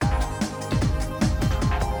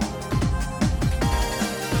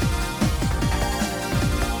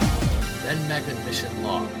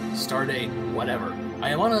whatever. I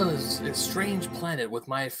am on a strange planet with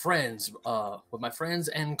my friends,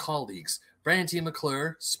 and colleagues, Brandon T.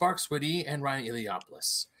 McClure, Sparks Whitty, and Ryan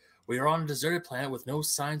Iliopoulos. We are on a deserted planet with no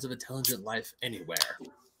signs of intelligent life anywhere.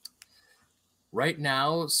 Right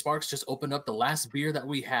now, Sparks just opened up the last beer that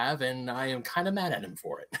we have, and I am kind of mad at him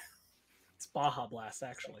for it. It's Baja Blast,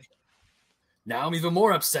 actually. Now I'm even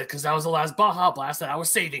more upset because that was the last Baja Blast that I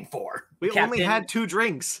was saving for. We only had 2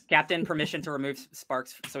 drinks. Captain, permission to remove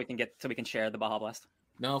Sparks so we can share the Baja Blast.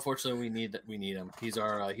 No, unfortunately, we need him. He's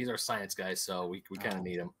our science guy, so we kind of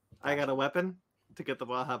need him. I got a weapon to get the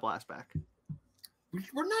Baja Blast back.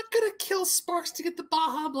 We're not gonna kill Sparks to get the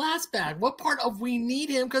Baja Blast back. What part of we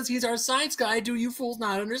need him because he's our science guy do you fools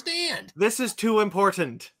not understand? This is too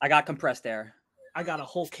important. I got compressed air. I got a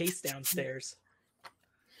whole case downstairs.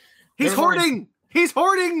 He's hoarding! He's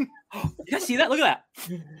hoarding! You guys see that? Look at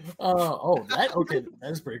that. Okay,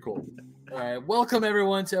 that is pretty cool. All right, welcome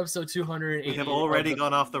everyone to episode 280. We have already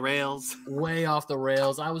gone off the rails. Way off the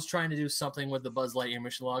rails. I was trying to do something with the Buzz Lightyear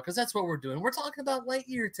mission log because that's what we're doing. We're talking about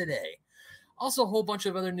Lightyear today. Also, a whole bunch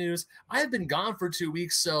of other news. I have been gone for 2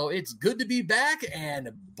 weeks, so it's good to be back. And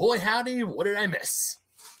boy, howdy, what did I miss?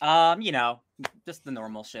 Just the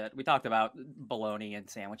normal shit. We talked about bologna and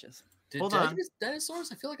sandwiches. Did I miss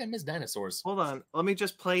dinosaurs? I feel like I missed dinosaurs. Hold on. Let me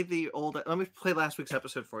just play let me play last week's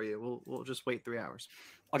episode for you. We'll just wait 3 hours.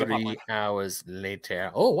 3 hours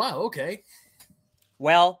later. Oh, wow. Okay.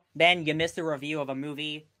 Well, then you missed a review of a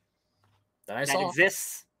movie that saw.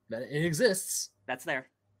 Exists. That it exists. That's there.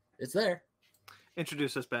 It's there.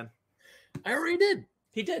 Introduce us, Ben. I already did.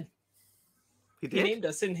 He did. He did? He named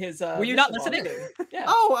us in his... Were you not listening? Yeah.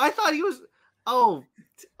 Oh, I thought he was... Oh,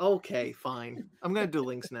 okay, fine. I'm going to do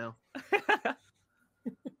links now.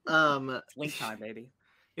 Link time, baby.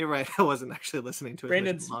 You're right. I wasn't actually listening to it.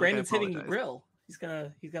 Brandon's hitting the grill. He's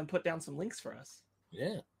gonna put down some links for us.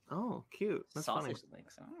 Yeah. Oh, cute. That's Sausage funny.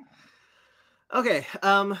 links. Oh. Okay.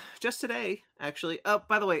 Just today, actually. Oh,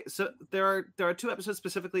 by the way, so there are 2 episodes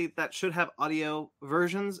specifically that should have audio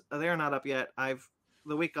versions. They are not up yet.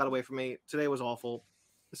 The week got away from me. Today was awful,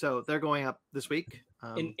 so they're going up this week.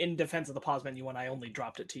 In defense of the pause menu one, I only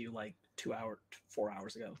dropped it to you like 4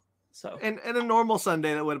 hours ago. So and a normal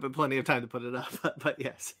Sunday, that would have been plenty of time to put it up. But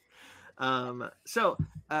yes. So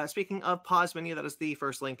speaking of pause menu, that is the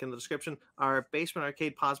first link in the description. Our Basement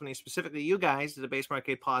Arcade pause menu, specifically you guys, did a Basement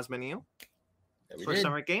Arcade pause menu for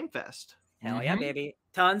Summer Game Fest. Hell yeah, baby!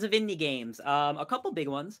 Tons of indie games, a couple big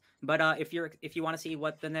ones. But if you want to see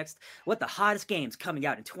what the hottest games coming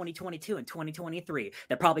out in 2022 and 2023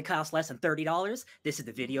 that probably cost less than $30, this is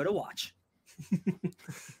the video to watch.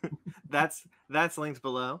 That's linked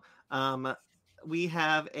below. We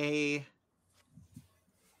have a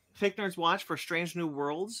Fake Nerds Watch for Strange New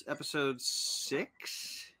Worlds, episode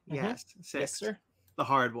 6. Yes, 6. Yes, sir. The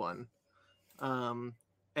hard one. And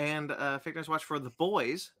Fake Nerds Watch for The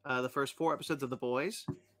Boys, the first 4 episodes of The Boys.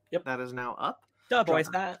 Yep. That is now up. The Boys,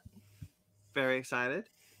 Matt. Very excited.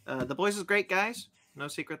 The Boys is great, guys. No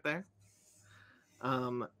secret there.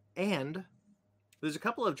 And there's a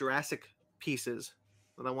couple of Jurassic pieces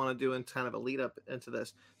that I want to do in kind of a lead up into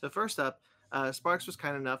this. So first up, Sparks was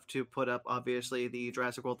kind enough to put up, obviously, the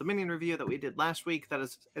Jurassic World Dominion review that we did last week. That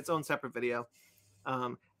is its own separate video.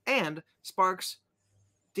 And Sparks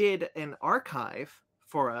did an archive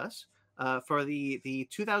for us for the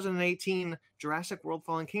 2018 Jurassic World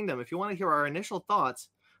Fallen Kingdom. If you want to hear our initial thoughts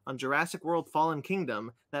on Jurassic World Fallen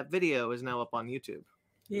Kingdom, that video is now up on YouTube.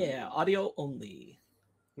 Yeah, audio only.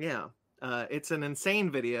 Yeah, it's an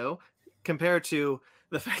insane video compared to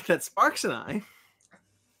the fact that Sparks and I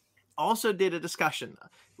also did a discussion.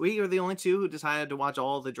 We were the only 2 who decided to watch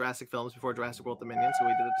all the Jurassic films before Jurassic World Dominion, so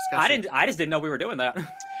we did a discussion. I just didn't know we were doing that.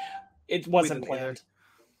 It wasn't planned.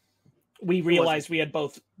 We realized we had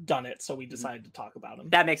both done it, so we decided to talk about them.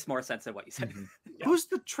 That makes more sense than what you said. Yeah. Who's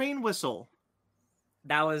the train whistle?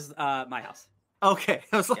 That was my house. Okay,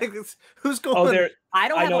 I was like, who's going? Oh, there. I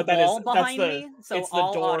don't have a wall behind me, so it's the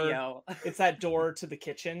all door. audio. It's that door to the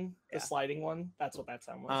kitchen, the sliding one. That's what that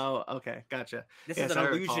sound was. Oh, okay, gotcha. This Yes, is an I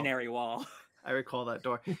recall. illusionary wall. I recall that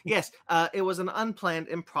door. Yes, it was an unplanned,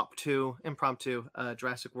 impromptu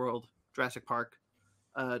Jurassic Park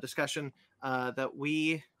discussion that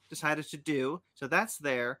we decided to do. So that's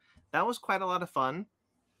there. That was quite a lot of fun.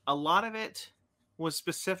 A lot of it was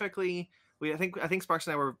specifically. I think Sparks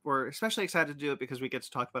and I were especially excited to do it because we get to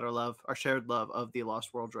talk about our shared love of the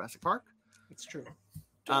Lost World Jurassic Park. It's true.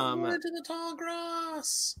 Into the tall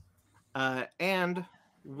grass. And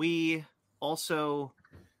we also,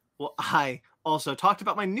 I also talked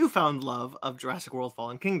about my newfound love of Jurassic World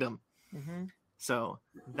Fallen Kingdom. Mm-hmm. So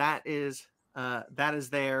that is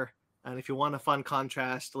there. And if you want a fun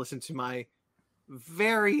contrast, listen to my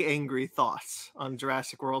very angry thoughts on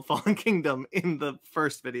Jurassic World Fallen Kingdom in the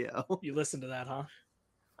first video. You listened to that, huh?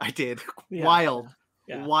 I did. Yeah, Wild.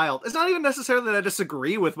 yeah. Wild. It's not even necessarily that I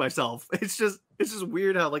disagree with myself. It's just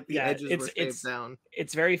weird how like the Yeah, edges were shaved down.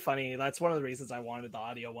 It's very funny. That's one of the reasons I wanted the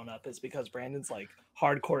audio one up, is because Brandon's like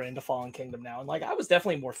hardcore into Fallen Kingdom now. And like I was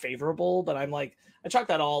definitely more favorable, but I'm like I chalked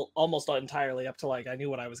that almost entirely up to like I knew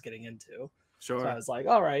what I was getting into. Sure. So I was like,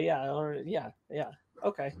 all right, yeah,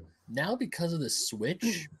 okay. Now because of the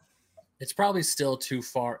Switch, it's probably still too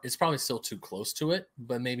far. It's probably still too close to it,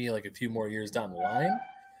 but maybe like a few more years down the line,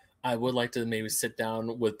 I would like to maybe sit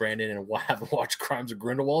down with Brandon and have him watch Crimes of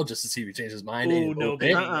Grindelwald just to see if he changes his mind. Oh no,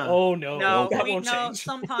 baby. Oh no, No, that won't no. change.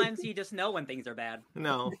 Sometimes you just know when things are bad.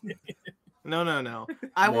 No.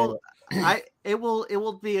 I will. It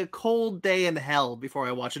will be a cold day in hell before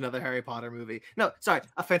I watch another Harry Potter movie. No, sorry,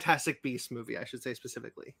 a Fantastic Beasts movie, I should say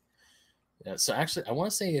specifically. Yeah, so actually, I want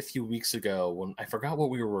to say a few weeks ago when I forgot what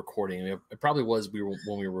we were recording. It probably was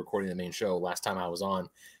when we were recording the main show last time I was on.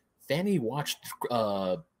 Fanny watched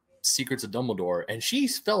Secrets of Dumbledore, and she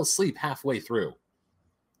fell asleep halfway through.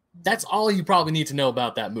 That's all you probably need to know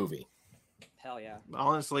about that movie. Hell yeah.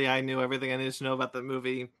 Honestly, I knew everything I needed to know about that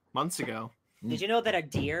movie months ago. Did you know that a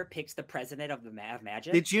deer picks the president of the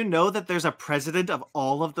magic? Did you know that there's a president of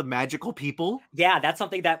all of the magical people? Yeah, that's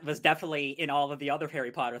something that was definitely in all of the other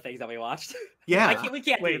Harry Potter things that we watched. Yeah. we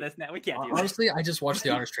can't Wait. do this now. We can't do this. Honestly, I just watched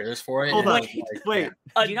the honest trailers for it. Hold and on. I was like, Wait. yeah.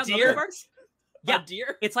 A Do you know how deer? this works? Yeah, A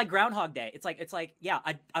deer? it's like Groundhog Day. It's like yeah,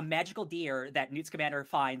 a magical deer that Newt Scamander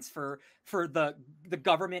finds for the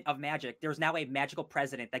government of magic. There's now a magical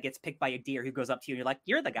president that gets picked by a deer who goes up to you and you're like,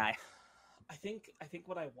 you're the guy. I think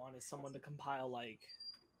what I want is someone to compile, like,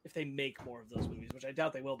 if they make more of those movies, which I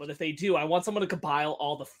doubt they will, but if they do, I want someone to compile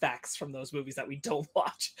all the facts from those movies that we don't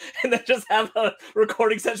watch, and then just have a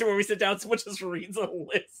recording session where we sit down, someone just reads a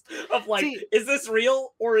list of like, is this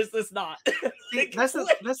real or is this not? See, that's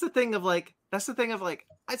the thing of like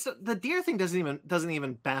the deer thing doesn't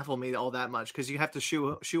even baffle me all that much because you have to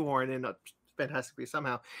shoehorn in a Fantastic Beasts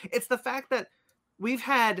somehow. It's the fact that we've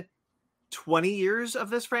had 20 years of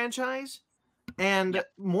this franchise and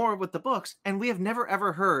more with the books, and we have never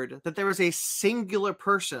ever heard that there is a singular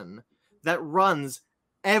person that runs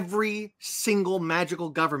every single magical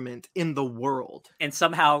government in the world. And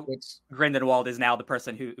somehow Grindelwald is now the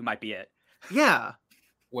person who might be it. Yeah.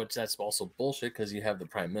 Which that's also bullshit because you have the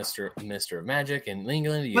Prime Minister of Magic in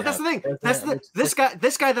England. But that's the thing.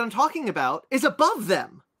 This guy that I'm talking about is above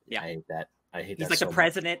them. Yeah. I hate that. He's like the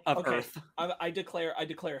president of Earth. I declare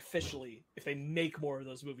officially, if they make more of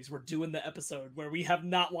those movies, we're doing the episode where we have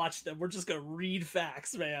not watched them. We're just gonna read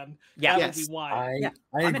facts, man. Yeah, that would be wild.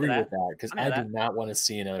 I agree with that because I do not want to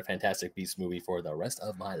see another Fantastic Beasts movie for the rest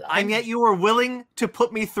of my life. And yet you were willing to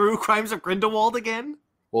put me through Crimes of Grindelwald again?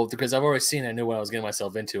 Well, because I've already seen, I knew what I was getting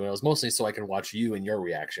myself into, and it was mostly so I can watch you and your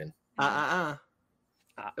reaction. It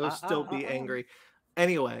will still be angry.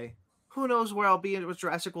 Anyway, who knows where I'll be with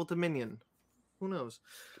Jurassic World Dominion? Who knows?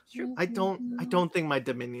 I don't think my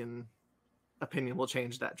Dominion opinion will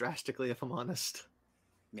change that drastically, if I'm honest.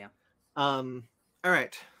 Yeah. All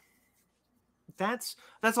right. That's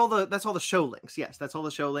all the show links. Yes, that's all the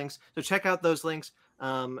show links. So check out those links.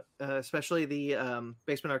 Especially the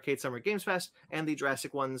Basement Arcade Summer Games Fest and the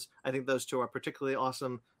Jurassic ones. I think those two are particularly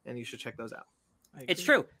awesome, and you should check those out. It's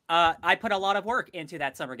true. I put a lot of work into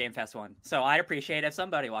that Summer Game Fest one, so I'd appreciate if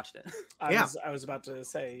somebody watched it. I was about to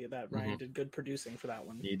say that Ryan did good producing for that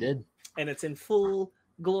one. He did, and it's in full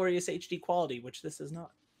glorious HD quality, which this is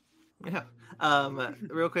not. Yeah.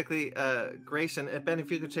 Real quickly, Grayson, Ben,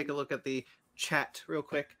 if you could take a look at the chat real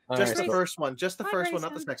quick. Just the first one, not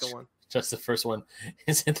the second one. Just the first one.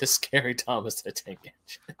 Isn't the Scary Thomas the Tank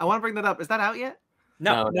Engine? I want to bring that up. Is that out yet?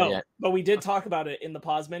 No. But we did talk about it in the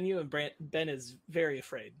pause menu, and Ben is very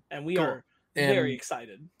afraid, and we are very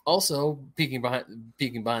excited. Also, peeking behind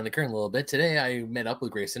the curtain a little bit, today I met up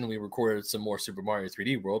with Grayson and we recorded some more Super Mario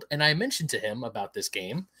 3D World, and I mentioned to him about this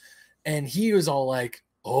game, and he was all like,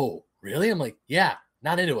 "Oh, really?" I'm like, "Yeah,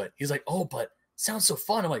 not into it." He's like, "Oh, but sounds so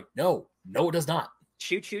fun." I'm like, No, it does not.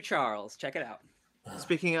 Choo Choo Charles, check it out.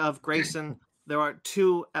 Speaking of Grayson, there are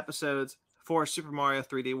 2 episodes for Super Mario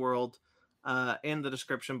 3D World in the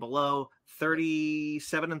description below.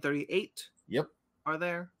 37 and 38 are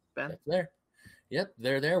there, Ben? That's there. Yep,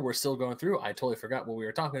 they're there. We're still going through. I totally forgot what we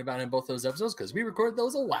were talking about in both those episodes because we recorded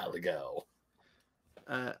those a while ago.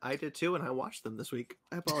 I did too, and I watched them this week.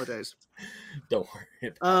 I apologize. Don't worry.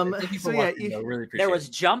 Really appreciate there was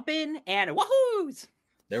jumping and wahoos.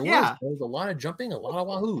 There was a lot of jumping, a lot of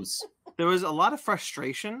wahoos. There was a lot of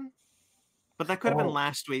frustration, but that could have been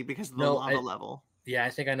last week because of the lava level. Yeah,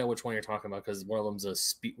 I think I know which one you're talking about because one of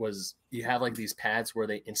them's you have like these pads where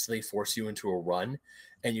they instantly force you into a run,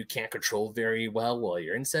 and you can't control very well while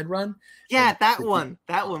you're in said run. Yeah, And that one.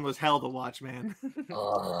 That one was hell to watch, man.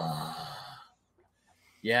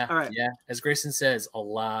 Yeah. All right. Yeah. As Grayson says, a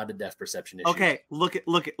lot of depth perception issues. Okay, look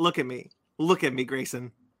at me. Look at me,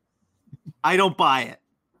 Grayson. I don't buy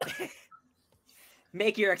it.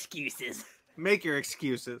 Make your excuses. Make your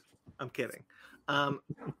excuses. I'm kidding.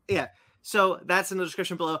 Yeah. So that's in the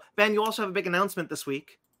description below. Ben, you also have a big announcement this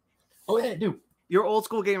week. Oh yeah, I do. Your Old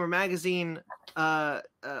School Gamer magazine. I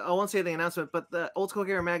won't say the announcement, but the Old School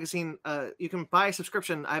Gamer magazine. You can buy a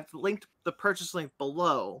subscription. I've linked the purchase link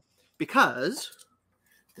below because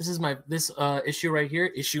this is this issue right here,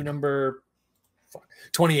 issue number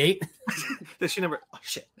 28. Issue number. Oh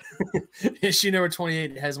shit. Issue number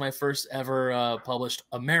 28 has my first ever published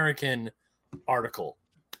American article.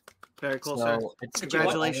 Very cool, So sir. it's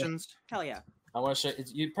Congratulations. Hell yeah. I want to show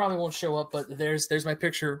you. Probably won't show up, but there's my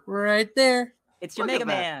picture right there. It's your Look Mega at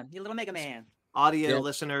that. Man. Your little Mega Man. Audio Yeah.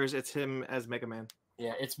 listeners, it's him as Mega Man.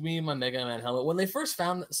 Yeah, it's me and my Mega Man helmet. When they first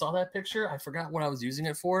saw that picture, I forgot what I was using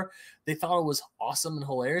it for. They thought it was awesome and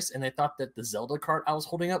hilarious, and they thought that the Zelda cart I was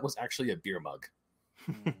holding up was actually a beer mug.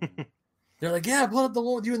 They're like, "Yeah, pull up the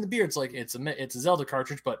one with you and the beer." It's like it's a Zelda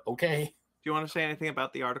cartridge, but okay. Do you want to say anything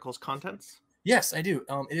about the article's contents? Yes, I do.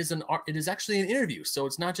 It is actually an interview, so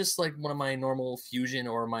it's not just like one of my normal Fusion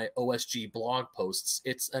or my OSG blog posts.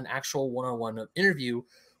 It's an actual one-on-one interview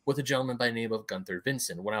with a gentleman by the name of Gunther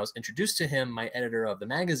Vincent. When I was introduced to him, my editor of the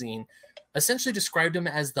magazine essentially described him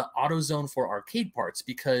as the AutoZone for arcade parts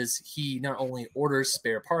because he not only orders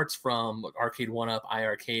spare parts from Arcade 1UP,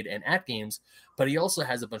 iArcade, and AtGames, but he also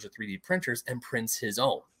has a bunch of 3D printers and prints his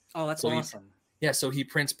own. Oh, that's So awesome. Yeah, so he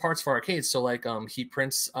prints parts for arcades. So like he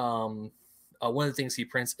prints one of the things he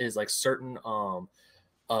prints is like certain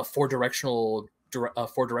four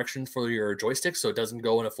direction for your joystick, so it doesn't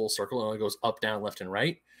go in a full circle. It only goes up, down, left, and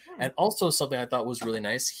right. And also something I thought was really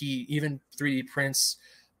nice, he even 3D prints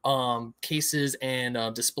cases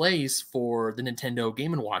and displays for the Nintendo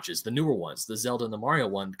Game & Watches, the newer ones, the Zelda and the Mario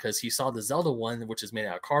one, because he saw the Zelda one, which is made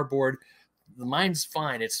out of cardboard. The mine's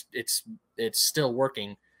fine. It's still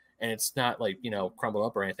working. And it's not like, crumbled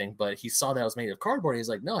up or anything, but he saw that it was made of cardboard. He's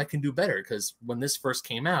like, no, I can do better. Because when this first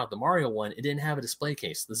came out, the Mario one, it didn't have a display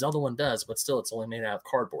case. The Zelda one does, but still it's only made out of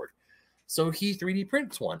cardboard. So he 3D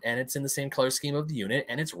prints one, and it's in the same color scheme of the unit,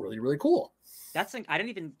 and it's really, really cool. That's I didn't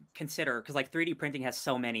even consider, because like 3D printing has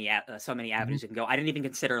so many avenues you can go. I didn't even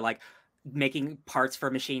consider like making parts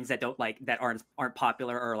for machines that aren't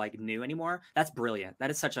popular or like new anymore. That's brilliant.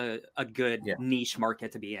 That is such a good niche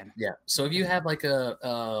market to be in. Yeah. So if you have like a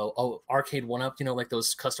arcade 1UP, like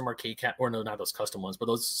those custom arcade or no, not those custom ones, but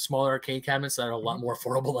those smaller arcade cabinets that are a lot more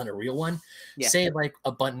affordable than a real one. Yeah. Say like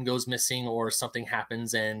a button goes missing or something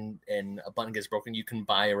happens and a button gets broken, you can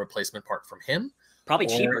buy a replacement part from him. Probably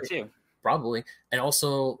cheaper too. Probably. And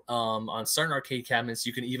also on certain arcade cabinets,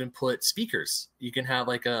 you can even put speakers. You can have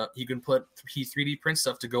he 3D print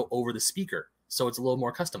stuff to go over the speaker. So it's a little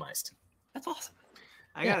more customized. That's awesome.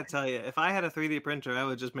 I gotta tell you, if I had a 3D printer, I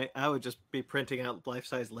would just be printing out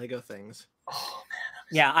life-size Lego things. Oh man.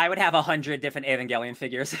 Yeah, I would have 100 different Evangelion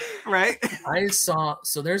figures. Right? So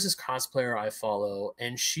there's this cosplayer I follow,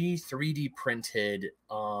 and she 3D printed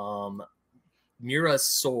Mira's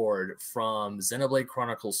sword from Xenoblade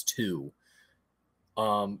Chronicles 2.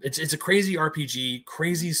 It's a crazy RPG,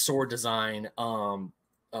 crazy sword design.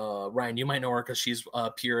 Ryan, you might know her because she's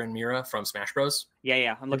Pyrrha and Mira from Smash Bros.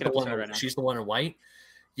 Yeah, I'm looking at the right now. She's the one in white.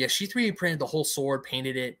 Yeah, she 3D printed the whole sword,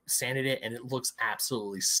 painted it, sanded it, and it looks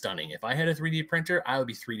absolutely stunning. If I had a 3D printer, I would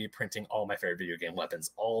be 3D printing all my favorite video game weapons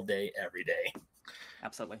all day, every day.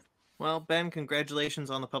 Absolutely. Well, Ben, congratulations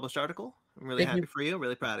on the published article. I'm really happy for you.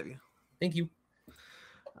 Really proud of you. Thank you.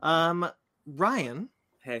 Ryan.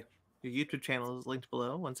 Hey. Your YouTube channel is linked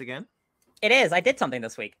below once again. It is. I did something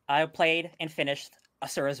this week. I played and finished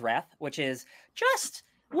Asura's Wrath, which is just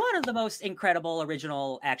one of the most incredible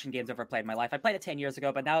original action games I've ever played in my life. I played it 10 years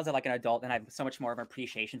ago, but now as like an adult, and I have so much more of an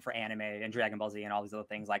appreciation for anime and Dragon Ball Z and all these other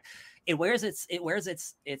things. Like it wears its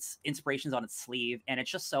inspirations on its sleeve, and it's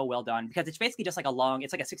just so well done because it's basically just like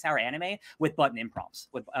it's like a 6-hour anime with button imprompts.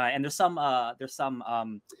 And there's some what's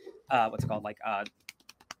it called,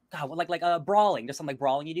 brawling. There's some like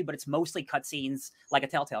brawling you do, but it's mostly cutscenes like a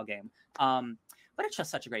Telltale game. But it's just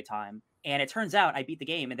such a great time. And it turns out I beat the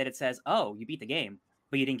game, and then it says, "Oh, you beat the game,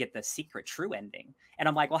 but you didn't get the secret true ending." And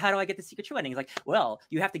I'm like, "Well, how do I get the secret true ending?" He's like, "Well,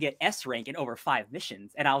 you have to get S rank in over 5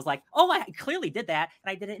 missions." And I was like, "Oh, I clearly did that,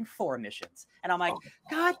 and I did it in 4 missions." And I'm like,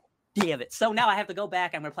 "God damn it. So now I have to go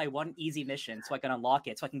back. I'm going to play one easy mission so I can unlock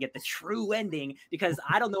it, so I can get the true ending, because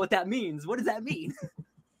I don't know what that means. What does that mean?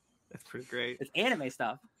 That's pretty great. It's anime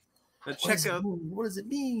stuff. But What does it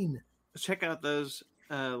mean? check out those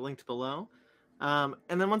linked below. And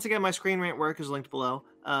then once again, my Screen Rant work is linked below.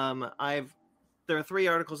 There are 3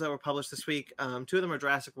 articles that were published this week. 2 of them are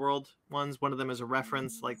Jurassic World ones. One of them is a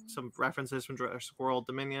reference, like some references from Jurassic World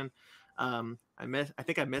Dominion. I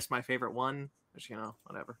think I missed my favorite one, which,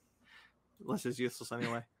 whatever. Unless it's useless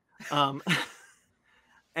anyway.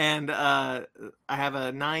 And I have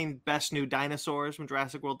a 9 best new dinosaurs from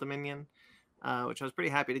Jurassic World Dominion, which I was pretty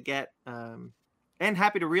happy to get. And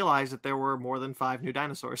happy to realize that there were more than 5 new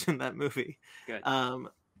dinosaurs in that movie. Good.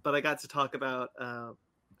 But I got to talk about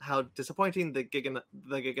how disappointing the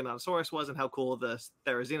Giganotosaurus was and how cool the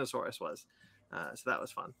Therizinosaurus was. So that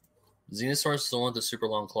was fun. Xenosaurus is the one with the super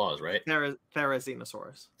long claws, right?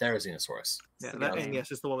 Therizinosaurus. Therizinosaurus. Yeah, and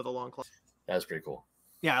yes, it's the one with the long claws. That was pretty cool.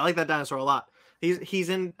 Yeah, I like that dinosaur a lot. He's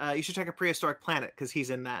in. You should check a Prehistoric Planet because he's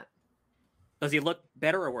in that. Does he look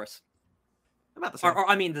better or worse? About the same. Or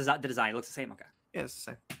I mean, the design looks the same. Okay. Yeah, it's the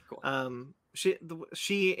same. Cool.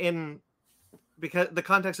 She in because the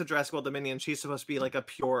context of Jurassic World Dominion, she's supposed to be like a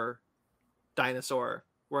pure dinosaur,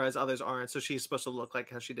 whereas others aren't. So she's supposed to look like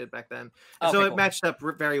how she did back then. And so it matched up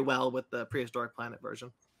very well with the Prehistoric Planet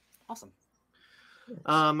version. Awesome.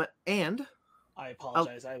 And I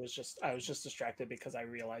apologize. I was just distracted because I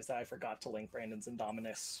realized that I forgot to link Brandon's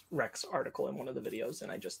Indominus Rex article in one of the videos,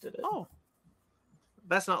 and I just did it. Oh,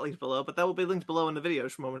 that's not linked below, but that will be linked below in the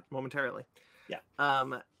videos momentarily. Yeah.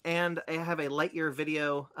 And I have a Lightyear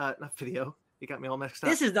video. Not video. You got me all mixed up.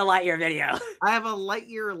 This is the Lightyear video. I have a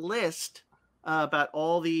Lightyear list about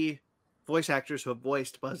all the voice actors who have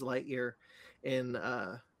voiced Buzz Lightyear in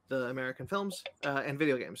the American films and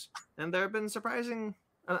video games, and there have been a surprising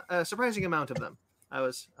amount of them. I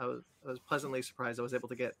was pleasantly surprised I was able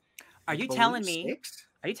to get. Are you telling me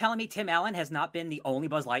Tim Allen has not been the only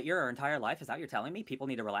Buzz Lightyear our entire life? Is that what you're telling me? People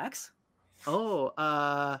need to relax?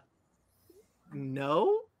 Oh,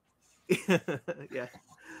 no. Yeah.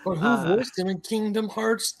 But who voiced him in Kingdom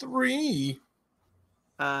Hearts 3?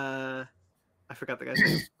 I forgot the guy's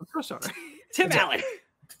name. I'm so sorry. Tim Allen.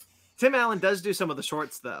 Tim Allen does do some of the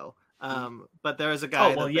shorts though. But there is a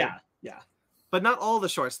guy. Oh well, yeah. But not all the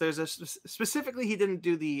shorts. There's specifically he didn't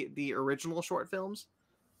do the original short films.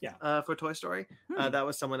 Yeah. For Toy Story, that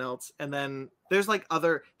was someone else. And then there's like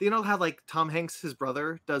other. You know how like Tom Hanks, his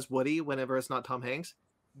brother, does Woody whenever it's not Tom Hanks.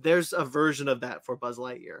 There's a version of that for Buzz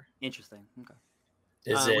Lightyear. Interesting. Okay.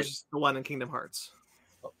 Which is the one in Kingdom Hearts.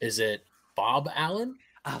 Is it Bob Allen?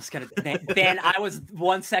 I was gonna. Ben, I was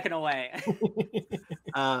 1 second away.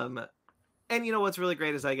 And you know what's really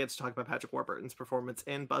great is I get to talk about Patrick Warburton's performance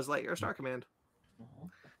in Buzz Lightyear Star Command.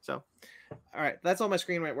 So, all right, that's all my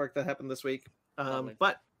Screen Rant work that happened this week.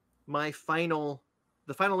 But the final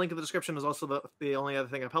link in the description is also the only other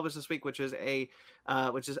thing I published this week, which is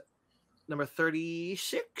number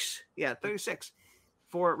 36. Yeah, 36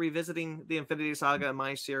 for revisiting the Infinity Saga,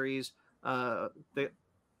 my series.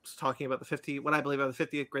 Talking about what I believe are the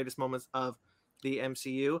 50th greatest moments of the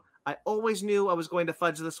MCU. I always knew I was going to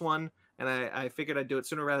fudge this one, and I figured I'd do it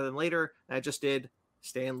sooner rather than later, and I just did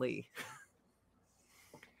Stan Lee.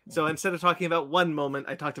 So instead of talking about one moment,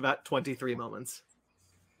 I talked about 23 moments.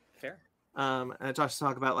 Fair. And I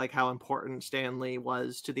talk about like how important Stan Lee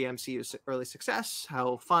was to the MCU's early success,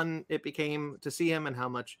 how fun it became to see him, and how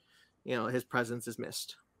much, his presence is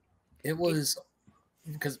missed. It was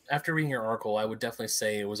because after reading your article, I would definitely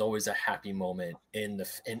say it was always a happy moment in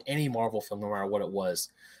any Marvel film, no matter what it was,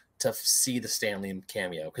 to see the Stan Lee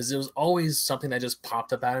cameo, because it was always something that just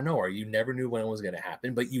popped up out of nowhere. You never knew when it was going to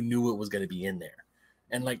happen, but you knew it was going to be in there.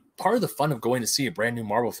 And like part of the fun of going to see a brand new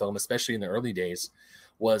Marvel film, especially in the early days,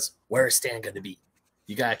 was where is Stan going to be?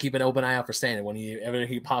 You got to keep an open eye out for Stan. And whenever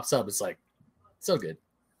he pops up, it's like, so good.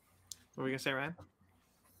 What were you going to say, Ryan?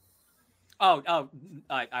 Oh,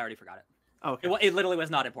 I already forgot it. Okay. It literally was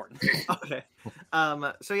not important. Okay.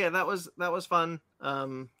 So yeah, that was fun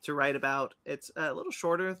to write about. It's a little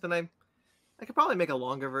shorter than I could probably make a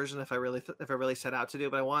longer version if I really set out to do,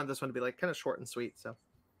 but I wanted this one to be like kind of short and sweet. So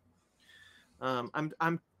I've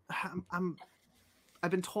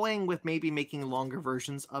been toying with maybe making longer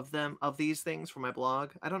versions of these things for my blog.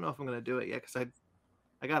 I don't know if I'm going to do it yet because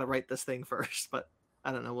I got to write this thing first, but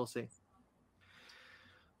I don't know. We'll see.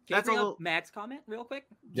 That's a little Max comment real quick.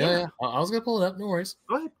 Yeah. I was gonna pull it up. No worries.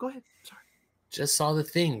 Go ahead. Sorry. Just saw The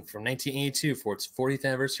Thing from 1982 for its 40th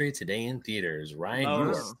anniversary today in theaters.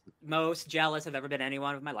 Ryan, most jealous I've ever been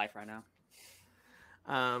anyone of my life right now.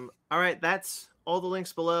 All right, that's all the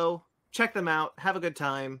links below. Check them out. Have a good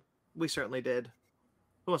time. We certainly did.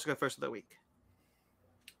 Who wants to go first of the week?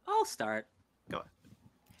 I'll start. Go ahead.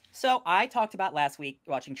 So I talked about last week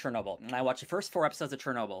watching Chernobyl, and I watched the first 4 episodes of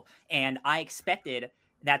Chernobyl, and I expected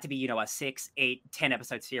that to be, a 6, 8, 10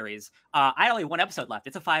 episode series. I had only 1 episode left.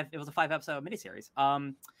 It was a 5 episode miniseries.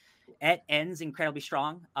 It ends incredibly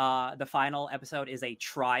strong. The final episode is a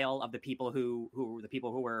trial of the people who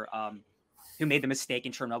made the mistake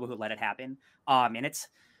in Chernobyl, who let it happen. And it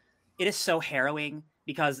is so harrowing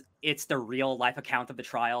because it's the real life account of the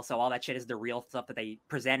trial. So all that shit is the real stuff that they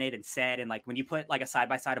presented and said. And like when you put like a side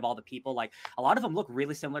by side of all the people, like a lot of them look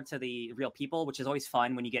really similar to the real people, which is always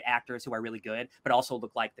fun when you get actors who are really good, but also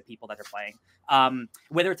look like the people that they're playing.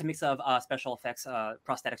 Whether it's a mix of special effects,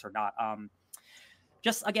 prosthetics or not.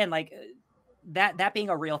 Just again, like that being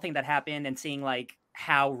a real thing that happened, and seeing like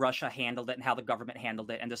how Russia handled it and how the government handled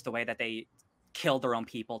it, and just the way that they killed their own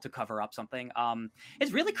people to cover up something.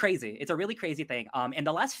 It's really crazy. It's a really crazy thing. In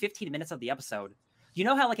the last 15 minutes of the episode, you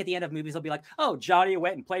know how like at the end of movies they'll be like, oh, Johnny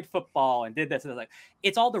went and played football and did this, and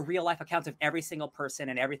it's all the real life accounts of every single person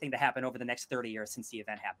and everything that happened over the next 30 years since the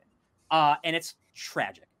event happened. And it's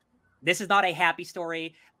tragic. This is not a happy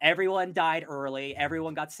story. Everyone died early.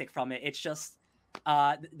 Everyone got sick from it. It's just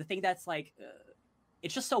the thing that's like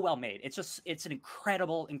it's just so well made. It's an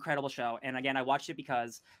incredible show. And again, I watched it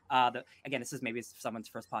because this is maybe someone's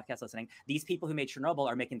first podcast listening. These people who made Chernobyl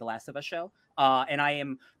are making the Last of Us show, and I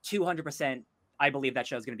am 200%. I believe that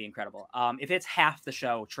show is going to be incredible. If it's half the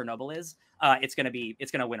show Chernobyl is, it's going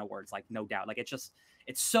to win awards, like no doubt. Like it's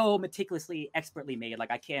so meticulously, expertly made. Like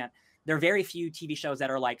there are very few TV shows that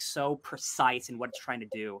are like so precise in what it's trying to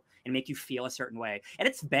do and make you feel a certain way. And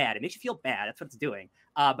it's bad. It makes you feel bad. That's what it's doing.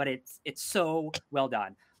 But it's so well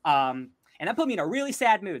done. And that put me in a really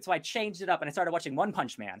sad mood. So I changed it up and I started watching One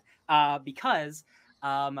Punch Man because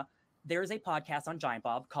there's a podcast on Giant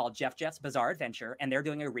Bob called Jeff's Bizarre Adventure, and they're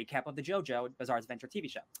doing a recap of the JoJo Bizarre Adventure TV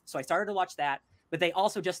show. So I started to watch that, but they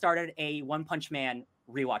also just started a One Punch Man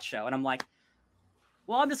rewatch show. And I'm like,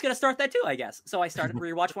 well, I'm just going to start that too, I guess. So I started to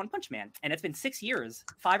rewatch One Punch Man, and it's been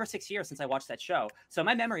 5 or 6 years since I watched that show. So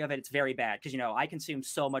my memory of it's very bad because, I consumed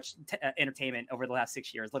so much entertainment over the last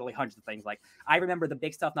 6 years, literally hundreds of things. Like I remember the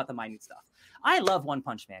big stuff, not the minute stuff. I love One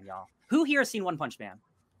Punch Man, y'all. Who here has seen One Punch Man?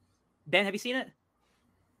 Ben, have you seen it?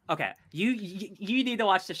 Okay. You need to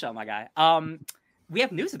watch the show, my guy. We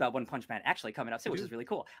have news about One Punch Man actually coming up soon, which is really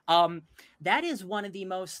cool. That is one of the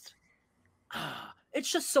most... it's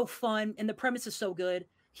just so fun, and the premise is so good.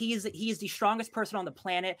 He is the strongest person on the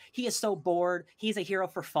planet. He is so bored. He's a hero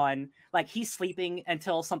for fun. Like he's sleeping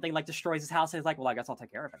until something like destroys his house. And he's like, well, I guess I'll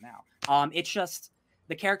take care of it now. It's just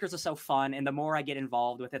the characters are so fun, and the more I get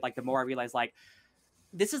involved with it, like the more I realize like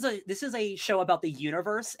this is a show about the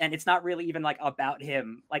universe, and it's not really even like about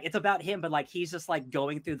him. Like it's about him, but like he's just like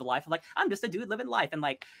going through the life of like I'm just a dude living life, and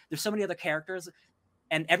like there's so many other characters.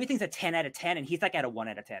 And everything's a 10 out of 10, and he's like at a 1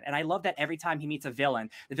 out of 10. And I love that every time he meets a villain,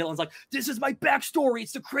 the villain's like, this is my backstory.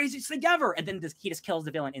 It's the craziest thing ever. And then he just kills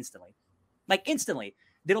the villain instantly. Like instantly.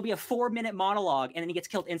 There'll be a 4-minute monologue, and then he gets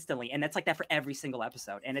killed instantly. And that's like that for every single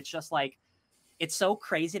episode. And it's just like, it's so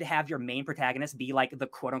crazy to have your main protagonist be like the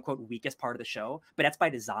quote unquote weakest part of the show, but that's by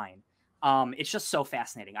design. It's just so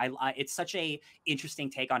fascinating. It's such a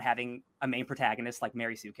interesting take on having a main protagonist like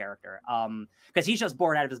Mary Sue character. Because he's just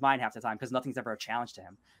bored out of his mind half the time because nothing's ever a challenge to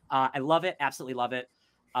him. I love it, absolutely love it.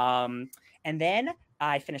 And then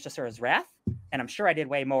I finished Asura's Wrath, and I'm sure I did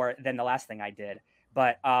way more than the last thing I did.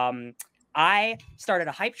 But I started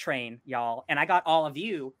a hype train, y'all, and I got all of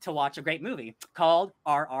you to watch a great movie called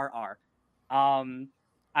RRR. I'm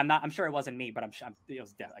sure it wasn't me, but it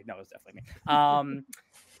was definitely me.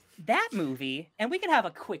 That movie, and we can have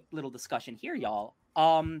a quick little discussion here, y'all.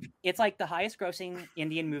 It's like the highest grossing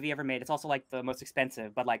Indian movie ever made. It's also like the most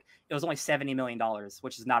expensive, but like it was only $70 million,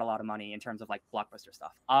 which is not a lot of money in terms of like blockbuster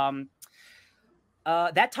stuff.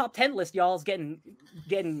 That top 10 list, y'all, is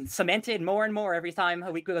getting cemented more and more every time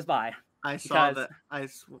a week goes by. I saw that.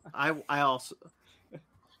 I also,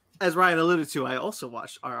 as Ryan alluded to, I also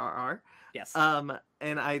watched RRR. Yes.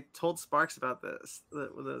 And I told Sparks about this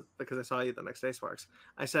because I saw you the next day, Sparks.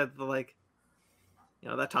 I said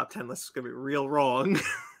that top 10 list is gonna be real wrong.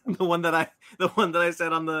 the one that I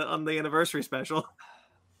said on the anniversary special.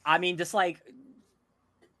 I mean, just like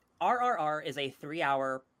RRR is a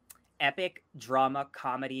 3-hour epic drama,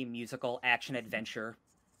 comedy, musical, action adventure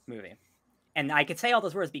movie. And I could say all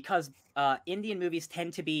those words because Indian movies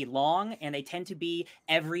tend to be long, and they tend to be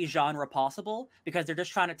every genre possible because they're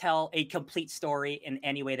just trying to tell a complete story in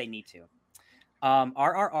any way they need to.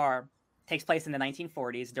 RRR takes place in the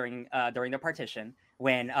 1940s during the partition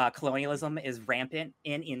when colonialism is rampant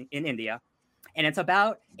in India. And it's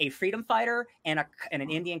about a freedom fighter and an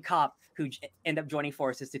Indian cop who end up joining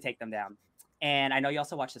forces to take them down. And I know you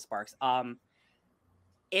also watched the Sparks.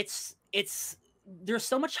 It's there's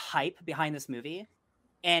so much hype behind this movie,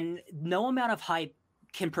 and no amount of hype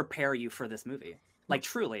can prepare you for this movie. Like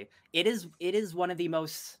truly, it is one of the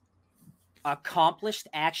most accomplished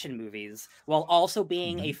action movies while also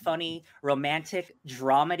being a funny romantic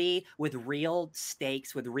dramedy with real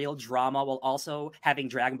stakes, with real drama, while also having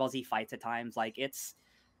Dragon Ball Z fights at times. Like it's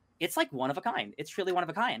like one of a kind. It's truly one of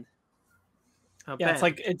a kind. Yeah, it's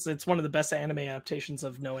like it's one of the best anime adaptations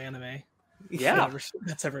of no anime. Yeah,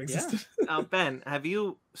 that's ever existed. Now, Ben, have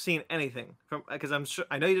you seen anything from? Because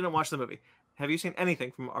I know you didn't watch the movie. Have you seen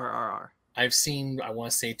anything from RRR? I've seen, I want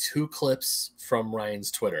to say, 2 clips from Ryan's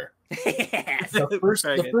Twitter. Yes.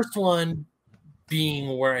 The first one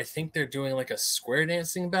being where I think they're doing like a square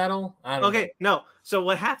dancing battle. I don't know. Okay, no. So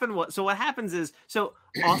what happens is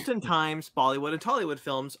oftentimes Bollywood and Tollywood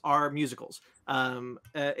films are musicals.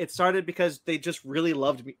 It started because they just really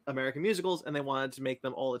loved American musicals and they wanted to make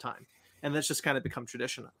them all the time, and that's just kind of become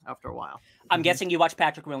tradition after a while. I'm guessing you watched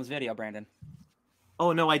Patrick Williams' video, Brandon.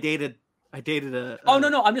 Oh no, I dated a. Oh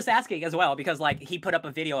no, I'm just asking as well because like he put up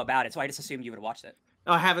a video about it, so I just assumed you would have watched it.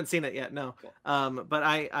 Oh, I haven't seen it yet. No. Cool. But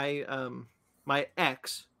my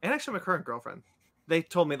ex and actually my current girlfriend, they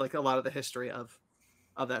told me like a lot of the history of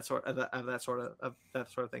that sort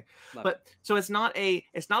of thing. But so it's not a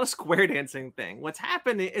square dancing thing. What's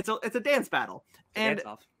happened? It's a dance battle, and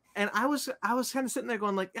I was kind of sitting there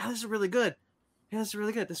going like, yeah, this is really good. Yeah, this is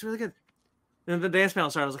really good. This is really good. And the dance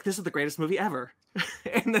battle started. I was like, this is the greatest movie ever,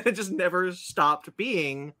 and then it just never stopped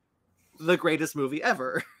being the greatest movie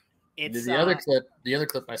ever. It's the other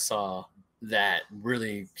clip I saw that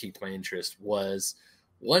really piqued my interest was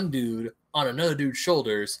one dude on another dude's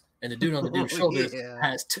shoulders, and the dude on the dude's shoulders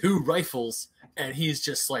has 2 rifles, and he's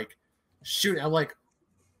just like shooting. I'm like,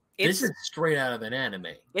 this is straight out of an anime.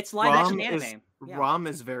 It's live action anime. Rom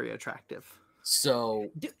is very attractive. So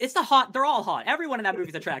dude, it's the hot. They're all hot. Everyone in that movie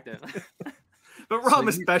is attractive. But Rom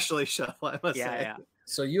especially so, I must say. Yeah.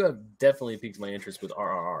 So you have definitely piqued my interest with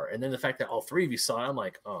RRR, and then the fact that all 3 of you saw it, I'm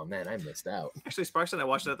like, oh man, I missed out. Actually, Sparks and I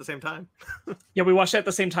watched it at the same time. Yeah, we watched it at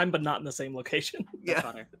the same time, but not in the same location. Yeah,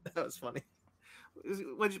 that was funny.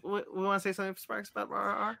 We want to say something, Sparks, about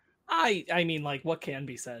RRR? I mean, like, what can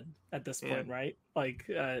be said at this point, right? Like,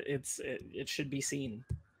 it should be seen.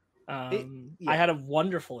 I had a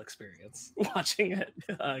wonderful experience watching it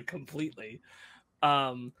completely.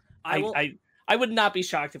 I would not be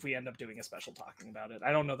shocked if we end up doing a special talking about it.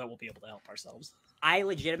 I don't know that we'll be able to help ourselves. I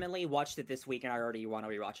legitimately watched it this week and I already want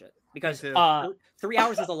to rewatch it because 3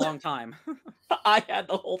 hours is a long time. I had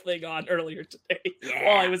the whole thing on earlier today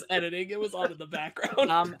while I was editing. It was on in the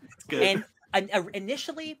background. Good. And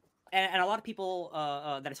initially, and a lot of people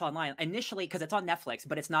that I saw online, initially, because it's on Netflix,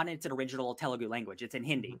 but it's not in its original Telugu language. It's in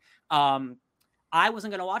Hindi. I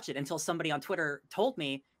wasn't going to watch it until somebody on Twitter told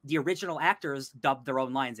me the original actors dubbed their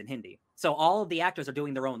own lines in Hindi. So all of the actors are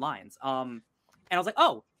doing their own lines. And I was like,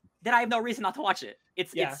 oh, then I have no reason not to watch it.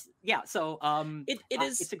 It's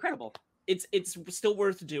incredible. It's still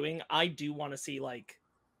worth doing. I do want to see like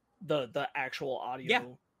the actual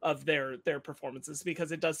audio of their performances,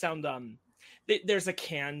 because it does sound there's a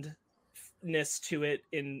cannedness to it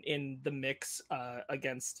in the mix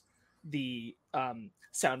against the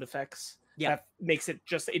sound effects. Yeah, that makes it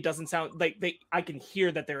it doesn't sound like I can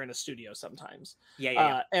hear that they're in a studio sometimes.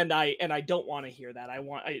 And I don't want to hear that.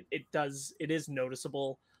 It is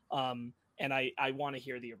noticeable. And I want to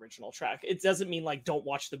hear the original track. It doesn't mean like don't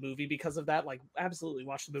watch the movie because of that. Like absolutely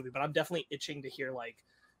watch the movie, but I'm definitely itching to hear like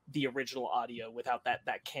the original audio without that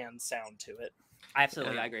canned sound to it.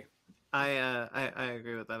 Absolutely, I agree. I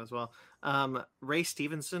agree with that as well. Ray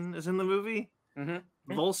Stevenson is in the movie.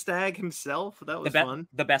 Mm-hmm. Volstagg himself. That was fun.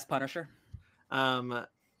 The best Punisher. Man.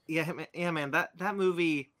 That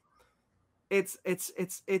movie. It's a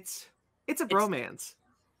bromance.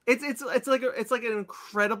 It's like an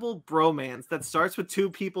incredible bromance that starts with 2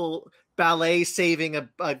 people ballet saving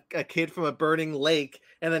a kid from a burning lake,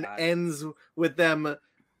 and then ends with them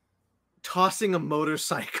tossing a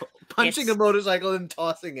motorcycle, punching a motorcycle and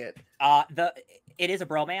tossing it. It is a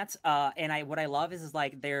bromance. And what I love is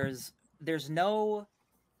like there's no,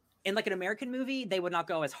 in like an American movie, they would not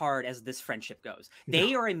go as hard as this friendship goes.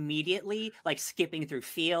 They are immediately like skipping through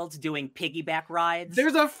fields, doing piggyback rides.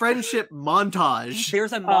 There's a friendship montage.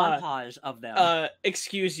 There's a montage of them.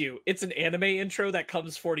 Excuse you. It's an anime intro that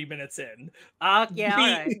comes 40 minutes in.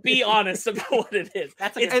 Be honest about what it is.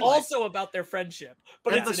 It's also about their friendship,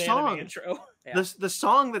 but it's an anime intro. Yeah. The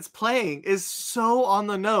song that's playing is so on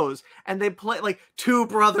the nose, and they play like 2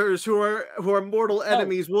 brothers who are mortal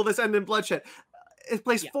enemies. Will this end in bloodshed? it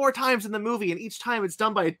plays 4 times in the movie, and each time it's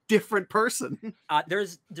done by a different person.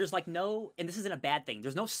 There's like no, and this isn't a bad thing.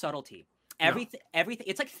 There's no subtlety. Everything.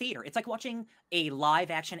 It's like theater. It's like watching a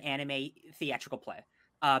live action anime theatrical play.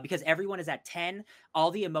 Because everyone is at 10,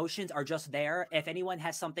 all the emotions are just there. If anyone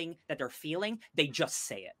has something that they're feeling, they just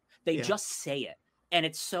say it. They just say it, and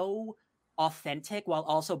it's so authentic while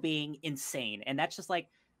also being insane. And that's just like,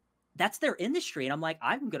 that's their industry. And I'm like,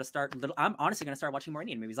 I'm honestly gonna start watching more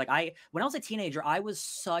Indian movies. Like when I was a teenager, I was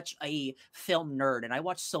such a film nerd, and I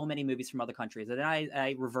watched so many movies from other countries, and then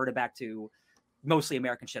I reverted back to mostly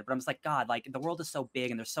American shit. But I'm just like, God, like the world is so big,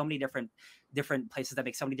 and there's so many different places that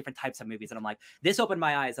make so many different types of movies. And I'm like, this opened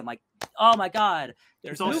my eyes. I'm like, oh my God.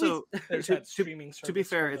 There's also streaming to be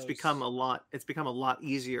fair, it's become a lot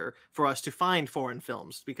easier for us to find foreign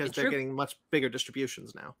films because they're getting much bigger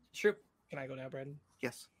distributions now. True. Can I go now, Brandon?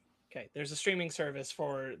 Yes. Okay, there's a streaming service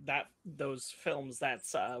for those films.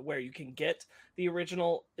 That's where you can get the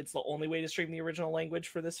original. It's the only way to stream the original language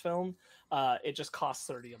for this film. It just costs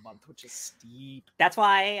 $30 a month, which is steep. That's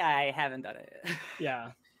why I haven't done it.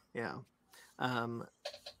 Yeah.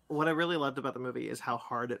 What I really loved about the movie is how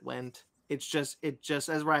hard it went. It just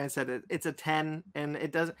as Ryan said, it's a 10, and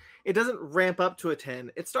it doesn't ramp up to a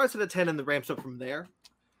 10. It starts at a 10 and then ramps up from there.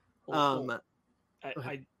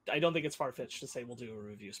 I don't think it's far-fetched to say we'll do a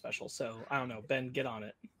review special. So I don't know, Ben, get on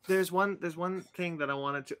it. There's one thing that I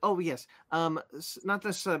wanted to. Oh yes, not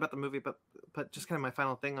necessarily about the movie, but just kind of my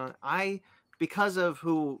final thing on it. Because of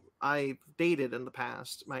who I dated in the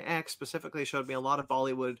past, my ex specifically showed me a lot of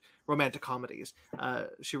Bollywood romantic comedies.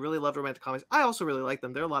 She really loved romantic comedies. I also really like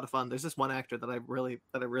them. They're a lot of fun. There's this one actor that I really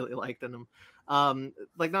liked in them.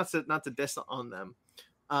 Like not to diss on them.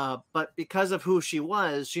 But because of who she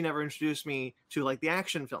was, she never introduced me to like the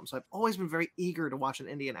action films. So I've always been very eager to watch an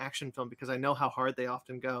Indian action film because I know how hard they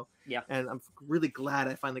often go. Yeah. And I'm really glad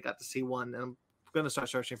I finally got to see one, and I'm going to start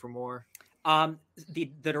searching for more.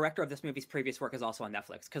 The director of this movie's previous work is also on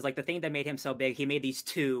Netflix, because like the thing that made him so big, he made these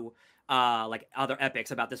 2 like other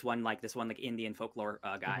epics about this one like Indian folklore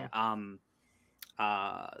guy. Mm-hmm.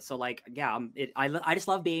 So like I just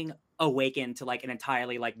love being awakened to like an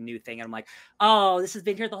entirely like new thing, and I'm like, oh, this has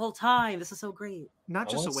been here the whole time. This is so great. Not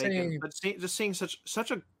just awakened, but just seeing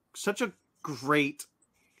such a great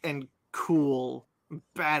and cool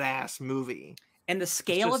badass movie. And the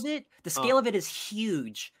scale of it is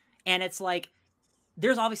huge. And it's like,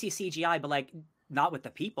 there's obviously CGI, but like not with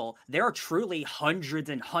the people. There are truly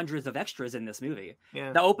hundreds and hundreds of extras in this movie.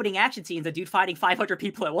 Yeah. The opening action scenes, a dude fighting 500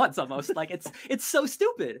 people at once almost. Like it's so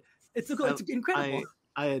stupid. It's incredible.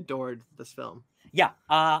 I adored this film. Yeah,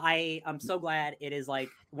 I'm so glad it is like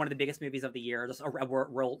one of the biggest movies of the year, just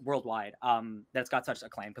worldwide. That's got such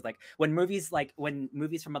acclaim, because like when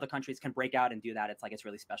movies from other countries can break out and do that, it's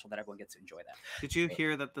really special that everyone gets to enjoy that. Did you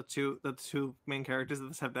hear that the two main characters of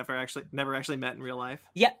this have never actually met in real life?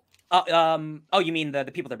 Yeah. Oh, you mean the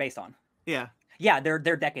people they're based on? Yeah. Yeah, they're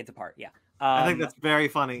decades apart. Yeah. I think that's very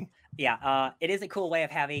funny. Yeah. It is a cool way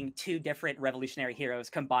of having 2 different revolutionary heroes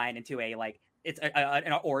combined into a like. It's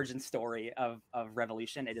an origin story of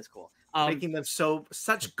revolution. It is cool. Making them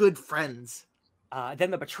such good friends.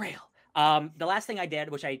 Then the betrayal. The last thing I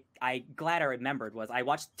did, which I glad I remembered, was I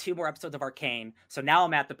watched 2 more episodes of Arcane. So now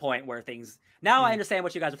I'm at the point where I understand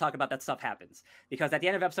what you guys are talking about. That stuff happens, because at the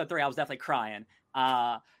end of episode 3, I was definitely crying.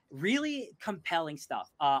 Really compelling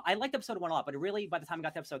stuff. I liked episode 1 a lot, but really by the time I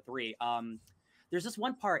got to episode 3, there's this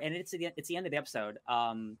one part, and it's the end of the episode.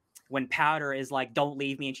 When Powder is like, "Don't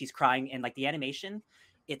leave me," and she's crying, and like the animation,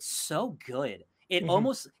 it's so good. It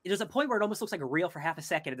almost, there's a point where it almost looks like a reel for half a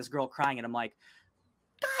second of this girl crying, and I'm like,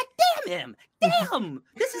 God damn him! Damn,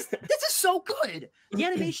 this is so good. The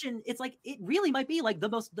animation, it's like, it really might be like the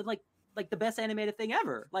best animated thing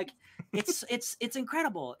ever. Like it's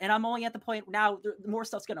incredible. And I'm only at the point now, more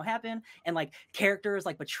stuff's gonna happen, and like characters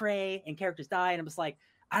like betray and characters die, and I'm just like,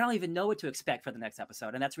 I don't even know what to expect for the next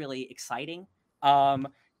episode, and that's really exciting.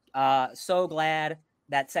 So glad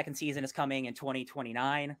that second season is coming in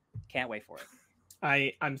 2029. Can't wait for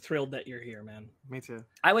it. I'm thrilled that you're here, man. Me too.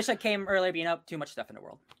 I wish I came earlier, but too much stuff in the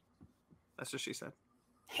world. That's what she said.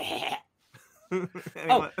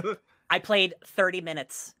 Oh, I played 30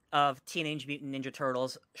 minutes of Teenage Mutant Ninja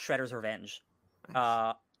Turtles Shredder's Revenge.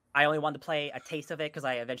 Nice. I only wanted to play a taste of it because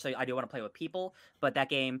I do want to play with people, but that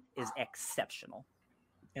game is exceptional.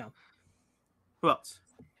 Yeah. Who else?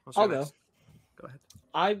 I'll go. Go ahead.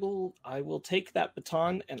 I will take that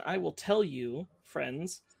baton, and I will tell you,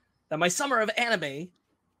 friends, that my summer of anime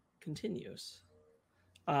continues.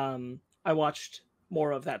 I watched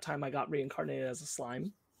more of That Time I Got Reincarnated as a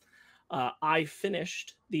Slime. I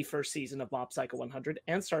finished the first season of Mob Psycho 100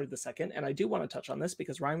 and started the second, and I do want to touch on this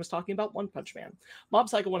because Ryan was talking about One Punch Man. Mob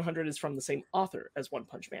Psycho 100 is from the same author as One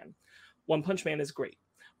Punch Man. One Punch Man is great.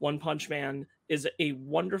 One Punch Man is a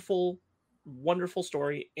wonderful, wonderful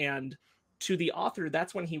story, and to the author,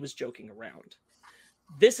 that's when he was joking around.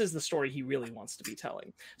 This is the story he really wants to be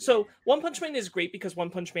telling. So One Punch Man is great because One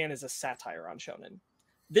Punch Man is a satire on shonen.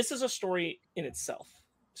 This is a story in itself.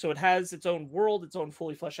 So it has its own world, its own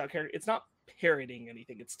fully fleshed out character. It's not parodying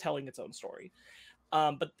anything. It's telling its own story.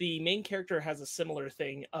 But the main character has a similar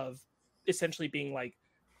thing of essentially being like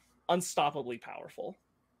unstoppably powerful.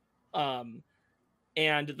 And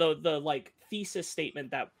the like thesis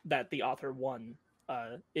statement that the author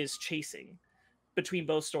is chasing between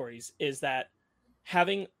both stories is that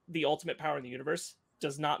having the ultimate power in the universe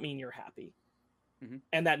does not mean you're happy. Mm-hmm.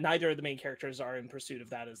 And that neither of the main characters are in pursuit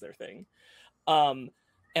of that as their thing.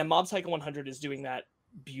 And Mob Psycho 100 is doing that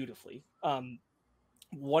beautifully.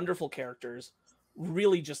 Wonderful characters,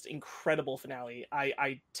 really just incredible finale.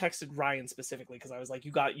 I texted Ryan specifically because I was like,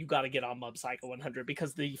 you got to get on Mob Psycho 100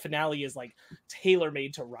 because the finale is like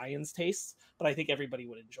tailor-made to Ryan's tastes, but I think everybody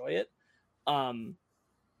would enjoy it.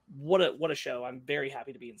 What a show. I'm very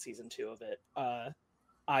happy to be in season 2 of it. I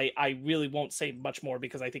really won't say much more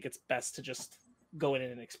because I think it's best to just go in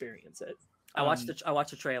and experience it. I watched the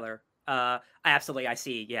trailer. I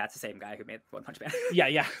see. Yeah, it's the same guy who made One Punch Man.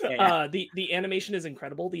 yeah. The animation is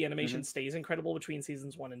incredible. The animation stays incredible between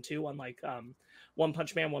seasons 1 and 2. Unlike One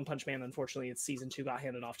Punch Man, unfortunately, its season 2 got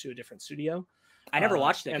handed off to a different studio. I never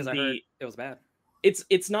watched it because I heard it was bad.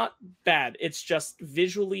 It's not bad. It's just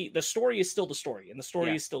visually, the story is still the story, and the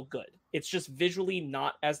story is still good. It's just visually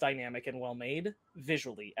not as dynamic and well made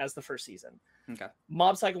visually as the first season. Okay.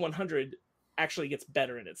 Mob Psycho 100 actually gets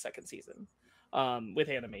better in its second season. With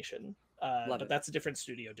animation, but that's a different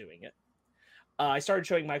studio doing it. I started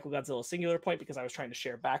showing Michael Godzilla Singular Point because I was trying to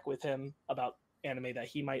share back with him about anime that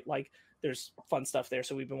he might like. There's fun stuff there,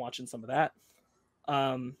 so we've been watching some of that.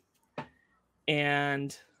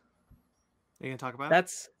 And you gonna talk about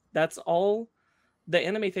that's all the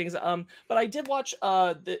anime things. But I did watch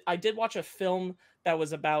a film that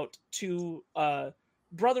was about two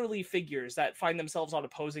brotherly figures that find themselves on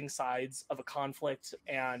opposing sides of a conflict,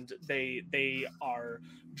 and they are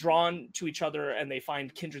drawn to each other and they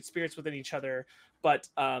find kindred spirits within each other, but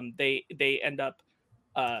they end up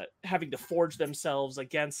having to forge themselves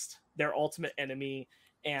against their ultimate enemy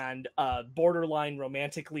and borderline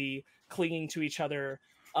romantically clinging to each other.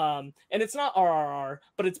 And it's not RRR,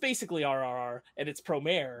 but it's basically RRR, and it's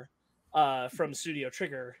Promare from Studio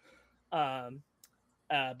Trigger,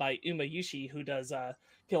 by Uma Yushi, who does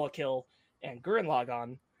Kill la Kill and Gurren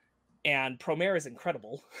Lagann, and Promare is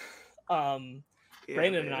incredible. Brandon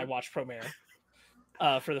and I watched Promare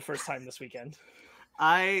for the first time this weekend.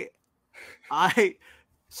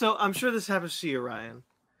 So I'm sure this happens to you, Ryan.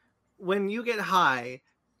 When you get high,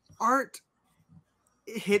 art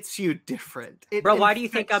hits you different. Bro, why do you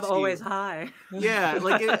think I'm always high? Yeah,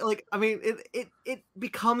 it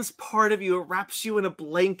becomes part of you. It wraps you in a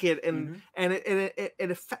blanket, and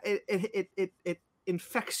it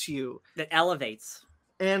infects you. That elevates.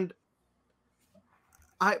 And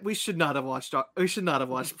we should not have watched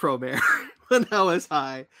Promare when I was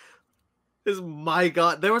high. Because my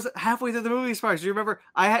God, there was halfway through the movie, Sparks. Do you remember?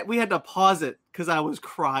 We had to pause it because I was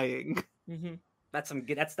crying. Mm-hmm. That's some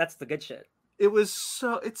good. That's the good shit. It's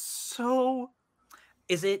so.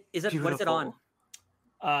 Is it? Beautiful. What is it on?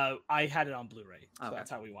 I had it on Blu-ray, so okay.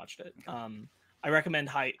 That's how we watched it. Okay. I recommend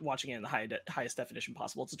watching it in the highest definition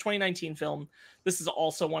possible. It's a 2019 film. This is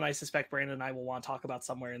also one I suspect Brandon and I will want to talk about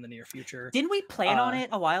somewhere in the near future. Didn't we plan on it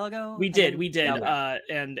a while ago? We did. Yeah.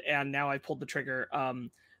 And now I pulled the trigger.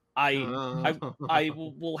 I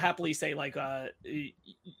will happily say, like,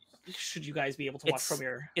 should you guys be able to watch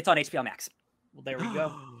Promare? It's on HBO Max. Well, there we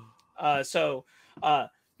go.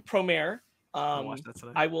 Promare.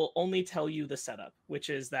 I will only tell you the setup, which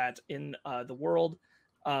is that in the world,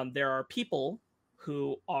 there are people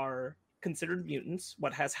who are considered mutants.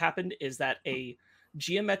 What has happened is that a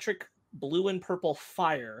geometric blue and purple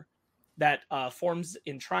fire that forms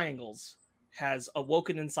in triangles has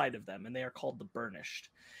awoken inside of them, and they are called the Burnished.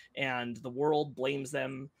 And the world blames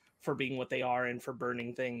them for being what they are and for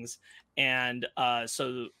burning things. And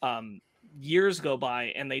years go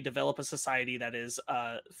by, and they develop a society that is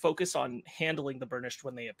focused on handling the Burnished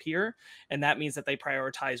when they appear. And that means that they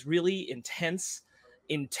prioritize really intense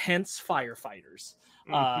firefighters.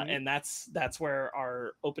 And that's where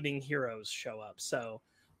our opening heroes show up. So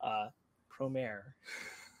Promare.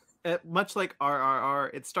 Much like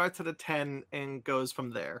RRR, it starts at a 10 and goes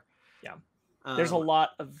from there. Yeah. There's a lot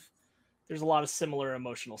of there's a lot of similar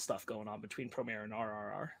emotional stuff going on between Promare and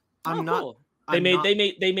RRR. I'm not. Cool. They I'm made not-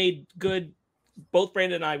 they made good. Both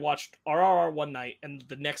Brandon and I watched RRR one night, and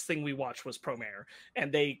the next thing we watched was Promare,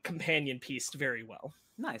 and they companion pieced very well.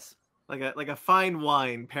 Nice. like a fine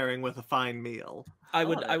wine pairing with a fine meal. I love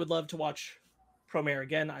would it. love to watch Promare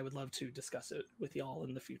again. I would love to discuss it with y'all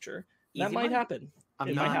in the future. Easy That might money. happen. I'm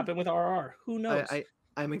It not. might happen with RRR. Who knows?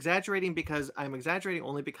 I'm exaggerating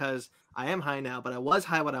only because I am high now, but I was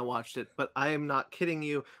high when I watched it. But I am not kidding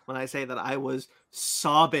you when I say that I was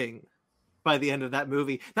sobbing by the end of that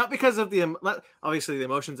movie. Not because of obviously the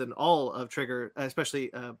emotions in all of Trigger, especially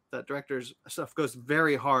the director's stuff goes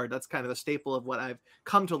very hard. That's kind of a staple of what I've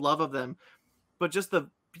come to love of them. But just the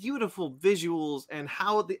beautiful visuals and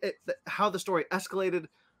how the story escalated.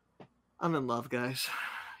 I'm in love, guys.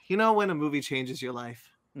 You know when a movie changes your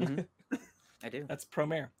life. Mhm. I do. That's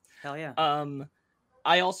Promare. Hell yeah.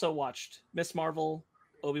 I also watched Miss Marvel,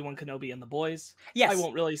 Obi-Wan Kenobi, and The Boys. Yes. I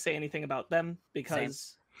won't really say anything about them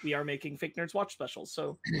because we are making Fake Nerds Watch specials,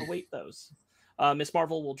 so await those. Miss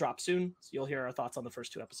Marvel will drop soon, so you'll hear our thoughts on the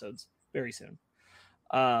first 2 episodes very soon.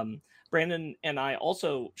 Brandon and I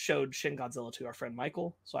also showed Shin Godzilla to our friend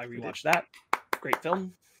Michael, so I did. rewatched that. Great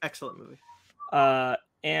film. Excellent movie.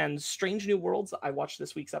 And Strange New Worlds, I watched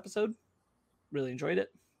this week's episode. Really enjoyed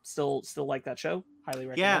it. Still like that show. Highly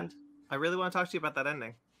recommend. I really want to talk to you about that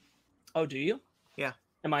ending. Oh, do you? Yeah.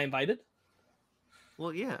 Am I invited?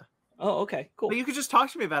 Well, yeah. Oh, okay, cool. But you could just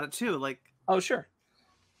talk to me about it too. Like Oh, sure.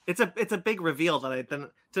 it's a big reveal that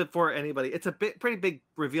for anybody. It's a pretty big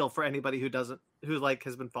reveal for anybody who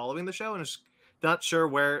has been following the show and is not sure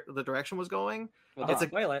where the direction was going. Well, It's don't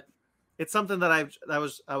a- spoil it. It's something that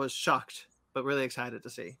I was shocked but really excited to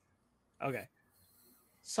see. Okay.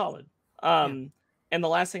 Solid. And the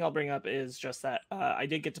last thing I'll bring up is just that I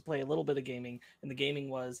did get to play a little bit of gaming, and the gaming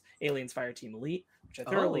was Aliens Fireteam Elite, which I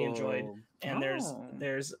thoroughly enjoyed. Oh. And Oh.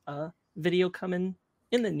 there's a video coming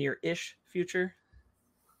in the near-ish future.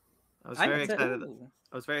 I was I very said- excited. ooh.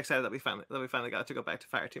 I was very excited that we finally got to go back to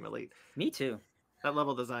Fireteam Elite. Me too. That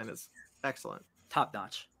level design is excellent. Top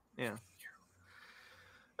notch.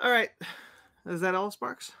 All right, is that all,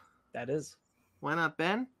 Sparks? That is. Why not,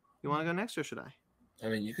 Ben? You want to go next or should I? I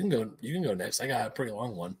mean, you can go next. I got a pretty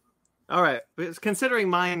long one. All right, but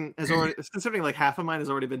considering considering like half of mine has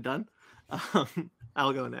already been done,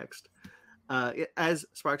 I'll go next. As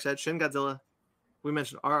Spark said, Shin Godzilla. We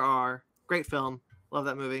mentioned RR. Great film. Love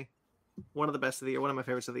that movie. One of the best of the year. One of my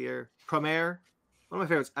favorites of the year. Promare. One of my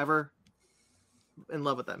favorites ever. In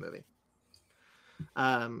love with that movie.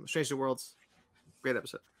 Strange New Worlds. Great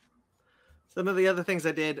episode. Some of the other things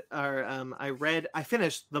I did are I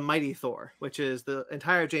finished The Mighty Thor, which is the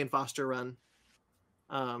entire Jane Foster run.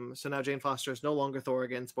 So now Jane Foster is no longer Thor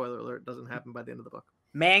again. Spoiler alert, doesn't happen by the end of the book.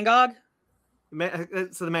 Mangog?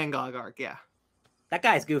 So the Mangog arc, yeah. That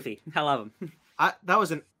guy's goofy. I love him. That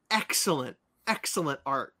was an excellent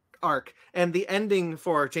arc. And the ending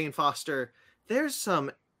for Jane Foster, there's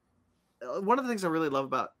some... one of the things I really love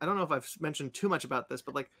about... I don't know if I've mentioned too much about this,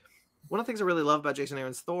 but like one of the things I really love about Jason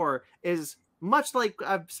Aaron's Thor is much like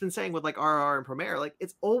I've been saying with like RR and Promare, like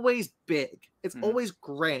it's always big. It's always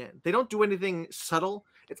grand. They don't do anything subtle.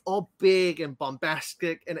 It's all big and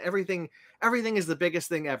bombastic and everything is the biggest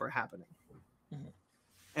thing ever happening. Mhm.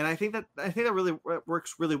 And I think that really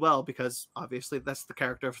works really well because obviously that's the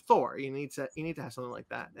character of Thor. You need to have something like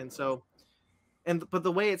that. And so but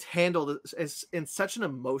the way it's handled is in such an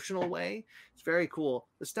emotional way. It's very cool.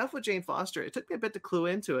 The stuff with Jane Foster, it took me a bit to clue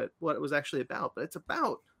into it, what it was actually about, but it's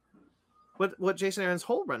about what Jason Aaron's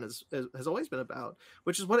whole run has always been about,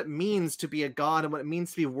 which is what it means to be a god and what it means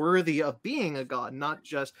to be worthy of being a god, not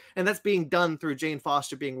just, and that's being done through Jane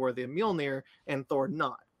Foster being worthy of Mjolnir and Thor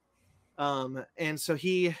not. And so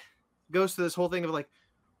he goes through this whole thing of like,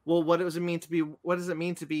 well, what does it mean to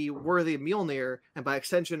be worthy of Mjolnir? And by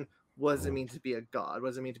extension, what does it mean to be a god? What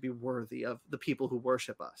does it mean to be worthy of the people who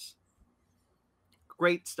worship us?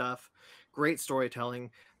 Great stuff. Great storytelling.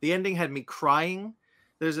 The ending had me crying.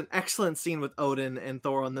 There's an excellent scene with Odin and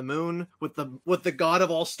Thor on the moon with the god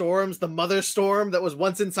of all storms, the mother storm that was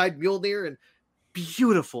once inside Mjolnir, and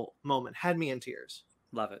beautiful moment. Had me in tears.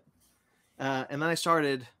 Love it. And then I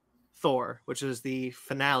started Thor, which is the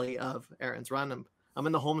finale of Aaron's run. I'm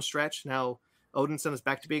in the home stretch now. Odinson is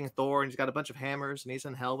back to being Thor, and he's got a bunch of hammers, and he's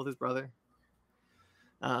in hell with his brother.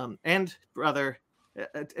 And brother,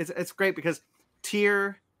 it's great because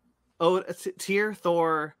Tyr,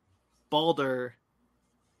 Thor, Balder,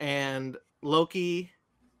 and Loki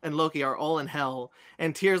are all in hell,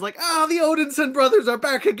 and Tyr's like, the Odinson brothers are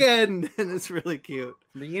back again, and it's really cute.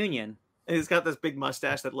 Reunion. And he's got this big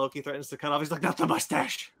mustache that Loki threatens to cut off. He's like, not the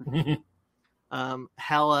mustache.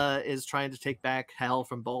 Hela is trying to take back Hel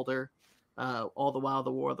from Boulder. All the while,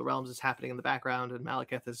 the War of the Realms is happening in the background, and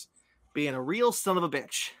Malekith is being a real son of a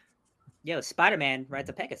bitch. Yo, Spider-Man rides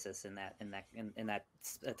a Pegasus in that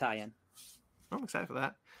tie-in. I'm excited for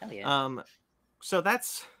that. Hell yeah. So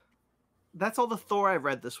that's all the Thor I've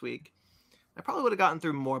read this week. I probably would have gotten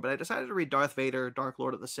through more, but I decided to read Darth Vader, Dark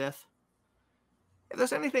Lord of the Sith. If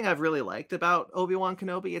there's anything I've really liked about Obi-Wan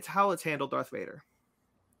Kenobi, it's how it's handled Darth Vader.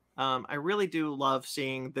 I really do love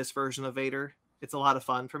seeing this version of Vader. It's a lot of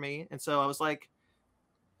fun for me. And so I was like,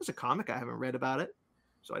 there's a comic I haven't read about it.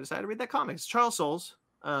 So I decided to read that comic. It's Charles Soules.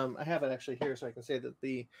 I have it actually here so I can say that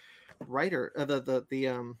the writer,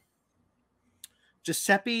 the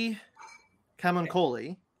Giuseppe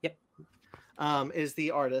Camuncoli, Yep, is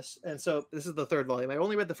the artist. And so this is the third volume. I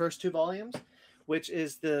only read the first 2 volumes, which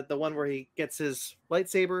is the one where he gets his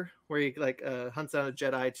lightsaber, where he hunts down a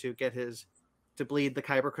Jedi to bleed the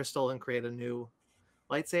Kyber crystal and create a new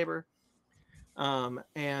lightsaber.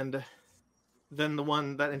 And then the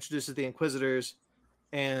one that introduces the Inquisitors,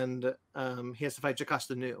 and he has to fight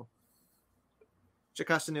Jocasta Nu.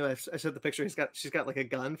 Jocasta Nu, I said the picture. She's got like a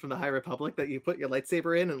gun from the High Republic that you put your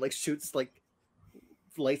lightsaber in and like shoots like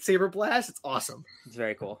lightsaber blast. It's awesome. it's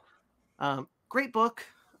very cool. Great book.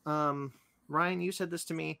 Ryan, you said this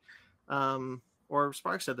to me, or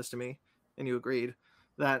Spark said this to me, and you agreed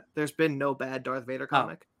that there's been no bad Darth Vader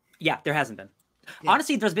comic. Yeah, there hasn't been. Yeah.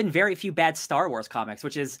 Honestly, there's been very few bad Star Wars comics,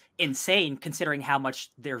 which is insane considering how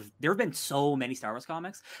much there have been so many Star Wars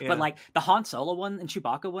comics. Yeah. But like the Han Solo one and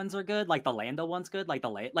Chewbacca ones are good. Like the Lando one's good. Like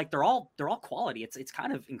they're all quality. It's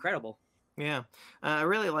kind of incredible. Yeah, I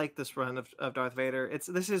really like this run of Darth Vader.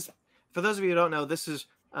 This is for those of you who don't know, this is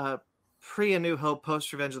pre A New Hope,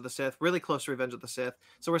 post Revenge of the Sith, really close to Revenge of the Sith.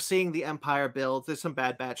 So we're seeing the Empire build. There's some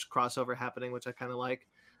Bad Batch crossover happening, which I kind of like.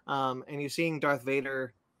 And you're seeing Darth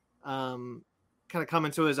Vader kind of come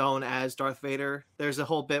into his own as Darth Vader. There's a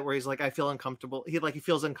whole bit where he's like, I feel uncomfortable. He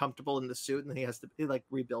feels uncomfortable in the suit, and then he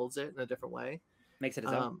rebuilds it in a different way. Makes it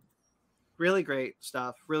his own. Really great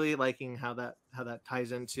stuff. Really liking how that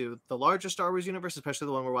ties into the larger Star Wars universe, especially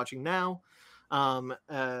the one we're watching now.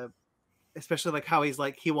 Especially like how he's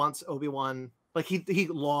like, he wants Obi-Wan, like he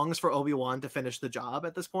longs for Obi-Wan to finish the job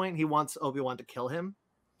at this point. He wants Obi-Wan to kill him.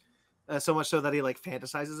 So much so that he like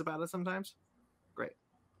fantasizes about it sometimes. Great.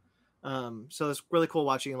 So it's really cool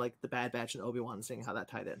watching like the Bad Batch and Obi-Wan and seeing how that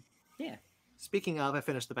tied in. Yeah. Speaking of, I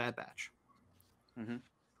finished the Bad Batch. Mm-hmm.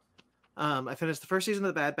 I finished the first season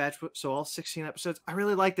of the Bad Batch, so all 16 episodes. I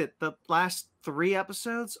really liked it. The last 3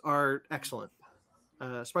 episodes are excellent.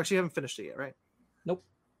 Sparks, you haven't finished it yet, right? Nope.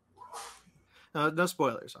 No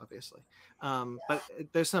spoilers, obviously. But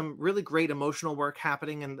there's some really great emotional work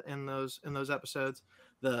happening in those episodes.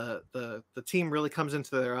 The team really comes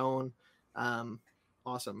into their own.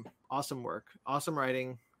 Awesome work, awesome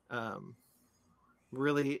writing.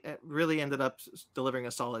 Really ended up delivering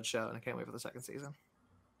a solid show, and I can't wait for the second season.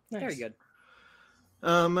 Nice. Very good.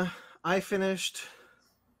 I finished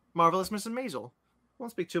Marvelous Mrs. Maisel.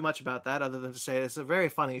 Won't speak too much about that other than to say it's a very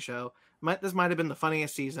funny show. This might have been the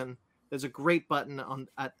funniest season. There's a great button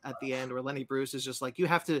at the end where Lenny Bruce is just like, you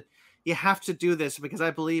have to do this because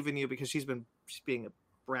I believe in you, because she's being a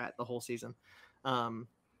brat the whole season.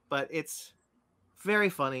 But it's very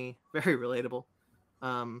funny, very relatable.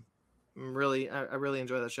 I really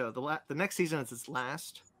enjoy that show. The next season is its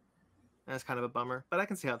last. And that's kind of a bummer, but I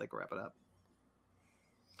can see how they can wrap it up.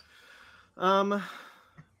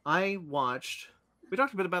 We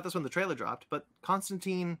talked a bit about this when the trailer dropped, but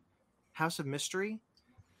Constantine House of Mystery.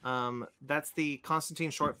 That's the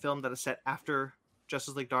Constantine short film that is set after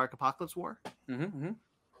Justice League Dark Apocalypse War. Mm-hmm.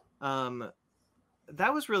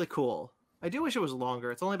 That was really cool. I do wish it was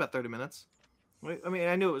longer. It's only about 30 minutes. I mean,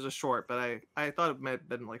 I knew it was a short, but I thought it might have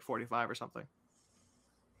been like 45 or something.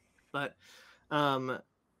 But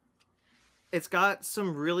it's got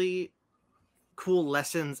some really cool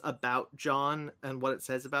lessons about John and what it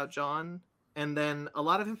says about John. And then a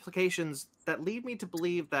lot of implications that lead me to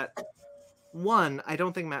believe that, one, I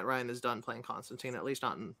don't think Matt Ryan is done playing Constantine, at least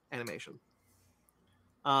not in animation.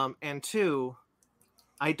 And two,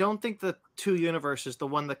 I don't think the 2 universes, the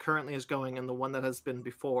one that currently is going and the one that has been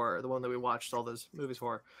before, the one that we watched all those movies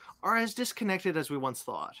for, are as disconnected as we once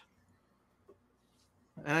thought.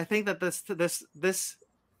 And I think that this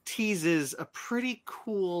teases a pretty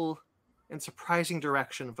cool and surprising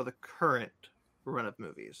direction for the current run of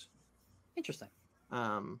movies. Interesting.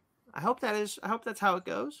 I hope that's how it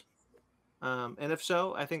goes. And if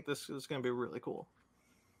so, I think this is going to be really cool.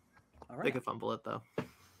 All right. They could fumble it though.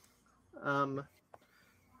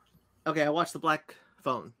 Okay, I watched The Black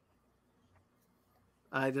Phone.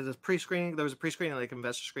 I did a pre-screening. There was a pre-screening, like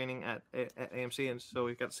investor screening at AMC, and so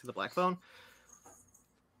we got to see the Black Phone.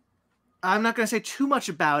 I'm not going to say too much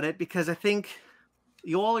about it because I think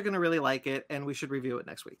you all are going to really like it, and we should review it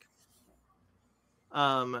next week.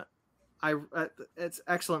 It's an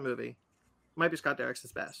excellent movie. Might be Scott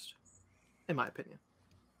Derrickson's best, in my opinion.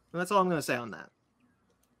 And that's all I'm going to say on that.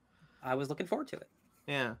 I was looking forward to it.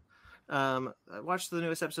 Yeah. I watched the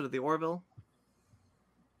newest episode of The Orville.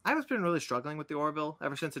 I've been really struggling with The Orville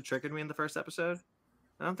ever since it triggered me in the first episode.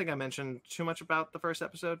 I don't think I mentioned too much about the first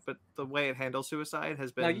episode, but the way it handles suicide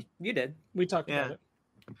has been... No, you did. We talked about it.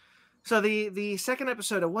 So the second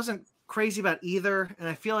episode, I wasn't crazy about either, and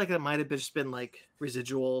I feel like it might have just been like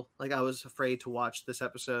residual. Like I was afraid to watch this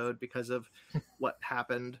episode because of what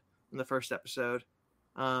happened in the first episode.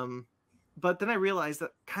 But then I realized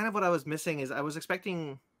that kind of what I was missing is I was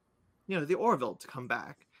expecting, the Orville to come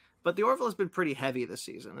back. But the Orville has been pretty heavy this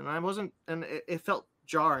season, and it felt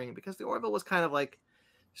jarring because the Orville was kind of like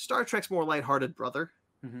Star Trek's more lighthearted brother.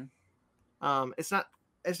 Mm-hmm.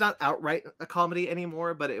 It's not outright a comedy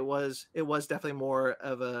anymore, but it was definitely more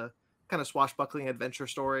of a kind of swashbuckling adventure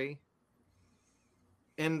story.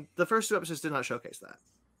 And the first two episodes did not showcase that.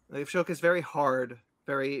 They've showcased very hard,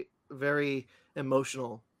 very, very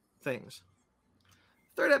emotional things.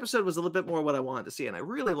 Third episode was a little bit more what I wanted to see, and I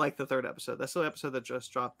really liked the third episode. That's the episode that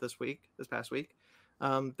just dropped this past week.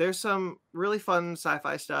 There's some really fun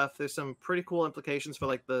sci-fi stuff. There's some pretty cool implications for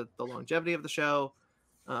like the longevity of the show,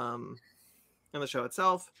 and the show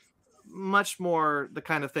itself. Much more the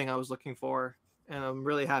kind of thing I was looking for, and I'm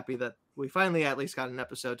really happy that we finally at least got an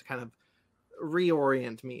episode to kind of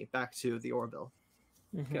reorient me back to the Orville.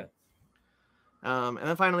 Mm-hmm. Good. And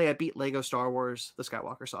then finally, I beat Lego Star Wars: The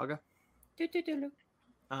Skywalker Saga.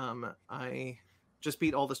 I just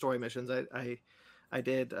beat all the story missions. I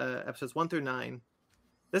did episodes 1 through 9.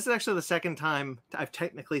 This is actually the second time I've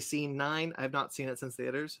technically seen 9. I've not seen it since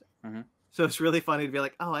theaters. Mm-hmm. So it's really funny to be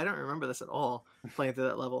like, oh, I don't remember this at all, playing through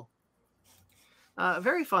that level.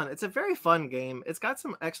 Very fun. It's a very fun game. It's got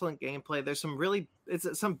some excellent gameplay. There's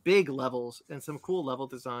some big levels and some cool level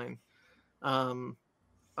design.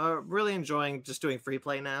 Really enjoying just doing free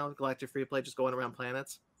play now. Galactic free play, just going around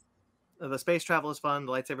planets. The space travel is fun.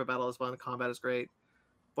 The lightsaber battle is fun. The combat is great.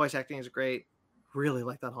 Voice acting is great. Really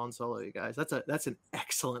like that Han Solo, you guys. That's an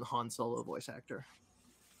excellent Han Solo voice actor.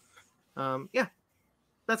 Yeah,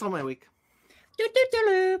 that's all my week.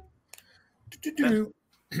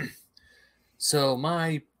 So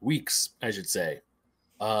my weeks, I should say,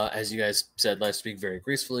 as you guys said last week very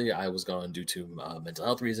gracefully, I was gone due to mental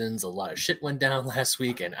health reasons. A lot of shit went down last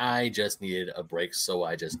week, and I just needed a break, so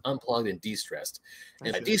I just unplugged and de-stressed.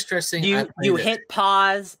 And by de-stressing, you hit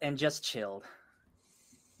pause and just chilled.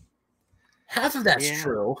 Half of that's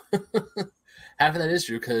true. Half of that is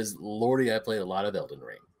true because, Lordy, I played a lot of Elden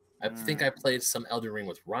Ring. I think I played some Elden Ring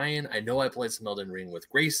with Ryan. I know I played some Elden Ring with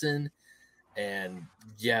Grayson. And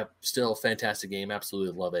yeah, still fantastic game.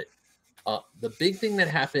 Absolutely love it. The big thing that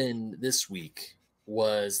happened this week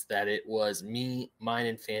was that it was mine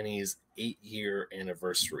and Fanny's 8-year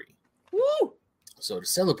anniversary. Woo! So to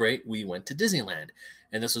celebrate, we went to Disneyland.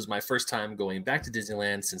 And this was my first time going back to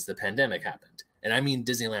Disneyland since the pandemic happened. And I mean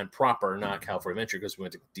Disneyland proper, not California Adventure, because we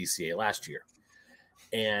went to DCA last year.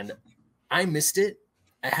 And I missed it.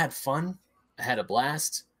 I had fun. I had a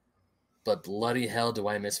blast. But bloody hell do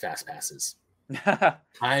I miss Fast Passes.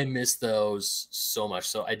 I miss those so much.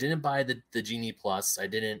 So I didn't buy the Genie Plus. I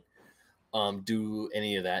didn't do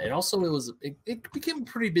any of that. And also it became a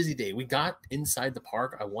pretty busy day. We got inside the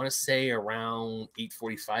park, I want to say around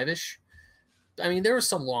 8:45-ish. I mean, there were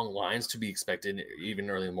some long lines to be expected, even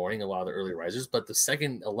early in the morning, a lot of the early risers. But the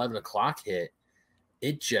second 11 o'clock hit,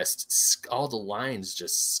 all the lines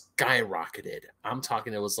just skyrocketed. I'm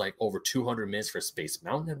talking, it was like over 200 minutes for Space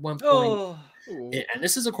Mountain at one point. And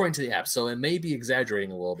this is according to the app, so it may be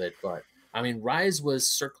exaggerating a little bit, but I mean, Rise was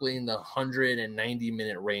circling the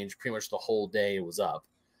 190-minute range pretty much the whole day it was up.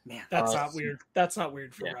 Man, that's not weird. That's not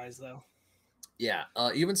weird for yeah. Rise, though. Yeah,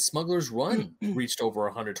 even Smuggler's Run reached over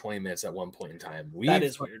 120 minutes at one point in time. That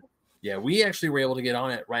is weird. Yeah, we actually were able to get on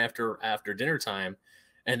it right after dinner time,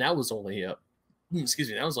 and that was only that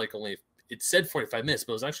was like only, it said 45 minutes,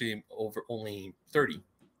 but it was actually over only 30.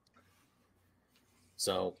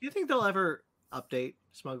 So, do you think they'll ever update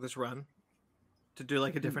Smuggler's Run to do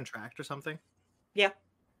like a different track or something? Yeah,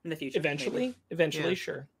 in the future. Eventually, Yeah.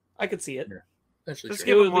 Sure. I could see it. Yeah. Eventually, Just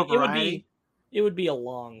sure. give it more variety. It would be a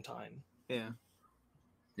long time. Yeah.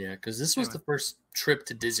 Yeah, because this was the first trip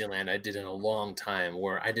to Disneyland I did in a long time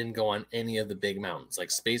where I didn't go on any of the big mountains, like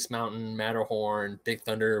Space Mountain, Matterhorn, Big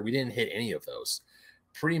Thunder. We didn't hit any of those.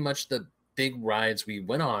 Pretty much the big rides we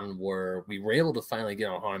went on were we were able to finally get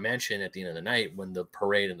on Haunted Mansion at the end of the night when the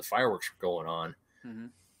parade and the fireworks were going on. Mm-hmm.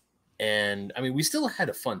 And I mean, we still had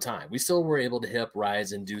a fun time. We still were able to hit up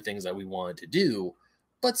rides and do things that we wanted to do,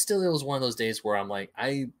 but still, it was one of those days where I'm like,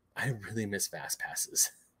 I really miss fast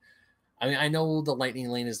passes. I mean, I know the lightning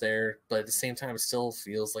lane is there, but at the same time, it still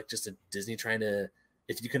feels like just a Disney trying to,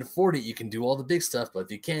 if you can afford it, you can do all the big stuff, but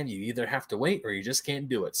if you can, you either have to wait or you just can't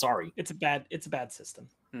do it. Sorry. It's a bad system.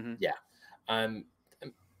 Mm-hmm. Yeah. I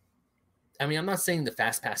mean, I'm not saying the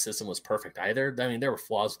fast pass system was perfect either. I mean, there were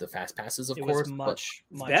flaws with the fast passes, of course. It was much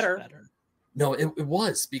better. No, it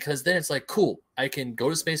was, because then it's like, cool, I can go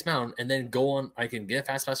to Space Mountain and then go on. I can get a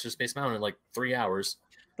fast pass to Space Mountain in like 3 hours.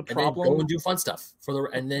 The and then go problem, and do fun stuff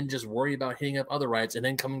and then just worry about hitting up other rides and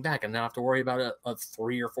then coming back and not have to worry about a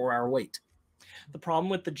 3 or 4 hour wait. the problem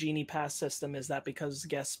with the Genie Pass system is that because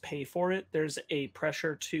guests pay for it, there's a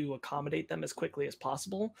pressure to accommodate them as quickly as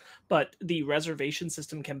possible. But the reservation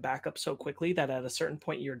system can back up so quickly that at a certain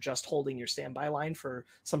point, you're just holding your standby line for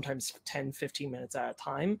sometimes 10, 15 minutes at a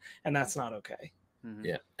time. And that's not okay. Mm-hmm.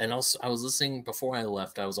 Yeah. And also, I was listening before I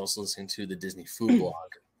left, I was also listening to the Disney food blog.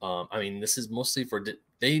 I mean, this is mostly for,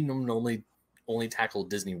 they normally only tackle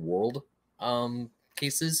Disney World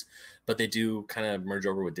cases, but they do kind of merge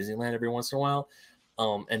over with Disneyland every once in a while.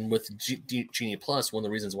 And with Genie Plus, one of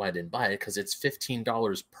the reasons why I didn't buy it, because it's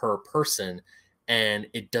 $15 per person, and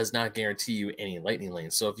it does not guarantee you any lightning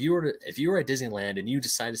lanes. So if you were at Disneyland and you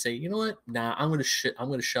decide to say, you know what, nah, I'm gonna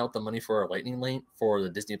shell out the money for a lightning lane for the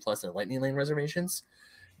Disney Plus and lightning lane reservations,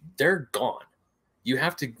 they're gone. You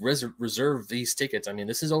have to reserve these tickets. I mean,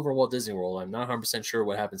 this is over Walt Disney World. I'm not 100% sure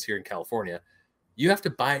what happens here in California. You have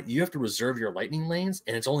to reserve your lightning lanes,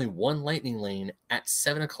 and it's only one lightning lane at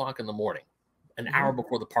 7 o'clock in the morning, an hour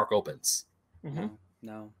before the park opens. Mm-hmm.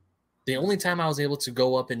 No. The only time I was able to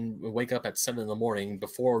go up and wake up at 7 in the morning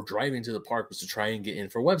before driving to the park was to try and get in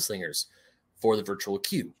for Web Slingers for the virtual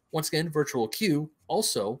queue. Once again, virtual queue,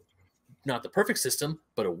 also not the perfect system,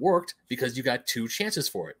 but it worked because you got 2 chances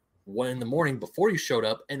for it. One in the morning before you showed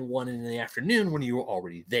up and one in the afternoon when you were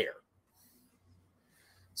already there.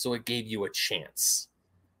 So it gave you a chance.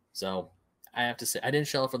 So I have to say, I didn't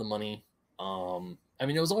shell out for the money. I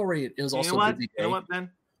mean, it was also a busy day. You know what,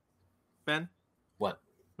 Ben? What?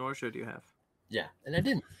 Nor should you have. Yeah, and I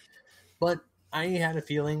didn't. But I had a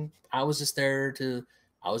feeling I was just there to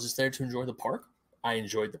enjoy the park. I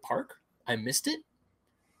enjoyed the park. I missed it.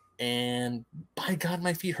 And by God,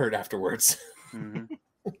 my feet hurt afterwards. Mm-hmm.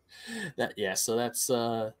 So that's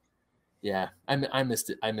I missed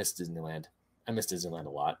it. I missed Disneyland. I miss Disneyland a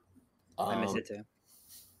lot. I miss it too.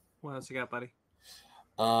 What else you got, buddy?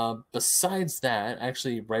 Besides that,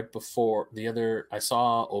 actually, right before I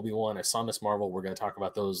saw Obi-Wan, I saw Miss Marvel. We're going to talk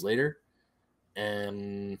about those later.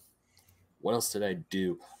 And what else did I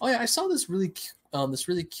do? Oh yeah, I saw this really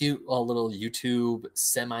cute little YouTube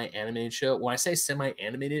semi-animated show. When I say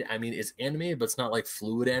semi-animated, I mean it's animated, but it's not like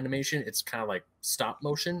fluid animation. It's kind of like stop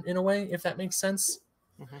motion in a way, if that makes sense.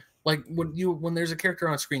 Mm-hmm. Like when there's a character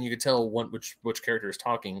on screen, you can tell which character is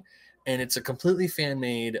talking, and it's a completely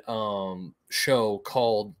fan-made show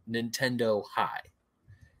called Nintendo High.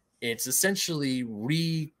 It's essentially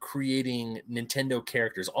recreating Nintendo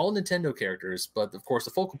characters, all Nintendo characters, but of course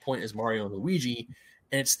the focal point is Mario and Luigi,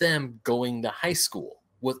 and it's them going to high school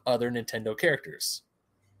with other Nintendo characters.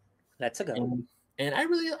 That's a good one. And I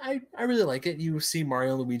really like it. You see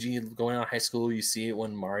Mario and Luigi going out of high school. You see it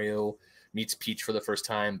when Mario meets Peach for the first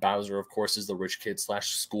time. Bowser, of course, is the rich kid /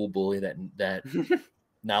 school bully that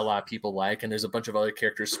not a lot of people like. And there's a bunch of other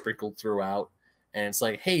characters sprinkled throughout. And it's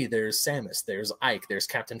like, hey, there's Samus, there's Ike, there's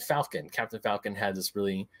Captain Falcon. Captain Falcon had this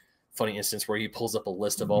really funny instance where he pulls up a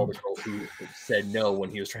list of all the girls who said no when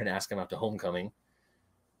he was trying to ask him out to Homecoming.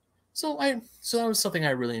 So that was something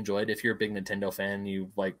I really enjoyed. If you're a big Nintendo fan, you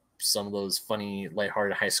like some of those funny,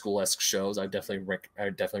 lighthearted high school-esque shows, I definitely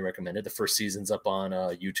recommend it. The first season's up on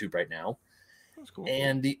YouTube right now. That's cool.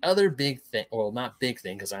 And the other big thing, well, not big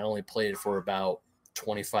thing, because I only played it for about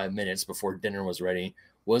 25 minutes before dinner was ready,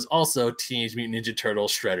 was also Teenage Mutant Ninja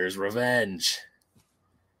Turtles Shredder's Revenge.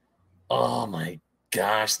 Oh my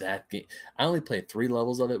gosh, that game. I only played 3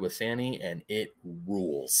 levels of it with Fanny, and it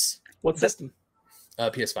rules. What system?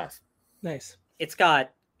 PS5. Nice. It's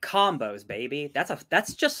got combos, baby.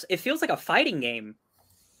 That's just, it feels like a fighting game,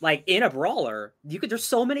 like in a brawler. There's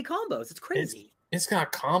so many combos. It's crazy. It's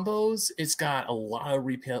got combos. It's got a lot of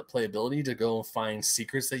replayability to go and find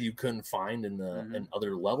secrets that you couldn't find in in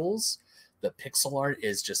other levels. The pixel art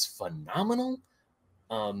is just phenomenal.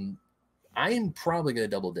 I am probably going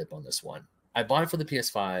to double dip on this one. I bought it for the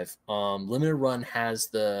PS5. Limited Run has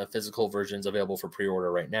the physical versions available for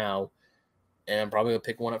pre-order right now, and I'm probably going to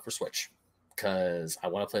pick one up for Switch. because I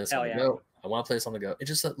want to play this Hell on the yeah. go. I want to play this on the go. It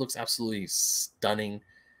just looks absolutely stunning.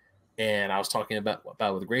 And I was talking about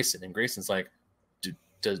with Grayson, and Grayson's like, do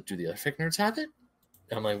the other Fic nerds have it?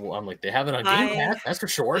 And I'm like, well, they have it on Game Pass, that's for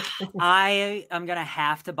sure. I am gonna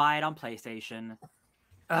have to buy it on PlayStation.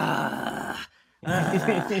 And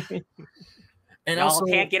y'all also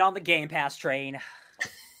can't get on the Game Pass train.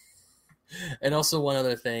 And also one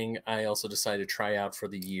other thing, I also decided to try out for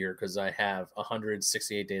the year because I have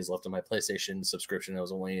 168 days left on my PlayStation subscription. It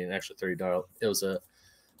was only an extra $30.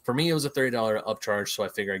 For me, it was a $30 upcharge, so I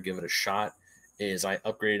figured I'd give it a shot. Is I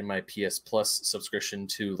upgraded my PS Plus subscription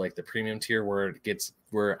to like the premium tier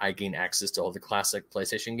where I gain access to all the classic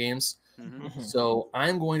PlayStation games. Mm-hmm. So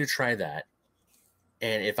I'm going to try that,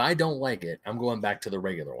 and if I don't like it, I'm going back to the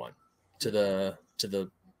regular one, to the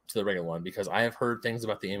regular one, because I have heard things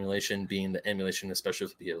about the emulation being the emulation, especially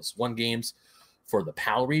with PS1 games, for the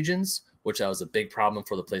PAL regions, which that was a big problem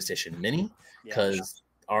for the PlayStation Mini, because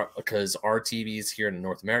our TVs here in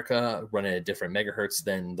North America run at a different megahertz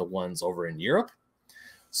than the ones over in Europe.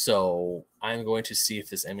 So I'm going to see if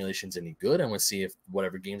this emulation is any good. I'm going to see if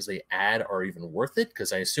whatever games they add are even worth it,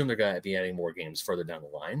 because I assume they're going to be adding more games further down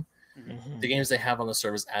the line. Mm-hmm. The games they have on the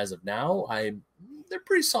service as of now, they're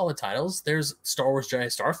pretty solid titles. There's Star Wars Jedi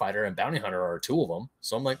Starfighter and Bounty Hunter are two of them.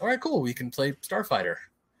 So I'm like, all right, cool. We can play Starfighter.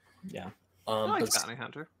 Yeah. I like Bounty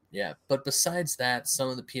Hunter. Yeah, but besides that, some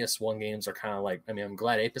of the PS1 games are kind of like, I mean, I'm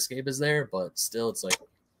glad Ape Escape is there, but still, it's like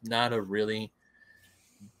not a really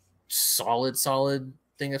solid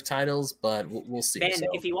thing of titles, but we'll see. Ben,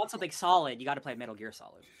 if you want something solid, you got to play Metal Gear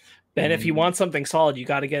Solid. Ben, if you want something solid, you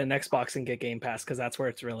got to get an Xbox and get Game Pass, because that's where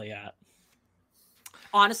it's really at.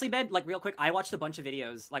 Honestly, Ben, like real quick, I watched a bunch of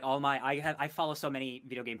videos. Like I follow so many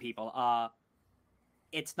video game people.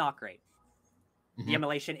 It's not great. The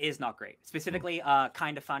emulation is not great. Specifically,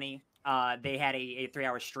 Kind of Funny. They had a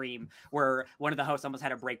 3-hour stream where one of the hosts almost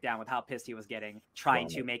had a breakdown with how pissed he was getting trying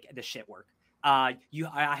to make the shit work. I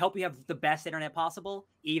hope you have the best internet possible.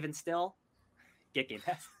 Even still, get Game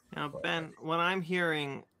Pass. Now, Ben, what I'm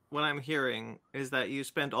hearing is that you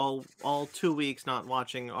spent all 2 weeks not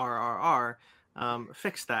watching RRR.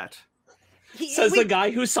 Fix that. Says the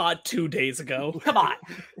guy who saw it 2 days ago. Come on.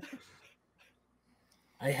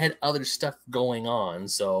 I had other stuff going on,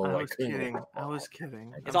 so I was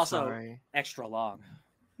kidding. It's also extra long.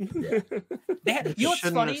 Yeah. You know what's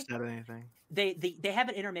funny? Have said anything. They have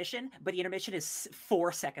an intermission, but the intermission is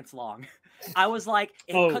 4 seconds long. I was like,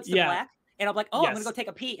 it cuts to black, and I'm like, I'm gonna go take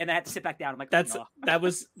a pee, and then I had to sit back down. I'm like, that's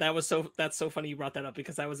so funny you brought that up,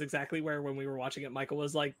 because that was exactly where, when we were watching it, Michael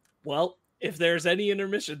was like, well, if there's any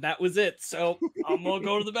intermission, that was it. So I'm gonna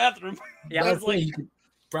go to the bathroom. Yeah, I was like, you could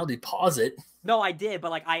probably pause it. No, I did,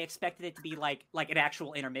 but like I expected it to be like an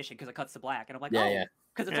actual intermission because it cuts to black, and I'm like,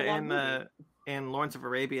 because it's a long movie. In Lawrence of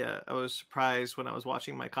Arabia, I was surprised when I was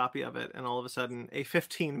watching my copy of it, and all of a sudden a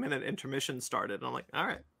 15-minute intermission started. And I'm like, all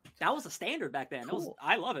right. That was a standard back then. Cool.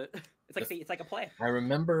 I love it. It's like a play. I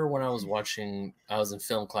remember when I was in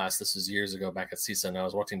film class. This was years ago back at CISA, and I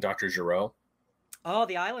was watching Dr. Giro. Oh,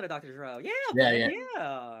 The Island of Dr. Giro.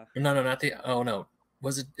 Yeah. No, not the. Oh no,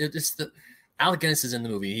 was it? It's the Alec Guinness is in the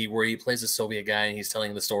movie where he plays a Soviet guy and he's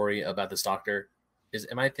telling the story about this doctor.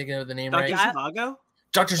 Am I thinking of the name right? Dr. Zhivago?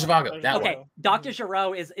 Dr. Zhivago. That one. Dr.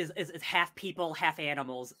 Giro is half people, half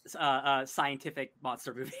animals. Scientific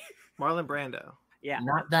monster movie. Marlon Brando. Yeah.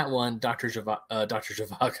 Not that one, Dr. Zhivago.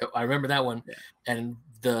 I remember that one. Yeah. And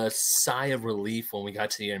the sigh of relief when we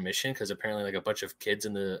got to the intermission, because apparently like a bunch of kids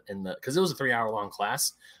in the because it was a 3-hour long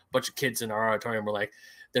class, a bunch of kids in our auditorium were like,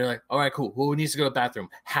 they're like, all right, cool. Well, we need to go to the bathroom.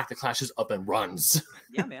 Half the class is up and runs.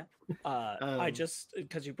 Yeah, man. I just,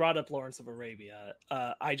 because you brought up Lawrence of Arabia,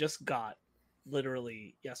 I just got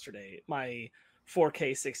literally yesterday my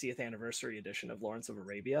 4K 60th anniversary edition of Lawrence of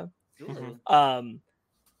Arabia. Mm-hmm.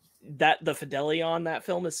 That the fidelity on that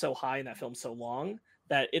film is so high and that film's so long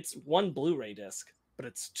that it's one Blu-ray disc, but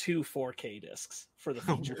it's 2 4K discs for the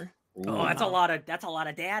feature. Oh, that's a lot of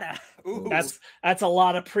data. Ooh. That's a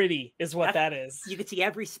lot of pretty, is what that is. You can see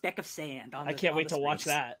every speck of sand. I can't wait to watch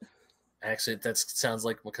that. Actually, that sounds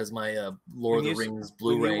like because my Lord of the Rings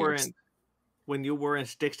Blu-ray. When you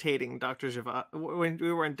weren't dictating Dr. Giro,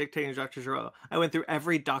 I went through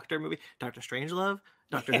every Doctor movie: Doctor Strangelove,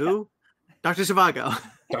 Doctor Who, Dr. Zhivago,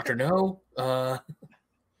 Doctor No.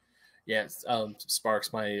 Yes,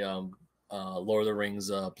 Sparks, my Lord of the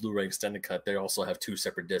Rings Blu-ray extended cut. They also have 2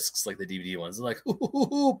 separate discs, like the DVD ones. They're like,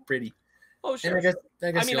 ooh, pretty. Oh, sure.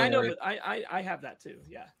 And I mean, I know that I have that too.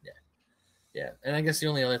 Yeah. And I guess the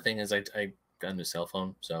only other thing is I got a new cell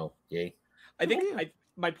phone, so yay. I think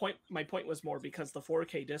my point was more because the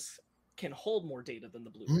 4K discs can hold more data than the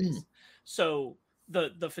Blu-rays. So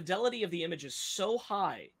the fidelity of the image is so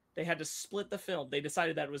high, they had to split the film. They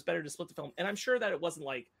decided that it was better to split the film, and I'm sure that it wasn't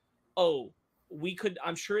like, oh, we could.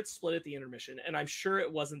 I'm sure it split at the intermission, and I'm sure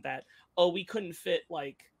it wasn't that, oh, we couldn't fit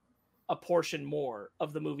like a portion more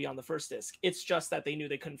of the movie on the first disc. It's just that they knew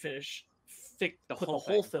they couldn't put the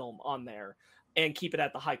whole film on there and keep it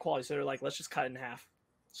at the high quality. So they're like, let's just cut it in half.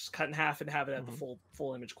 Just cut in half and have it at the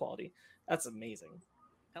full image quality. That's amazing.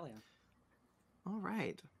 Hell yeah. All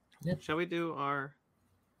right. Yeah. Shall we do our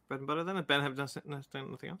bread and butter then? If Ben have done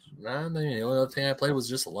nothing else? Nah, the only other thing I played was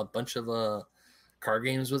just a bunch of card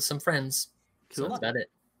games with some friends. So Cool. that's about it.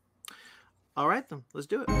 All right, then. Let's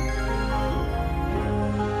do it.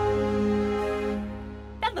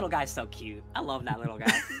 That little guy's so cute. I love that little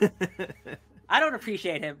guy. I don't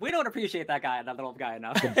appreciate him. We don't appreciate that little guy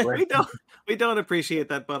enough. we don't appreciate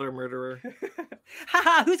that butter murderer.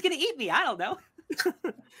 Haha, who's gonna eat me? I don't know.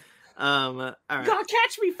 All right. God,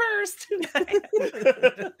 catch me first.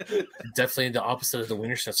 Definitely the opposite of the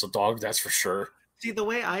Wiener Schnitzel dog, that's for sure. See, the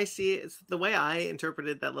way I see it, the way I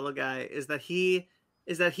interpreted that little guy is that he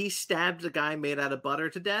stabbed a guy made out of butter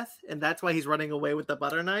to death, and that's why he's running away with the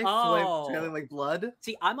butter knife, trailing like blood.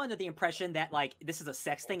 See, I'm under the impression that like this is a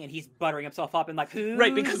sex thing, and he's buttering himself up and like, who's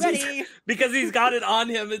Right, because ready? because he's got it on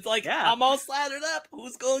him. It's like, Yeah. I'm all slathered up.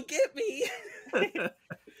 Who's gonna get me? The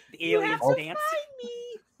alien have to stance.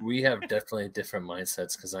 We have definitely different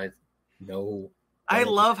mindsets because I know. I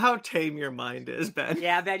love how tame your mind is, Ben.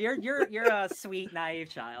 Yeah, Ben, you're a sweet, naive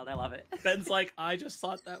child. I love it. Ben's like, I just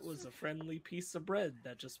thought that was a friendly piece of bread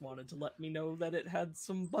that just wanted to let me know that it had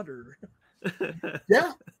some butter.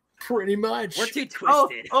 Yeah, pretty much. We're too Oh,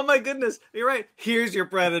 twisted. oh my goodness. You're right. Here's your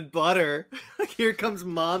bread and butter. Here comes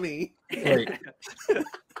mommy. Wait,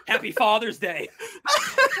 Happy Father's Day.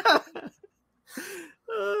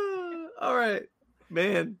 All right.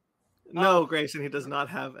 Man. No, Grayson, he does not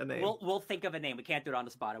have a name. We'll think of a name. We can't do it on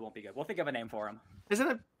the spot. It won't be good. We'll think of a name for him. Isn't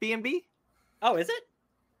it B&B? Oh, is it?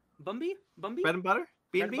 Bumby? Bumby? Bread and butter?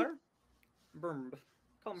 Bread and B&B? butter? Burb.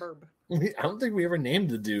 Call him Burb. I don't think we ever named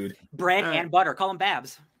the dude. Bread All right. and butter. Call him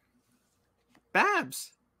Babs.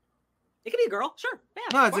 Babs. It could be a girl. Sure.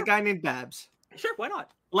 Babs. No, it's Why a guy named Babs. not? Sure. Why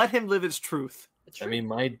not? Let him live his truth. It's I true. mean,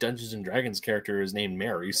 my Dungeons and Dragons character is named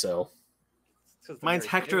Mary, so It's 'cause the Mine's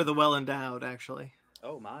Mary's Hector cute. the Well Endowed, actually.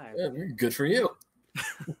 Oh my. yeah, good for you.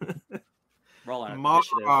 Roll on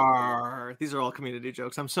initiative. Mar. These are all community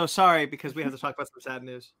jokes. I'm so sorry because we have to talk about some sad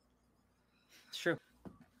news. It's true.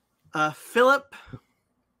 Philip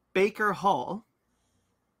Baker Hall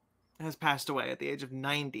has passed away at the age of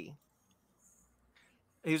 90.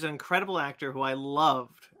 He was an incredible actor who I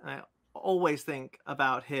loved. And I always think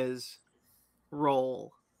about his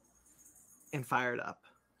role in Fired Up.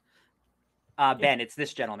 Ben, it's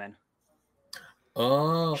this gentleman.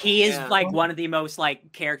 Oh, He is Yeah. like one of the most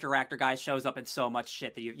like character actor guys. Shows up in so much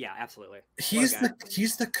shit that you. Yeah, absolutely. he's Poor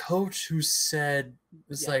he's the coach who said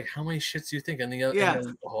it's Yeah. like, how many shits do you think? And the other, Yeah. and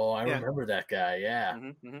then, oh, I Yeah. remember that guy. Yeah.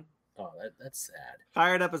 Mm-hmm. Oh, that's sad.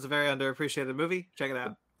 Fired Up is a very underappreciated movie. Check it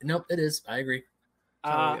out. Nope, it is. I agree.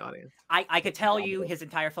 Tell the audience. I could tell Love you it. his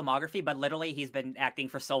entire filmography, but literally he's been acting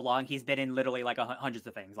for so long. He's been in literally like hundreds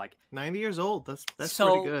of things. Like 90 years old. That's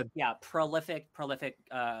so, pretty good. Yeah, prolific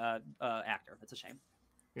actor. That's a shame.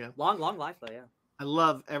 Yeah. Long life though. Yeah. I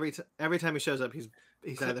love every time he shows up. He's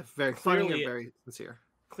either very funny or Clearly- very sincere.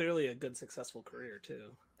 Clearly a good, successful career,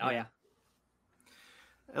 too. Oh yeah.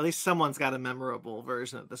 At least someone's got a memorable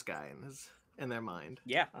version of this guy in their mind.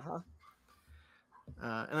 Yeah. Uh-huh.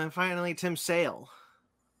 And then finally, Tim Sale,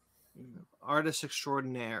 artist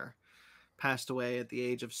extraordinaire, passed away at the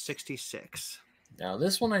age of 66. Now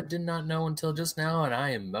this one I did not know until just now, and I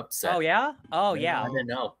am upset. Oh yeah. Oh I yeah. didn't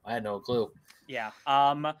know. I had no clue. Yeah.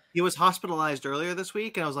 He was hospitalized earlier this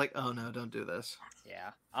week, and I was like, "Oh no, don't do this."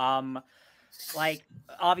 Yeah. Like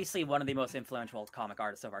obviously one of the most influential comic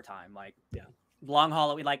artists of our time. Like, Yeah. Long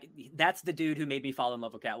Halloween. Like that's the dude who made me fall in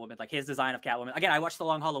love with Catwoman. Like his design of Catwoman. Again, I watched the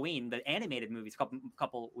Long Halloween, the animated movies,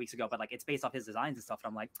 couple weeks ago, but like it's based off his designs and stuff. And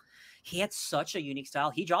I'm like, he had such a unique style.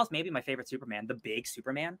 He draws maybe my favorite Superman, the big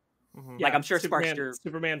Superman. Mhm. Like, I'm sure Superman, Sparkster-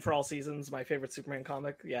 Superman for All Seasons, my favorite Superman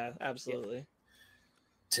comic. Yeah, absolutely.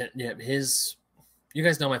 Yeah, you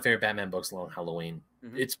guys know my favorite Batman books, Long Halloween.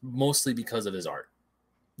 Mhm. It's mostly because of his art.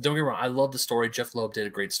 Don't get me wrong, I love the story. Jeff Loeb did a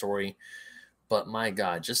great story, but my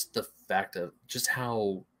God, just the fact of just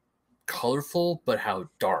how colorful but how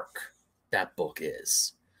dark that book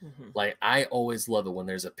is. Mhm. Like I always love it when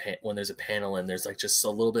there's a panel and there's like just a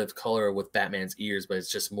little bit of color with Batman's ears, but it's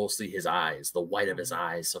just mostly his eyes, the white of his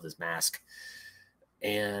eyes of his mask.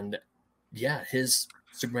 And yeah, his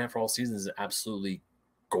Superman for All Seasons is absolutely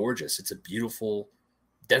gorgeous. It's a beautiful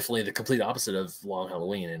definitely the complete opposite of Long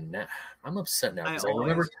Halloween, and I'm upset now because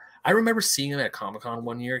always- I remember seeing him at Comic-Con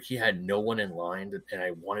one year. He had no one in line, and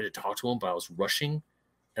I wanted to talk to him, but I was rushing,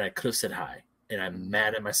 and I could have said hi. And I'm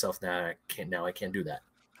mad at myself now. I can't do that.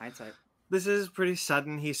 Hindsight. This is pretty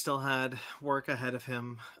sudden. He still had work ahead of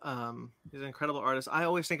him. He's an incredible artist. I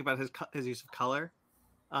always think about his use of color.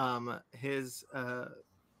 His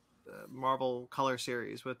Marvel color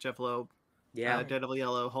series with Jeff Loeb, Yeah. Daredevil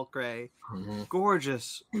Yellow, Hulk Gray, Mhm.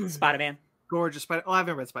 gorgeous, Spider-Man. gorgeous Spider. Oh, I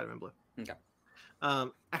haven't read Spider-Man Blue. Okay.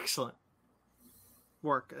 Excellent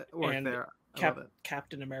work And there. I love it.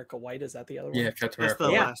 Captain America White, is that the other one? Yeah, Captain That's America.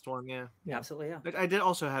 the Yeah. last one. Yeah, Yeah. Absolutely, yeah. I did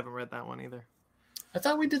also haven't read that one either. I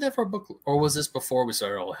thought we did that for a book, or was this before we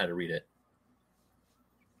started all had to read it?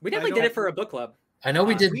 We definitely did it for a book club. I know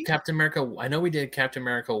we did we- Captain America. I know we did Captain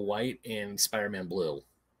America White and Spider-Man Blue.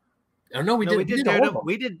 I know we No, did. We did all of Daredevil.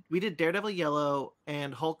 them. We did Daredevil Yellow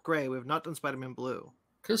and Hulk Gray. We have not done Spider-Man Blue.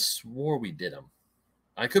 Could have swore we did them.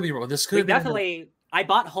 I could be wrong. This could We have been definitely. I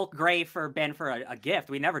bought Hulk Gray for Ben for a gift.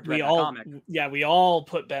 We never read We the all, comic. we all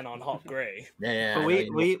put Ben on Hulk Gray. Yeah, But I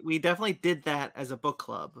know we definitely did that as a book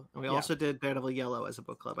club, and we Yeah. also did Daredevil Yellow as a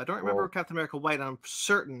book club. I don't remember Well- Captain America White. I'm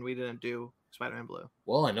certain we didn't do Spider-Man Blue.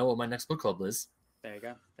 Well, I know what my next book club is. There you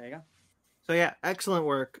go. There you go. So yeah, excellent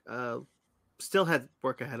work. Still had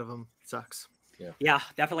work ahead of him. Sucks. Yeah,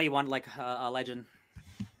 definitely one like a legend.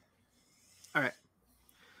 All right.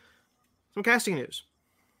 Some casting news.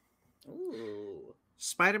 Ooh.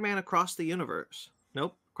 Spider-Man Across the Universe.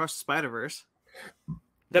 Nope, Across the Spider-Verse. The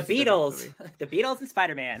That's a different Beatles. The Beatles and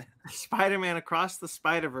Spider-Man. Spider-Man Across the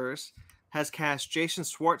Spider-Verse has cast Jason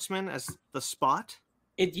Schwartzman as the Spot.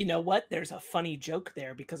 You know what? There's a funny joke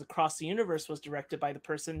there because Across the Universe was directed by the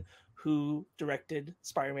person who directed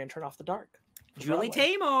Spider-Man Turn Off the Dark. for Julie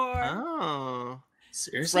Broadway. Taymor. Oh, It's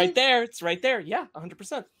Seriously? right there. It's right there. Yeah,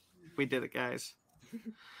 100%. we did it, guys.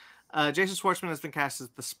 Jason Schwartzman has been cast as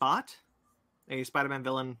the Spot, a Spider-Man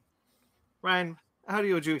villain. Ryan,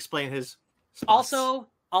 would you explain his spots?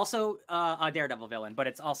 Also a Daredevil villain, but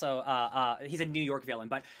it's also he's a New York villain.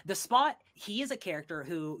 But the Spot, he is a character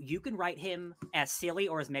who you can write him as silly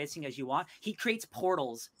or as menacing as you want. He creates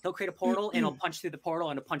portals. He'll create a portal and he'll punch through the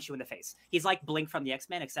portal and he'll punch you in the face. He's like Blink from the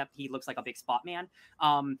X-Men, except he looks like a big Spot man.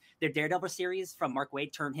 The Daredevil series from Mark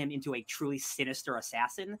Waid turned him into a truly sinister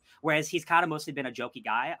assassin, whereas he's kind of mostly been a jokey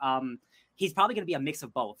guy. He's probably going to be a mix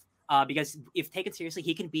of both. Because if taken seriously,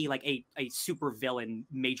 he can be like a super villain,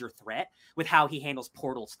 major threat with how he handles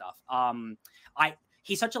portal stuff.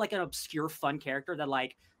 He's such an obscure, fun character that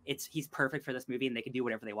he's perfect for this movie, and they can do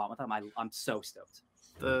whatever they want with him. I'm so stoked.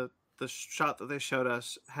 The shot that they showed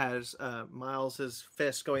us has Miles's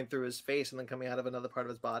fist going through his face and then coming out of another part of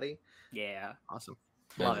his body. Yeah, Awesome.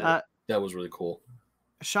 love it. That was really cool.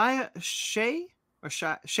 Shay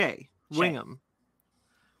Wingham.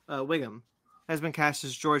 Wiggum has been cast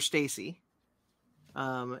as George Stacy.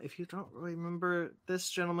 If you don't really remember this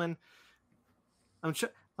gentleman, I'm sure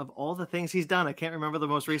of all the things he's done, I can't remember the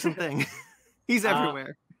most recent thing. He's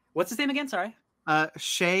everywhere. What's his name again? Sorry.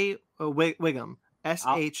 Shay Wiggum.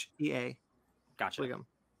 Shea. Gotcha. Wiggum.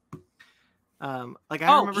 I Oh,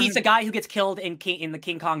 remember he's his- the guy who gets killed in the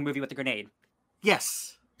King Kong movie with the grenade.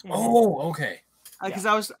 Yes. Oh, okay. Because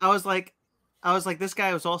I was like, this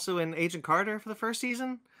guy was also in Agent Carter for the first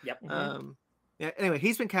season. Yep. Yeah. Anyway,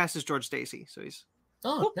 he's been cast as George Stacy, so he's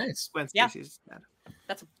Oh, nice. Gwen Yeah. Stacy's dad.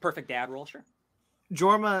 That's a perfect dad role, sure.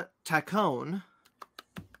 Jorma Tacone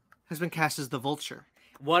has been cast as the Vulture.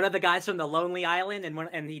 One of the guys from The Lonely Island,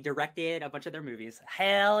 and he directed a bunch of their movies.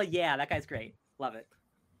 Hell yeah, that guy's great. Love it.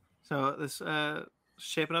 So this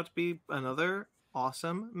shaping up to be another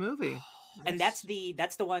awesome movie. And that's the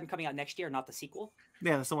one coming out next year, not the sequel.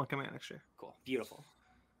 Yeah, that's the one coming out next year. Cool, beautiful.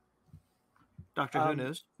 Doctor Who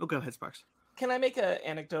news. Oh, go ahead, Sparks. Can I make an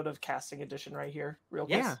anecdote of casting edition right here, real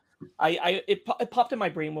quick? Yeah. It popped in my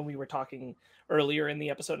brain when we were talking earlier in the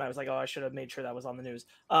episode, and I was like, oh, I should have made sure that was on the news.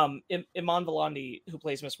 Iman Vellani, who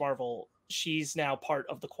plays Miss Marvel, she's now part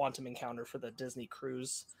of the Quantum Encounter for the Disney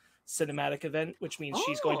Cruise cinematic event, which means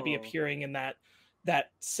she's going to be Oh. appearing in that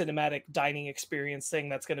cinematic dining experience thing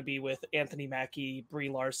that's going to be with Anthony Mackie, Brie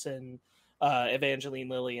Larson, Evangeline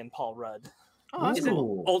Lilly, and Paul Rudd. Oh, that's Isn't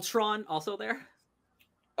cool. Ultron also there?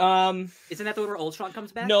 Um, Isn't that the one where Ultron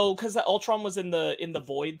comes back? No, because Ultron was in the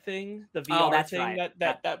Void thing, the VR that's thing right.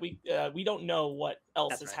 that we don't know what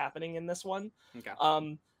else That's is right. happening in this one. Okay.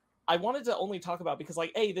 I wanted to only talk about because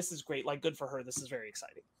hey, this is great, good for her. This is very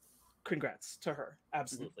exciting. Congrats to her,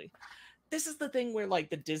 absolutely. This is the thing where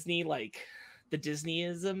the Disney the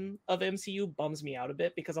Disneyism of MCU bums me out a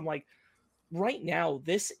bit because I'm right now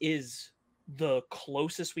this is the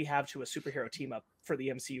closest we have to a superhero team up for the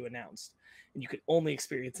MCU announced, and you could only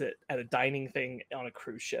experience it at a dining thing on a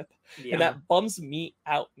cruise ship. Yeah. And that bums me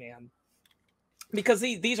out, man. Because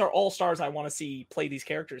these are all stars I want to see play these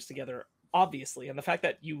characters together, obviously. And the fact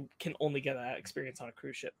that you can only get that experience on a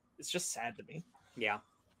cruise ship, it's just sad to me. Yeah.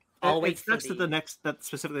 I'll wait for that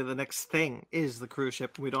specifically the next thing is the cruise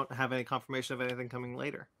ship. We don't have any confirmation of anything coming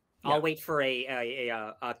later. I'll wait for a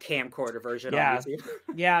camcorder version. Yeah. On YouTube.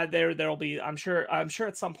 Yeah, there'll be. I'm sure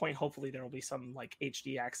at some point, hopefully, there will be some like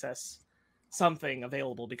HD access, something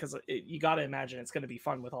available, because you got to imagine it's going to be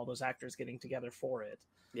fun with all those actors getting together for it.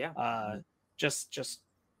 Yeah. Just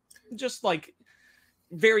like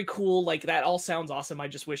very cool. Like that all sounds awesome. I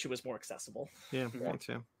just wish it was more accessible. Yeah, me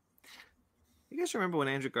too. You guys remember when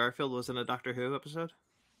Andrew Garfield was in a Doctor Who episode?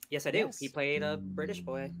 Yes, I do. Yes. He played a British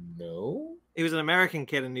boy. No. He was an American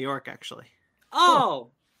kid in New York, actually.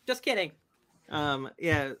 Oh, just kidding.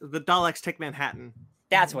 Yeah, the Daleks take Manhattan.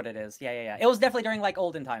 That's what it is. Yeah. It was definitely during like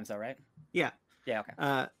olden times, though, right? Yeah. Yeah.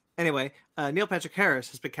 Okay. Anyway, Neil Patrick Harris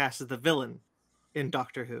has been cast as the villain in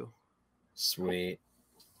Doctor Who. Sweet.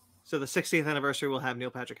 So the 60th anniversary will have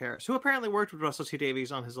Neil Patrick Harris, who apparently worked with Russell T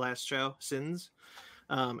Davies on his last show, Sins,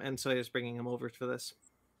 and so he's bringing him over for this.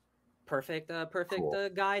 Perfect Cool.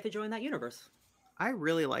 guy to join that universe. I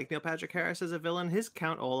really like Neil Patrick Harris as a villain. His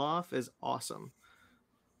Count Olaf is awesome,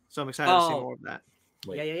 so I'm excited to see more of that.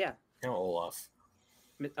 Wait, Yeah. Count Olaf.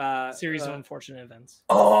 Series of unfortunate events.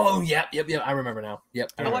 Oh, yep. I remember now.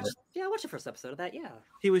 Yep. I I remember. watched the first episode of that. Yeah.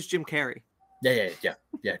 He was Jim Carrey. Yeah.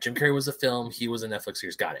 Jim Carrey was a film. He was a Netflix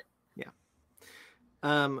series. Got it.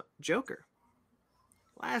 Joker.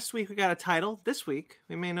 Last week we got a title. This week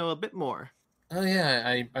we may know a bit more. Oh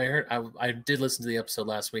yeah, I heard. I did listen to the episode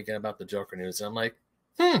last weekend about the Joker news, and I'm like,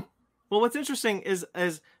 Well, what's interesting is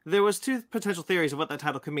there was two potential theories of what that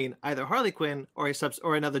title could mean: either Harley Quinn or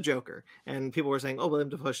or another Joker. And people were saying, "Oh, William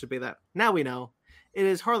Dafoe should be that." Now we know it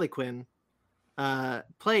is Harley Quinn.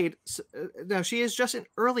 Played now she is just in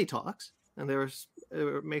early talks, and there was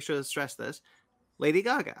make sure to stress this: Lady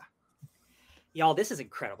Gaga. Y'all, this is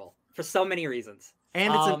incredible for so many reasons.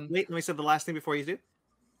 And it's wait, let me say the last thing before you do.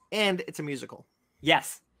 And it's a musical.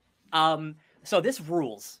 Yes. So this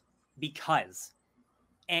rules because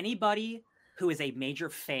anybody who is a major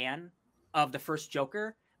fan of the first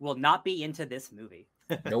Joker will not be into this movie.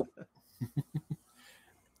 Nope.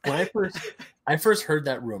 When I first heard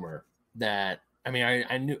that rumor, that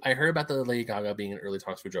I heard about the Lady Gaga being in early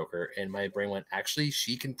talks for Joker, and my brain went, actually,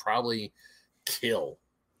 she can probably kill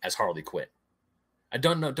as Harley Quinn. I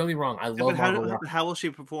don't know. Don't be wrong. I love Margot Robbie. How will she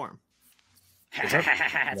perform? That's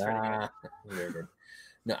pretty good. Very good.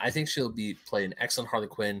 No, I think she'll play an excellent Harley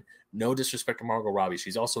Quinn. No disrespect to Margot Robbie.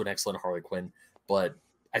 She's also an excellent Harley Quinn. But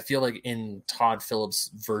I feel like in Todd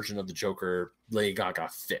Phillips' version of the Joker, Lady Gaga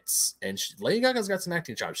fits. And Lady Gaga's got some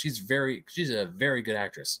acting chops. She's a very good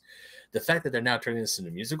actress. The fact that they're now turning this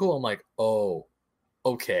into a musical, I'm like, oh,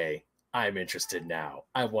 okay. I'm interested now.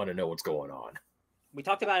 I want to know what's going on. We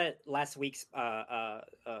talked about it last week's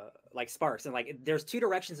like Sparks, and like there's two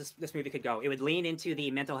directions this movie could go. It would lean into the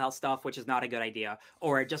mental health stuff, which is not a good idea,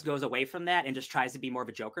 or it just goes away from that and just tries to be more of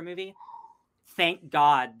a Joker movie. Thank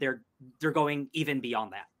God they're going even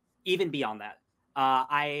beyond that.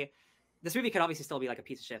 This movie could obviously still be like a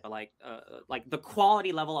piece of shit, but like the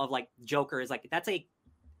quality level of like Joker is like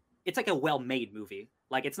it's like a well-made movie.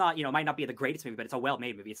 Like it's not, it might not be the greatest movie, but it's a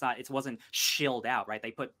well-made movie. It wasn't shilled out, right?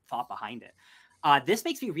 They put thought behind it. This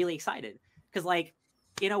makes me really excited because, like,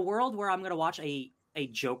 in a world where I'm gonna watch a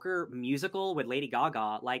Joker musical with Lady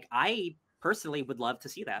Gaga, like, I personally would love to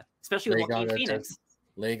see that, especially with Joaquin Phoenix.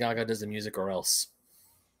 Lady Gaga does the music, or else.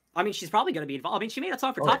 I mean, she's probably gonna be involved. I mean, she made a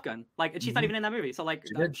song for Top Gun, like, and she's not even in that movie, so like,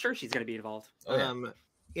 I'm sure she's gonna be involved.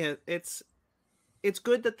 Yeah, it's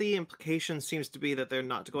good that the implication seems to be that they're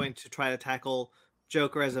not going to try to tackle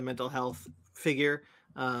Joker as a mental health figure.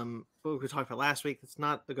 What we talked about last week, it's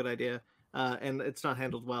not a good idea. And it's not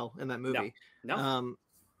handled well in that movie. No.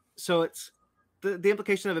 So it's the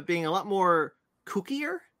implication of it being a lot more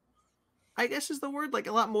kookier, I guess is the word, like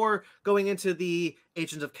a lot more going into the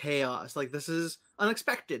Agents of Chaos. Like this is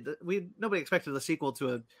unexpected. Nobody expected the sequel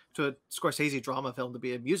to a Scorsese drama film to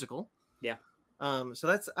be a musical. Yeah.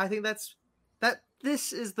 So I think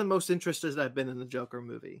this is the most interested I've been in the Joker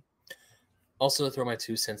movie. Also, to throw my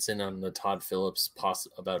 2 cents in on the Todd Phillips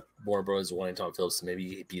about Warner Bros. Wanting Todd Phillips to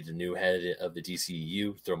maybe be the new head of the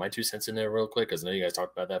DCEU. Throw my 2 cents in there real quick, because I know you guys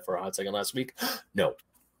talked about that for a hot second last week. No.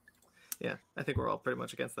 Yeah, I think we're all pretty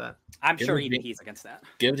much against that. I'm sure even he's against that.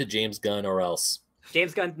 Give it to James Gunn or else.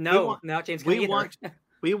 James Gunn, no, James Gunn.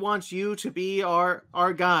 We want you to be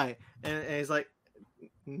our guy, and he's like,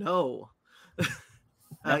 no.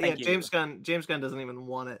 No, James Gunn doesn't even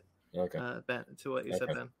want it. Okay. Ben, to what you said,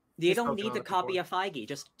 Okay. Ben. You He's don't poking need on to it before. copy a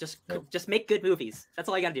Feige. Nope. Just make good movies. That's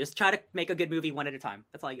all you gotta do. Just try to make a good movie one at a time.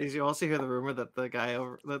 That's all you Did gotta you also hear the rumor that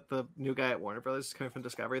the new guy at Warner Brothers is coming from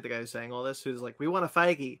Discovery, the guy who's saying all this, who's like, we want a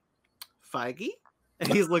Feige. Feige?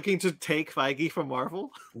 And he's looking to take Feige from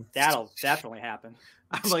Marvel? do. That'll definitely happen.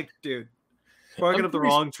 I'm like, dude, barking I'm up the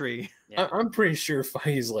pretty wrong tree. Yeah. I'm pretty sure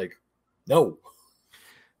Feige's like, no.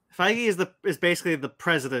 Feige is basically the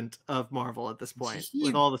president of Marvel at this point,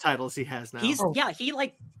 with all the titles he has now. He's Oh. yeah,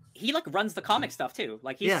 he runs the comic stuff too.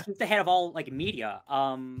 Like he's, Yeah. he's the head of all like media.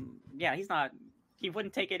 Yeah, he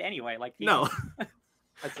wouldn't take it anyway. Like No.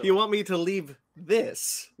 that's You want me to leave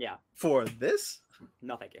this Yeah. for this?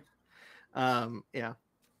 no thank you. Yeah.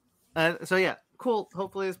 So yeah, cool.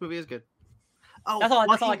 Hopefully this movie is good. Oh, That's all I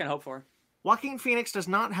Joaquin- can hope for. Joaquin Phoenix does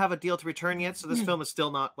not have a deal to return yet, so this film is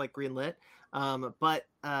still not like greenlit. But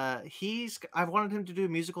I've wanted him to do a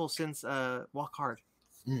musical since Walk Hard.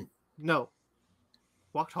 Mm. No,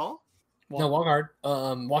 Walk Tall. No, walk hard.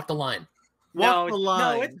 Walk the line. Walk the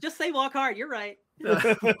line. No, it's just say walk hard. You're right.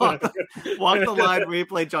 walk the line where you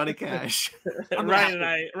play Johnny Cash. I'm Ryan gonna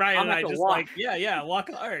and I I'm gonna have to just walk. like, yeah,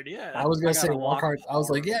 walk hard, yeah. I was gonna say gotta walk walk hard. I was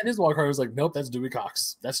like, hard. yeah, it is walk hard. I was like, nope, that's Dewey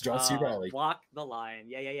Cox. That's John C. Riley. Walk the line.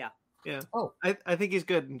 Yeah. I think he's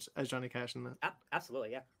good as Johnny Cash in that.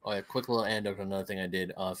 Absolutely, yeah. Oh yeah, quick little anecdote on another thing I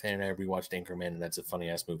did. Fan and I rewatched Anchorman, and that's a funny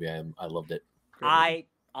ass movie. I loved it. I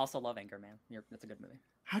also love Anchorman. That's a good movie.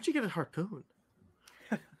 How'd you get a harpoon?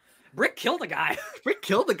 Brick killed a guy. Rick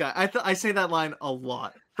killed the guy. I say that line a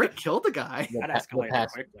lot. Rick killed the guy. The, That pa- the escalated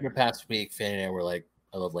past, quickly. the past week, Fan and I were like,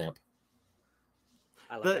 I love Lamp.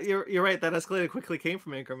 I love it. You're right. That escalated quickly came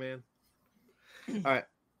from Anchorman. All right,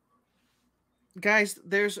 guys.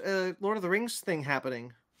 There's a Lord of the Rings thing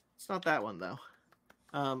happening. It's not that one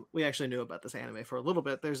though. We actually knew about this anime for a little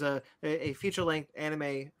bit. There's a feature length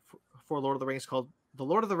anime for Lord of the Rings called The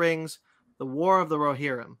Lord of the Rings: The War of the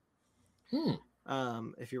Rohirrim.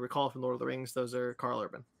 If you recall from Lord of the Rings, those are Carl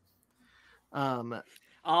Urban.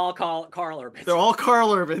 I'll call Carl Urban. They're all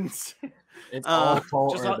Carl Urbans. It's all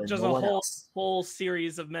Paul just Urban, a, just no a one whole else. whole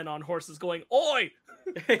series of men on horses going, "Oi!"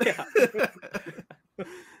 Yeah.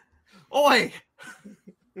 Oi!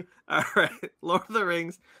 All right, Lord of the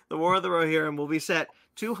Rings: The War of the Rohirrim will be set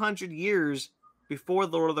 200 years before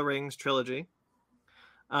the Lord of the Rings trilogy.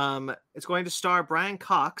 It's going to star Brian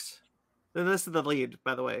Cox. And this is the lead,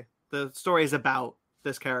 by the way. The story is about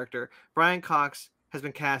this character. Brian Cox has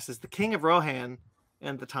been cast as the King of Rohan,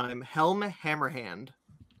 and at the time, Helm Hammerhand.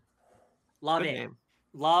 Love Good it. name.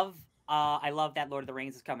 I love that Lord of the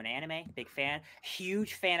Rings is coming anime. Big fan.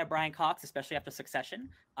 Huge fan of Brian Cox, especially after Succession.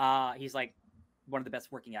 He's like one of the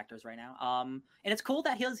best working actors right now. And it's cool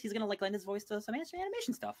that he's gonna like lend his voice to some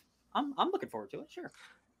animation stuff. I'm looking forward to it. Sure.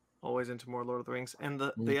 Always into more Lord of the Rings. And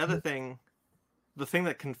the other thing, the thing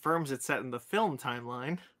that confirms it's set in the film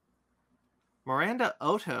timeline, Miranda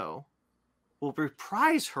Otto will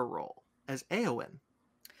reprise her role as Éowyn.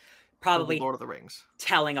 Probably Lord of the Rings.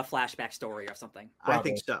 telling a flashback story or something. I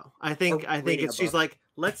think so. I think reading it's a she's book. like,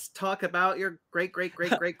 let's talk about your great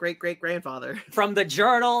grandfather. From the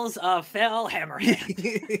journals of Phil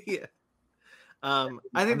Hammerhand. Yeah.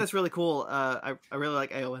 I think that's really cool. I really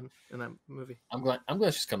like Éowyn in that movie. I'm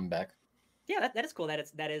glad she's coming back. Yeah, that is cool. It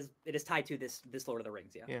is tied to this Lord of the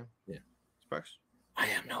Rings. Yeah. Yeah. Sparks. I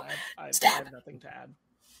am no man. I Stab. have nothing to add.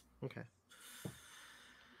 Okay.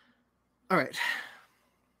 All right.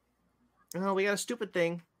 Oh, we got a stupid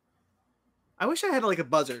thing. I wish I had like a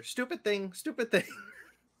buzzer. Stupid thing. Stupid thing.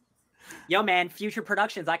 Yo, man, future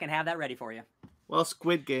productions, I can have that ready for you. Well,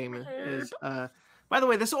 Squid Game is. By the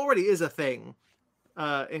way, this already is a thing.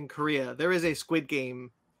 In Korea, there is a Squid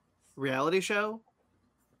Game reality show.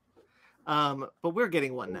 But we're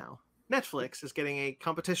getting one now. Netflix is getting a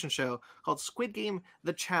competition show called Squid Game: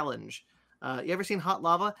 The Challenge. You ever seen Hot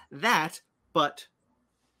Lava? That, but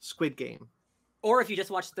Squid Game. Or if you just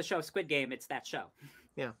watch the show Squid Game, it's that show.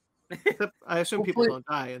 Except I assume people Hopefully-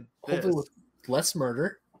 don't die in Hopefully this. with less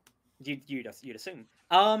murder. You'd assume.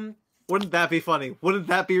 Wouldn't that be funny? Wouldn't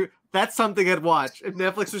that be? That's something I'd watch if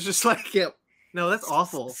Netflix was just like, yeah, no, that's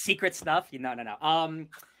awful. Secret stuff. No.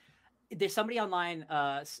 There's somebody online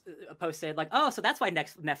posted like, oh, so that's why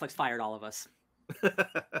Netflix fired all of us,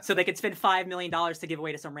 so they could spend $5 million to give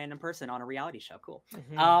away to some random person on a reality show. Cool.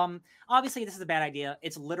 Obviously, this is a bad idea.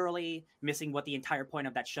 It's literally missing what the entire point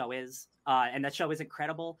of that show is, and that show isn't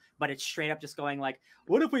credible. But it's straight up just going like,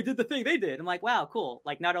 what if we did the thing they did? I'm like, wow, cool.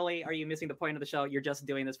 Like, not only are you missing the point of the show, you're just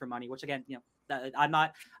doing this for money. Which again, I'm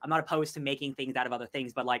not opposed to making things out of other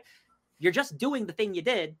things, but like, you're just doing the thing you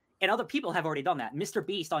did. And other people have already done that. Mr.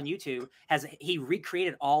 Beast on YouTube he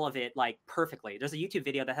recreated all of it like perfectly. There's a YouTube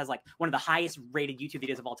video that has like one of the highest rated YouTube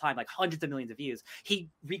videos of all time, like hundreds of millions of views. He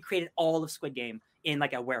recreated all of Squid Game in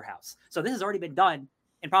like a warehouse. So this has already been done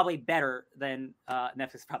and probably better than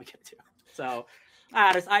Netflix is probably gonna do. So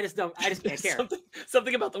I just can't care.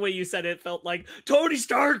 Something about the way you said it felt like Tony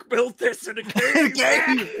Stark built this in a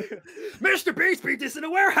cave. Mr. Beast beat this in a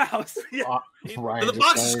warehouse. Yeah. Ryan The just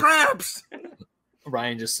box of started- scraps.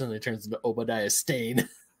 Ryan just suddenly turns into Obadiah Stane.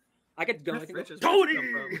 I could go. Where's I could Rich's go. voice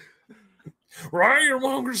Tony. come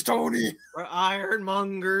Ironmonger's Tony. We're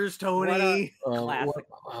ironmongers, Tony. Classic,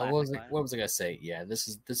 What was classic I gonna say? Yeah, this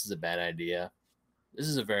is a bad idea. This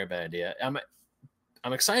is a very bad idea.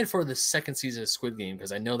 I'm excited for the second season of Squid Game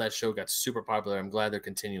because I know that show got super popular. I'm glad they're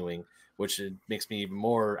continuing, which it makes me even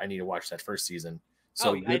more. I need to watch that first season.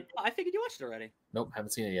 So I figured you watched it already. nope,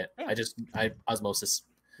 haven't seen it yet. Yeah. I osmosis.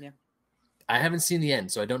 Yeah. I haven't seen the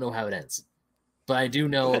end, so I don't know how it ends. But I do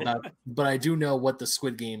know what the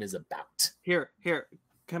Squid Game is about. Here,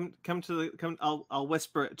 come to the come. I'll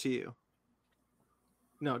whisper it to you.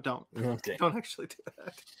 No, don't. Okay. Don't actually do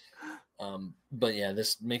that. But yeah,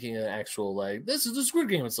 this making an actual like this is the Squid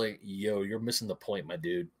Game. It's like, yo, you're missing the point, my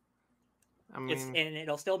dude. I mean, And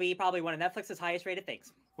it'll still be probably one of Netflix's highest rated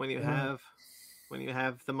things. when you have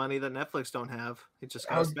the money that Netflix don't have, you just I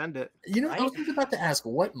gotta was- spend it. You know, I was Right? just about to ask,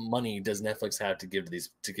 what money does Netflix have to give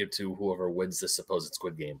to whoever wins this supposed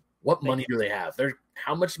Squid Game? What They money do they have? They're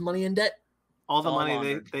how much money in debt? All the all money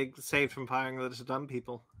laundered. they saved from hiring those dumb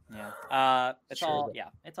people. Yeah. It's Sure, all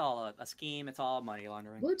but- it's all a scheme. It's all money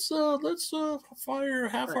laundering. Let's fire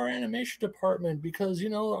half our animation department because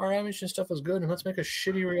our animation stuff is good, and let's make a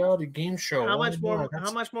shitty reality game show. How Oh much my more? God, How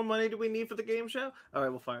that's- much more money do we need for the game show? All right,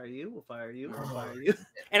 we'll fire you. We'll fire you. We'll fire you.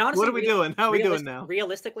 And honestly, What are we doing? How are we doing now?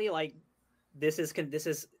 Realistically, like this is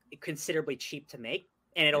considerably cheap to make,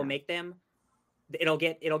 and it'll Yeah. make them. It'll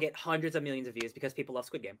get hundreds of millions of views because people love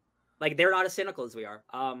Squid Game. Like they're not as cynical as we are.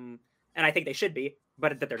 And I think they should be,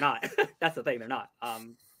 but that they're not. That's the thing, they're not.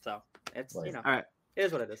 So it's Right. All right. it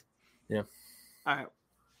is what it is. All right.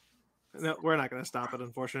 No, we're not going to stop it,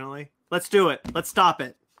 unfortunately. Let's do it. Let's stop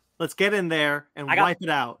it. Let's get in there and I got- wipe it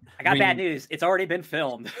out. I got We- bad news. It's already been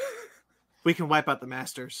filmed. We can wipe out the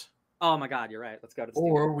Masters. Oh my god, you're right. Let's go to the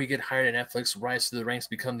studio. Or we get hired at Netflix, rise to the ranks,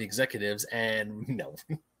 become the executives, and no.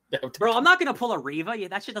 Bro, I'm not gonna pull a Reva.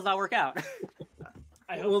 That shit does not work out.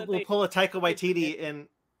 I hope We'll that they, pull a Taika Waititi in.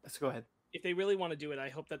 Let's go ahead. if they really want to do it, I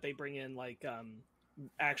hope that they bring in like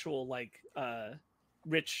actual like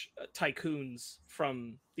rich tycoons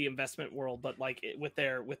from the investment world, but like with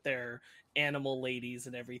their animal ladies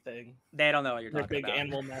and everything. They don't know what you're Their talking big about.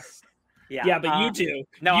 animal mess. Yeah, Yeah, but you do.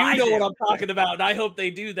 No, you I know do. what I'm talking about, and I hope they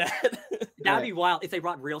do that. That'd be wild if they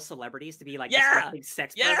brought real celebrities to be like Yeah! disgusting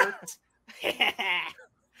sex Yeah! perverts.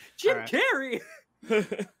 Jim Alright. Carrey.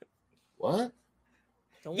 What?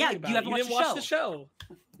 Don't Yeah, worry about you it. haven't You didn't watched watch the the show.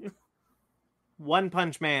 One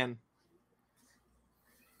Punch Man.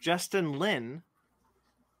 Justin Lin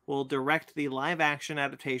will direct the live action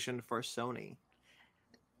adaptation for Sony.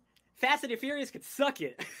 Fast and the Furious could suck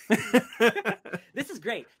it. This is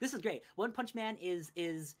great. This is great. One Punch Man is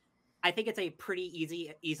I think it's a pretty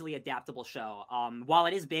easily adaptable show. While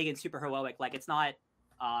it is big and super heroic, like it's not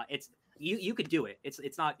it's you could do it.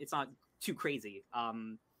 It's not too crazy.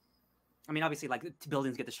 I mean, obviously, like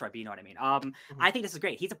buildings get destroyed, but you know what I mean. I think this is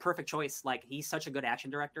great. He's a perfect choice. Like he's such a good action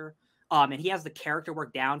director. And he has the character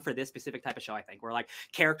work down for this specific type of show. I think where like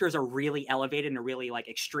characters are really elevated and are really like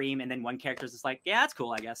extreme, and then one character's just like, yeah, that's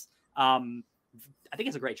cool, I guess. I think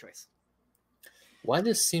it's a great choice. Why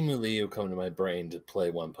does Simu Liu come to my brain to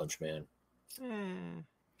play One Punch Man?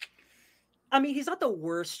 I mean, he's not the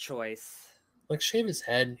worst choice. Like, shave his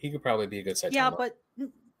head. He could probably be a good Saitama. Yeah, but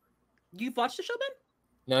you've watched the show, Ben?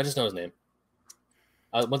 No, I just know his name.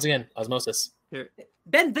 Once again, osmosis.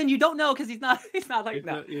 Ben, then you don't know because he's not like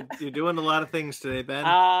no. You're doing a lot of things today, Ben.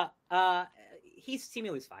 He's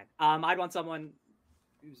seemingly fine. I'd want someone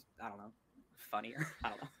who's I don't know, funnier. I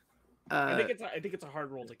don't know. I think it's a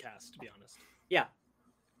hard role to cast, to be honest. Yeah,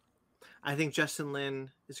 I think Justin Lin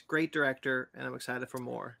is a great director, and I'm excited for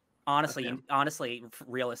more. honestly, Okay.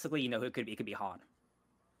 realistically, you know who it could be? It could be Han.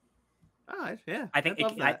 All right, yeah. I think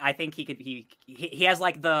love that. I think he could he has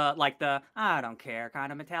like the I don't care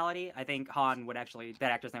kind of mentality. I think Han would actually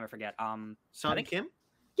that actor's name I forget. Son think- Kim.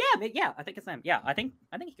 Yeah, I think it's him. Yeah, I think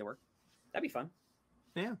he could work. That'd be fun.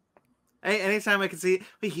 Anytime I can see,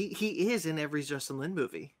 he is in every Justin Lin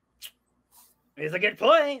movie. It's a good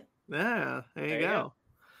point. Yeah, there you There you go.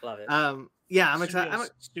 Love it. Yeah, I'm excited.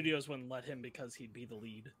 Studios wouldn't let him because he'd be the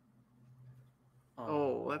lead.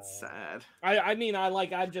 Oh, that's sad. I mean,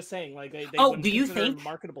 I'm just saying, like they Oh, wouldn't do you consider him think-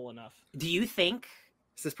 marketable enough. Do you think?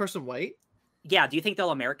 Is this person white? Yeah, do you think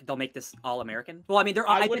they'll make this all American? Well, I mean,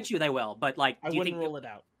 I bet wouldn't- you they will, but like, I do you wouldn't think rule it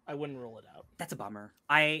out. I wouldn't rule it out. that's a bummer?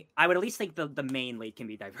 I would at least think the main lead can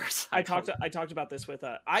be diverse. I talked about this with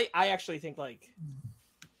I actually think like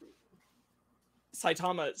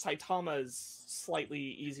Saitama's slightly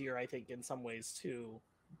easier, I think, in some ways too.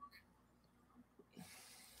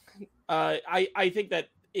 I think that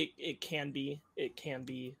it can be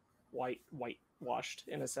whitewashed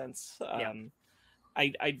in a sense. Yeah.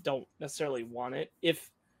 I don't necessarily want it.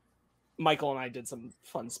 If Michael and I did some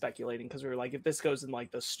fun speculating because we were like, if this goes in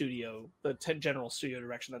like the studio, general studio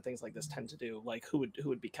direction that things like this tend to do, like who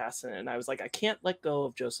would be cast in it? And I was like, I can't let go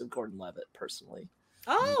of Joseph Gordon-Levitt personally.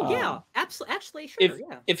 Oh yeah, absolutely. Actually, sure.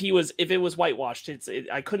 If it was whitewashed,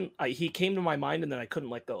 I couldn't. He came to my mind and then I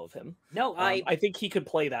couldn't let go of him. No, I think he could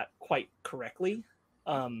play that quite correctly.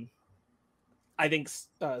 I think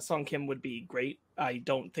Song Kim would be great. I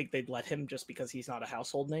don't think they'd let him just because he's not a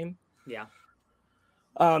household name. Yeah.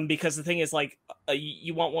 Because the thing is, like,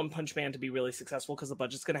 you want One Punch Man to be really successful because the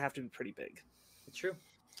budget's going to have to be pretty big. It's true.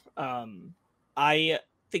 I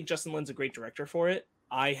think Justin Lin's a great director for it.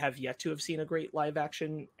 I have yet to have seen a great live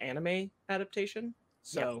action anime adaptation.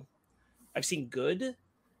 So I've seen good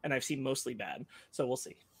and I've seen mostly bad. So we'll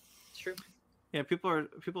see. It's true. Yeah, people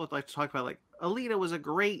would like to talk about like Alita was a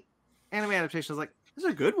great anime adaptation. I was like, this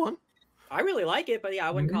is a good one. I really like it, but yeah,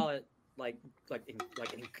 I wouldn't call it like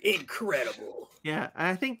incredible. Yeah,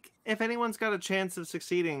 I think if anyone's got a chance of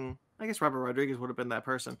succeeding, I guess Robert Rodriguez would have been that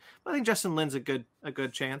person. But I think Justin Lin's a good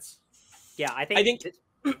chance. Yeah, I think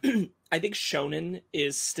I think shonen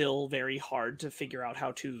is still very hard to figure out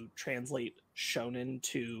how to translate shonen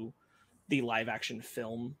to the live action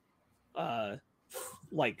film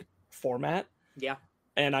like format. Yeah.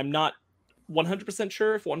 And I'm not 100%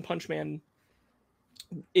 sure if One Punch Man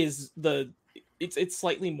is it's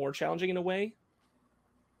slightly more challenging in a way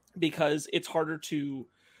because it's harder to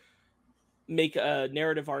make a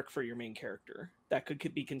narrative arc for your main character that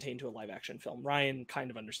could be contained to a live action film. Ryan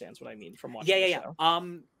kind of understands what I mean from watching the show.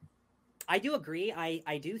 I do agree.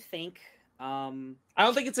 I do think I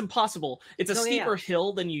don't think it's impossible. It's a steeper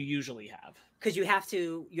hill than you usually have. Because you have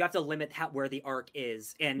to limit where the arc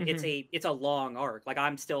is, and it's a long arc. Like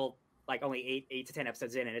I'm still like only 8 to 10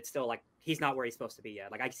 episodes in, and it's still like he's not where he's supposed to be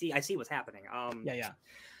yet. Like I see what's happening. Yeah.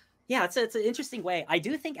 It's an interesting way. I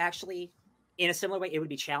do think actually, in a similar way, it would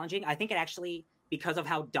be challenging. I think it actually, because of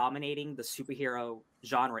how dominating the superhero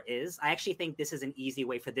genre is, I actually think this is an easy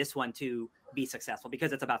way for this one to be successful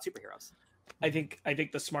because it's about superheroes. I think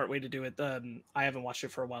the smart way to do it. I haven't watched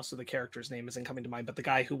it for a while, so the character's name isn't coming to mind. But the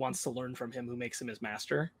guy who wants to learn from him, who makes him his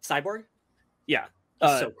master, Cyborg. Yeah,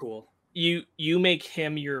 so cool. You make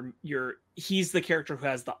him he's the character who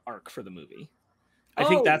has the arc for the movie. I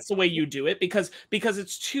think that's the way you do it because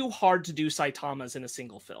it's too hard to do Saitama's in a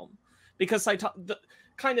single film because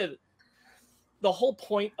the whole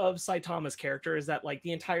point of Saitama's character is that like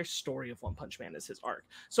the entire story of One Punch Man is his arc.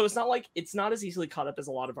 So it's not as easily caught up as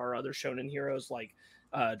a lot of our other shonen heroes like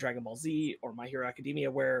Dragon Ball Z or My Hero Academia,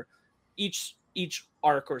 where each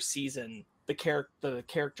arc or season the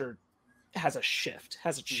character has a shift,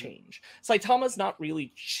 has a change. Saitama's not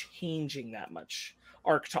really changing that much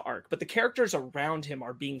arc to arc, but the characters around him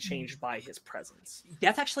are being changed by his presence.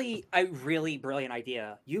 That's actually a really brilliant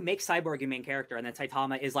idea. You make Cyborg your main character, and then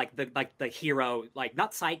Saitama is like the hero, like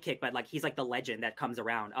not sidekick, but like he's like the legend that comes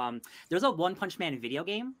around. There's a One Punch Man video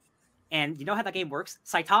game, and you know how that game works?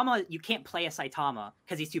 Saitama, you can't play as Saitama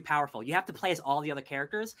because he's too powerful. You have to play as all the other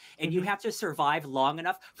characters, and you have to survive long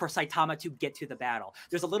enough for Saitama to get to the battle.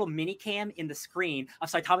 There's a little mini cam in the screen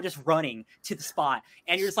of Saitama just running to the spot,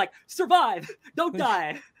 and you're just like, survive, don't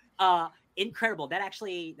die. Incredible.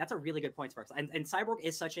 That's a really good point, Sparks. And Cyborg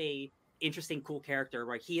is such a interesting, cool character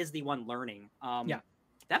where he is the one learning.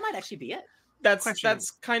 That might actually be it.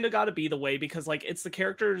 That's kind of got to be the way because like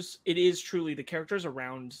it is truly the characters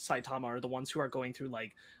around Saitama are the ones who are going through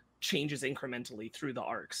like changes incrementally through the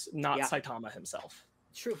arcs, not Saitama himself.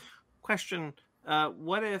 True. Question: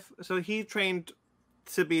 what if he trained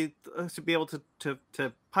to be able to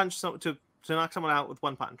punch to knock someone out with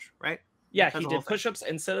one punch, right? Yeah, he did push-ups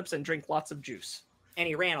and sit-ups and drink lots of juice, and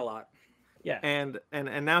he ran a lot. Yeah, and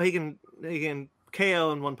now he can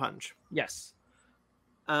KO in one punch. Yes.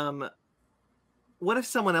 What if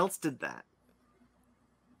someone else did that?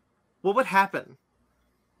 What would happen?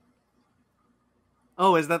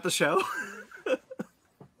 Oh, is that the show?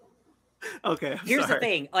 Okay, I'm Here's sorry. the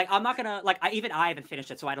thing. Like, I'm not gonna like. I haven't finished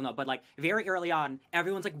it, so I don't know. But like, very early on,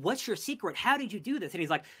 everyone's like, "What's your secret? How did you do this?" And he's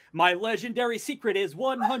like, "My legendary secret is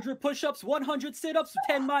 100 push-ups, 100 sit-ups,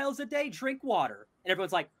 10 miles a day, drink water." And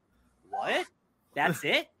everyone's like, "What? That's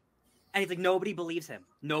it?" And he's like, nobody believes him.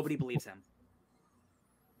 Nobody believes him.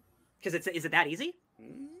 Because is it that easy?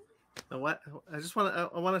 What? I just want to.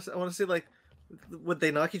 I want to see, like, would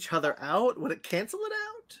they knock each other out? Would it cancel it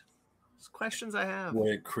out? There's questions I have. Would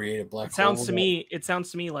it create a black It sounds hole? to me. It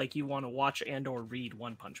sounds to me like you want to watch and or read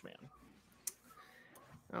One Punch Man.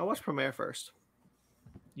 I'll watch Premiere first.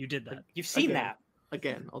 You did that. You've seen Again. that.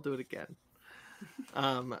 Again, I'll do it again.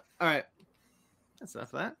 All right. That's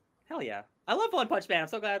enough of that. Hell yeah. I love One Punch Man. I'm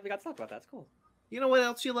so glad we got to talk about that. It's cool. You know what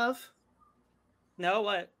else you love? No,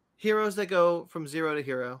 what? Heroes that go from zero to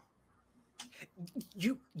hero.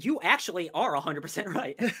 You actually are 100%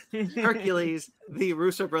 right. Hercules, the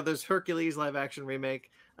Russo brothers Hercules live action remake.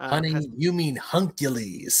 Honey, you mean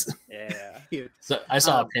Huncules. Yeah. Cute. So I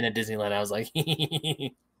saw a pin at Disneyland. I was like,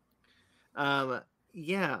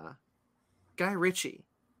 Yeah. Guy Ritchie,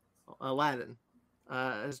 Aladdin,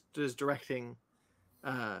 is directing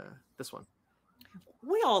this one.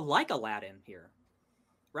 We all like Aladdin here.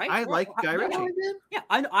 Right? I like Guy Ritchie. Yeah,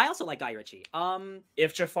 I also like Guy Ritchie.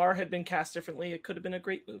 If Jafar had been cast differently, it could have been a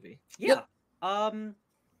great movie. Yeah.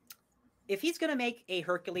 If he's gonna make a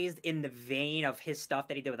Hercules in the vein of his stuff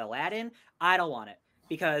that he did with Aladdin, I don't want it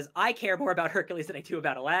because I care more about Hercules than I do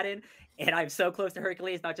about Aladdin, and I'm so close to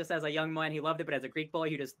Hercules, not just as a young man who loved it, but as a Greek boy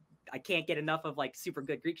who just I can't get enough of like super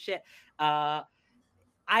good Greek shit. I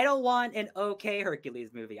don't want an okay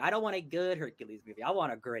Hercules movie. I don't want a good Hercules movie. I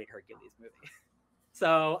want a great Hercules movie.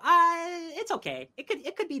 So it's okay.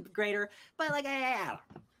 It could be greater, but like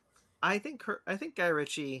I think Guy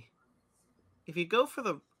Ritchie, if you go for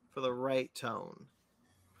the right tone,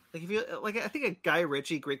 like if you like, I think a Guy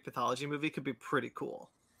Ritchie Greek mythology movie could be pretty cool.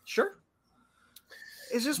 sure.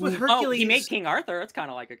 It's just with Hercules. Oh, he made King Arthur. It's kind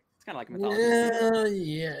of like a mythology.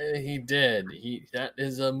 yeah, he did. That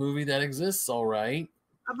is a movie that exists, all right.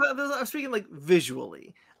 I'm speaking like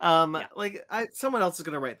visually. Like someone else is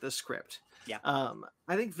gonna write this script. Yeah.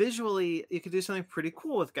 I think visually you could do something pretty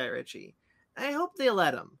cool with Guy Ritchie. And I hope they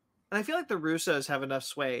let him. And I feel like the Russos have enough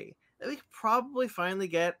sway that we could probably finally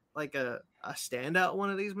get like a standout one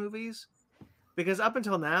of these movies. Because up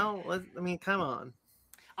until now, I mean, come on.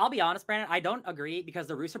 I'll be honest, Brandon. I don't agree because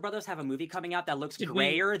the Russo brothers have a movie coming out that looks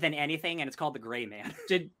grayer than anything, and it's called The Gray Man.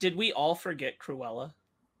 Did we all forget Cruella?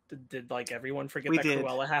 Did like everyone forget We that did.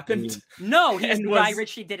 Cruella happened? No, he's And Guy was-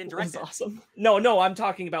 Ritchie didn't direct it. Awesome. No, I'm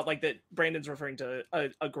talking about like that. Brandon's referring to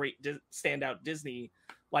a great standout Disney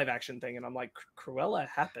live action thing, and I'm like, Cruella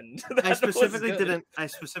happened. I specifically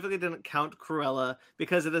didn't count Cruella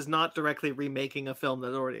because it is not directly remaking a film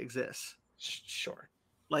that already exists. Sure.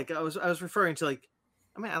 Like I was referring to like,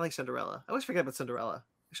 I mean, I like Cinderella. I always forget about Cinderella.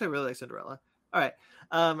 Actually, I really like Cinderella. All right,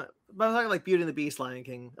 but I'm talking like Beauty and the Beast, Lion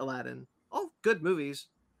King, Aladdin, all good movies.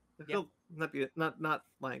 Yep. Not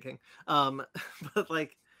Lion King. But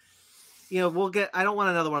like, we'll get. I don't want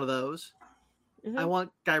another one of those. Mhm. I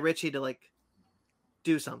want Guy Ritchie to like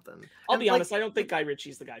do something. I'll And, be like, honest. I don't think Guy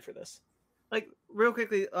Ritchie's the guy for this. Like real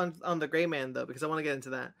quickly on the Gray Man though, because I want to get into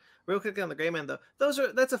that. Real quickly on the Gray Man though,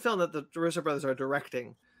 that's a film that the Russo brothers are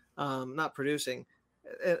directing, not producing.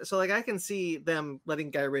 So like I can see them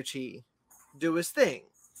letting Guy Ritchie do his thing,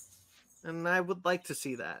 and I would like to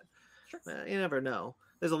see that. Sure. You never know.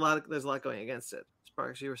 There's a lot going against it.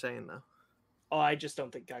 Sparks, you were saying though. Oh, I just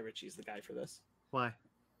don't think Guy Ritchie's the guy for this. Why?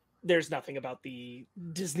 There's nothing about the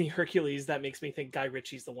Disney Hercules that makes me think Guy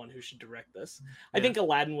Ritchie's the one who should direct this. I Yeah. think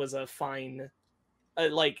Aladdin was a fine,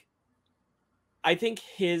 I think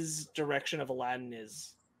his direction of Aladdin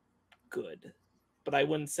is good, but I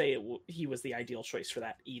wouldn't say he was the ideal choice for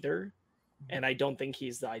that either. And I don't think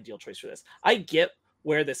he's the ideal choice for this. I get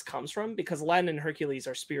where this comes from because Aladdin and Hercules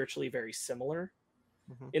are spiritually very similar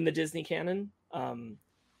in the Disney canon.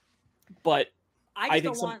 But I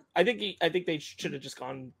think they should have just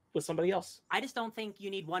gone with somebody else. I just don't think you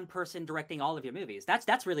need one person directing all of your movies.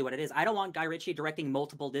 That's really what it is. I don't want Guy Ritchie directing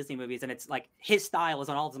multiple Disney movies, and it's like his style is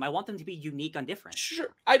on all of them. I want them to be unique and different. Sure.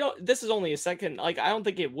 This is only a second. I don't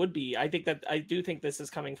think it would be. I do think this is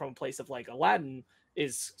coming from a place of like Aladdin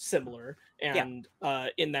is similar and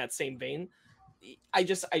in that same vein. I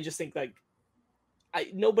just think like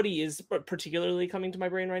nobody is particularly coming to my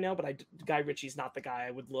brain right now, but Guy Ritchie's not the guy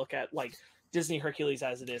I would look at like Disney Hercules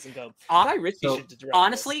as it is and go, Guy Ritchie should direct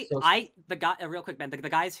honestly, this. real quick, Ben, the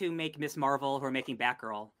guys who make Miss Marvel, who are making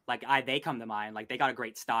Batgirl, like they come to mind. Like they got a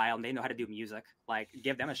great style and they know how to do music. Like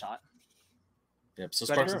give them a shot. Yep. So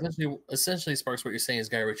But Sparks, essentially, Sparks, what you're saying is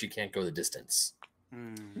Guy Ritchie can't go the distance.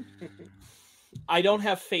 I don't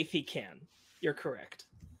have faith he can. You're correct.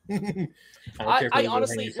 I don't care if I it was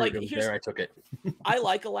honestly, low-hanging fruit, like, it was here's- there, I took it. I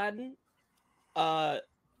like Aladdin. I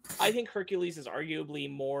think Hercules is arguably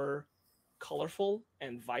more colorful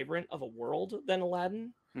and vibrant of a world than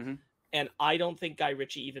Aladdin. Mhm. And I don't think Guy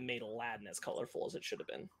Ritchie even made Aladdin as colorful as it should have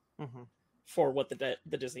been Mhm. for what the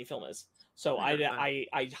Disney film is. So I agree with that.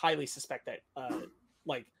 I highly suspect that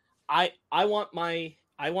like I want my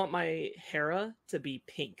Hera to be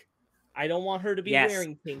pink. I don't want her to be Yes.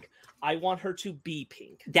 wearing pink. I want her to be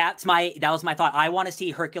pink. That was my thought. I want to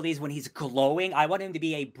see Hercules when he's glowing. I want him to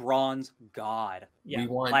be a bronze god. Yeah. We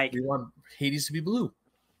want Hades to be blue.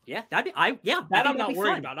 Yeah, that That I'm I'm not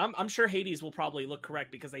worried about. I'm sure Hades will probably look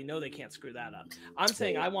correct because they know they can't screw that up. I'm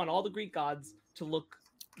saying I want all the Greek gods to look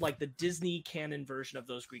like the Disney canon version of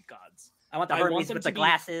those Greek gods. I want the I want Hermes them with to the be-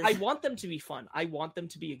 glasses. I want them to be fun. I want them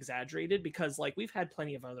to be exaggerated because, like, we've had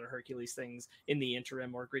plenty of other Hercules things in the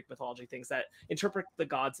interim or Greek mythology things that interpret the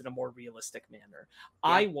gods in a more realistic manner.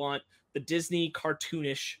 I want the Disney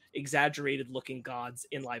cartoonish, exaggerated looking gods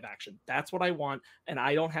in live action. That's what I want, and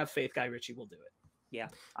I don't have faith Guy Ritchie will do it. Yeah.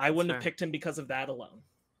 I wouldn't have fair. picked him because of that alone.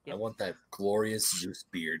 I want that glorious Zeus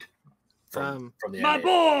beard from the My anime.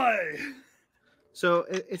 boy. So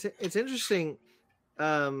it's interesting.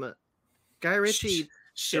 Guy Ritchie.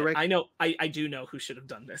 Shit, direct- I know. I do know who should have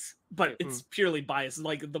done this, but it's purely biased.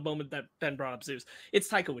 Like the moment that Ben brought up Zeus, it's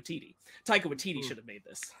Taika Waititi. Taika Waititi should have made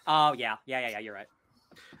this. Oh yeah, you're right.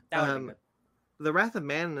 That would've been good. The Wrath of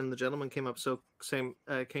Man and The Gentleman came up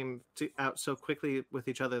out so quickly with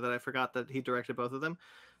each other that I forgot that he directed both of them.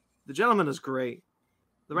 The Gentleman is great.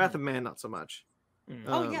 The Wrath of Man, not so much.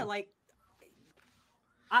 Oh yeah, like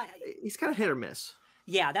He's kind of hit or miss.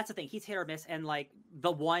 yeah, that's the thing. He's hit or miss, and like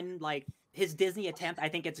the one like his Disney attempt, I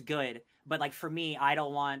think it's good, but like for me, I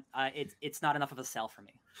don't want it's not enough of a sell for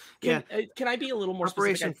me. Can I be a little more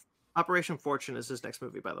specific? Operation Fortune is his next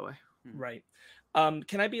movie, by the way. Right.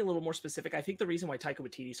 Can I be a little more specific? I think the reason why Taika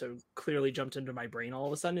Waititi so clearly jumped into my brain all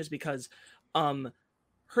of a sudden is because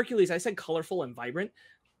Hercules, I said colorful and vibrant.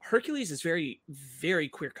 Hercules is very, very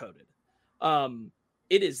queer coded.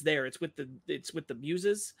 It is there. It's with the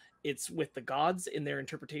muses. It's with the gods in their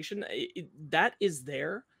interpretation. That is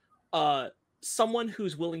there. Someone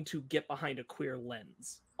who's willing to get behind a queer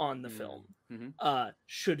lens on the film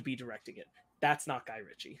should be directing it. That's not Guy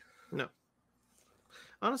Ritchie. No.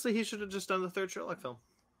 Honestly, he should have just done the third Sherlock film.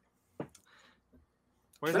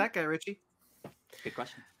 Where's that Guy Ritchie? Good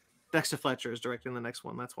question. Dexter Fletcher is directing the next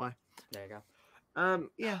one. That's why. There you go.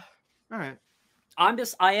 Yeah. All right.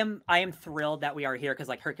 I am thrilled that we are here because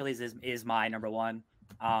like Hercules is my number one.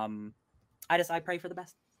 I pray for the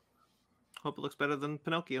best. Hope it looks better than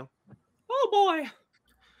Pinocchio. Oh boy.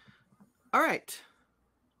 All right.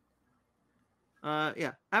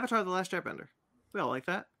 Yeah. Avatar: The Last Airbender. We all like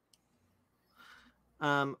that.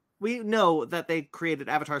 We know that they created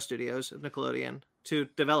Avatar Studios of Nickelodeon to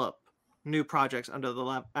develop new projects under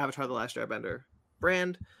the Avatar: The Last Airbender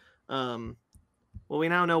brand. Well, we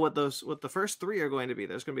now know what the first three are going to be.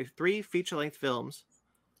 There's going to be 3 feature-length films.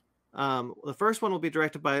 The first one will be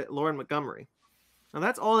directed by Lauren Montgomery. Now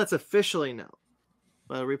that's all that's officially known.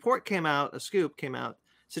 But a scoop came out,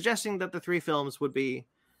 suggesting that the 3 films would be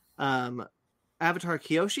Avatar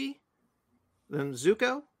Kyoshi, then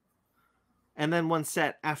Zuko, and then one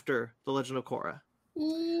set after The Legend of Korra.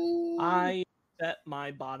 I bet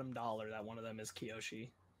my bottom dollar that one of them is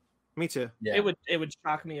Kyoshi. Me too. Yeah. It would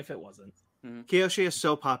shock me if it wasn't. Kyoshi is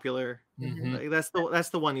so popular. Mhm. Like, that's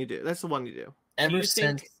the one you do. That's the one you do. Ever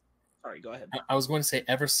since Sorry, go ahead. I was going to say,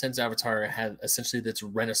 ever since Avatar had essentially its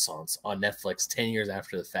renaissance on Netflix 10 years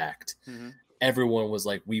after the fact, everyone was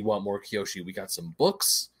like, we want more Kyoshi. We got some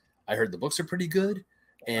books. I heard the books are pretty good.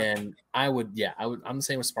 And I'm the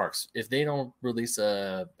same with Sparks. If they don't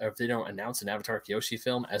if they don't announce an Avatar Kyoshi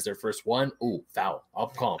film as their first one, foul. I'll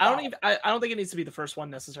call them. I don't think it needs to be the first one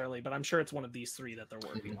necessarily, but I'm sure it's one of these 3 that they're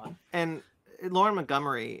working on. And Lauren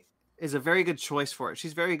Montgomery is a very good choice for it.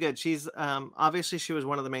 She's very good. She's obviously she was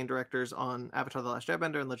one of the main directors on Avatar: The Last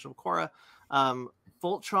Airbender and Legend of Korra.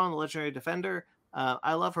 Voltron: The Legendary Defender.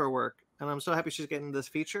 I love her work, and I'm so happy she's getting this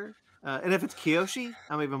feature. And if it's Kyoshi,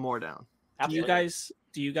 I'm even more down. Absolutely.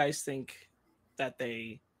 Do you guys think that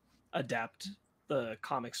they adapt the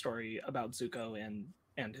comic story about Zuko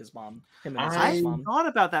and his mom? Him and his I mom. thought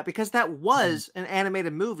about that because that was an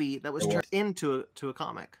animated movie that was turned into a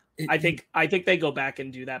comic. I think they go back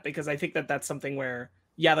and do that because I think that that's something where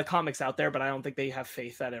the comic's out there, but I don't think they have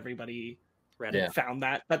faith that everybody found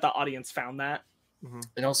that the audience found that.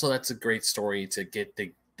 And also, that's a great story to get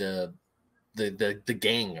the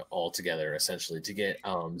gang all together, essentially, to get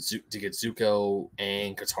Zuko,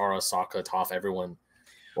 Aang, Katara, Sokka, Toph, everyone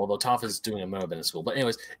Although Toph is doing a Moab in school, but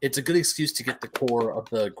anyways, it's a good excuse to get the core of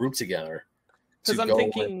the group together. Because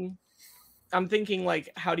I'm thinking like,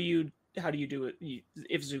 how do you do it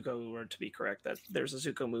if Zuko were to be correct that there's a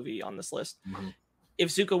Zuko movie on this list? Mm-hmm. If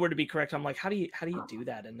Zuko were to be correct, I'm like, how do you do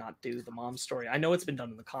that and not do the mom story? I know it's been done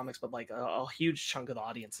in the comics, but like a huge chunk of the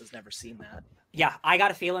audience has never seen that. Yeah, I got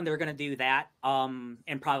a feeling they're gonna do that,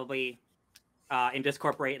 and probably and just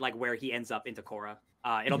incorporate like where he ends up into Korra.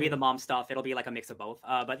 It'll be the mom stuff. It'll be like a mix of both.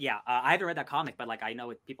 But yeah, I haven't read that comic, but like I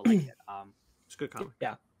know people like it. It's a good comic.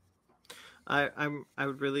 Yeah, I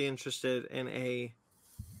would really interested in a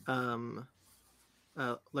Legend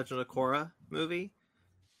of Korra movie.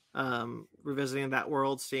 Revisiting that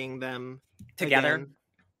world, seeing them together, again,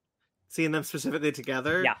 seeing them specifically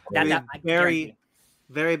together. Yeah, that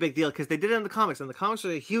very big deal because they did it in the comics, and the comics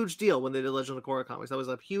were a huge deal when they did Legend of Korra comics. That was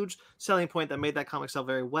a huge selling point that made that comic sell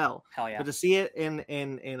very well. Hell yeah! But to see it in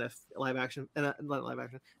a live action, and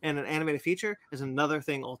an animated feature is another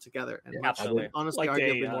thing altogether, and absolutely, honestly, like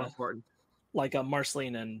arguably more important. Like a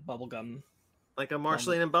Marceline and Bubblegum. Like a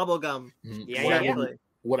Marceline and Bubblegum. Yeah, exactly.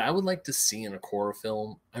 What I would like to see in a Korra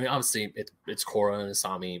film, I mean, obviously it's Korra and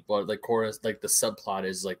Asami, but like Korra, like the subplot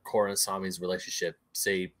is like Korra and Asami's relationship,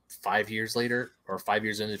 say 5 years later or 5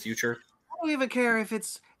 years in the future. I don't even care if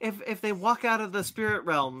it's if they walk out of the spirit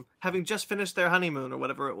realm having just finished their honeymoon or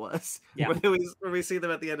whatever it was. Yeah. Where we see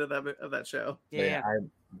them at the end of that show. Yeah.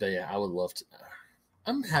 I would love to.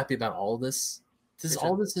 I'm happy about all this.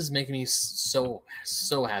 All this is making me so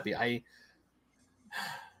happy.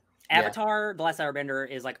 Avatar: The Last Airbender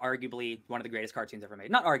is like arguably one of the greatest cartoons ever made.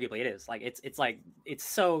 Not arguably, it is. Like it's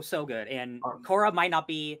so good. And Korra might not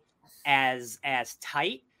be as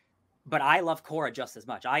tight, but I love Korra just as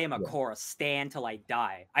much. I am a Korra stan till I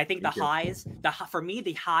die. I think for me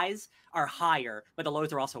the highs are higher, but the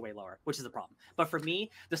lows are also way lower, which is the problem. But for me,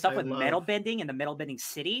 the stuff with metal bending and the metal bending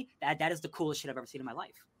city, that is the coolest shit I've ever seen in my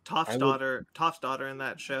life. Toph's daughter in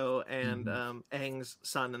that show, and Aang's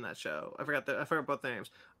son in that show. I forgot both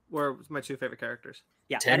names. Were my two favorite characters.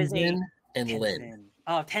 Yeah, Tenzin and Lin.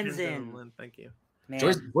 Oh, Tenzin. Lin, thank you.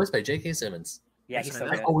 Voiced by J.K. Simmons. Yeah, he's so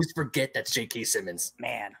I good. always forget that's J.K. Simmons.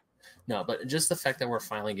 Man. No, but just the fact that we're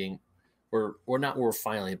finally getting,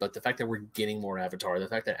 but the fact that we're getting more Avatar, the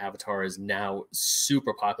fact that Avatar is now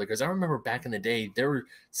super popular. Because I remember back in the day, there were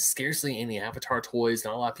scarcely any Avatar toys.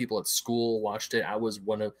 Not a lot of people at school watched it. It was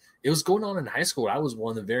going on in high school. I was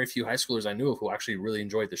one of the very few high schoolers I knew of who actually really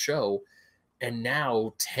enjoyed the show. And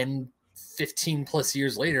now 10, 15 plus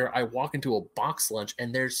years later, I walk into a box lunch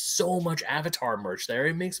and there's so much Avatar merch there.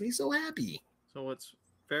 It makes me so happy. So what's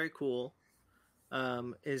very cool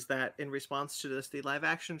is that in response to this, the live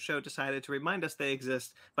action show decided to remind us they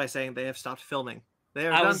exist by saying they have stopped filming. They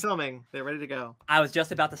are done filming. They're ready to go. I was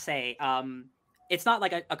just about to say, it's not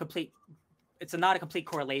like a complete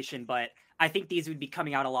correlation, but I think these would be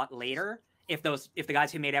coming out a lot later if the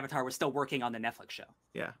guys who made Avatar were still working on the Netflix show.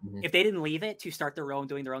 Yeah. Mm-hmm. If they didn't leave it to start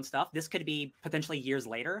doing their own stuff, this could be potentially years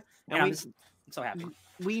later. And I'm so happy.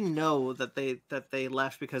 We know that they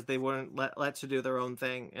left because they weren't let to do their own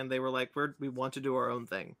thing, and they were like, we want to do our own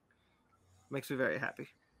thing. Makes me very happy.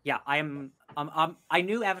 Yeah, I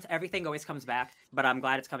knew everything always comes back, but I'm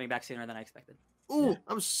glad it's coming back sooner than I expected. Ooh,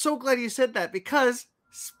 I'm so glad you said that, because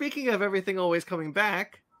speaking of everything always coming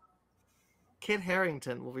back, Kit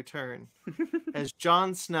Harington will return as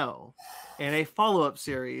Jon Snow in a follow-up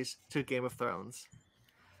series to Game of Thrones.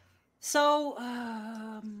 So,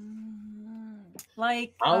 thank you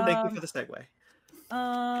for the segue.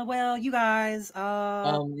 Well, you guys,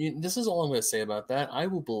 this is all I'm going to say about that. I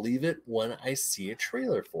will believe it when I see a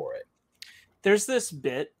trailer for it. There's this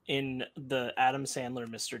bit in the Adam Sandler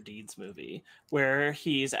Mr. Deeds movie where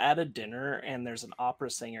he's at a dinner and there's an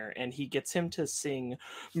opera singer and he gets him to sing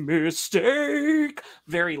 "Mistake"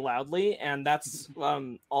 very loudly, and that's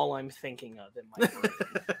all I'm thinking of in my brain.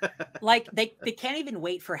 Like they can't even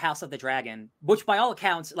wait for House of the Dragon, which by all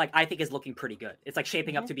accounts, like I think is looking pretty good. It's like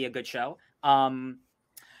shaping up to be a good show.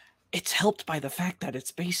 It's helped by the fact that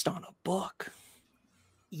it's based on a book.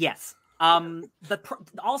 Yes.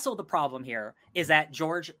 Also the problem here is that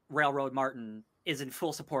George Railroad Martin is in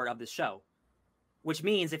full support of this show, which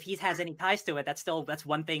means if he has any ties to it, that's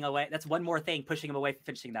one thing away. That's one more thing pushing him away from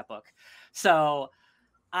finishing that book. So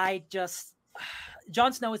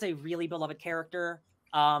Jon Snow is a really beloved character.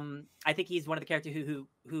 I think he's one of the characters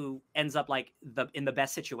who ends up like in the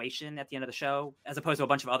best situation at the end of the show, as opposed to a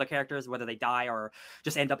bunch of other characters, whether they die or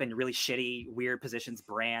just end up in really shitty, weird positions.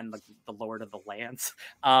 Bran, like the Lord of the Lands.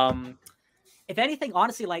 If anything,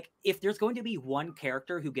 honestly, like if there's going to be one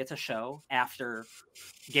character who gets a show after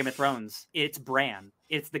Game of Thrones, it's Bran.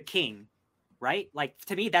 It's the king. right? Like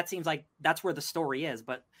to me, that seems like that's where the story is.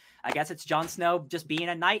 But I guess it's Jon Snow just being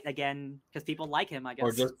a knight again because people like him. I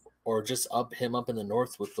guess, or just up him up in the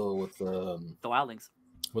north with the wildlings.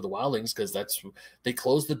 With the wildlings, because they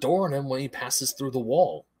close the door on him when he passes through the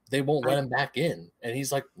wall. They won't let him back in, and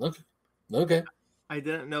he's like, "Look, okay." I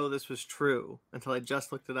didn't know this was true until I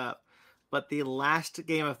just looked it up. But the last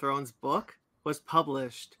Game of Thrones book was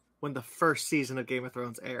published when the first season of Game of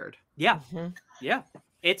Thrones aired. Yeah, yeah.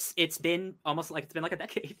 It's been almost like a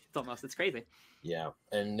decade. It's crazy. Yeah,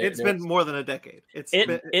 and it's been more than a decade.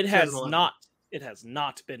 It has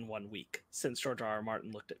not been 1 week since George R.R.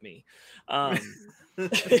 Martin looked at me.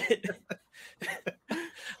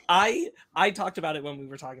 I talked about it when we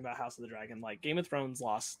were talking about House of the Dragon. Like Game of Thrones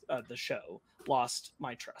lost the show lost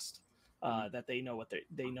my trust that they know what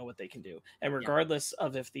they can do, and regardless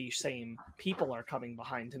of if the same people are coming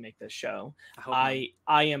behind to make this show, I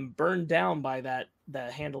am burned down by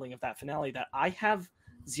the handling of that finale. That I have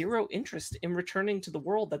zero interest in returning to the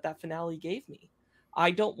world that finale gave me.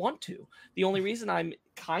 I don't want to. The only reason I'm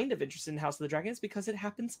kind of interested in House of the Dragon is because it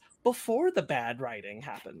happens before the bad writing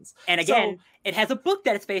happens. And again, it has a book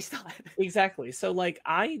that it's based on. Exactly. So like,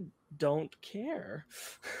 I don't care.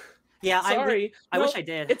 Yeah, sorry. I wish I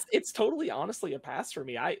did. It's totally honestly a pass for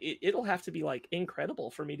me. It'll have to be like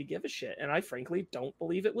incredible for me to give a shit, and I frankly don't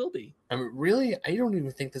believe it will be. I mean, really, I don't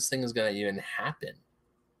even think this thing is gonna even happen.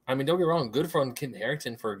 I mean, don't get me wrong. Good for Kit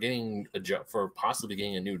Harington for getting a job, for possibly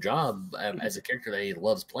getting a new job as a character that he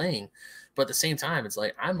loves playing. But at the same time, it's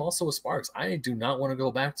like I'm also a Sparks. I do not want to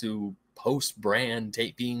go back to post Bran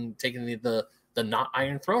taking the not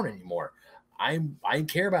Iron Throne anymore. I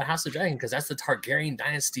care about House of Dragon because that's the Targaryen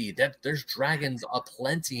dynasty. That there's dragons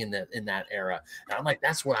aplenty in that era, and I'm like,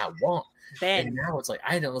 that's what I want. And now it's like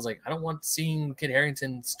I don't want seeing Kit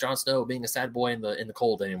Harington's Jon Snow being a sad boy in the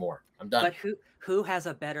cold anymore. I'm done. But who has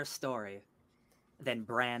a better story than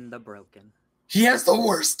Bran the Broken? He has the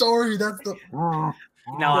worst story. That's the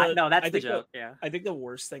no, that's the joke. Yeah, I think the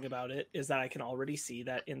worst thing about it is that I can already see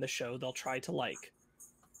that in the show they'll try to like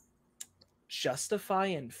justify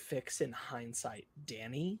and fix in hindsight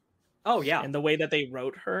Dany. Oh yeah, and the way that they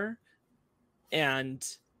wrote her, and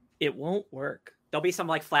it won't work. There'll be some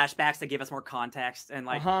like flashbacks that give us more context and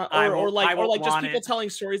like or just people telling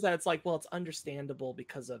stories that it's like, well, it's understandable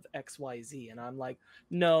because of XYZ, and I'm like,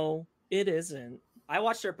 no, it isn't. I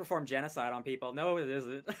watched her perform genocide on people. No, it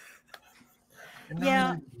isn't.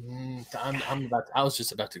 Yeah, I was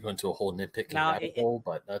just about to go into a whole nitpicking rabbit hole,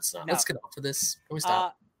 but that's not. Let's get off of this. Can we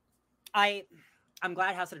stop? I'm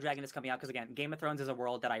glad House of the Dragon is coming out because again, Game of Thrones is a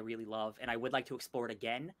world that I really love and I would like to explore it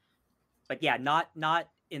again. But yeah, not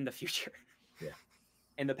in the future. Yeah.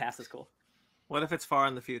 In the past is cool. What if it's far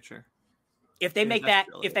in the future? If they make that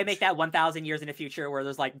 1,000 years in the future where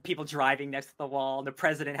there's like people driving next to the wall and the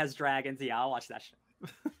president has dragons, yeah, I'll watch that shit.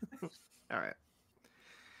 All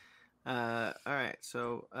right.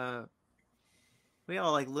 So we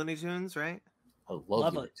all like Looney Tunes, right? I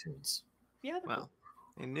love Looney Tunes. Yeah. Well,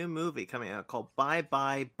 a new movie coming out called Bye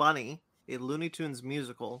Bye Bunny, a Looney Tunes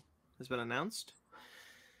musical, has been announced.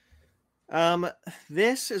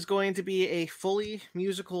 This is going to be a fully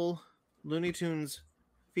musical Looney Tunes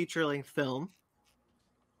feature-length film.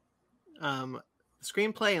 The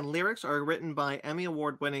screenplay and lyrics are written by Emmy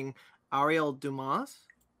Award-winning Ariel Dumas,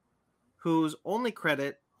 whose only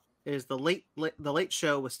credit is the Late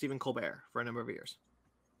Show with Stephen Colbert for a number of years.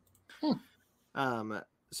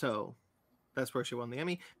 So that's where she won the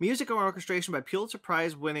Emmy. Music and orchestration by Pulitzer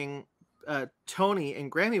Prize-winning Tony and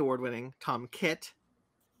Grammy Award-winning Tom Kitt,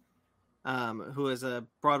 who is a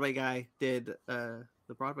Broadway guy, did the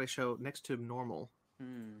Broadway show Next to Normal.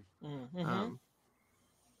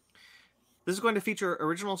 This is going to feature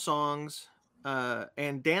original songs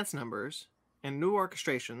and dance numbers and new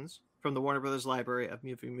orchestrations from the Warner Brothers library of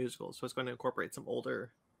movie musicals. So it's going to incorporate some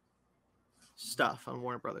older stuff on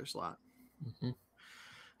Warner Brothers lot.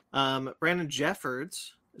 Brandon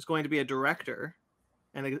Jeffords is going to be a director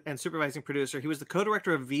and supervising producer. He was the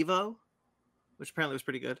co-director of Vivo, which apparently was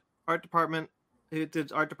pretty good. Art department. He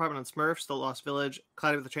did art department on Smurfs, The Lost Village,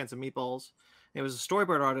 Cloudy with a Chance of Meatballs. And he was a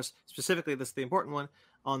storyboard artist, specifically, this is the important one,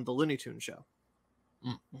 on the Looney Tunes show.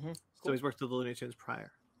 Cool. So he's worked with the Looney Tunes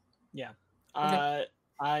prior. Yeah.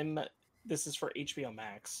 This is for HBO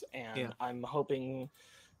Max, and I'm hoping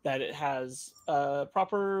that it has a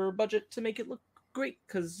proper budget to make it look great,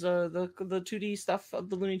 because the 2D stuff of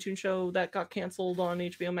the Looney Tunes show that got canceled on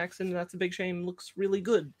HBO Max, and that's a big shame, looks really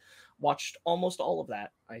good. Watched almost all of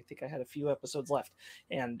that. I think I had a few episodes left,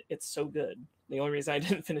 and it's so good. The only reason I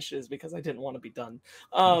didn't finish it is because I didn't want to be done.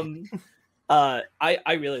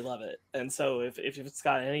 I really love it, and so if it's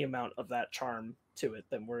got any amount of that charm to it,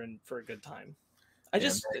 then we're in for a good time.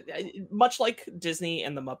 Much like Disney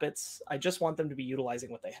and the Muppets, I just want them to be utilizing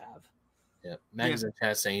what they have. Yeah, Maggie's in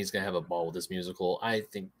chat saying he's gonna have a ball with this musical. I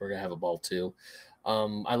think we're gonna have a ball too.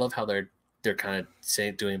 I love how they're kind of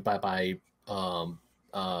saying doing bye bye.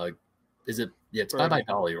 Is it? Yeah, it's Bye Bye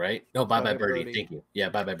Dolly, right? No, Bye Bye Birdie. Thank you. Yeah,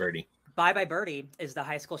 Bye Bye Birdie. Bye Bye Birdie is the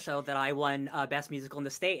high school show that I won Best Musical in the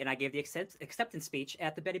state, and I gave the acceptance speech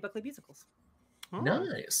at the Betty Buckley Musicals. Oh.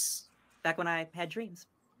 Nice. Back when I had dreams.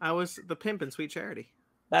 I was the pimp in Sweet Charity.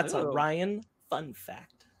 That's a Ryan fun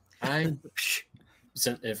fact.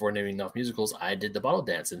 If we're naming off musicals, I did the bottle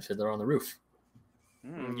dance in Fiddler on the Roof.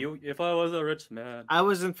 If I was a rich man. I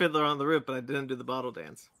was in Fiddler on the Roof, but I didn't do the bottle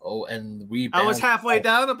dance. Oh, and I was halfway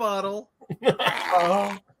down a bottle.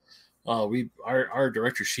 Our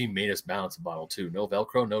director, she made us balance a bottle too. No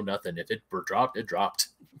Velcro, no nothing. If it were dropped, it dropped.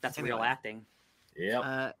 That's real acting.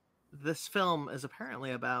 Yeah. This film is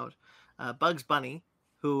apparently about Bugs Bunny,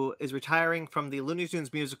 who is retiring from the Looney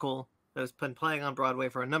Tunes musical that has been playing on Broadway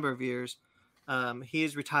for a number of years. He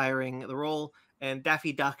is retiring the role, and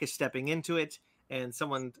Daffy Duck is stepping into it, and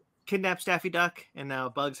someone kidnaps Daffy Duck, and now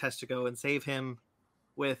Bugs has to go and save him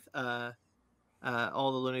with all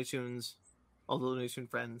the Looney Tune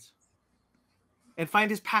friends, and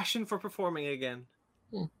find his passion for performing again.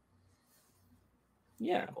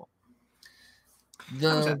 Yeah. Cool.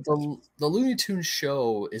 The Looney Tunes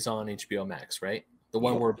show is on HBO Max, right? The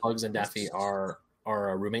one where Bugs and Daffy are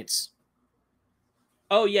roommates.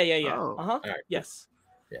 Oh yeah. Oh. Right. Yes.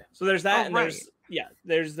 Yeah. So there's that, and right.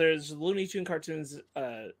 there's Looney Tune cartoons,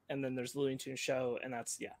 and then there's the Looney Tunes show, and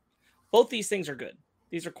that's both these things are good.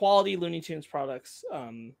 These are quality Looney Tunes products.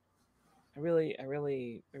 I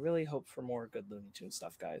really hope for more good Looney Tunes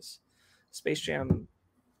stuff, guys. Space Jam,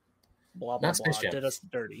 blah blah blah, did us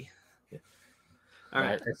dirty. Yeah. All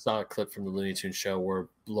right. I saw a clip from the Looney Tunes show where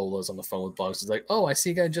Lola's on the phone with Bugs. It's like, oh, I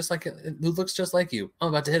see a guy just like who looks just like you. I'm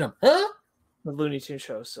about to hit him. Huh? The Looney Tunes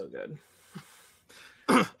show is so good.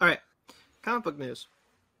 All right. Comic book news.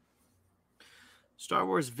 Star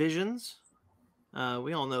Wars Visions.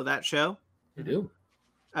 We all know that show. You do.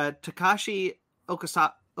 Takashi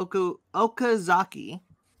Okazaki,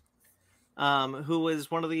 who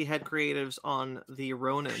was one of the head creatives on the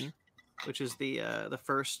Ronin, which is the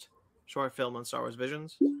first short film on Star Wars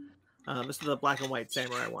Visions. This is the black and white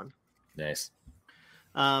samurai one. Nice.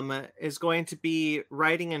 Is going to be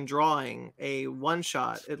writing and drawing a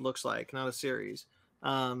one-shot, it looks like, not a series,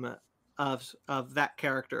 of that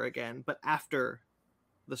character again, but after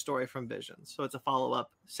the story from Visions. So it's a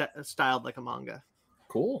follow-up styled like a manga.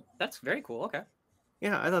 Cool. That's very cool. Okay.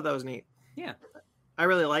 Yeah, I thought that was neat. Yeah. I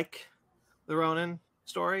really like the Ronin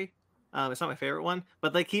story. It's not my favorite one,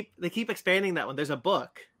 but they keep expanding that one. There's a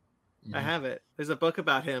book. Mm-hmm. I have it. There's a book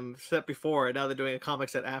about him set before, and now they're doing a comic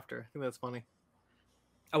set after. I think that's funny.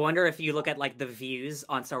 I wonder if you look at like the views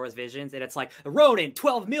on Star Wars Visions, and it's like Ronin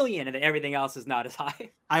 12 million, and then everything else is not as high.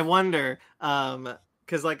 I wonder,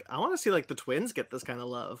 because like I want to see like the twins get this kind of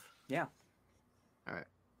love. Yeah. All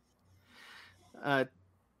right.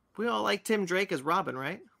 We all like Tim Drake as Robin,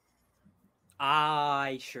 right?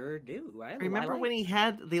 I sure do. Remember when he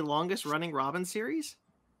had the longest running Robin series?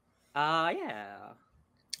 Yeah.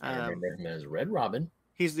 I remember him as Red Robin.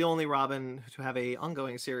 He's the only Robin to have a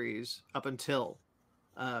ongoing series up until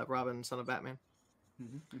Robin, Son of Batman.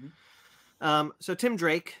 So Tim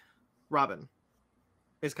Drake, Robin,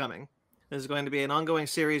 is coming. There's going to be an ongoing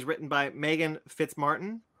series written by Megan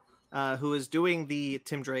Fitzmartin, who is doing the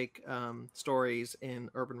Tim Drake stories in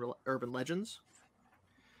Urban Legends.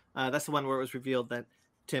 That's the one where it was revealed that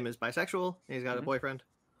Tim is bisexual and he's got a boyfriend.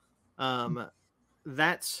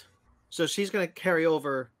 So she's going to carry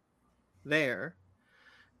over there,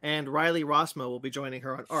 and Riley Rossmo will be joining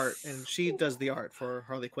her on art, and she does the art for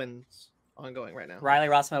Harley Quinn's ongoing right now. Riley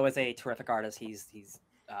Rossmo is a terrific artist. He's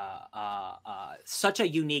such a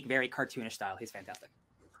unique, very cartoonish style. He's fantastic.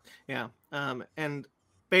 Yeah, and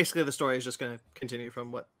basically the story is just going to continue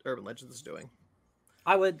from what Urban Legends is doing.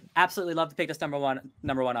 I would absolutely love to pick this number one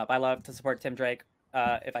up. I love to support Tim Drake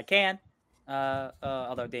if I can.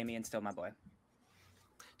 Although Damien's still my boy.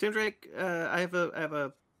 Tim Drake, I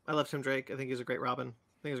love Tim Drake. I think he's a great Robin.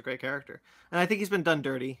 I think he's a great character, and I think he's been done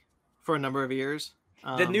dirty for a number of years.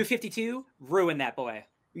 The New 52 ruined that boy.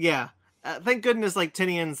 Yeah, thank goodness. Like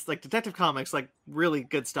Tinian's, like Detective Comics, like really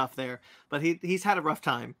good stuff there. But he's had a rough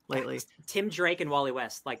time lately. Tim Drake and Wally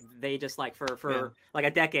West, like they just like for like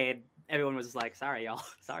a decade, everyone was just like, sorry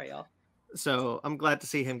y'all. So I'm glad to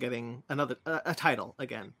see him getting another a title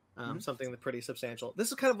again. Something that's pretty substantial. This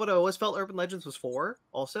is kind of what I always felt Urban Legends was for.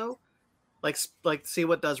 Also, like see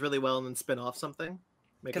what does really well and then spin off something.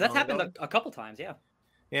 Make Because it that's happened ongoing. a couple times. Yeah.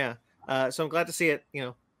 Yeah. So I'm glad to see it,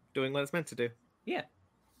 doing what it's meant to do. Yeah.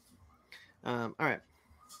 All right.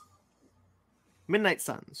 Midnight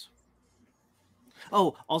Suns.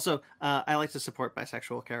 Oh, also, I like to support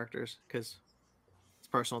bisexual characters because it's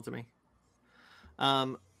personal to me.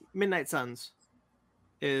 Midnight Suns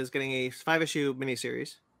is getting a 5-issue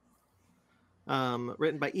miniseries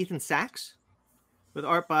written by Ethan Sachs with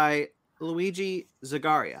art by Luigi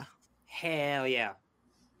Zagaria. Hell yeah.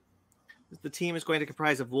 The team is going to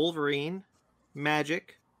comprise of Wolverine,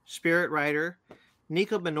 Magic, Spirit Rider,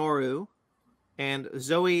 Nico Minoru, and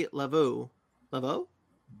Zoe Laveau. Laveau?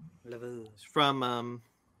 From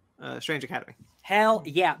Strange Academy. Hell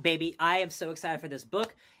yeah, baby. I am so excited for this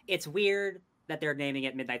book. It's weird that they're naming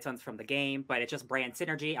it Midnight Suns from the game, but it's just brand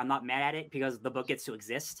synergy. I'm not mad at it because the book gets to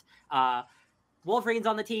exist. Wolverine's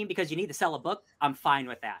on the team because you need to sell a book. I'm fine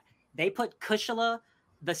with that. They put Kushala,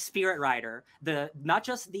 the Spirit Rider, not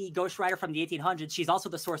just the Ghost Rider from the 1800s, she's also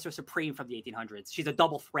the Sorcerer Supreme from the 1800s. She's a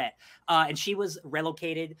double threat. And she was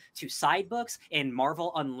relocated to side books in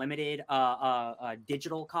Marvel Unlimited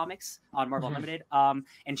digital comics on Marvel Unlimited.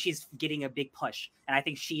 And she's getting a big push. And I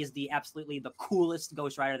think she is absolutely the coolest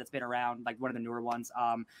Ghost Rider that's been around, like one of the newer ones.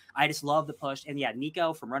 I just love the push. And yeah,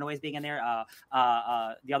 Nico from Runaways being in there.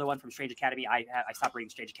 The other one from Strange Academy. I stopped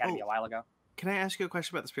reading Strange Academy a while ago. Can I ask you a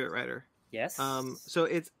question about the Spirit Rider? Yes. So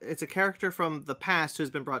it's a character from the past who's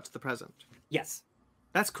been brought to the present. Yes.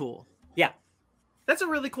 That's cool. Yeah. That's a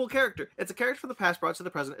really cool character. It's a character from the past brought to the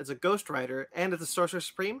present. It's a Ghost Rider and it's a Sorcerer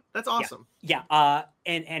Supreme. That's awesome. Yeah.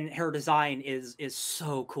 And her design is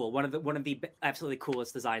so cool. One of the absolutely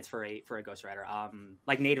coolest designs for a Ghost Rider.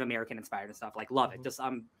 Like Native American inspired and stuff. Like love it. Just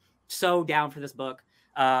I'm so down for this book.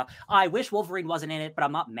 I wish Wolverine wasn't in it, but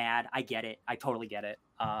I'm not mad. I get it. I totally get it.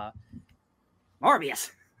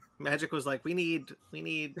 Morbius. Magic was like, we need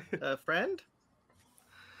a friend.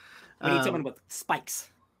 We need someone with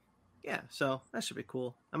spikes. Yeah, so that should be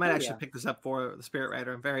cool. I might actually pick this up for the Spirit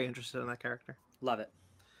Rider. I'm very interested in that character. Love it.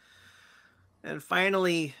 And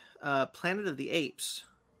finally, Planet of the Apes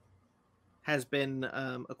has been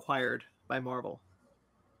acquired by Marvel.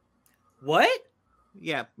 What?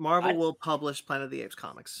 Yeah, Marvel will publish Planet of the Apes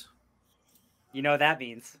comics. You know what that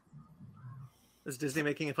means? Is Disney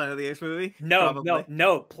making a Planet of the Apes movie? No.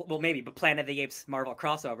 Well, maybe, but Planet of the Apes Marvel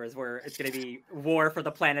crossovers where it's going to be war for the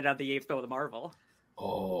Planet of the Apes go with Marvel.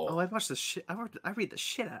 Oh, I watched the shit. I read the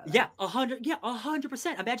shit out of that. Yeah,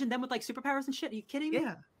 100%. Imagine them with like superpowers and shit. Are you kidding me?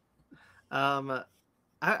 Yeah.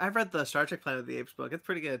 I've read the Star Trek Planet of the Apes book. It's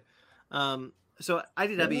pretty good. So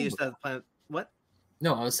IDW used to have the Planet. What?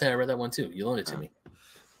 No, I was saying I read that one too. You loaned it to me.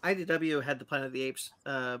 IDW had the Planet of the Apes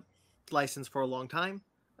license for a long time.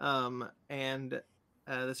 And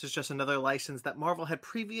this is just another license that Marvel had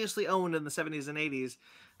previously owned in the 70s and 80s,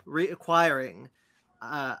 reacquiring.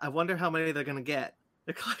 I wonder how many they're going to get.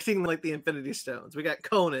 They're collecting like the Infinity Stones. We got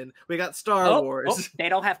Conan. We got Star Wars. Oh, they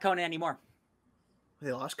don't have Conan anymore.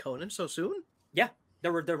 They lost Conan so soon? Yeah.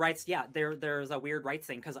 There were the rights. Yeah, there's a weird rights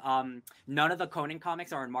thing because none of the Conan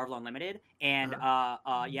comics are in Marvel Unlimited, and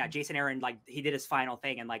Jason Aaron like he did his final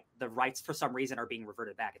thing, and like the rights for some reason are being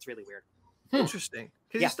reverted back. It's really weird. Interesting,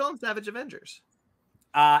 because he's still in Savage Avengers.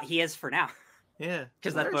 He is for now. Yeah,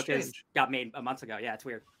 because that book got made a month ago. Yeah, it's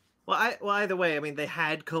weird. Well, either way, I mean, they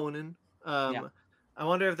had Conan. I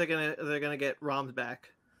wonder if they're gonna get Roms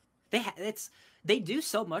back. They do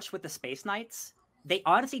so much with the Space Knights. They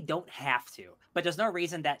honestly don't have to, but there's no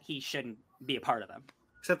reason that he shouldn't be a part of them.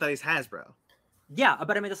 Except that he's Hasbro. Yeah,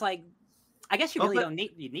 but I mean, it's like, I guess you really don't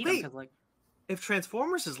need him because like, if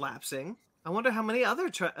Transformers is lapsing, I wonder how many other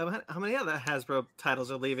Hasbro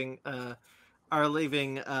titles are leaving.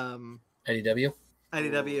 IDW.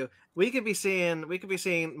 IDW. We could be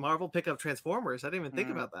seeing Marvel pick up Transformers. I didn't even think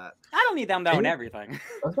about that. I don't need them knowing everything.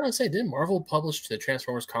 I was going to say, didn't Marvel publish the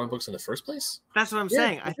Transformers comic books in the first place? That's what I'm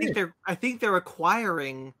saying. I think they're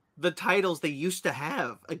acquiring the titles they used to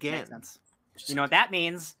have again. Makes sense. You know what that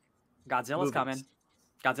means? Godzilla's coming.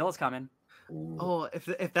 Godzilla's coming. Oh,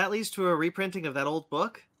 if that leads to a reprinting of that old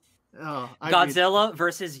book, Godzilla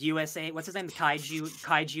versus USA. What's his name?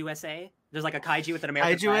 Kaiju USA. There's like a kaiju with an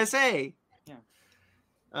American Kaiju USA. Yeah.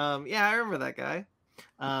 Yeah, I remember that guy.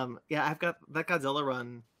 Yeah, I've got that Godzilla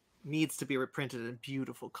run needs to be reprinted in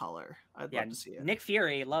beautiful color. I'd love to see it. Nick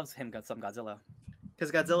Fury loves him some Godzilla.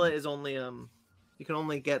 Because Godzilla is only you can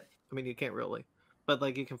only get. I mean, you can't really, but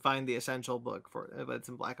like you can find the essential book for it, but it's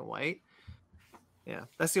in black and white. Yeah,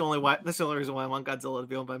 that's the only reason why I want Godzilla to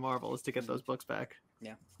be owned by Marvel is to get those books back.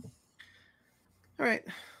 Yeah. All right.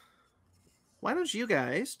 Why don't you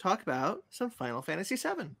guys talk about some Final Fantasy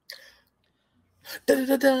VII? Da,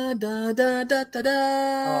 da, da, da, da, da, da,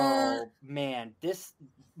 da. Oh man, this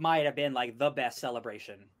might have been like the best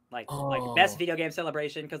celebration, like Oh. best video game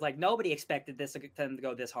celebration, because like nobody expected this to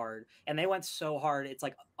go this hard, and they went so hard. It's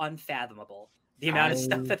like unfathomable the amount of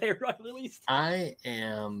stuff that they released. I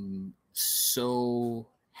am so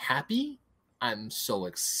happy. I'm so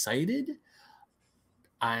excited.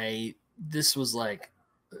 This was like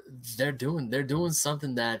they're doing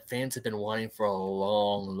something that fans have been wanting for a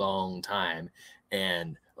long time.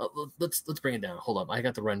 And let's bring it down. Hold up, I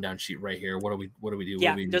got the rundown sheet right here. What do we do?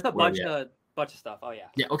 Yeah, there's a bunch of stuff. Oh yeah.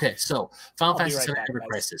 Yeah. Okay. So Final Fantasy VII Ever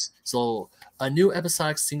Crisis. So a new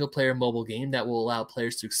episodic single-player mobile game that will allow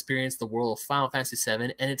players to experience the world of Final Fantasy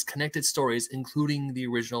VII and its connected stories, including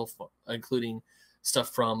stuff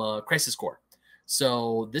from Crisis Core.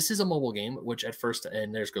 So this is a mobile game, which at first,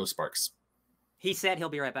 and there's Ghost Sparks. He said he'll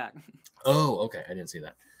be right back. Oh, okay. I didn't see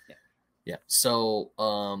that. Yeah. So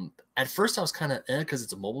at first I was kind of because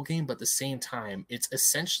it's a mobile game, but at the same time, it's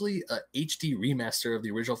essentially a HD remaster of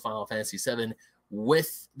the original Final Fantasy VII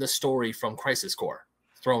with the story from Crisis Core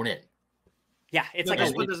thrown in. Yeah, it's no, like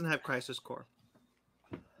this one doesn't have Crisis Core.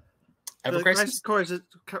 Crisis Core is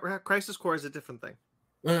a different thing.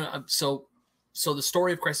 So the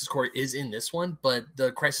story of Crisis Core is in this one, but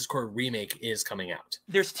the Crisis Core remake is coming out.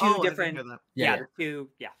 There's two different. Yeah. There's two.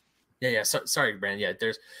 Yeah. Yeah. Sorry, Brandon.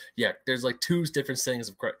 Yeah, there's like two different things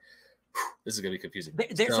of. This is gonna be confusing.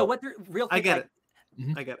 So what? Real quick, I get it.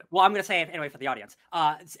 I get it. Well, I'm gonna say it anyway for the audience.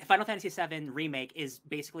 Final Fantasy VII Remake is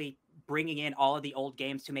basically bringing in all of the old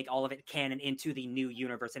games to make all of it canon into the new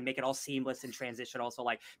universe and make it all seamless and transitional. So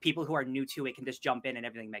like people who are new to it can just jump in and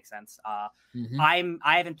everything makes sense. I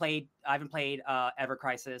haven't played Ever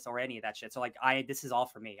Crisis or any of that shit. So like this is all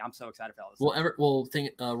for me. I'm so excited for all this.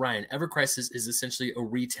 Ryan, Ever Crisis is essentially a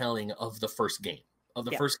retelling of the first game. Of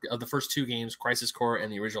the first two games, Crisis Core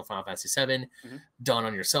and the original Final Fantasy VII, done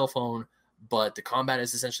on your cell phone. But the combat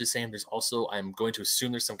is essentially the same. There's also, I'm going to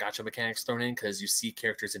assume there's some gacha mechanics thrown in because you see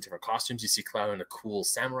characters in different costumes. You see Cloud in a cool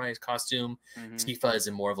samurai costume. Tifa is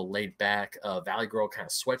in more of a laid back Valley Girl kind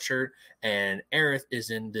of sweatshirt. And Aerith is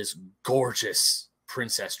in this gorgeous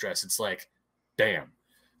princess dress. It's like, damn.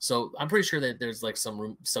 So I'm pretty sure that there's like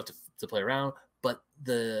some stuff to play around. But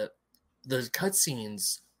the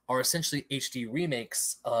cutscenes are essentially HD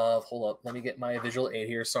remakes of, hold up, let me get my visual aid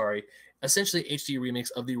here. Sorry. Essentially HD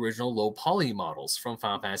remakes of the original low poly models from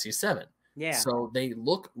Final Fantasy VII. Yeah. So they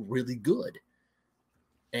look really good.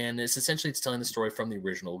 And it's telling the story from the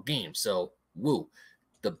original game. So, woo.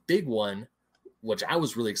 The big one, which I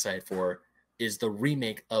was really excited for, is the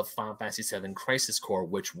remake of Final Fantasy VII Crisis Core,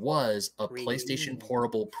 which was a PlayStation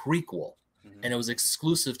Portable prequel. And it was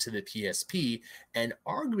exclusive to the PSP and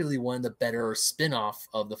arguably one of the better spin-off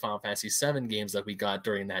of the Final Fantasy VII games that we got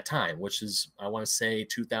during that time, which is, I want to say,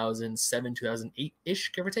 2007,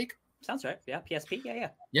 2008-ish, give or take. Sounds right. Yeah, PSP. Yeah.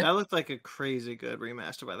 That looked like a crazy good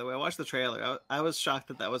remaster, by the way. I watched the trailer. I was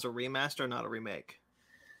shocked that was a remaster, not a remake.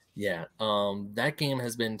 Yeah, that game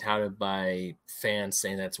has been touted by fans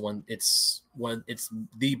saying it's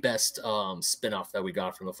the best spin-off that we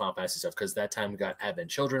got from the Final Fantasy stuff, because that time we got Advent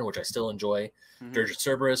Children, which I still enjoy, Dirge of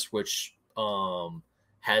Cerberus, which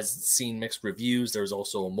has seen mixed reviews. There's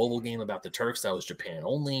also a mobile game about the Turks that was Japan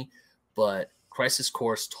only, but Crisis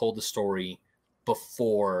Core told the story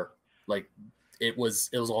before, like it was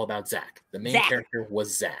all about Zack. The main character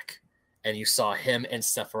was Zack. And you saw him and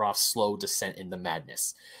Sephiroth's slow descent into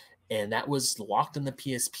madness. And that was locked in the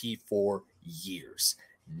PSP for years.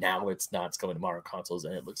 Now it's not. It's coming to Mario consoles,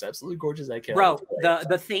 and it looks absolutely gorgeous. I can't. Bro,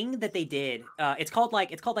 the thing that they did, it's called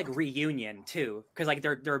like Reunion too, because like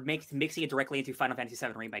they're mixing it directly into Final Fantasy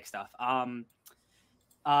VII Remake stuff.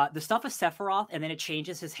 The stuff of Sephiroth, and then it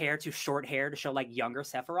changes his hair to short hair to show like younger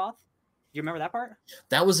Sephiroth. Do you remember that part?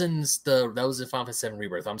 That was in Final Fantasy VII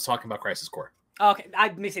Rebirth. I'm talking about Crisis Core. Okay,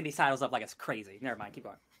 I'm mixing these titles up like it's crazy. Never mind, keep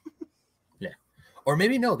going. Yeah, or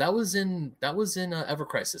maybe no, that was in Ever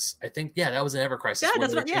Crisis. I think that was in Ever Crisis. Yeah,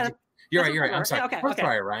 that's right. Yeah, you're right. I'm sorry. Okay.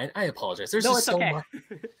 Sorry, Ryan. I apologize. There's just so much.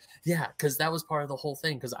 Yeah, because that was part of the whole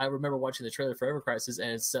thing. Because I remember watching the trailer for Ever Crisis, and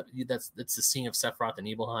it's the scene of Sephiroth in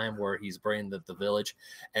Nibelheim where he's bringing the village,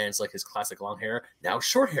 and it's like his classic long hair. Now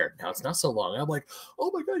short hair. Now it's not so long. And I'm like, oh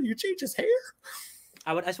my god, you changed his hair.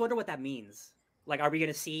 I just wonder what that means. Like, are we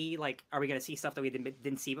gonna see stuff that we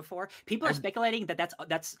didn't see before? People are speculating that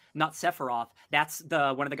that's not Sephiroth. That's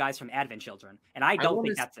one of the guys from Advent Children, and I don't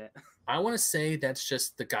think that's it. I want to say that's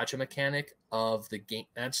just the gacha mechanic of the game.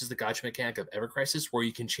 That's just the gacha mechanic of Ever Crisis, where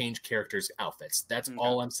you can change characters' outfits. That's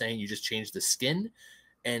all I'm saying. You just change the skin,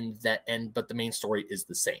 but the main story is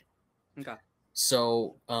the same. Okay.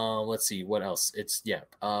 So let's see what else. It's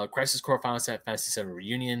Crisis Core Final Fantasy VII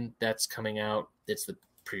Reunion that's coming out. It's the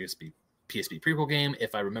PSP prequel game.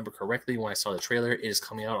 If I remember correctly, when I saw the trailer, it is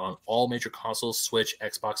coming out on all major consoles: Switch,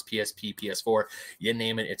 Xbox, PSP, PS4. You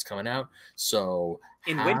name it, it's coming out. So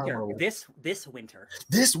winter, this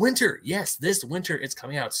winter, yes, this winter it's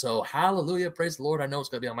coming out. So hallelujah, praise the Lord! I know it's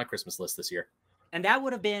going to be on my Christmas list this year. And that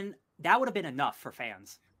would have been enough for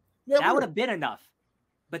fans. Yeah, that would have been enough.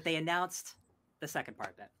 But they announced the second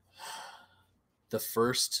part then. The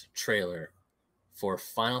first trailer for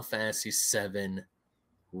Final Fantasy VII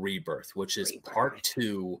Rebirth, which is part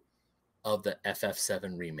 2 of the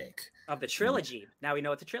FF7 remake. Of the trilogy. Now we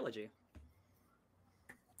know it's a trilogy.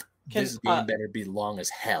 This game better be long as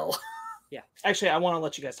hell. Yeah. Actually, I want to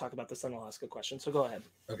let you guys talk about this, and I'll ask a question. So go ahead.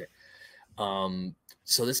 Okay.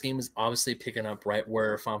 So this game is obviously picking up right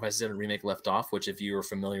where Final Fantasy VII Remake left off, which if you are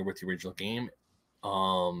familiar with the original game,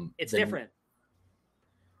 it's different.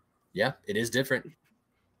 Yeah, it is different.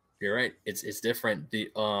 You're right. It's different. The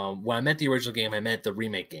when I meant the original game, I meant the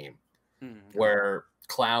remake game, where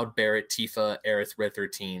Cloud, Barrett, Tifa, Aerith, Red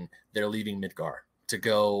 13, they're leaving Midgar to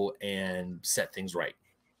go and set things right.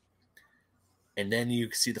 And then you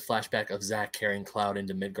see the flashback of Zack carrying Cloud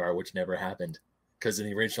into Midgar, which never happened. Because in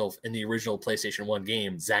the original PlayStation 1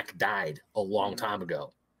 game, Zack died a long time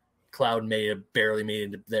ago. Cloud barely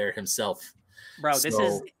made it there himself. Bro, this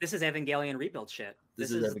is Evangelion rebuild shit.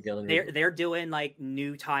 This is Evangelion. They're doing like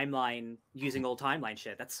new timeline using old timeline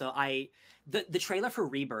shit. That's so the trailer for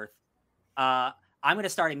Rebirth. I'm gonna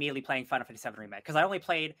start immediately playing Final Fantasy VII Remake because I only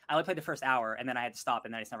played the first hour and then I had to stop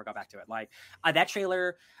and then I just never got back to it. Like that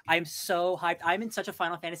trailer, I'm so hyped. I'm in such a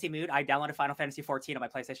Final Fantasy mood. I downloaded Final Fantasy 14 on my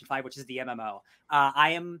PlayStation 5, which is the MMO.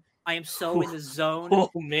 I am so in the zone.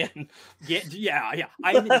 Oh man, yeah.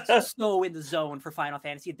 I'm so in the zone for Final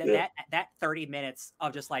Fantasy. That 30 minutes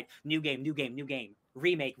of just like new game,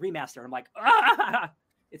 remake, remaster. I'm like,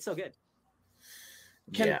 it's so good.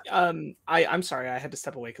 I'm sorry, I had to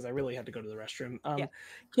step away because I really had to go to the restroom.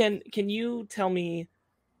 Can you tell me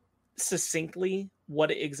succinctly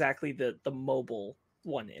what exactly the mobile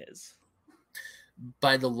one is?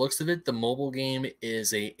 By the looks of it, the mobile game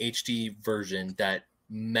is a HD version that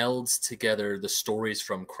melds together the stories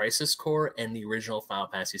from Crisis Core and the original Final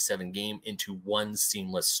Fantasy VII game into one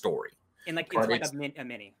seamless story. And like it's like a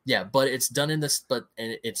mini. Yeah, but it's done in the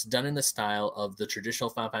style of the traditional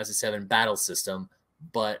Final Fantasy VII battle system.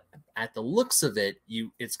 But at the looks of it,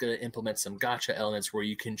 it's going to implement some gacha elements where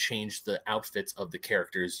you can change the outfits of the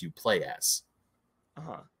characters you play as.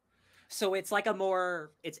 So it's like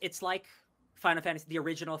it's like Final Fantasy, the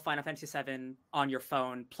original Final Fantasy VII on your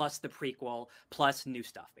phone, plus the prequel, plus new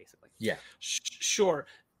stuff, basically. Yeah. Sure.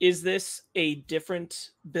 Is this a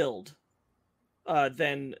different build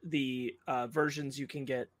than the versions you can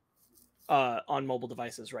get on mobile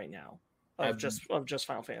devices right now of just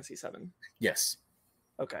Final Fantasy VII? Yes.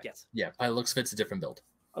 Okay. Yes. Yeah. By the looks of it, it's a different build.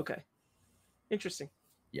 Okay. Interesting.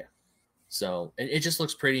 Yeah. So it just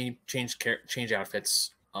looks pretty. Change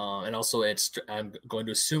outfits. And also, I'm going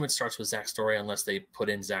to assume it starts with Zack's story, unless they put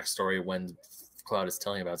in Zack's story when Cloud is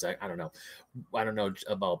telling about Zack. I don't know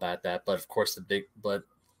about that, but of course but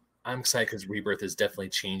I'm excited because Rebirth is definitely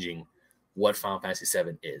changing what Final Fantasy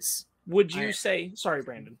VII is. Would you say? Sorry,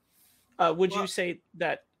 Brandon. Would you say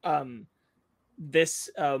that this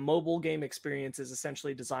mobile game experience is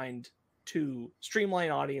essentially designed to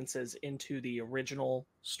streamline audiences into the original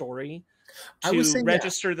story? To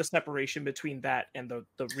register the separation between that and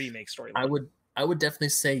the remake story. I would definitely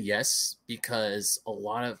say yes, because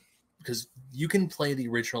you can play the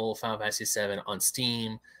original Final Fantasy VII on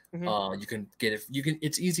Steam. You can get it.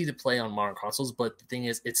 It's easy to play on modern consoles, but the thing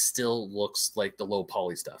is, it still looks like the low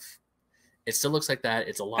poly stuff. It still looks like that.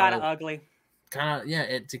 It's a lot kind of ugly. Yeah.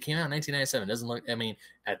 It came out in 1997. It doesn't look. I mean,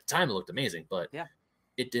 at the time it looked amazing, but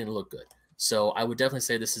it didn't look good. So I would definitely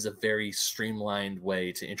say this is a very streamlined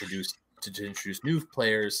way to introduce new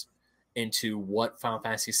players into what Final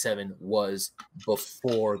Fantasy VII was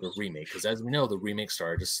before the remake. Because as we know, the remake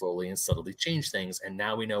started to slowly and subtly change things, and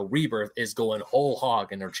now we know Rebirth is going whole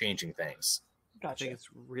hog and they're changing things. Gotcha. I think it's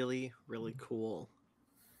really, really cool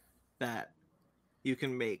that you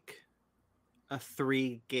can make a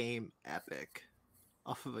 3-game epic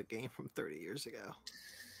off of a game from 30 years ago.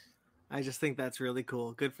 I just think that's really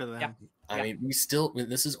cool. Good for them. Yeah. I mean,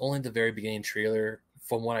 this is only the very beginning trailer.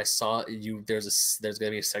 From what I saw, there's going to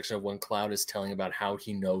be a section of when Cloud is telling about how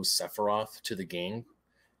he knows Sephiroth to the game,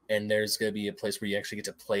 and there's going to be a place where you actually get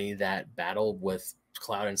to play that battle with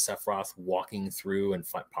Cloud and Sephiroth walking through and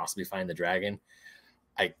possibly find the dragon.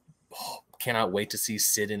 I cannot wait to see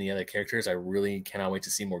Sid and the other characters. I really cannot wait to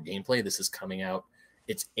see more gameplay. This is coming out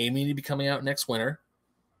It's aiming to be coming out next winter.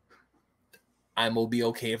 I will be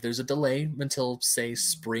okay if there's a delay until, say,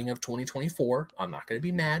 spring of 2024. I'm not going to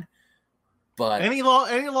be mad. But any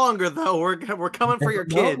longer though, we're coming for your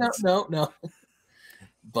kids. No.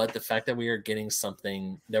 But the fact that we are getting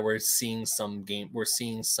something, that we're seeing some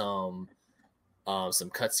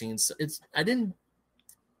cutscenes. It's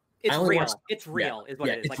real. It's real, is what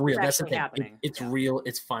it is. It's like, real. It's That's the thing. happening. It's real.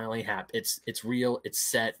 It's finally happened. It's real. It's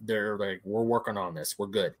set. They're like, we're working on this. We're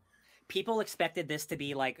good. People expected this to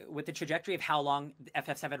be like, with the trajectory of how long the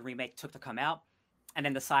FF7 remake took to come out, and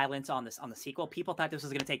then the silence on the sequel, people thought this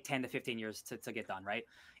was going to take 10 to 15 years to get done, right?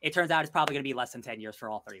 It turns out it's probably going to be less than 10 years for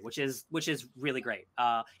all three, which is really great.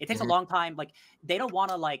 It takes a long time. Like, they don't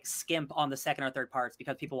want to like skimp on the second or third parts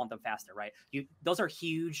because people want them faster, right? Those are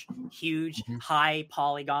huge, high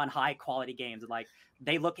polygon, high quality games. Like,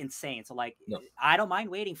 they look insane. So like, I don't mind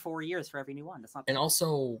waiting 4 years for every new one. That's not. And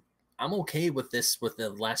also, I'm okay with this, with the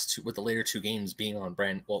later two games being on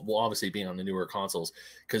obviously being on the newer consoles,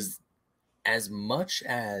 because as much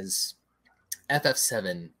as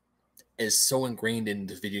FF7 is so ingrained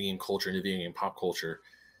into video game culture, into video game pop culture,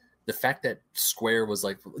 the fact that Square was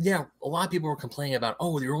like, yeah, a lot of people were complaining about,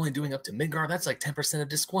 oh, you're only doing up to Midgar, that's like 10% of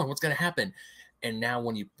disc 1, what's going to happen? And now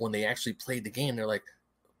when they actually played the game, they're like,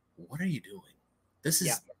 what are you doing? This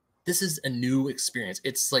is a new experience.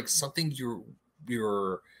 It's like something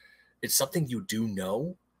it's something you do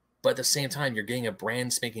know, but at the same time, you're getting a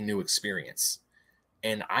brand spanking new experience.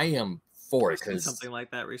 And I am for it, because something like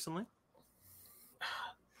that recently.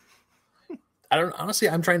 I don't honestly.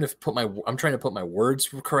 I'm trying to put my words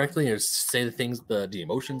correctly, or say the things, the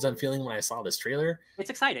emotions I'm feeling when I saw this trailer. It's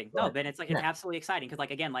exciting. No, Ben, it's like it's absolutely exciting, because like,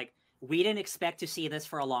 again, like, we didn't expect to see this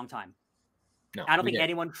for a long time. No, I don't think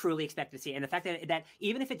anyone truly expected to see it. And the fact that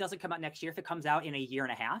even if it doesn't come out next year, if it comes out in a year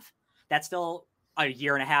and a half, that's still a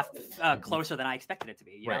year and a half closer than I expected it to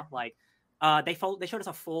be. You know, like they showed us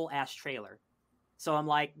a full ass trailer. So I'm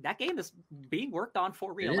like, that game is being worked on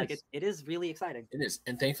for real. It is really exciting. It is.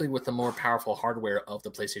 And thankfully, with the more powerful hardware of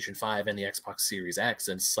the PlayStation 5 and the Xbox Series X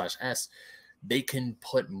and /S, they can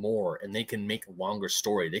put more, and they can make a longer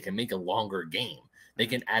story. They can make a longer game. They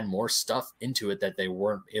can add more stuff into it that they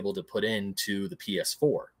weren't able to put into the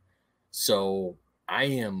PS4. So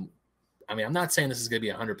I'm not saying this is going to be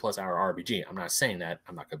a 100+ hour RPG. I'm not saying that.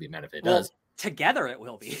 I'm not going to be mad if it does. Together it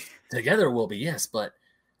will be. Together it will be, yes. But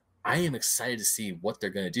I am excited to see what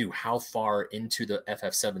they're going to do, how far into the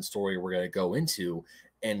FF7 story we're going to go into,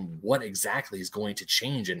 and what exactly is going to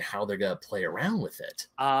change and how they're going to play around with it.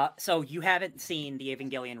 So you haven't seen the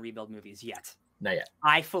Evangelion Rebuild movies yet? Not yet.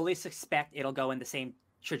 I fully suspect it'll go in the same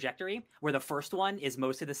trajectory, where the first one is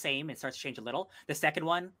mostly the same. It starts to change a little. The second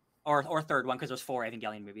one, or third one, because there's 4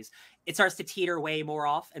 Evangelion movies, it starts to teeter way more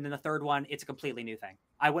off. And then the third one, it's a completely new thing.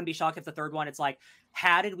 I wouldn't be shocked if the third one, it's like,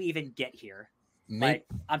 how did we even get here? Like,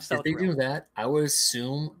 I'm so if they do that, I would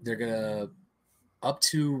assume they're gonna, up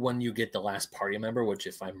to when you get the last party member, which,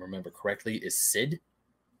 if I remember correctly, is Sid.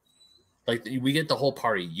 Like, we get the whole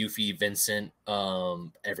party: Yuffie, Vincent,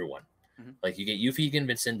 everyone. Like, you get Yuffie, you get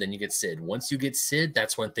Vincent, then you get Sid. Once you get Sid,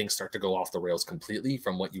 that's when things start to go off the rails completely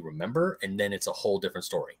from what you remember, and then it's a whole different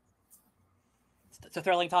story. It's a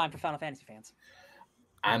thrilling time for Final Fantasy fans.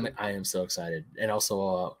 I am so excited, and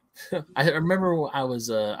also I remember I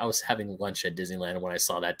was having lunch at Disneyland when I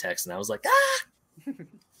saw that text, and I was like, ah!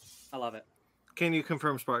 I love it. Can you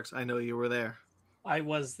confirm, Sparks? I know you were there. I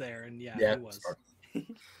was there, and I was.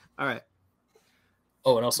 All right.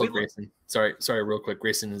 Oh, and also Grayson. Sorry, real quick.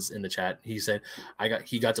 Grayson is in the chat. He said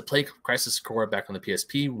he got to play Crisis Core back on the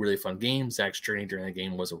PSP. Really fun game. Zach's journey during the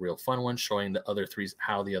game was a real fun one, showing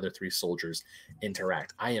how the other three soldiers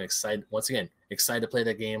interact. I am excited, once again, to play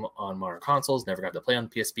that game on modern consoles. Never got to play on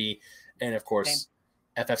the PSP, and of course,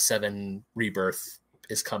 FF7 Rebirth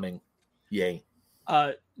is coming. Yay!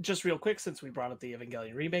 Just real quick, since we brought up the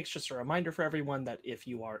Evangelion remakes, just a reminder for everyone that if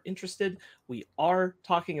you are interested, we are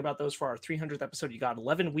talking about those for our 300th episode. You got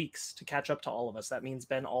 11 weeks to catch up to all of us. That means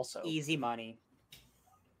Ben also. Easy money.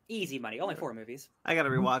 Only 4 movies. I got to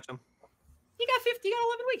rewatch them. You got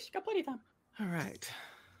 11 weeks. You got plenty of time. All right.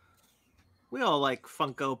 We all like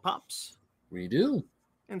Funko Pops. We do.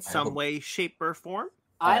 In some way, shape, or form.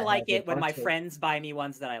 I like it when my friends buy me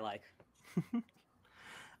ones that I like.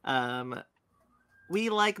 We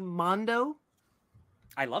like Mondo.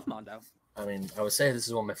 I love Mondo. I mean, I would say this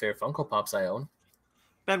is one of my favorite Funko Pops I own.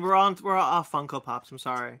 Ben, we're off Funko Pops. I'm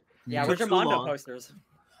sorry. Yeah, where's your Mondo posters?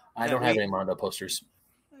 I don't have any Mondo posters.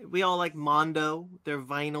 We all like Mondo, their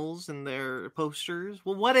vinyls and their posters.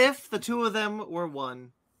 Well, what if the two of them were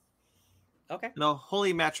one? Okay. In a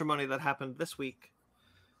holy matrimony that happened this week,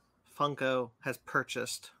 Funko has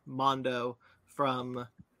purchased Mondo from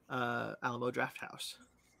Alamo Drafthouse.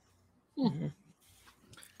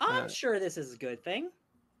 I'm sure this is a good thing.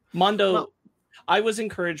 Mondo, Well- I was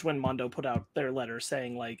encouraged when Mondo put out their letter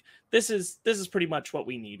saying like this is pretty much what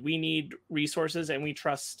we need. We need resources, and we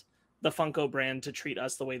trust the Funko brand to treat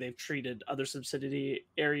us the way they've treated other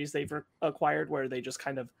subsidiaries they've acquired, where they just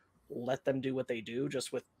kind of let them do what they do,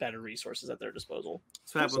 just with better resources at their disposal.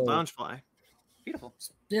 So what happened with So- Loungefly. Beautiful.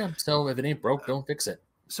 Yeah, so if it ain't broke, don't fix it.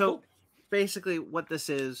 So basically, what this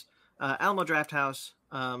is, Alamo Drafthouse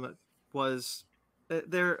was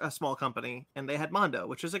they're a small company, and they had Mondo,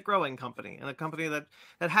 which is a growing company, and a company that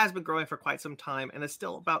has been growing for quite some time, and it's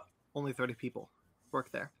still about only 30 people work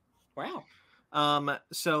there. Wow.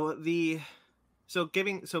 So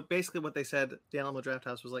basically what they said, the Alamo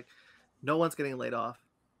Drafthouse was like, no one's getting laid off.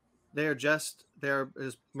 They're just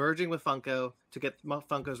merging with Funko to get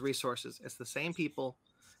Funko's resources. It's the same people,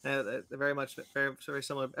 very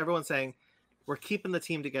similar. Everyone's saying we're keeping the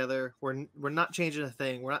team together. We're not changing a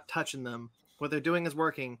thing. We're not touching them. What they're doing is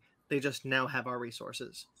working. They just now have our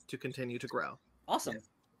resources to continue to grow. Awesome.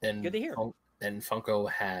 And Good to hear. And Funko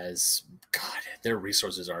has, God, their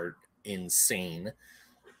resources are insane.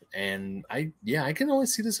 And I can only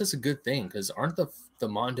see this as a good thing, because aren't the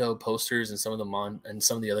Mondo posters and some of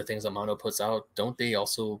the other things that Mondo puts out, don't they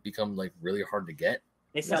also become like really hard to get?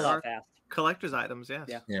 They sell There out are fast. collector's items,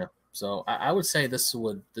 yes. Yeah. So I would say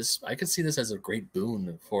I could see this as a great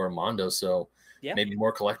boon for Mondo. So Yeah. maybe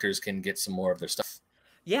more collectors can get some more of their stuff.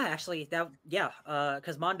 Yeah, actually,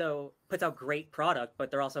 because Mondo puts out great product, but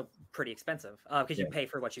they're also pretty expensive because you pay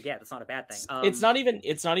for what you get. That's not a bad thing. It's not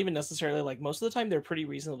even necessarily like, most of the time they're pretty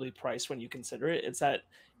reasonably priced when you consider it.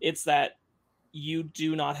 It's that you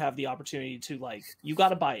do not have the opportunity to, like, you got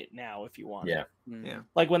to buy it now if you want it. Yeah.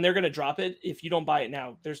 Like when they're going to drop it, if you don't buy it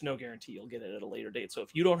now, there's no guarantee you'll get it at a later date. So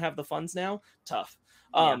if you don't have the funds now, tough.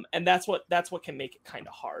 And that's what can make it kind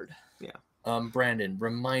of hard. Brandon,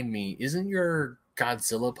 remind me, isn't your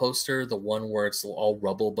Godzilla poster the one where it's all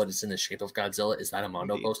rubble but it's in the shape of Godzilla? Is that a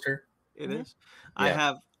Mondo Indeed. poster? It Mhm. is.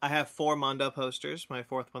 Yeah. I have 4 Mondo posters. My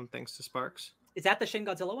 4th one, thanks to Sparks. Is that the Shin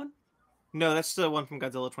Godzilla one? No, that's the one from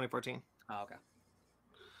Godzilla 2014. Oh, okay.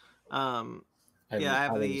 I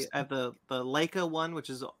have the Leica one, which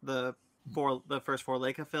is the first 4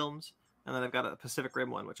 Leica films, and then I've got a Pacific Rim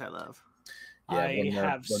one, which I love. I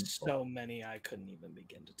have so many I couldn't even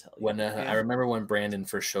begin to tell you. I remember when Brandon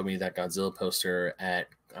first showed me that Godzilla poster at,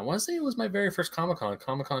 I want to say it was my very first Comic-Con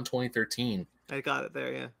 2013. I got it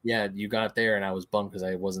there, yeah. Yeah, you got it there, and I was bummed because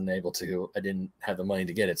I didn't have the money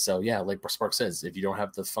to get it. So yeah, like Spark says, if you don't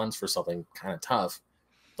have the funds for something kind of tough,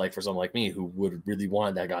 like for someone like me who would really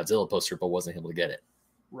wanted that Godzilla poster but wasn't able to get it.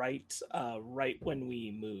 Right when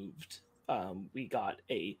we moved, we got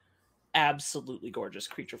a absolutely gorgeous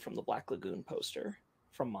Creature from the Black Lagoon poster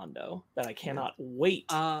from Mondo that I cannot wait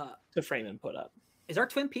to frame and put up. Is our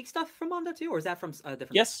Twin Peaks stuff from Mondo too, or is that from a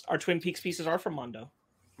different? Yes, our Twin Peaks pieces are from Mondo.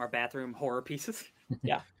 Our bathroom horror pieces.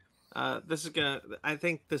 I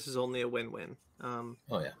think this is only a win-win. Oh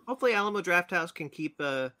yeah. Hopefully Alamo Drafthouse can keep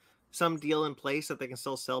some deal in place that they can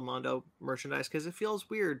still sell Mondo merchandise, because it feels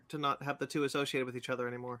weird to not have the two associated with each other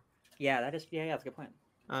anymore. Yeah, that's a good point.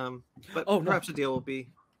 But Oh, no. perhaps a deal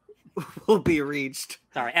will be reached.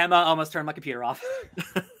 Sorry, Emma almost turned my computer off.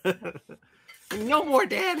 No more,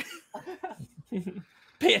 Dad.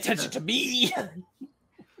 Pay attention to me.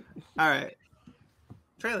 All right.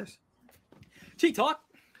 Trailers. Cheek talk.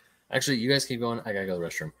 Actually, you guys keep going. I gotta go to the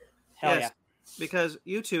restroom. Hell Yes, because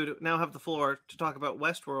you two now have the floor to talk about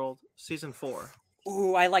Westworld Season 4. yeah.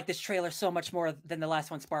 Ooh, I like this trailer so much more than the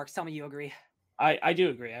last one. Sparks, tell me you agree. I do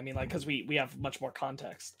agree. I mean, like, because we have much more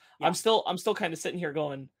context. Yeah. I'm still kind of sitting here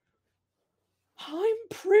going, I'm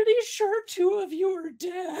pretty sure 2 of you are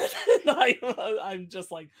dead. I'm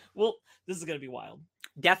just like, well, this is gonna be wild.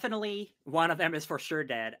 Definitely one of them is for sure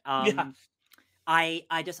dead. Yeah.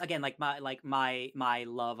 I just, again, like my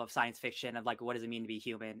love of science fiction, of like, what does it mean to be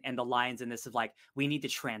human, and the lines in this of like, we need to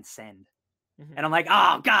transcend. Mhm. And I'm like,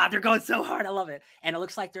 oh god, they're going so hard. I love it. And it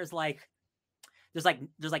looks like there's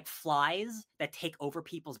flies that take over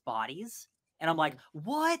people's bodies. And I'm like,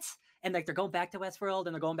 what? And like, they're going back to Westworld,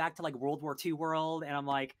 and they're going back to like World War II world. And I'm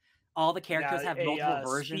like, all the characters have multiple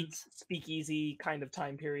versions. Speakeasy kind of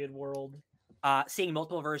time period world. Seeing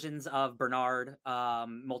multiple versions of Bernard,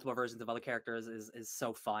 multiple versions of other characters is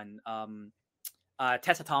so fun.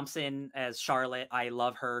 Tessa Thompson as Charlotte, I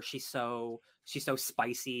love her. She's so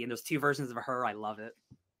spicy, and there's 2 versions of her. I love it.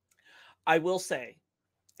 I will say,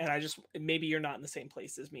 and maybe you're not in the same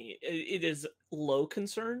place as me. It is low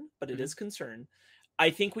concern, but it is concern. I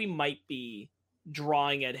think we might be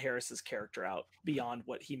drawing Ed Harris's character out beyond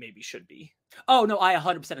what he maybe should be. Oh no, I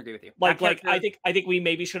 100% agree with you. Like That I character- think we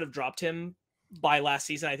maybe should have dropped him by last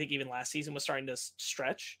season. I think even last season was starting to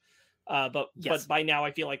stretch. But Yes. by now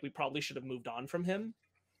I feel like we probably should have moved on from him.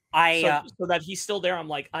 I So that he's still there. I'm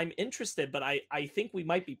like, I'm interested, but I think we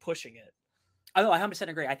might be pushing it. oh, I 100%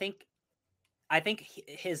 agree. I think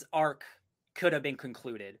his arc could have been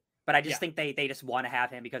concluded, but I just Yeah. think they just want to have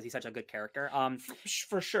him because he's such a good character.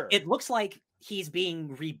 For sure. It looks like he's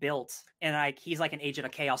being rebuilt, and like he's like an agent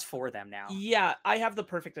of chaos for them now. Yeah, I have the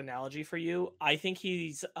perfect analogy for you. I think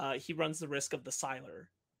he runs the risk of the Siler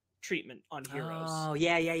treatment on Heroes. Oh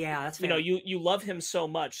yeah, that's fair. You love him so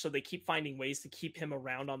much, so they keep finding ways to keep him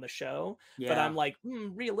around on the show. yeah. But I'm like,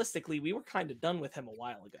 realistically, we were kind of done with him a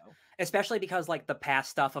while ago. Especially because like the past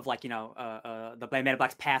stuff of like the Man in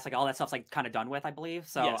Black's past, like all that stuff's like kind of done with, I believe.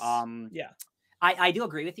 So Yes. Yeah, I do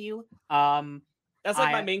agree with you. that's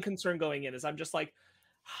like my I- main concern going in is I'm just like,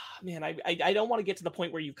 man, I don't want to get to the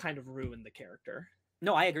point where you kind of ruin the character.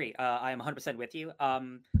 No, I agree. I am 100% with you.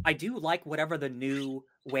 I do like whatever the new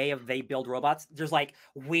way of they build robots. There's like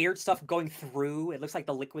weird stuff going through. It looks like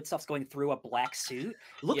the liquid stuff's going through a black suit.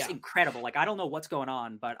 It looks Yeah. incredible. Like I don't know what's going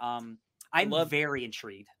on, but I'm very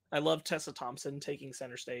intrigued. I love Tessa Thompson taking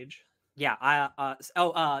center stage. Yeah.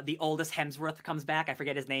 The oldest Hemsworth comes back. I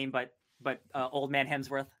forget his name, but old man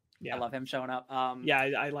Hemsworth. Yeah, I love him showing up. yeah,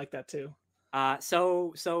 I like that too.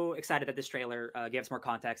 So excited that this trailer gave us more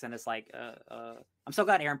context, and it's like I'm so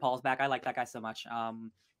glad Aaron Paul's back. I like that guy so much.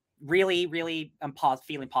 Really I'm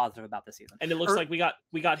feeling positive about this season. And it looks like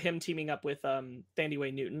we got him teaming up with Thandie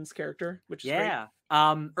Way Newton's character, which is great. Yeah.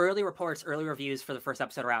 Early reports, early reviews for the first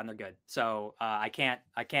episode are out and they're good. So I can't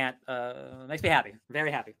makes me happy.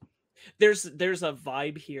 Very happy. There's a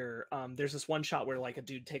vibe here. There's this one shot where like a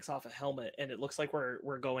dude takes off a helmet, and it looks like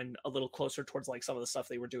we're going a little closer towards like some of the stuff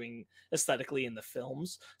they were doing aesthetically in the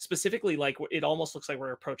films. Specifically, like it almost looks like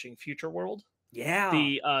we're approaching Future World, Yeah.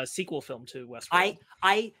 the sequel film to Westworld.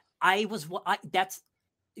 That's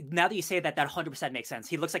now that you say that 100% makes sense.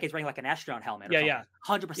 He looks like he's wearing like an astronaut helmet. Yeah.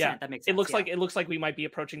 100%. Yeah. That makes sense. It looks like we might be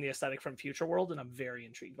approaching the aesthetic from Future World, and I'm very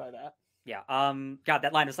intrigued by that. Yeah. God,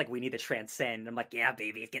 that line is like, we need to transcend. I'm like, yeah,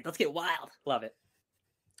 baby, let's get wild. Love it.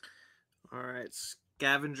 All right,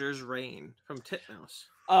 Scavenger's Reign from Titmouse.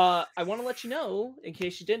 I want to let you know, in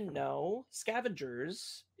case you didn't know,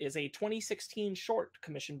 Scavengers is a 2016 short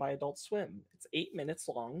commissioned by Adult Swim. It's 8 minutes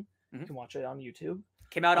long. You can watch it on YouTube.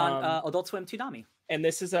 Came out on Adult Swim Toonami. And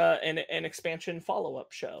this is an expansion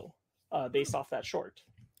follow-up show based off that short.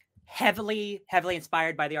 Heavily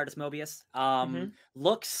inspired by the artist Mobius.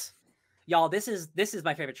 Looks, y'all, this is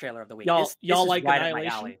my favorite trailer of the week. Y'all This is like right up my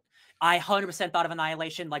Annihilation? alley. I 100% thought of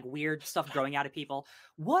Annihilation, like weird stuff growing out of people.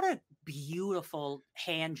 What a beautiful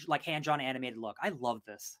hand-drawn animated look. I love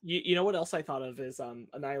this. You know what else I thought of is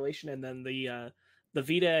Annihilation, and then the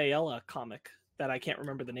Vita Ayala comic that I can't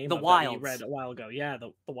remember the name The of that Wilds. we read a while ago. Yeah,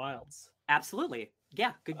 the Wilds. Absolutely.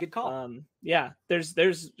 Yeah, good call. Yeah, there's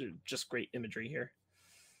just great imagery here.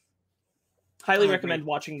 Highly recommend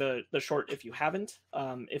watching the short if you haven't.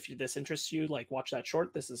 If this interests you, like watch that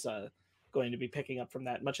short. This is going to be picking up from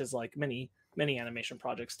that, much as like many animation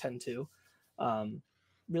projects tend to.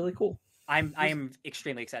 Really cool. I am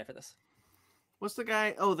extremely excited for this. What's the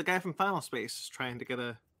guy? Oh, the guy from Final Space is trying to get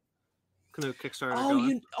a Canoe Kickstarter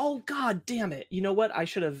going. God damn it. You know what? I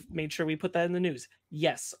should have made sure we put that in the news.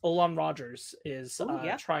 Yes, Olan Rogers is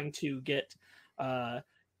trying to get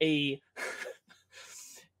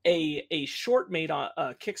a short made on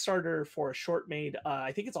a Kickstarter for a short made.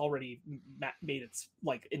 I think it's already made its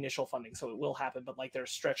like initial funding, so it will happen. But like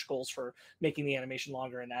there's stretch goals for making the animation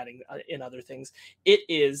longer and adding in other things. It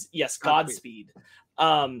is Godspeed.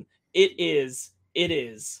 It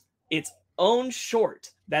is its own short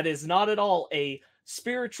that is not at all a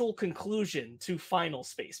spiritual conclusion to Final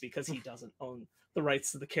Space because he doesn't own the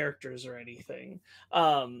rights to the characters or anything.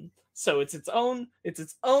 So it's its own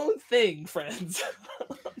thing, friends.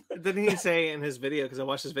 Didn't he say in his video, because I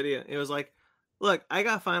watched his video, it was like, look, I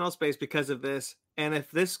got Final Space because of this, and if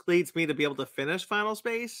this leads me to be able to finish Final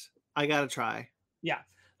Space, I gotta try. Yeah.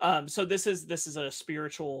 So this is a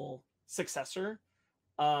spiritual successor,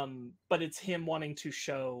 but it's him wanting to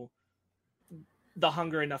show the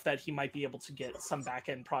hunger enough that he might be able to get some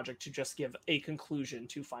back-end project to just give a conclusion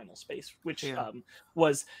to Final Space, which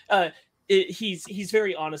was he's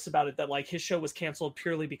very honest about it, that like his show was canceled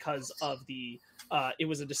purely because of the it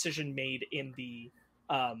was a decision made in the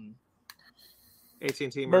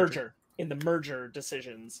AT&T merger, in the merger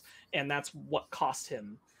decisions, and that's what cost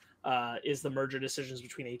him is the merger decisions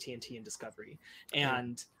between AT&T and Discovery,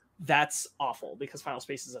 and that's awful because Final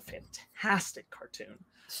Space is a fantastic cartoon.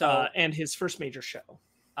 So and his first major show.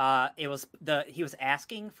 It was he was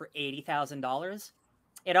asking for $80,000.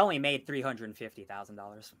 It only made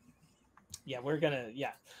 $350,000. Yeah, we're gonna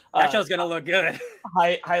That show's gonna look good.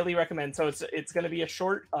 highly recommend. So it's gonna be a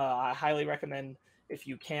short. I highly recommend if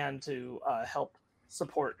you can to help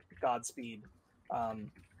support Godspeed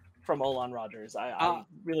from Olan Rogers. I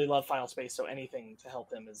really love Final Space, so anything to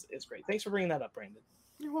help him is great. Thanks for bringing that up, Brandon.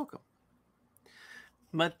 You're welcome.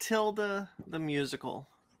 Matilda the musical.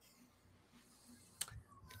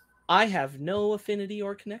 I have no affinity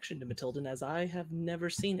or connection to Matilda, as I have never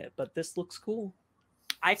seen it, but this looks cool.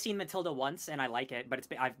 I've seen Matilda once and I like it, but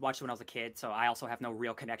I've watched it when I was a kid, so I also have no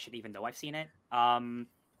real connection, even though I've seen it.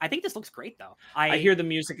 I think this looks great, though. I hear the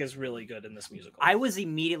music is really good in this musical. I was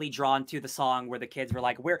immediately drawn to the song where the kids were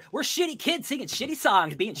like, "We're shitty kids singing shitty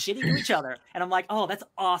songs, being shitty to each other," and I'm like, "Oh, that's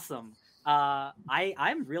awesome."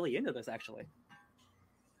 I'm really into this, actually.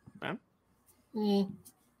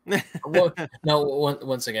 Well, no,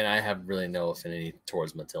 once again, I have really no affinity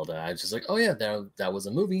towards Matilda. I was just like, oh yeah, that was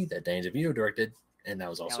a movie that Danny DeVito directed, and that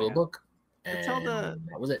was also a book. And Matilda,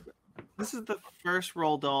 that was it. This is the first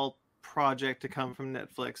Roald Dahl project to come from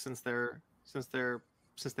Netflix since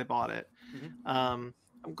they bought it. Mm-hmm.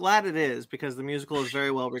 I'm glad it is, because the musical is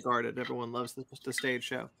very well regarded. Everyone loves the stage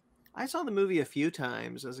show. I saw the movie a few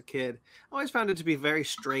times as a kid. I always found it to be very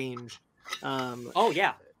strange. Oh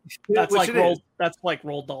yeah. That's like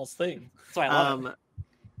Roald Dahl's thing. That's why I love it.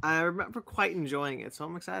 I remember quite enjoying it, so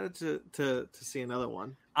I'm excited to see another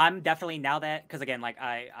one. I'm definitely, now that, because again, like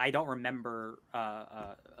I don't remember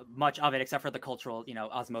much of it except for the cultural,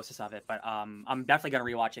 osmosis of it. But I'm definitely gonna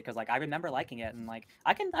rewatch it because like I remember liking it, and like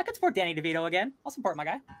I can support Danny DeVito again. I'll support my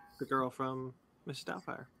guy. The girl from Mrs.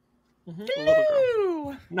 Doubtfire. Mm-hmm. The little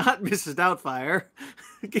girl. Not Mrs. Doubtfire.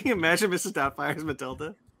 Can you imagine Mrs. Doubtfire as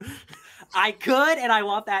Matilda? I could, and I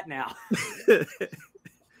want that now.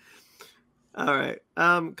 All right.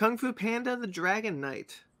 Kung Fu Panda: The Dragon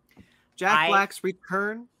Knight. Jack Black's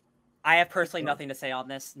return. I have personally nothing to say on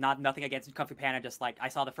this. Nothing against Kung Fu Panda. Just like I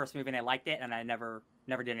saw the first movie and I liked it, and I never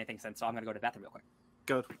did anything since. So I'm gonna go to the bathroom real quick.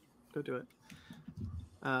 Go do it.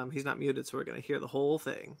 He's not muted, so we're gonna hear the whole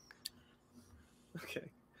thing. Okay.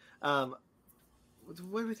 What do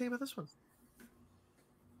we think about this one?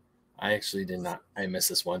 I actually did not. I missed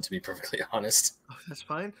this one, to be perfectly honest. Oh, that's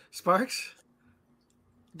fine. Sparks?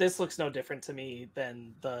 This looks no different to me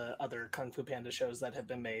than the other Kung Fu Panda shows that have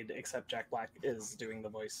been made, except Jack Black is doing the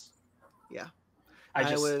voice. Yeah.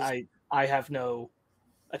 I have no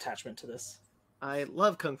attachment to this. I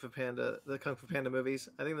love Kung Fu Panda, the Kung Fu Panda movies.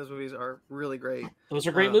 I think those movies are really great. Those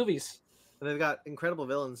are great movies. And they've got incredible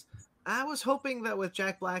villains. I was hoping that with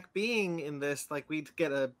Jack Black being in this, like, we'd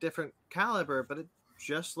get a different caliber, but it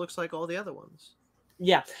just looks like all the other ones.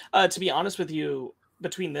 Yeah. To be honest with you,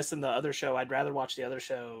 between this and the other show, I'd rather watch the other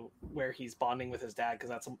show where he's bonding with his dad, because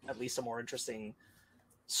that's at least a more interesting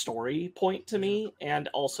story point to me. And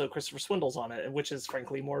also Christopher Swindle's on it, which is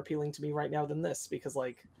frankly more appealing to me right now than this, because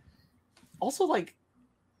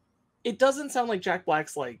it doesn't sound like Jack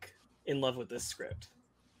Black's like in love with this script.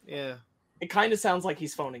 Yeah. It kind of sounds like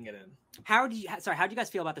he's phoning it in. How do you guys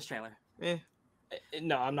feel about this trailer?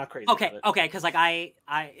 No, I'm not crazy. Okay, because like I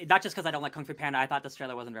not just because I don't like Kung Fu Panda, I thought this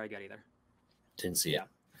trailer wasn't very good either. Didn't see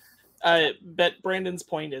it. But Brandon's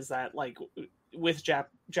point is that like with Jack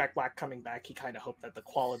Black coming back, he kind of hoped that the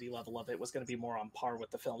quality level of it was going to be more on par with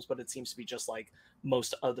the films, but it seems to be just like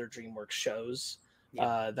most other DreamWorks shows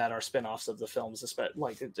that are spin-offs of the films.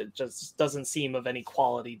 Like it just doesn't seem of any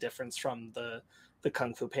quality difference from the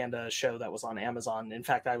Kung Fu Panda show that was on Amazon. In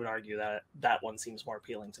fact, I would argue that one seems more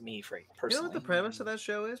appealing to me personally. You know what the premise of that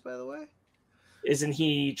show is, by the way? Isn't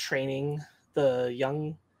he training the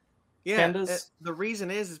young pandas? The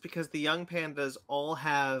reason is because the young pandas all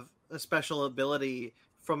have a special ability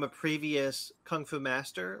from a previous Kung Fu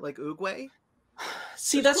master, like Oogway.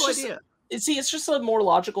 See, it's just a more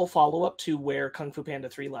logical follow-up to where Kung Fu Panda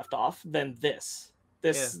 3 left off than this.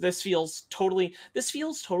 This feels totally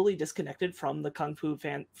disconnected from the Kung Fu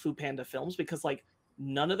Panda films, because like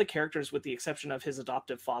none of the characters, with the exception of his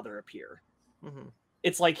adoptive father, appear. Mm-hmm.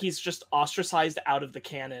 It's like he's just ostracized out of the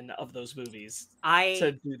canon of those movies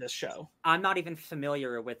to do this show. I'm not even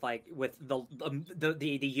familiar with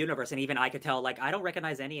the universe, and even I could tell, like, I don't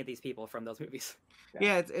recognize any of these people from those movies.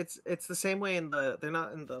 Yeah, it's the same way they're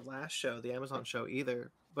not in the last show, the Amazon show either.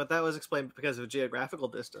 But that was explained because of geographical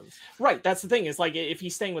distance. Right, that's the thing. Is like if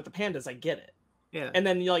he's staying with the pandas, I get it. Yeah. And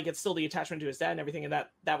then it's still the attachment to his dad and everything, and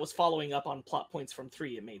that was following up on plot points from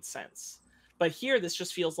 3. It made sense. But here, this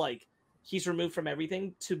just feels like he's removed from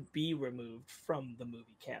everything to be removed from the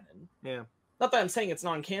movie canon. Yeah. Not that I'm saying it's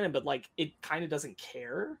non-canon, but like it kind of doesn't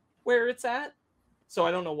care where it's at. So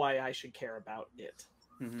I don't know why I should care about it.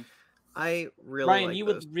 Mhm. I really Ryan, like you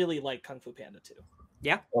those. would really like Kung Fu Panda 2.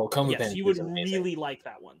 Oh, Kung Fu Yes, Panda you 2 would is amazing. really like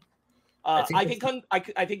that one. I I think think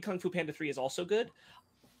I think Kung Fu Panda 3 is also good.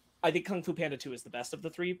 I think Kung Fu Panda 2 is the best of the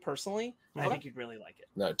three, personally. And I Okay. think you'd really like it.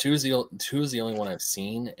 No, two is the only one I've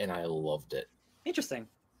seen, and I loved it. Interesting.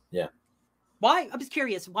 Yeah. Why? I'm just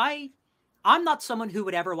curious. Why? I'm not someone who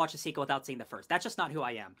would ever watch a sequel without seeing the first. That's just not who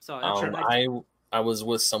I am. So I was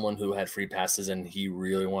with someone who had free passes, and he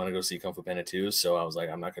really wanted to go see Kung Fu Panda 2, so I was like,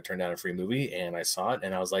 I'm not gonna turn down a free movie, and I saw it,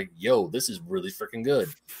 and I was like, yo, this is really freaking good.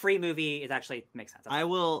 Free movie is actually makes sense. I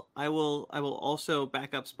will also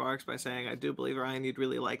back up Sparks by saying I do believe Ryan you'd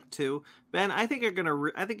really like 2. Ben, I think you're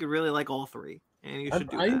gonna I think you really like all 3, and you should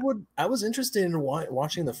do that. I was interested in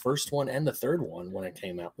watching the first one and the third one when it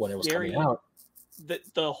was Gary, coming out.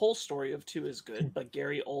 The whole story of 2 is good, but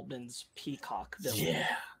Gary Oldman's Peacock villain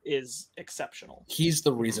is exceptional. He's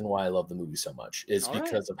the reason why I love the movie so much, is All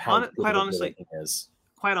because of how good quite of a honestly, villain he is.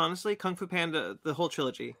 Quite honestly, Kung Fu Panda, the whole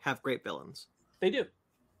trilogy, have great villains. They do.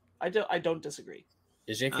 I don't disagree.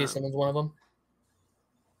 Is J.K. Simmons one of them?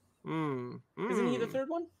 Isn't he the third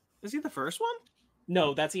one? Is he the first one?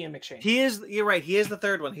 No, that's Ian McShane. He is. You're right. He is the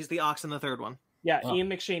third one. He's the ox in the third one. Yeah, Ian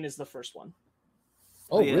McShane is the first one.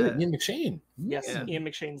 Oh, really? Ian McShane? Yes, Ian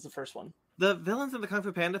McShane's the first one. The villains in the Kung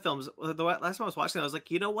Fu Panda films, the last time I was watching, I was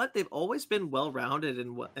like, you know what? They've always been well-rounded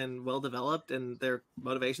and well-developed, and their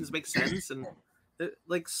motivations make sense, and they're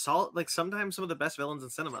like solid. Like sometimes some of the best villains in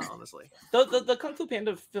cinema, honestly. The Kung Fu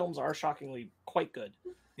Panda films are shockingly quite good.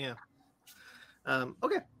 Yeah.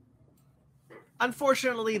 Okay.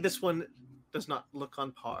 Unfortunately, this one does not look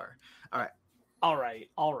on par. All right.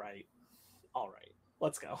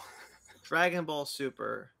 Let's go. Dragon Ball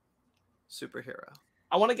Super superhero.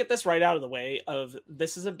 I want to get this right out of the way.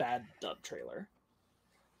 This is a bad dub trailer.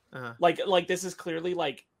 Uh-huh. Like this is clearly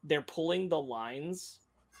like they're pulling the lines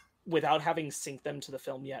without having synced them to the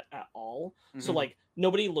film yet at all. Mm-hmm. So like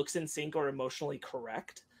nobody looks in sync or emotionally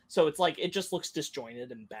correct. So it's like it just looks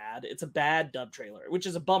disjointed and bad. It's a bad dub trailer, which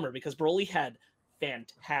is a bummer because Broly had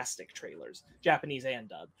fantastic trailers, Japanese and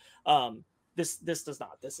dub. This does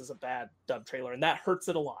not. This is a bad dub trailer, and that hurts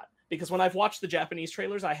it a lot because when I've watched the Japanese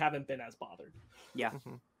trailers, I haven't been as bothered. Yeah.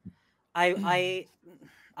 Mm-hmm.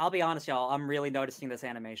 I'll be honest, y'all. I'm really noticing this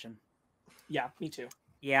animation. Yeah, me too.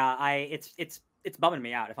 Yeah, it's bumming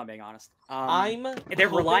me out if I'm being honest. They're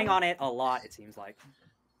hoping... relying on it a lot. It seems like.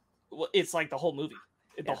 Well, it's like the whole movie.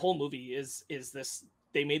 The whole movie is this.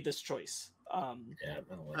 They made this choice. I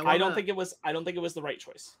don't think it was the right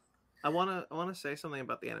choice. I want to say something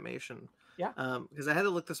about the animation. Yeah. Because I had to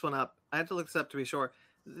look this one up. I had to look this up to be sure.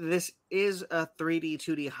 This is a 3D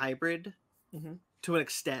 2D hybrid to an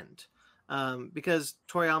extent. Because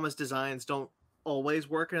Toriyama's designs don't always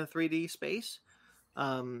work in a 3D space.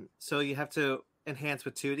 So you have to enhance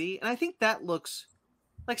with 2D. And I think that looks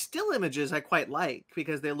like still images I quite like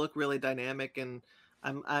because they look really dynamic and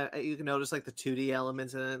you can notice like the 2D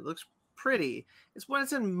elements and it looks pretty. It's when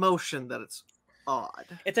it's in motion that it's odd.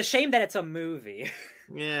 It's a shame that it's a movie.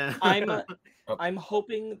 Yeah. I'm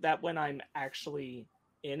hoping that when I'm actually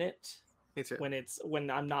in it, Me too.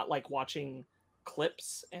 when I'm not like watching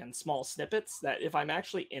clips and small snippets, that if I'm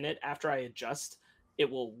actually in it after I adjust, it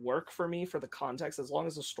will work for me for the context. As long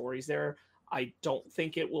as the story's there, I don't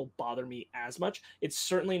think it will bother me as much. It's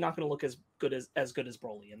certainly not going to look as good as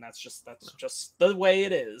Broly, and that's just the way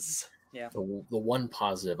it is. Yeah. The one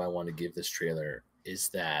positive I want to give this trailer is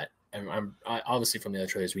that I obviously from the other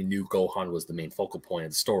trailers we knew Gohan was the main focal point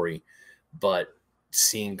of the story, but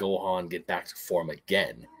seeing Gohan get back to form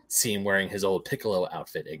again, seeing wearing his old Piccolo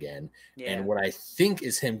outfit again, and what I think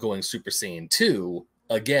is him going Super Saiyan 2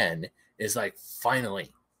 again is like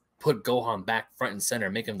finally put Gohan back front and center,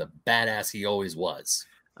 make him the badass he always was.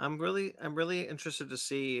 I'm really interested to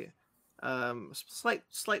see slight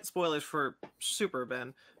spoilers for Super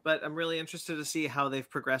Ben, but I'm really interested to see how they've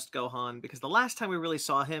progressed Gohan because the last time we really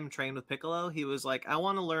saw him train with Piccolo, he was like, I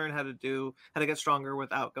want to learn how to get stronger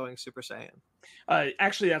without going Super Saiyan.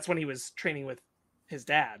 Actually, that's when he was training with his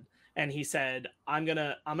dad, and he said, I'm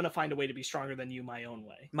gonna find a way to be stronger than you my own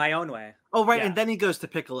way. My own way. Oh right, and then he goes to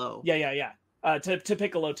Piccolo. Yeah. To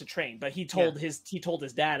Piccolo to train, but he told his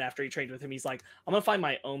dad after he trained with him, he's like, I'm gonna find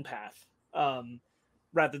my own path,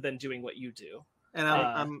 rather than doing what you do. And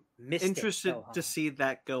I'm interested to see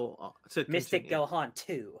that go on. To Mystic continue. Gohan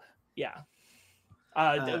 2. Yeah.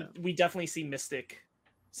 We definitely see Mystic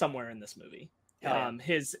somewhere in this movie.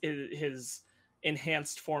 His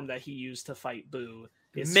enhanced form that he used to fight Boo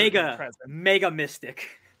is mega Mystic.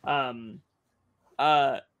 I'm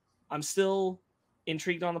still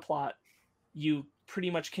intrigued on the plot. You pretty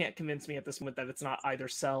much can't convince me at this moment that it's not either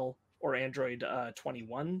Cell or Android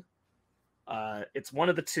 21. It's one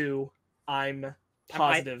of the two. I'm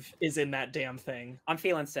positive is in that damn thing. I'm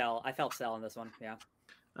feeling Cell. I felt Cell in this one. Yeah.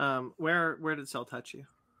 Where did Cell touch you?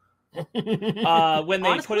 When they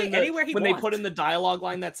Honestly, put in anywhere he they wants. put in the dialogue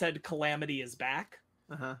line that said "Calamity is back,"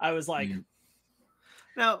 I was like,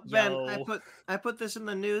 Now, Ben, Yo. I put this in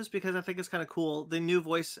the news because I think it's kind of cool. The new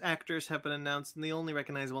voice actors have been announced, and the only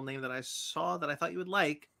recognizable name that I saw that I thought you would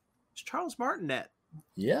like is Charles Martinet,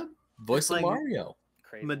 Yeah, voice of like- Mario.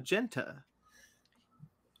 Crazy. Magenta.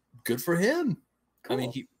 Good for him.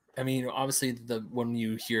 Cool. I mean, obviously, when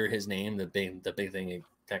you hear his name, the big thing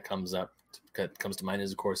that comes to mind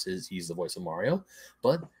is, of course, he's the voice of Mario.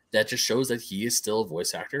 But that just shows that he is still a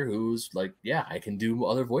voice actor who's like, yeah, I can do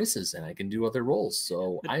other voices and I can do other roles.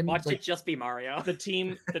 So I'm Watch like, it just be Mario. the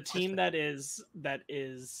team that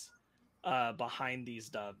is behind these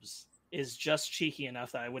dubs is just cheeky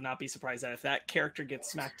enough that I would not be surprised that if that character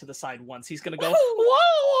gets smacked to the side once, he's gonna go,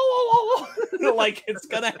 whoa, like it's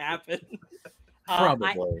gonna happen.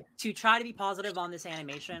 probably. To try to be positive on this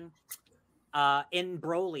animation, in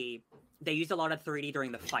Broly, they used a lot of 3D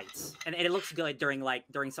during the fights, and it looks good during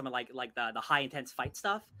some of like the high intense fight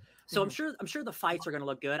stuff. So I'm sure the fights are gonna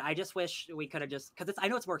look good. I just wish we could have because I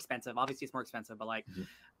know it's more expensive. Obviously, it's more expensive, but like,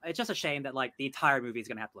 it's just a shame that like the entire movie is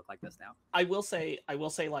gonna have to look like this now. I will say,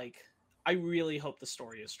 like, I really hope the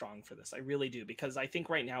story is strong for this. I really do, because I think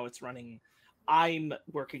right now it's running. I'm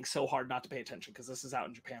working so hard not to pay attention because this is out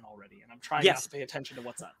in Japan already, and I'm trying not to pay attention to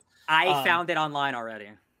what's up. I found it online already,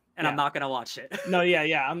 and I'm yeah. not gonna watch it. No,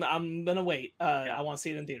 yeah, I'm gonna wait. I want to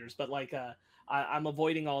see it in theaters, but like, I'm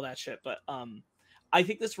avoiding all that shit. But I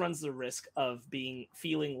think this runs the risk of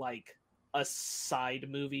feeling like a side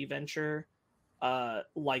movie venture,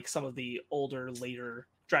 like some of the later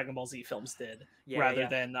Dragon Ball Z films did, rather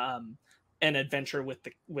than an adventure with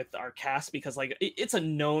our cast, because like it's a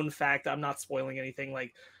known fact. I'm not spoiling anything.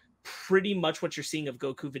 Like pretty much what you're seeing of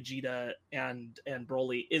Goku, Vegeta, and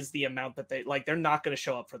Broly is the amount that they're not going to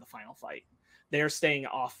show up for the final fight. They're staying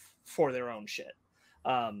off for their own shit.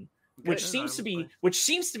 Which seems to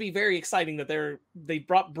be very exciting that they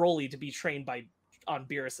brought Broly to be trained on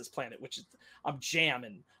Beerus's planet, which is I'm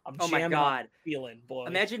jamming. Oh my god, feeling boy.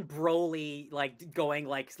 Imagine Broly like going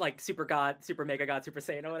like Super God, Super Mega God, Super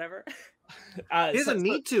Saiyan or whatever. He doesn't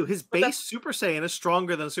need to. His base Super Saiyan is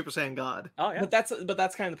stronger than a Super Saiyan God. Oh yeah, but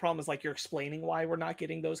that's kind of the problem, is like you're explaining why we're not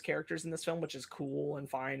getting those characters in this film, which is cool and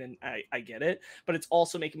fine, and I get it, but it's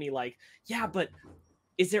also making me like, yeah, but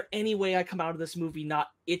is there any way I come out of this movie not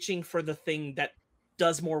itching for the thing that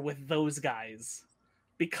does more with those guys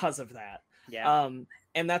because of that? Yeah.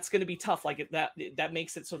 And that's going to be tough. Like that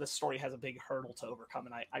makes it so the story has a big hurdle to overcome,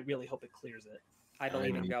 and I really hope it clears it. I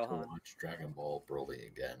believe in need to Gohan. watch Dragon Ball Broly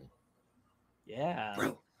again. Yeah,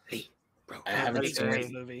 Bro. I haven't that's a seen great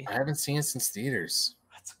it. movie. I haven't seen it since theaters.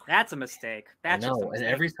 That's a mistake. That's I just a know, and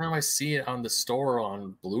mistake. every time I see it on the store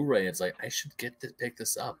on Blu-ray, it's like I should pick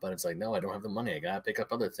this up, but it's like, no, I don't have the money. I gotta pick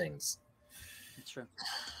up other things. It's true.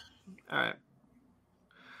 All right.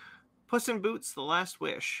 Puss in Boots: The Last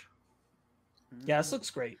Wish. Yeah, this looks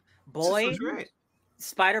great. Boy, This looks great.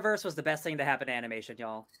 Spider-Verse was the best thing to happen to animation,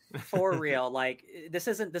 y'all. For real. Like this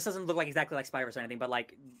doesn't look like exactly like Spider-Verse or anything, but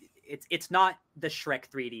like it's not the Shrek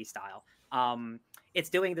 3D style. It's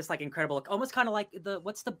doing this like incredible, almost kind of like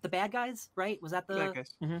the Bad Guys, right? Was that the Bad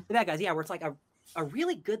Guys. The Bad Guys? Yeah, where it's like a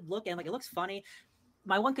really good look and like it looks funny.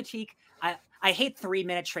 My one critique, I hate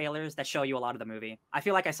 3-minute trailers that show you a lot of the movie. I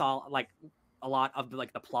feel like I saw like a lot of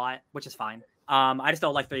like the plot, which is fine. I just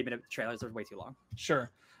don't like 3-minute trailers; they're way too long. Sure.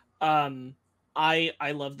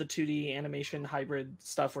 I love the 2D animation hybrid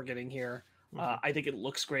stuff we're getting here. I think it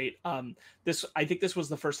looks great. I think this was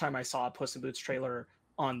the first time I saw a Puss in Boots trailer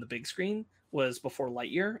on the big screen, was before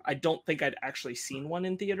Lightyear. I don't think I'd actually seen one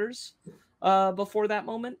in theaters before that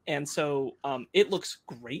moment, and so it looks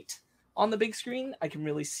great on the big screen. I can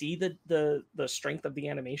really see the strength of the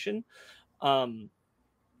animation.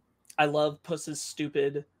 I love Puss's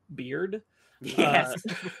stupid beard. Yes.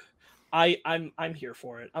 I'm here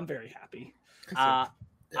for it. I'm very happy. I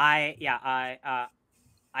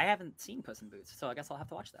haven't seen Puss in Boots, so I guess I'll have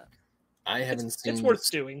to watch that. I haven't seen. It's worth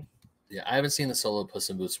doing. Yeah, I haven't seen the solo Puss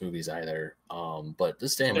in Boots movies either. But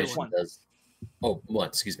this animation one. does. Oh, one.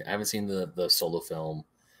 Excuse me. I haven't seen the solo film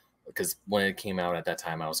because when it came out at that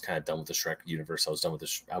time, I was kind of done with the Shrek universe. I was done with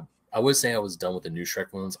the. I would say I was done with the new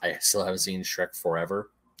Shrek ones. I still haven't seen Shrek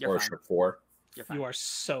Forever You're or fine. Shrek 4. You're fine. You are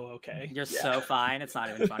so okay. You're so fine. It's not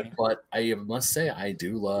even funny. But I must say, I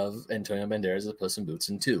do love Antonio Banderas as Puss in Boots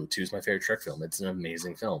in 2. 2 is my favorite Shrek film. It's an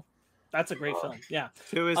amazing film. That's a great film. Yeah,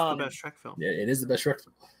 2 is the best Shrek film. Yeah, it is the best Shrek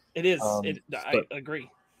film. it is. I but- agree.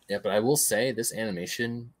 Yeah, but I will say this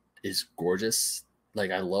animation is gorgeous.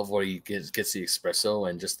 Like, I love where he gets the espresso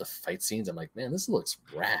and just the fight scenes. I'm like, man, this looks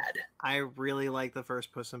rad. I really like the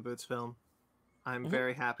first Puss in Boots film. I'm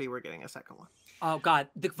very happy we're getting a second one. Oh God,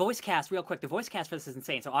 the voice cast, real quick. The voice cast for this is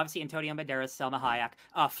insane. So obviously Antonio Banderas, Selma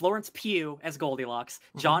Hayek, Florence Pugh as Goldilocks,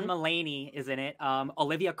 John Mulaney is in it,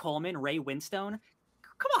 Olivia Colman, Ray Winstone.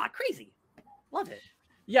 Come on, crazy, love it.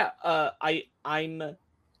 Yeah, I'm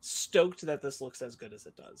stoked that this looks as good as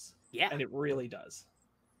it does. Yeah, and it really does.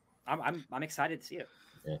 I'm excited to see it.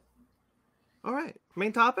 Yeah. All right,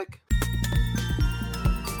 main topic.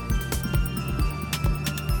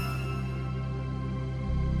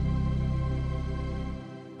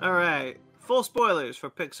 All right, full spoilers for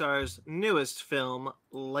Pixar's newest film,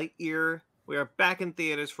 Lightyear. We are back in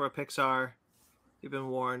theaters for a Pixar. You've been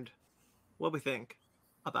warned. What do we think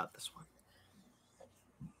about this one?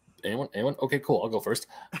 Anyone? Okay, cool. I'll go first.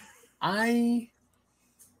 I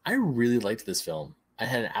really liked this film. I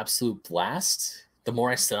had an absolute blast. The more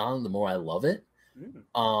I sit on it, the more I love it.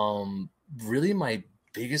 Really, my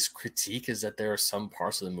biggest critique is that there are some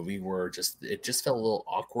parts of the movie where it just felt a little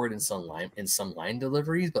awkward in some line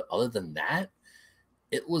deliveries, but other than that,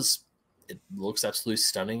 it looks absolutely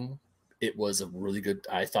stunning. It was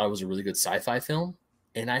I thought it was a really good sci-fi film,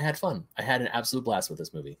 and I had fun. I had an absolute blast with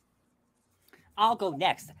this movie. I'll go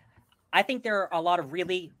next. I think there are a lot of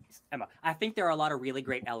really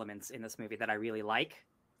great elements in this movie that I really like.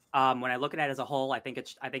 When I look at it as a whole, I think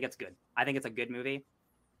it's good. I think it's a good movie.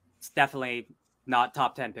 It's definitely not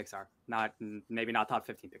top 10 Pixar. Maybe not top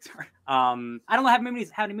 15 Pixar. I don't know how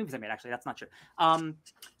many movies I made, actually. That's not true.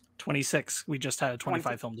 26. We just had a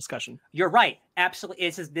 25 film discussion. You're right. Absolutely.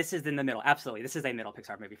 This is in the middle. Absolutely. This is a middle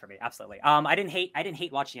Pixar movie for me. Absolutely. I didn't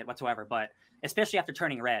hate watching it whatsoever, but especially after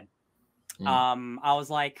Turning Red. I was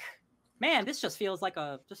like, man, this just feels like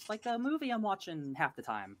a movie I'm watching half the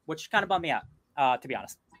time, which kind of bummed me out, to be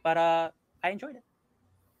honest. But I enjoyed it.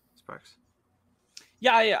 Sparks.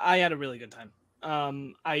 Yeah, I had a really good time.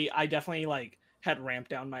 I definitely had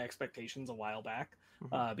ramped down my expectations a while back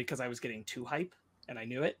because I was getting too hype and I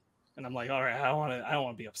knew it. And I'm like, all right, I don't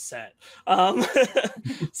want to be upset.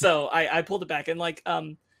 So I pulled it back,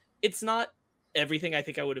 and it's not everything I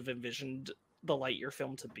think I would have envisioned the Lightyear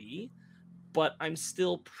film to be, but I'm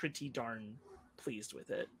still pretty darn pleased with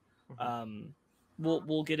it.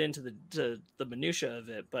 We'll get into the minutia of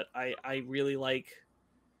it, but I really like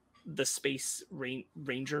the space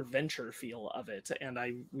ranger venture feel of it, and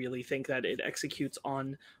I really think that it executes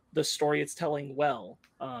on the story it's telling well.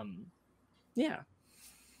 Yeah.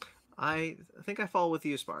 I think I fall with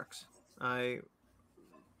you, Sparks. I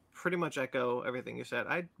pretty much echo everything you said.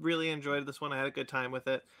 I really enjoyed this one. I had a good time with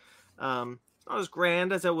it. Not as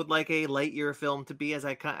grand as I would like a Lightyear film to be, as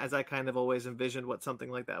I kind of always envisioned what something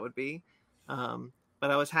like that would be. But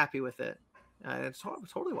I was happy with it. I'd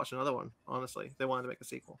totally watch another one, honestly, if they wanted to make a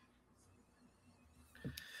sequel.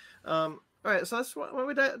 All right, so that's why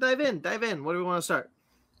we dive in. What do we want to start?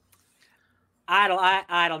 I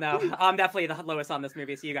don't know. I'm definitely the lowest on this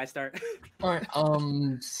movie, so you guys start. All right.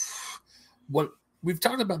 What we've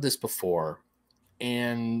talked about this before,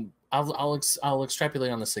 and I'll extrapolate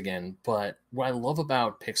on this again. But what I love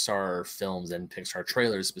about Pixar films and Pixar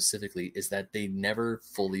trailers specifically is that they never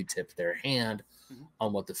fully tip their hand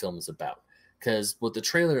on what the film is about. Because with the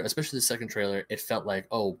trailer, especially the second trailer, it felt like,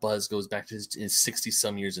 oh, Buzz goes back to his 60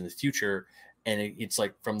 some years in the future, and it's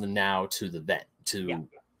like from the now to the then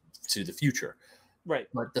to the future. Right.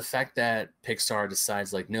 But the fact that Pixar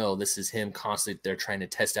decides like, no, this is him constantly, they're trying to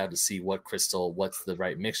test out to see what's the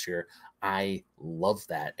right mixture. I love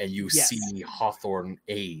that. And you see Hawthorne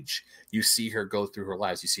age. You see her go through her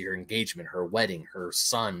lives. You see her engagement, her wedding, her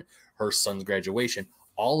son's graduation,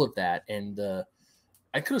 all of that. And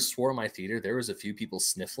I could have swore in my theater there was a few people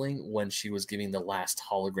sniffling when she was giving the last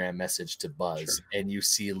hologram message to Buzz, and you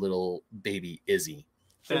see little baby Izzy.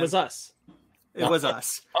 It was us. It was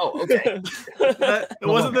us. Oh, okay. It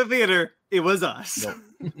wasn't the theater. It was us.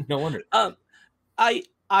 No wonder.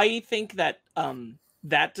 I think that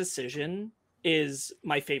that decision is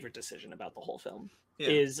my favorite decision about the whole film. Yeah.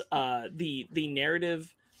 Is the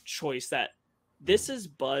narrative choice that this is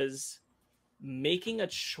Buzz making a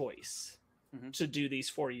choice to do these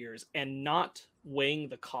 4 years and not weighing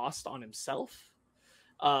the cost on himself,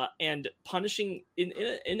 and punishing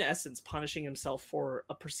in essence punishing himself for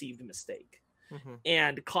a perceived mistake.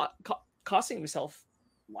 And costing himself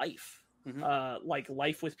life, like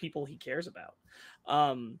life with people he cares about.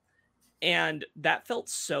 And that felt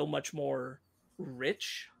so much more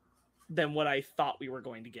rich than what I thought we were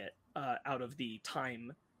going to get out of the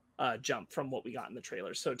time jump from what we got in the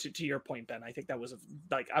trailer. So to your point, Ben, I think that was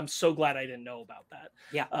like, I'm so glad I didn't know about that.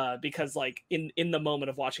 Yeah. Because like in the moment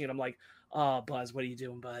of watching it, I'm like, oh, Buzz, what are you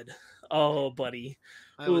doing, bud? Oh, buddy.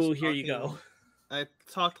 Ooh, here you go. I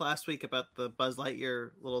talked last week about the Buzz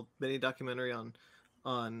Lightyear little mini documentary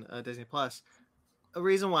on Disney Plus. A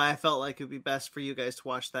reason why I felt like it would be best for you guys to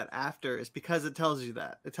watch that after is because it tells you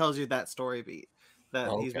that story beat that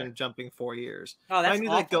he's been jumping 4 years. Oh, that's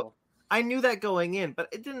awful. I knew that going in, but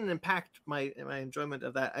it didn't impact my enjoyment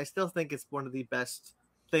of that. I still think it's one of the best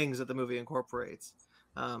things that the movie incorporates.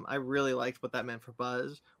 I really liked what that meant for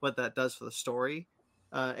Buzz, what that does for the story,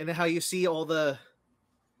 and how you see all the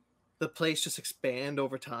place just expand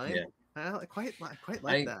over time. Yeah. I quite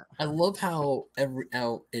like that. I love how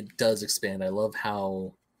how it does expand. I love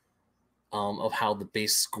how of how the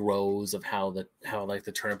base grows, of how like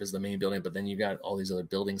the turnip is the main building, but then you got all these other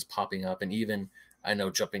buildings popping up, and even I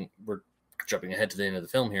know we're jumping ahead to the end of the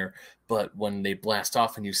film here, but when they blast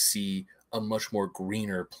off and you see a much more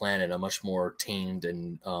greener planet, a much more tamed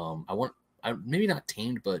and maybe not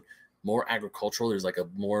tamed, but more agricultural. There's like a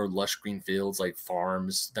more lush green fields, like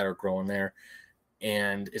farms that are growing there,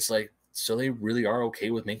 and it's like, so they really are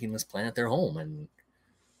okay with making this planet their home, and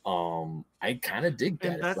I kind of dig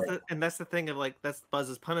that. And that's the thing of like, that's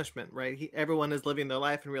Buzz's punishment, right? Everyone is living their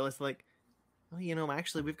life and realizing like, well,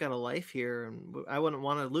 actually we've got a life here, and I wouldn't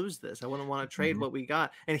want to lose this. I wouldn't want to trade what we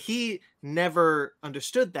got. And he never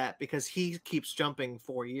understood that because he keeps jumping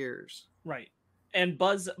 4 years. Right. And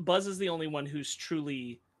Buzz is the only one who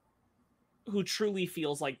truly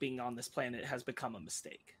feels like being on this planet has become a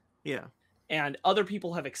mistake. Yeah. And other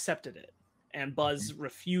people have accepted it, and Buzz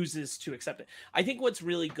refuses to accept it. I think what's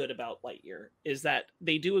really good about Lightyear is that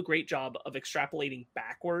they do a great job of extrapolating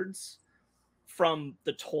backwards from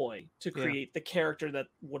the toy to create the character that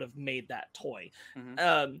would have made that toy.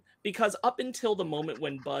 Because up until the moment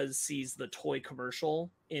when Buzz sees the toy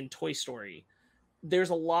commercial in Toy Story, there's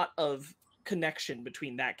a lot of connection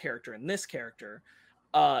between that character and this character.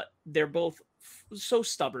 They're both so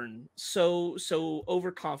stubborn, so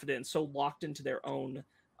overconfident, so locked into their own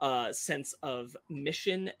sense of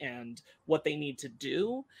mission and what they need to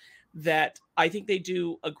do, that I think they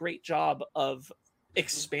do a great job of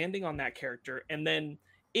expanding on that character. And then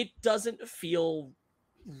it doesn't feel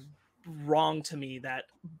wrong to me that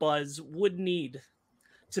Buzz would need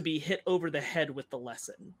to be hit over the head with the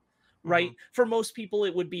lesson, right? For most people,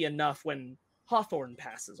 it would be enough when Hawthorne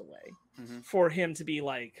passes away for him to be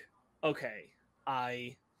like, okay,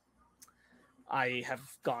 I have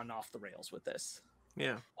gone off the rails with this.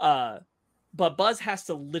 Yeah. But Buzz has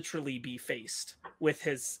to literally be faced with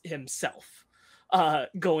himself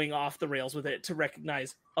going off the rails with it to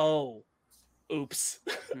recognize, oh, oops.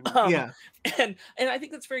 Yeah. And I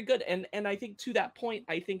think that's very good. And I think to that point,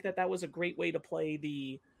 I think that was a great way to play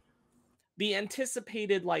the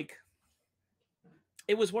anticipated, like,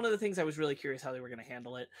 it was one of the things I was really curious how they were going to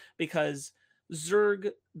handle it, because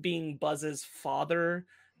Zurg being Buzz's father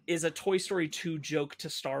is a Toy Story 2 joke to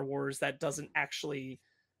Star Wars that doesn't actually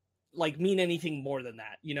like mean anything more than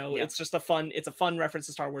that. It's just a fun reference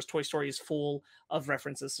to Star Wars. Toy Story is full of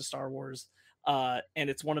references to Star Wars. And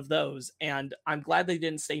it's one of those. And I'm glad they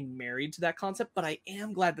didn't stay married to that concept, but I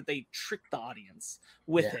am glad that they tricked the audience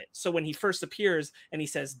with it. So when he first appears and he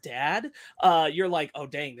says, Dad, you're like, oh,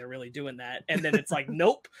 dang, they're really doing that. And then it's like,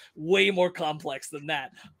 nope, way more complex than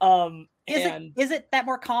that. Is it that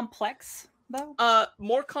more complex though?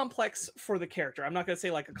 More complex for the character. I'm not going to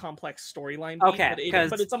say like a complex storyline. Okay.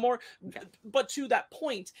 But it's a more, but to that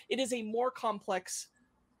point, it is a more complex,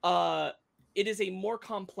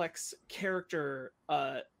 character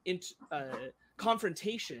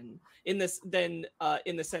confrontation in this than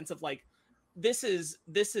in the sense of like, this is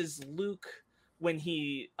Luke when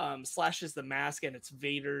he slashes the mask and it's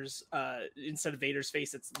Vader's instead of Vader's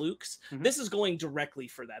face, it's Luke's. This is going directly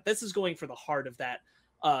for that. This is going for the heart of that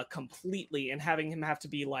completely, and having him have to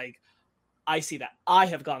be like, I see that I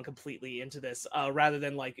have gone completely into this, rather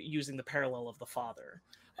than like using the parallel of the father.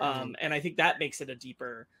 And I think that makes it a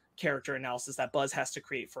deeper character analysis that Buzz has to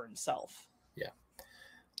create for himself.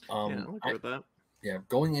 I'll agree with that.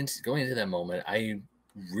 Going into that moment, I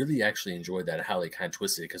really actually enjoyed that, how they kind of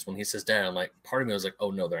twisted it, because when he says Dad, I'm like, part of me was like,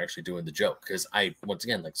 oh no, they're actually doing the joke, because once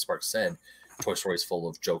again, like Sparks said, Toy Story is full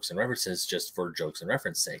of jokes and references just for jokes and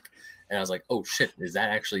reference sake. And I was like, oh shit, is that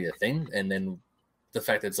actually a thing? And then the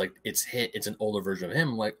fact that it's like it's an older version of him,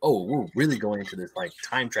 I'm like, oh, we're really going into this like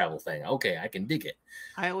time travel thing. Okay, I can dig it.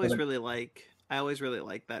 I always really like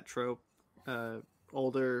that trope.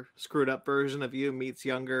 Older screwed up version of you meets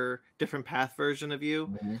younger different path version of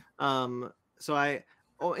you. So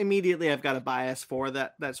immediately I've got a bias for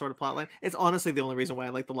that sort of plotline. It's honestly the only reason why I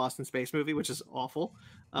like the Lost in Space movie, which is awful.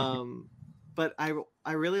 But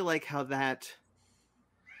I really like how that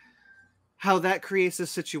creates a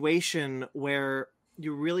situation where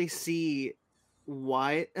you really see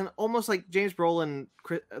why, and almost like James Brolin,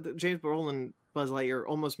 Buzz Lightyear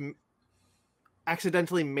almost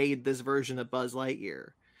accidentally made this version of Buzz Lightyear,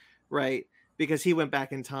 right? Because he went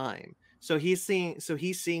back in time. So he's seeing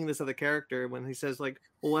this other character when he says like,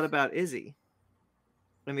 well, what about Izzy?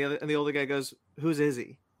 And the older guy goes, who's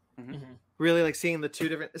Izzy? Really like seeing the two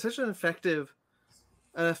different, it's such an effective,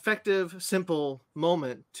 simple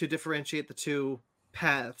moment to differentiate the two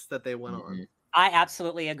paths that they went on. I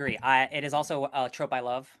absolutely agree. It is also a trope I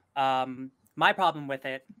love. My problem with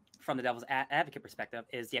it, from the devil's advocate perspective,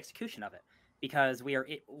 is the execution of it, because we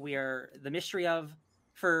are the mystery of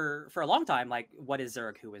for a long time, like, what is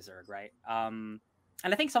Zurg, who is Zurg, right? And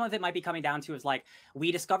I think some of it might be coming down to is like,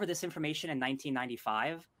 we discovered this information in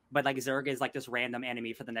 1995, but like Zurg is like this random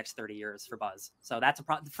enemy for the next 30 years for Buzz. So that's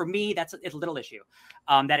for me, that's a little issue,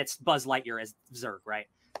 that it's Buzz Lightyear as Zurg, right?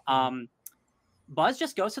 Buzz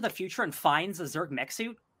just goes to the future and finds a Zurg mech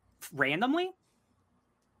suit randomly.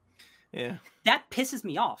 Yeah, that pisses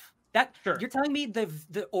me off. That Sure. You're telling me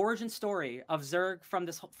the origin story of Zurg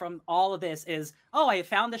from all of this is, oh, I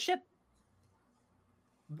found the ship.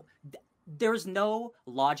 There's no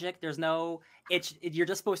logic. There's no. You're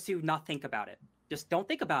just supposed to not think about it. Just don't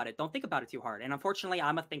think about it. Don't think about it too hard. And unfortunately,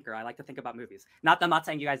 I'm a thinker. I like to think about movies. I'm not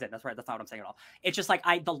saying you guys did. That's right. That's not what I'm saying at all. It's just like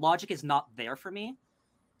the logic is not there for me.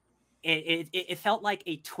 It felt like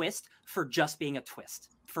a twist for just being a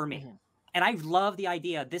twist for me. And I love the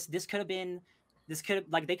idea. They could have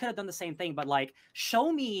done the same thing, but like,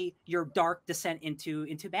 show me your dark descent into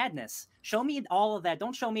madness. Show me all of that.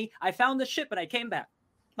 Don't show me I found the ship and I came back.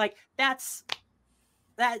 Like, that's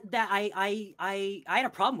I had a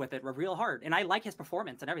problem with it real hard, and I like his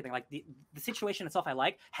performance and everything. Like the situation itself, I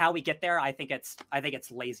like. How we get there, I think it's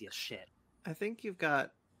lazy as shit. I think you've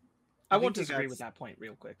got. I won't disagree with that point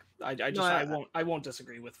real quick. I won't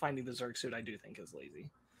disagree with finding the Zurg suit. I do think is lazy.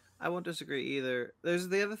 I won't disagree either. There's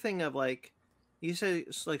the other thing of like, you say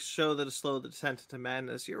like show that a slow descent into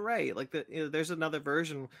madness. You're right. Like there's another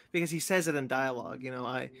version because he says it in dialogue.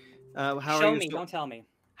 Show me, don't tell me.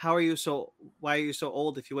 Why are you so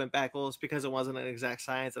old if you went back? Well, it's because it wasn't an exact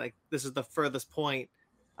science. And this is the furthest point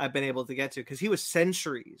I've been able to get to, because he was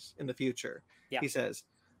centuries in the future. Yeah. He says.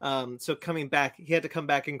 So coming back, he had to come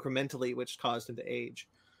back incrementally, which caused him to age.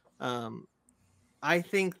 I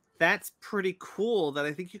think that's pretty cool. That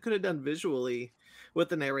I think you could have done visually with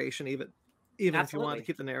the narration, even if you wanted to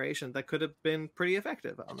keep the narration, that could have been pretty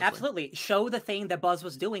effective. Honestly. Absolutely. Show the thing that Buzz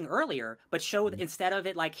was doing earlier, but show instead of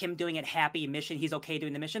it like him doing it happy mission, he's okay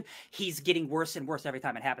doing the mission, he's getting worse and worse every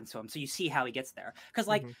time it happens to him. So you see how he gets there. Because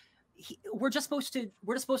like we're just supposed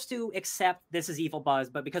to accept this is evil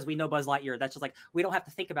Buzz, but because we know Buzz Lightyear, that's just like, we don't have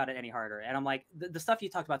to think about it any harder. And I'm like, the stuff you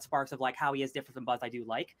talked about, Sparks, of like how he is different from Buzz, I do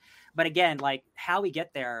like. But again, like how we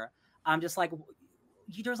get there, I'm just like,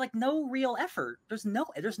 there's like no real effort. There's no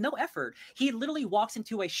effort. He literally walks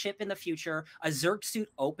into a ship in the future. A Zurg suit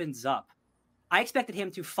opens up. I expected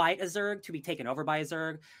him to fight a Zurg, to be taken over by a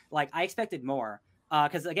Zurg. Like, I expected more.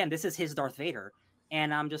 Because again, this is his Darth Vader,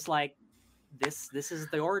 and I'm just like, this is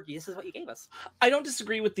the origin. This is what you gave us. I don't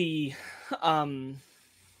disagree with the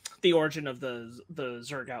origin of the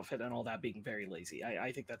Zurg outfit and all that being very lazy.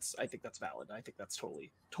 I think that's valid. I think that's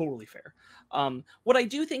totally fair. What I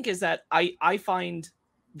do think is that I find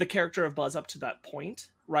the character of Buzz up to that point,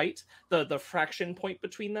 right? The fraction point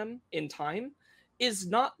between them in time is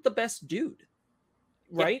not the best dude,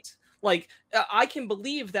 right? Yeah. Like, I can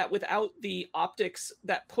believe that without the optics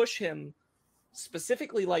that push him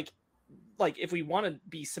specifically, like if we want to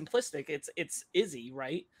be simplistic, it's Izzy,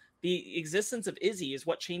 right? The existence of Izzy is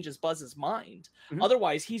what changes Buzz's mind.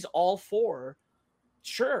 Otherwise, he's all for,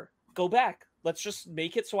 sure, go back. Let's just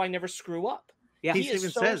make it so I never screw up. Yeah, he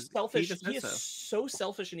is so selfish. He is so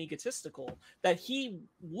selfish and egotistical that he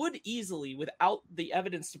would easily, without the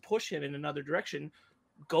evidence to push him in another direction,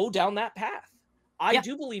 go down that path. I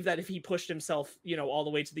do believe that if he pushed himself, all the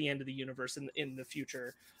way to the end of the universe in the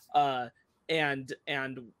future, and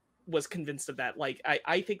was convinced of that, like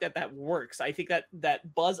I think that works. I think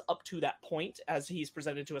that Buzz up to that point, as he's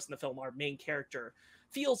presented to us in the film, our main character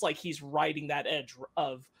feels like he's riding that edge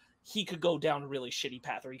of, he could go down a really shitty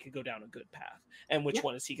path or he could go down a good path, and which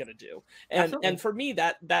one is he going to do? And for me,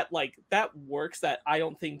 that works. That I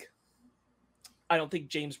don't think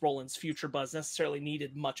James Brolin's future Buzz necessarily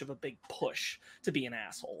needed much of a big push to be an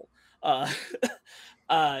asshole.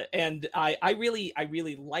 And I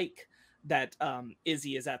really like that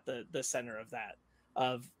Izzy is at the center of that.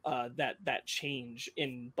 that change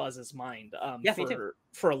in Buzz's mind. Yeah, me too.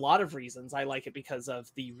 For a lot of reasons, I like it because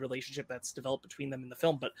of the relationship that's developed between them in the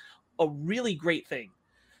film. But a really great thing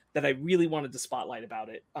that I really wanted to spotlight about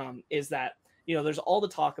it is that, you know, there's all the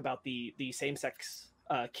talk about the same-sex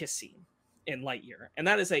kiss scene in Lightyear, and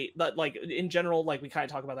that is like in general, like we kind of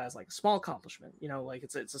talk about that as like a small accomplishment, you know, like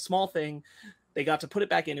it's a small thing. They got to put it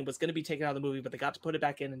back in. It was going to be taken out of the movie, but they got to put it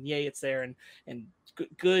back in, and yay, it's there. And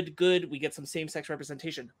good. We get some same-sex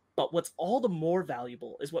representation. But what's all the more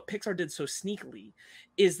valuable is what Pixar did so sneakily,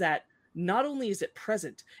 is that not only is it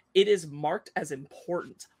present, it is marked as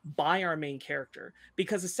important by our main character,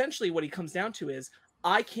 because essentially what he comes down to is,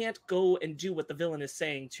 I can't go and do what the villain is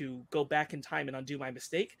saying to go back in time and undo my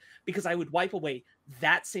mistake, because I would wipe away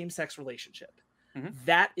that same-sex relationship. Mm-hmm.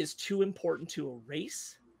 That is too important to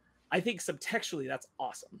erase. I think subtextually that's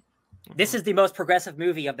awesome. This is the most progressive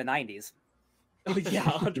movie of the 90s. Oh yeah,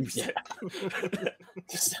 100%.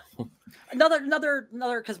 Another,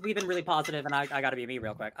 because we've been really positive, and I got to be me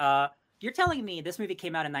real quick. You're telling me this movie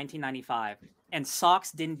came out in 1995, and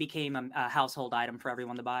socks didn't become a household item for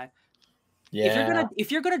everyone to buy? Yeah.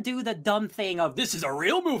 If you're gonna do the dumb thing of, this is a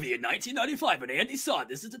real movie in 1995, and Andy saw it,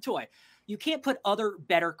 this is a toy, you can't put other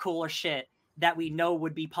better, cooler shit that we know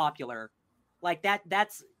would be popular like that.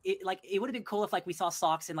 That's it. Like, it would have been cool if like we saw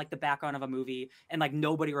socks in like the background of a movie and like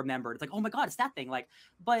nobody remembered. It's like, oh my god, it's that thing. Like,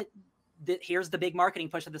 but here's the big marketing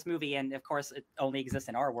push of this movie, and of course it only exists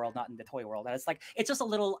in our world, not in the toy world. And it's like, it's just a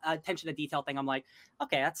little attention to detail thing. I'm like,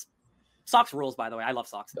 okay, that's socks rules. By the way, I love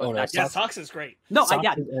socks. Oh no, Yeah, socks is great. No, Socks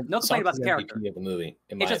no complaint about the character. Of the movie,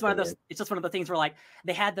 It's just one of those. It's just one of the things where like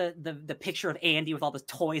they had the picture of Andy with all the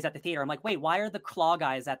toys at the theater. I'm like, wait, why are the claw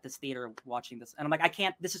guys at this theater watching this? And I'm like, I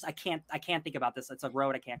can't think about this. It's a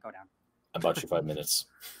road I can't go down. I bought you 5 minutes.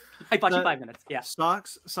 I bought you 5 minutes. Yeah.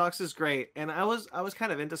 Socks is great, and I was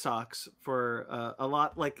kind of into socks for a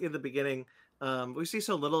lot. Like in the beginning, we see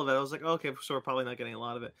so little of it. I was like, oh, okay, so we're probably not getting a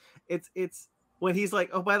lot of it. It's when he's like,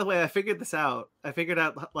 oh, by the way, I figured this out. I figured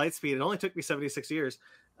out light speed. It only took me 76 years.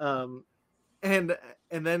 And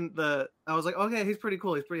then I was like, okay, he's pretty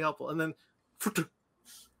cool. He's pretty helpful. And then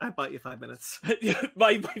I bought you 5 minutes.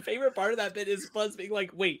 my favorite part of that bit is Buzz being like,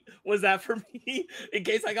 wait, was that for me? In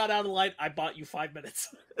case I got out of line, I bought you 5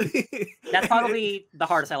 minutes. That's probably the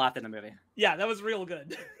hardest I laughed in the movie. Yeah, that was real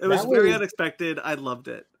good. It was very unexpected. I loved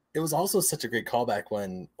it. It was also such a great callback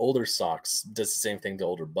when older Socks does the same thing to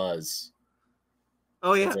older Buzz.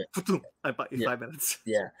 Oh yeah, I bought you 5 minutes.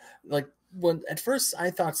 Yeah, like when at first I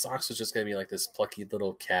thought Socks was just gonna be like this plucky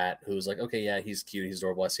little cat who's like, okay, yeah, he's cute, he's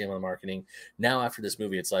adorable. I see him on marketing. Now after this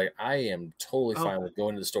movie, it's like I am totally fine with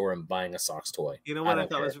going to the store and buying a Socks toy. You know what I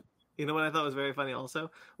thought was very funny also,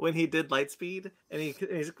 when he did Lightspeed and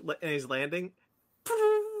he's landing,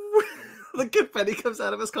 the confetti comes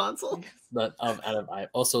out of his console. But I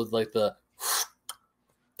also like the.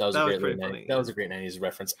 That was a great funny. That was a great 90s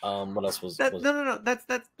reference. What else was that? No. That's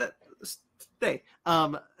stay.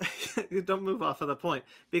 Don't move off of the point,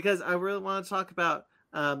 because I really want to talk about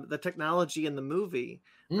the technology in the movie.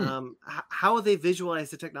 How they visualize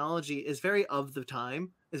the technology is very of the time.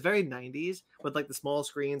 It's very 90s with like the small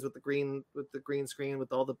screens with the green screen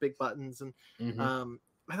with all the big buttons, and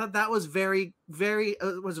I thought that was very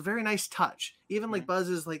was a very nice touch. Even like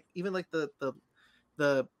Buzz's the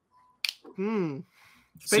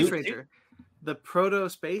Space suit? Ranger, the proto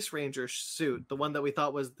Space Ranger suit, the one that we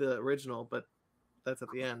thought was the original, but that's at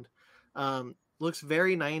the end. Looks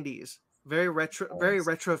very 90s, very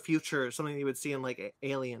retro future, something you would see in like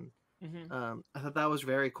Alien. I thought that was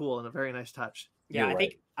very cool and a very nice touch. Yeah, I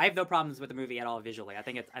think I have no problems with the movie at all visually. I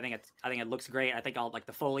think it looks great. I think all like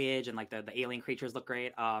the foliage and like the alien creatures look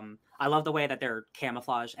great. I love the way that their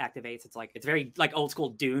camouflage activates. It's very like old school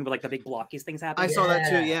Dune, but like the big blockies things happen. I saw that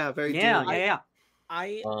too. Yeah, very Dune. Yeah.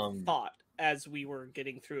 I thought as we were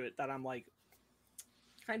getting through it that I'm like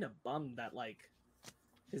kind of bummed that like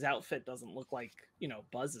his outfit doesn't look like, you know,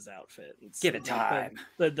 Buzz's outfit. Give it time.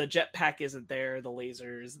 The jetpack isn't there, the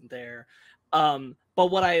laser isn't there. But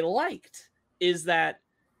what I liked is that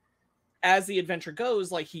as the adventure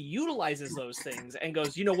goes, like he utilizes those things and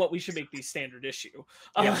goes, you know what, we should make these standard issue.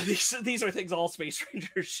 These are things all Space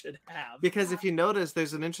Rangers should have. Because if you notice,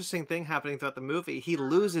 there's an interesting thing happening throughout the movie. He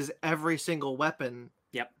loses every single weapon.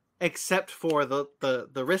 Yep. Except for the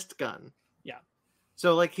wrist gun. Yeah.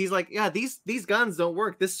 So like he's like, yeah, these guns don't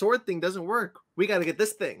work. This sword thing doesn't work. We got to get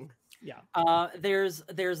this thing. Yeah. There's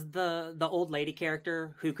the old lady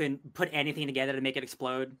character who can put anything together to make it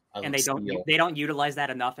explode, and they don't utilize that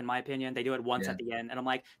enough, in my opinion. They do it once at the end, and I'm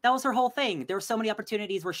like, that was her whole thing. There were so many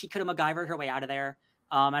opportunities where she could have MacGyvered her way out of there.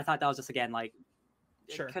 I thought that was just again like,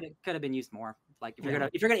 sure, could have been used more. Like if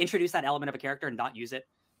you're gonna introduce that element of a character and not use it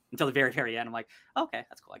until the very, very end, I'm like, okay,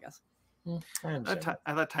 that's cool, I guess.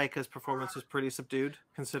 I thought Taika's performance was pretty subdued,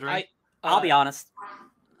 considering. I'll be honest.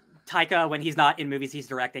 Taika, when he's not in movies he's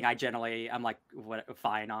directing, I'm like, what?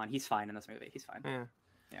 Fine on. He's fine in this movie. He's fine.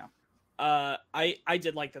 Yeah. I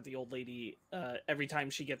did like that the old lady, every time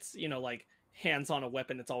she gets, like hands on a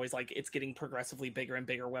weapon, it's always like it's getting progressively bigger and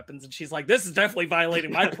bigger weapons, and she's like, this is definitely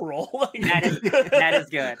violating my parole. that is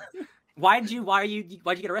good. Why'd you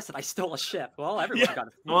get arrested? I stole a ship. Well, everyone got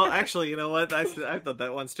it. Well, actually, you know what? I've thought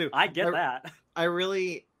that once too. I get that.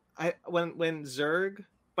 When Zurg,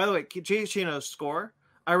 by the way, Giacchino's score,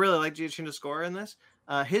 I really like Giacchino's score in this.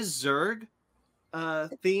 His Zurg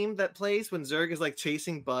theme that plays when Zurg is like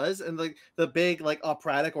chasing Buzz and like the big like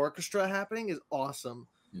operatic orchestra happening is awesome.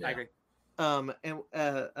 Yeah. I agree. And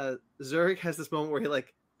Zurg has this moment where he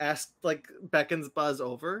beckons Buzz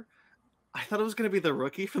over. I thought it was going to be the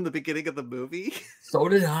rookie from the beginning of the movie. So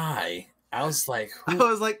did I. I was like,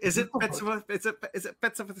 is it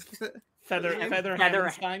Feather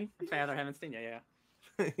Hammerstein? Feather Hammerstein, yeah.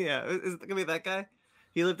 Yeah, is it going to be that guy?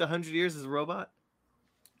 He lived 100 years as a robot.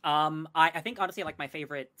 I think honestly, like my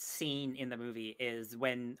favorite scene in the movie is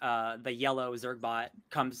when the yellow Zurgbot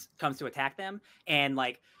comes to attack them, and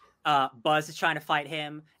like Buzz is trying to fight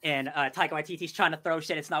him, and Taika Waititi's trying to throw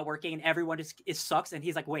shit. It's not working, and everyone just sucks. And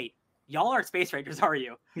he's like, "Wait, y'all aren't Space Rangers, are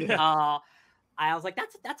you?" Yeah. I was like,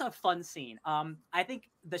 that's a fun scene. I think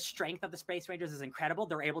the strength of the Space Rangers is incredible.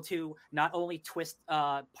 They're able to not only twist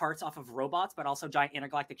parts off of robots, but also giant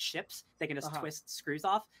intergalactic ships. They can just twist screws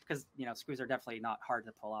off, because screws are definitely not hard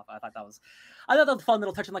to pull off. I thought that was a fun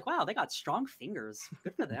little touch. I'm like, wow, they got strong fingers.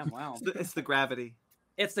 Good for them. Wow. It's the gravity.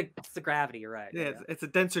 It's the gravity. You're right. Yeah, it's a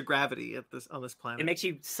denser gravity on this planet. It makes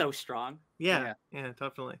you so strong. Yeah,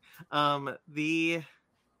 definitely. I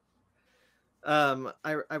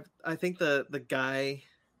think the guy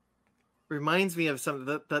reminds me of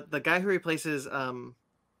the guy who replaces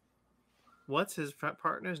what's his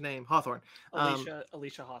partner's name? Hawthorne.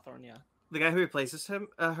 Alicia Hawthorne, yeah. The guy who replaces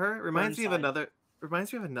her reminds me of another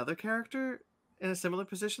character in a similar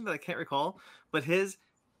position that I can't recall, but he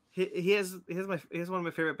has one of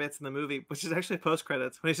my favorite bits in the movie, which is actually post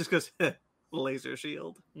credits, when he just goes laser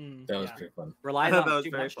shield. That was pretty fun. That was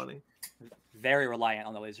very funny. Very reliant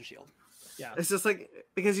on the laser shield. Yeah, it's just like,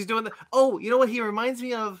 because he's doing you know what he reminds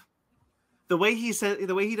me of? The way he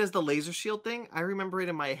does the laser shield thing, I remember it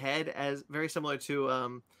in my head as very similar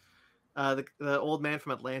to the old man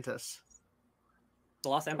from Atlantis. The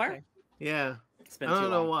Lost Empire? Okay. Yeah. It's been I don't too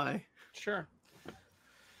know long. why. Sure.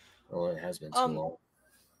 Well, it has been too long.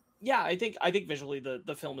 Yeah, I think visually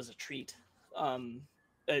the film is a treat.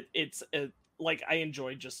 It's like I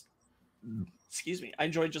enjoyed just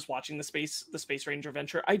watching the Space Ranger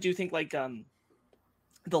adventure. I do think like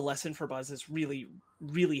the lesson for Buzz is really,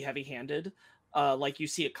 really heavy-handed. Like you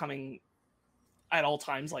see it coming at all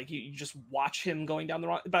times. Like you just watch him going down the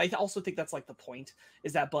wrong. But I also think that's like the point,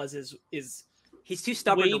 is that Buzz is he's too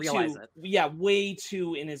stubborn to realize it. Yeah, way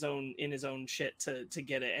too in his own shit to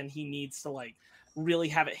get it, and he needs to like really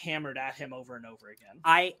have it hammered at him over and over again.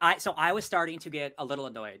 So I was starting to get a little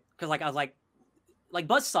annoyed, because like I was like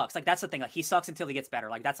Buzz sucks. Like that's the thing. Like he sucks until he gets better.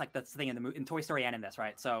 Like that's the thing in Toy Story and in this,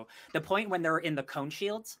 right? So the point when they're in the cone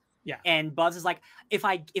shields, yeah, and Buzz is like, if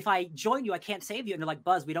I join you, I can't save you. And they're like,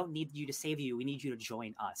 Buzz, we don't need you to save you. We need you to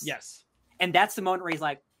join us. Yes. And that's the moment where he's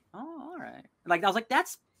like, oh, all right. Like I was like,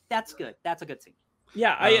 that's good. That's a good scene.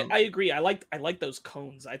 Yeah, I agree. I like those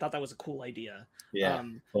cones. I thought that was a cool idea. Yeah,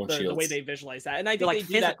 the way they visualize that, and I think like they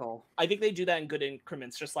do physical. that. I think they do that in good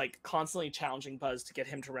increments, just like constantly challenging Buzz to get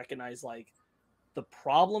him to recognize like the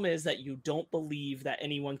problem is that you don't believe that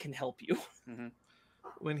anyone can help you. Mm-hmm.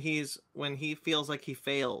 When he feels like he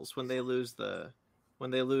fails when they lose the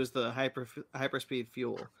hyperspeed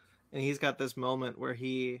fuel, and he's got this moment where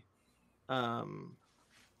he thinks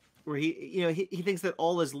that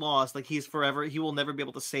all is lost, like he will never be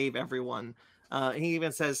able to save everyone. He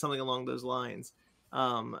even says something along those lines,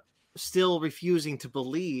 still refusing to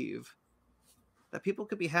believe that people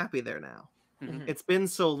could be happy there now. Mm-hmm. It's been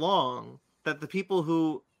so long that the people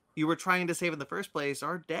who you were trying to save in the first place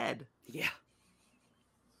are dead. Yeah.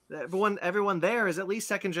 Everyone there is at least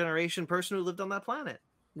second generation person who lived on that planet.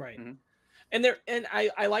 Right. Mm-hmm. And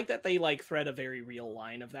I like that they like thread a very real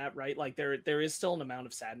line of that, right? Like there is still an amount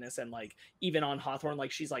of sadness, and like even on Hawthorne,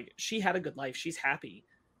 like she had a good life, she's happy.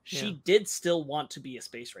 She did still want to be a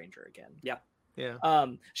Space Ranger again. Yeah. Yeah.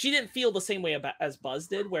 She didn't feel the same way as Buzz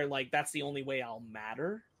did, where like that's the only way I'll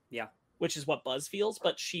matter. Yeah. Which is what Buzz feels,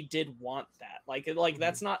 but she did want that. Like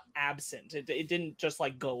that's not absent. It didn't just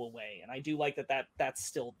like go away. And I do like that's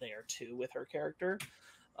still there too with her character.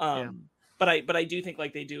 But but I do think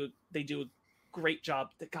like they do a great job.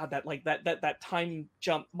 God, that time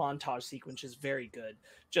jump montage sequence is very good,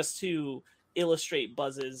 just to illustrate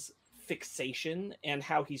Buzz's fixation and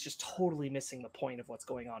how he's just totally missing the point of what's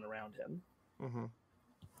going on around him. Mm-hmm.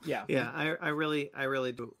 Yeah, I really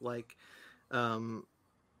do like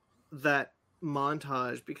that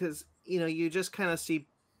montage, because you just kind of see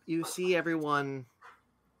everyone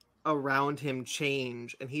around him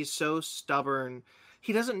change, and he's so stubborn.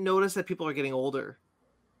 He doesn't notice that people are getting older.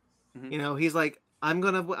 Mhm. He's like, I'm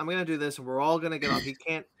gonna do this, and we're all gonna get off. He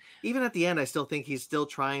can't. Even at the end, I still think he's still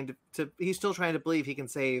trying to believe he can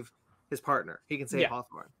save his partner. He can save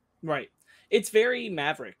Hawthorne. Right. It's very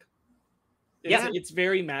Maverick. It's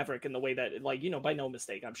very Maverick in the way that, like, by no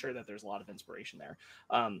mistake, I'm sure that there's a lot of inspiration there.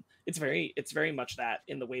 It's very much that,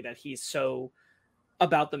 in the way that he's so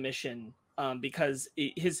about the mission, because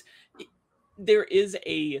there is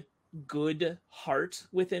a good heart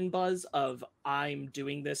within Buzz of, I'm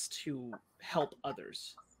doing this to help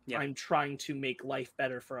others. Yeah. I'm trying to make life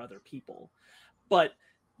better for other people. But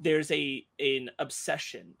there's an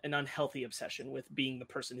obsession, an unhealthy obsession with being the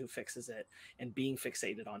person who fixes it and being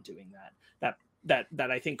fixated on doing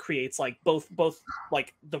that I think creates like both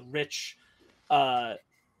like the rich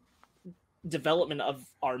development of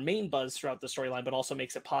our main Buzz throughout the storyline, but also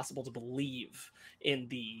makes it possible to believe in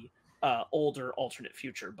the older alternate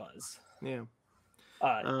future Buzz. Yeah.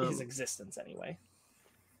 His existence anyway.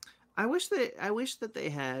 I wish that they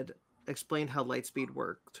had explained how Lightspeed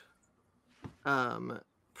worked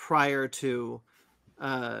prior to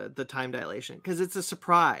the time dilation, because it's a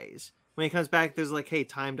surprise when he comes back. There's like, hey,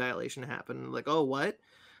 time dilation happened. Like, oh, what?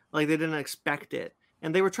 Like, they didn't expect it,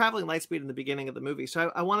 and they were traveling Lightspeed in the beginning of the movie.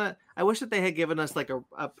 So I wish that they had given us like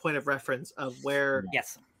a point of reference of where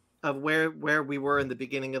where we were in the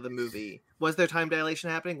beginning of the movie. Was there time dilation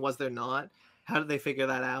happening? Was there not? How did they figure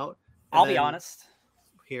that out? I'll be honest.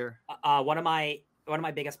 Here, one of my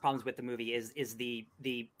biggest problems with the movie is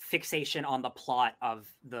the fixation on the plot of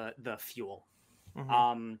the fuel.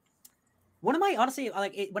 Mm-hmm. One of my, honestly,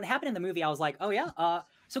 like when it happened in the movie, I was like, oh yeah.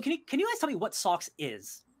 So can you guys tell me what SOX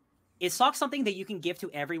is? Is SOX something that you can give to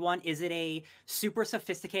everyone? Is it a super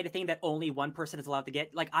sophisticated thing that only one person is allowed to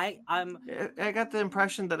get? Like I got the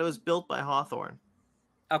impression that it was built by Hawthorne.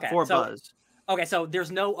 Okay. For Buzz. Okay, so there's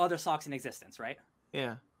no other SOX in existence, right?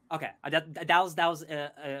 Yeah. Okay, that was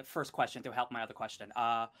a first question to help my other question.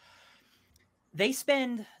 They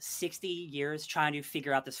spend 60 years trying to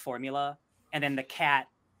figure out this formula, and then the cat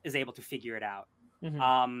is able to figure it out.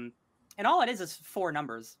 Mm-hmm. And all it is 4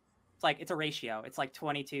 numbers. It's like, it's a ratio. It's like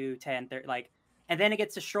 22, 10, 30, like, and then it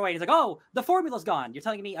gets destroyed. He's like, oh, the formula's gone. You're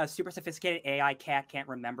telling me a super sophisticated AI cat can't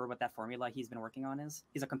remember what that formula he's been working on is?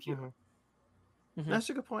 He's a computer. Mm-hmm. Mm-hmm. That's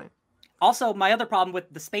a good point. Also, my other problem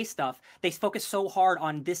with the space stuff, they focus so hard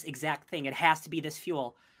on this exact thing. It has to be this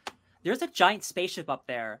fuel. There's a giant spaceship up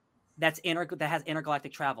there that has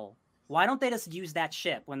intergalactic travel. Why don't they just use that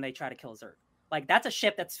ship when they try to kill Zurg? Like, that's a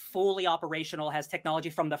ship that's fully operational, has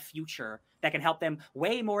technology from the future that can help them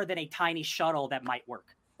way more than a tiny shuttle that might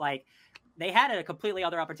work. Like, they had a completely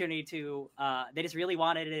other opportunity to, they just really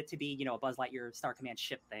wanted it to be, a Buzz Lightyear Star Command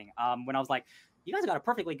ship thing. When I was like, you guys got a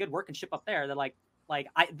perfectly good working ship up there. They're like,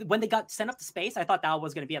 when they got sent up to space, I thought that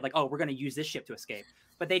was going to be like, oh, we're going to use this ship to escape.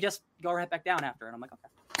 But they just go right back down after. And I'm like, okay,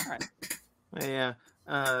 all right. Yeah.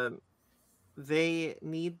 They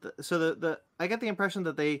need I get the impression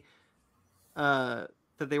that they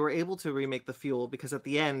were able to remake the fuel, because at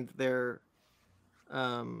the end they're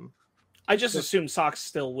I just assume SOX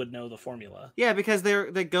still would know the formula. Yeah, because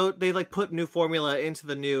they like put new formula into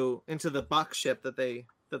the box ship that they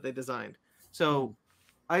designed. So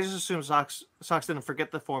I just assume SOX didn't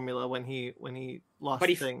forget the formula when he lost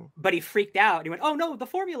the thing. But he freaked out. He went, "Oh no, the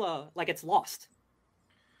formula! Like, it's lost."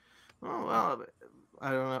 Oh well,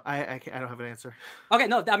 I don't know. I don't have an answer. Okay,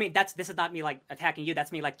 no, I mean this is not me like attacking you.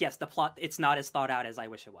 That's me like, yes, the plot, it's not as thought out as I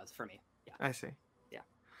wish it was for me. Yeah, I see. Yeah.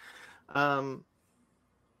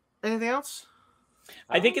 Anything else?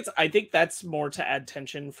 I think that's more to add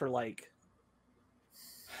tension for like.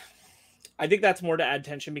 I think that's more to add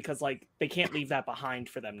tension because like they can't leave that behind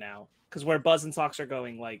for them now, because where Buzz and SOX are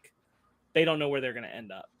going, like they don't know where they're going to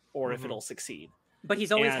end up or if it'll succeed. But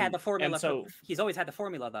he's always had the formula. He's always had the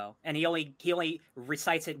formula though, and he only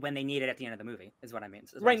recites it when they need it at the end of the movie. Is what I mean.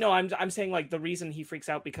 Right? No, I'm saying like the reason he freaks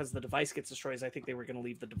out because the device gets destroyed is I think they were going to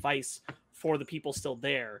leave the device for the people still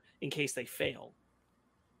there in case they fail.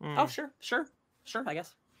 Oh sure. I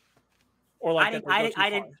guess. Or like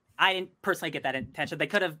I didn't personally get that intention. They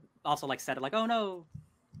could have also like said it like, oh no,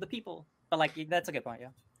 the people. But like that's a good point. Yeah.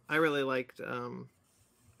 I really liked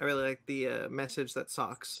the message that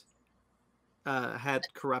SOX had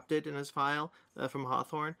corrupted in his file from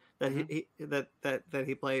Hawthorne that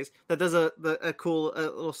he plays. That does a cool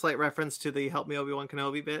little slight reference to the "Help Me Obi-Wan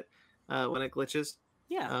Kenobi" bit when it glitches.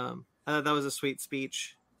 Yeah. I thought that was a sweet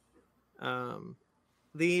speech.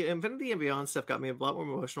 The Infinity and Beyond stuff got me a lot more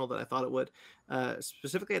emotional than I thought it would.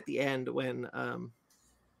 Specifically at the end when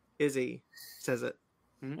Izzy says it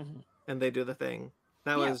and they do the thing.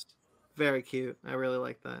 That was very cute. I really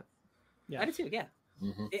like that. Yeah. I do too. Yeah.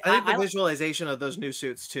 Mm-hmm. I think the visualization of those new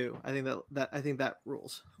suits too. I think that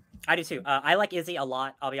rules. I do too. I like Izzy a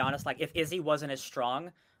lot. I'll be honest. Like, if Izzy wasn't as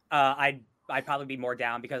strong, I'd probably be more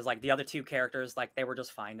down, because like the other two characters, like, they were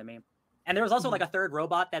just fine to me. And there was also like a third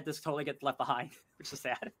robot that just totally gets left behind, which is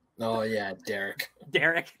sad. Oh yeah, Derek.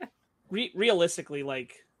 Derek. Realistically,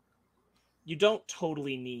 like, you don't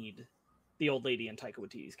totally need the old lady in Taika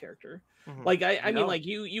Waititi's character. Mhm. Like, I mean, No. like,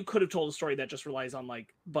 you could have told a story that just relies on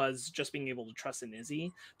like Buzz just being able to trust in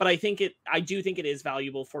Izzy, but I do think it is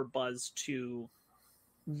valuable for Buzz to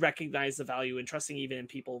recognize the value in trusting even in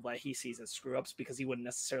people that he sees as screw ups, because he wouldn't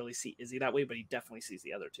necessarily see Izzy that way, but he definitely sees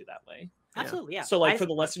the other two that way. Absolutely. Yeah. So like, I for just-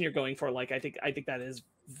 the lesson you're going for, like, I think that is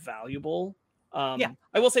valuable. Yeah.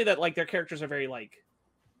 I will say that like their characters are very like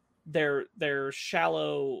they're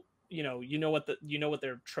shallow. You know what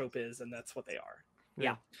their trope is, and that's what they are.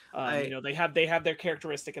 Yeah. They have their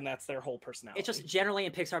characteristic, and that's their whole personality. It's just generally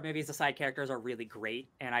in Pixar movies, the side characters are really great,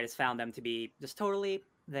 and I just found them to be just totally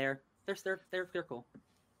there. They're cool.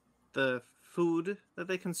 The food that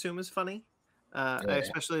they consume is funny. I yeah.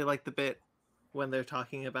 especially like the bit when they're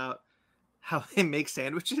talking about how they make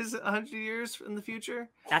sandwiches 100 years in the future.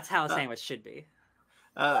 That's how a sandwich should be.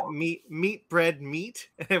 Meat, bread, meat,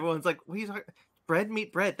 and everyone's like, "What are you talking? Bread,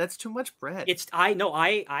 meat, bread? That's too much bread." Once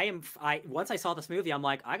I saw this movie, I'm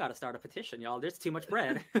like, I gotta start a petition, y'all. There's too much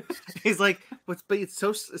bread. He's like, but it's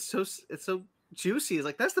so juicy. He's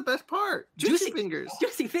like, that's the best part. Juicy fingers.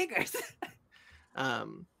 Juicy fingers.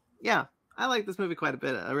 Yeah, I like this movie quite a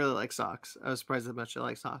bit. I really like Socks. I was surprised how much I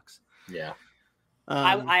like Socks. Yeah.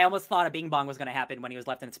 I almost thought a Bing Bong was gonna happen when he was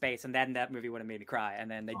left in space, and then that movie would have made me cry, and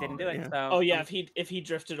then they didn't do it. yeah. So Oh yeah, if he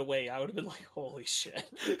drifted away, I would have been like, holy shit.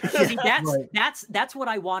 See, that's what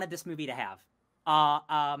I wanted this movie to have.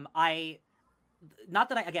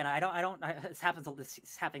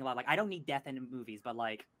 This happening a lot. Like, I don't need death in movies, but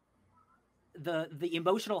like the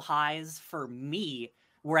emotional highs for me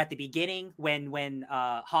were at the beginning when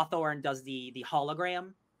Hawthorne does the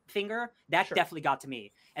hologram finger. That Sure. definitely got to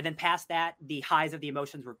me. And then past that, the highs of the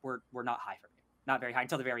emotions were not high for me. Not very high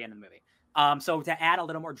until the very end of the movie. So to add a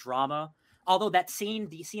little more drama, although the scene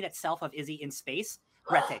itself of Izzy in space,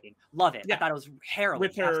 breathtaking. Love it. Yeah. I thought it was harrowing.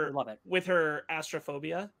 With her- Absolutely love it. With her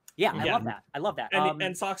astrophobia. Yeah, I Yeah. love that. I love that.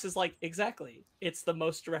 And Socks is like, exactly. It's the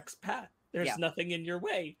most direct path. There's Yeah. nothing in your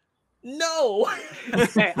way. No.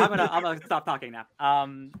 Okay, I'm gonna stop talking now.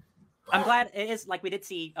 I'm glad it is, like, we did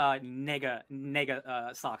see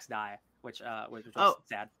Nega Socks die, which was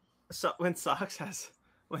sad. So when Socks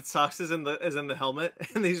is in the helmet,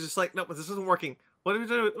 and he's just like, no, but this isn't working. What do we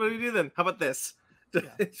do? What do we do then? How about this? Yeah.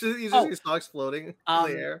 You just see Socks floating in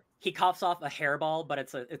the air. He coughs off a hairball, but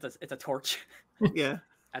it's a torch. Yeah,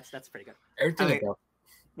 That's pretty good. Everything I think- about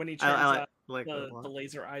When he turns I like that a the lot.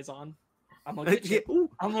 laser eyes on. I'm gonna get you. Yeah, ooh.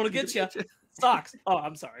 I'm gonna get you. Socks. Oh,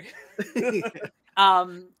 I'm sorry.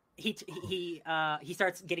 He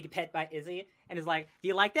starts getting pet by Izzy and is like, "Do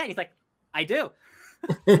you like that?" And he's like, "I do."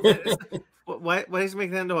 Why is he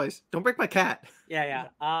making that noise? Don't break my cat. Yeah.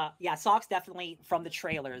 Socks definitely from the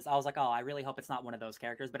trailers. I was like, oh, I really hope it's not one of those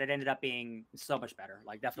characters, but it ended up being so much better.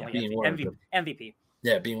 Like, definitely being one of MVP.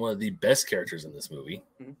 yeah, being one of the best characters in this movie.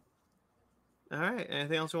 All right.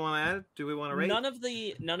 Anything else we want to add? Do we want to rate? None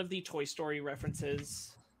of the Toy Story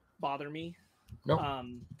references bother me. Nope.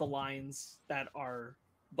 The lines that are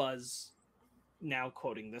Buzz now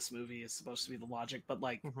quoting this movie is supposed to be the logic, but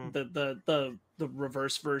like Mhm. the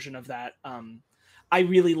reverse version of that, I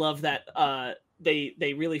really love that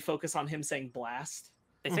they really focus on him saying blast.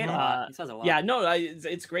 They say it a Mhm. lot. He says it a lot. Yeah, no,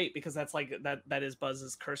 it's great because that's like that is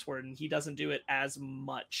Buzz's curse word, and he doesn't do it as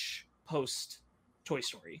much post Toy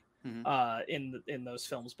Story Mhm. in those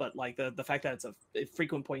films. But like the fact that it's a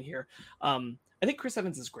frequent point here, I think Chris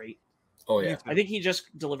Evans is great. Oh yeah. I think he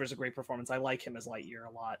just delivers a great performance. I like him as Lightyear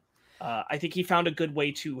a lot. I think he found a good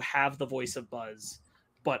way to have the voice of Buzz,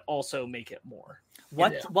 but also make it more.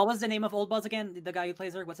 What Yeah. was the name of old Buzz again? The guy who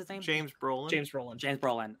plays her. What's his name? James Brolin. James Brolin. James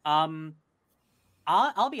Brolin.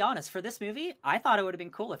 I'll be honest. For this movie, I thought it would have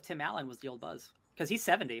been cool if Tim Allen was the old Buzz, because he's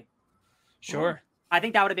 70. Sure. I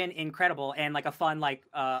think that would have been incredible and like a fun like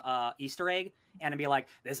Easter egg, and it'd be like,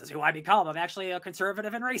 "This is who I become. I'm actually a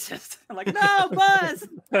conservative and racist." I'm like, "No, Buzz."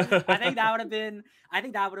 I think that would have been. I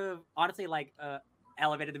think that would have honestly like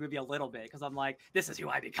elevated the movie a little bit because I'm like, "This is who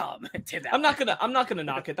I become." Tim I'm not Allen. gonna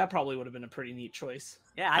knock it. That probably would have been a pretty neat choice.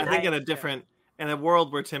 Yeah, I think in a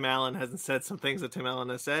world where Tim Allen hasn't said some things that Tim Allen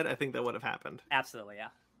has said, I think that would have happened. absolutely, yeah.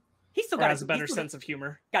 He's still Or got has a better sense of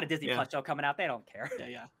humor. Got a Disney Yeah. Plus show coming out. They don't care.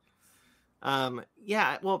 Yeah.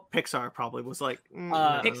 Yeah, well, Pixar probably was like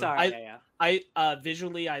Pixar. I- I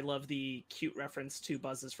visually I love the cute reference to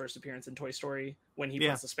Buzz's first appearance in Toy Story when he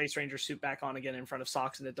Yeah. puts the Space Ranger suit back on again in front of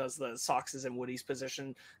Socks, and it does the Socks is in Woody's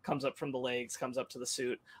position, comes up from the legs, comes up to the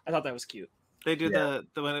suit. I thought that was cute. They do the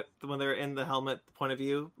when they're in the helmet point of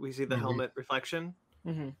view, we see the Mhm. helmet reflection,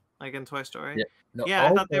 Mm-hmm. like in Toy Story. Yeah. No, Yeah, I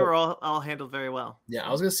all thought they the- were all handled very well. Yeah,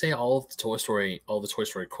 I was gonna say all the Toy Story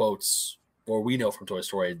quotes, or we know from Toy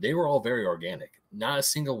Story, they were all very organic. Not a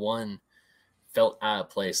single one felt out of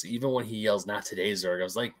place. Even when he yells, "Not today, Zurg," I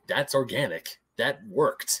was like, "That's organic. That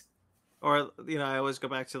worked." Or I always go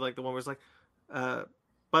back to like the one where it's like,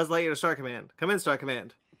 Buzz Lightyear to Star Command, come in, Star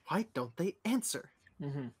Command. Why don't they answer?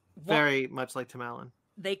 Mm-hmm. Very much like Tim Allen.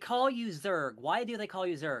 They call you Zurg. Why do they call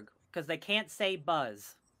you Zurg? Because they can't say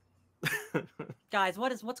Buzz. Guys,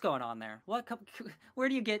 what's going on there? Where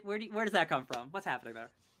does that come from? What's happening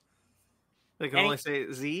there? They can only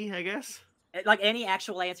say Z, I guess. Like any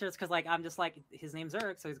actual answers, because like I'm just like his name's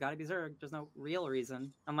Zurg, so he's got to be Zurg. There's no real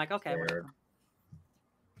reason. I'm like, okay, Fair. whatever.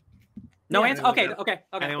 No Yeah, answer. anyone Okay.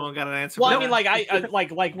 Anyone got an answer? Well, for I mean, that?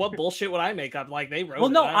 like what bullshit would I make up? Like they wrote. Well,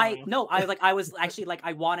 it, no, I don't know. I was actually like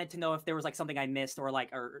I wanted to know if there was like something I missed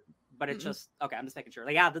but it's just okay. I'm just making sure.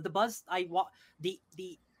 Like, yeah, the Buzz the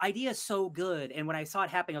idea is so good, and when I saw it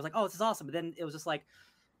happening, I was like, oh, this is awesome. But then it was just like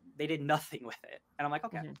they did nothing with it, and I'm like,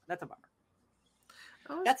 okay, that's a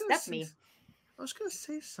bummer. That's me. I was gonna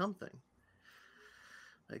say something.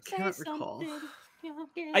 I cannot recall.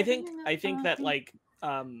 I think that like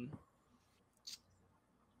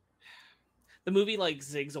the movie like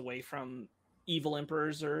zigs away from evil Emperor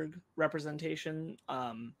Zurg representation.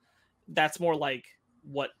 That's more like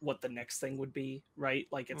what the next thing would be, right?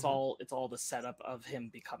 Like it's all the setup of him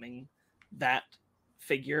becoming that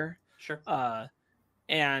figure. Sure.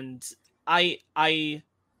 And I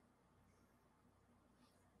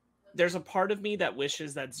there's a part of me that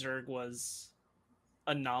wishes that Zurg was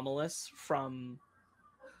anomalous from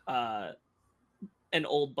an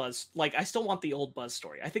old Buzz. Like I still want the old Buzz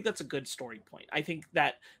story. I think that's a good story point. I think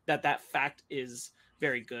that fact is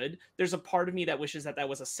very good. There's a part of me that wishes that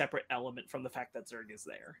was a separate element from the fact that Zurg is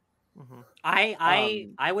there.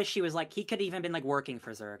 I wish he was like he could even been like working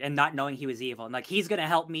for Zurg and not knowing he was evil and like he's gonna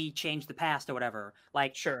help me change the past or whatever.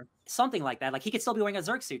 Like Sure. something like that. Like he could still be wearing a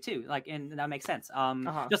Zurg suit too. Like and that makes sense.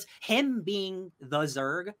 Just him being the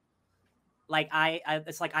Zurg. Like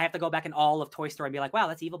it's like I have to go back in all of Toy Story and be like, wow,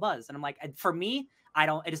 that's evil Buzz. And I'm like, for me, I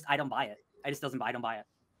don't buy it. I don't buy it.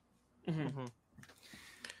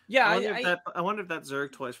 Yeah, I wonder if that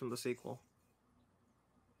Zurg toy's from the sequel.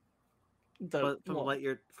 From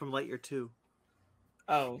Lightyear 2.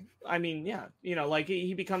 Oh, I mean, yeah, like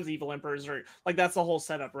he becomes evil emperors, or like that's the whole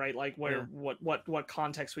setup, right? Like where what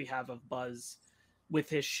context we have of Buzz with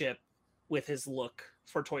his ship, with his look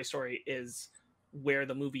for Toy Story is where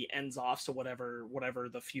the movie ends off. So whatever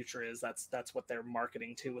the future is, that's what they're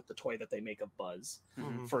marketing to with the toy that they make of Buzz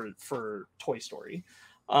for Toy Story.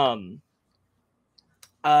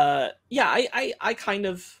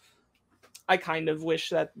 I kind of wish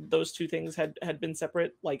that those two things had been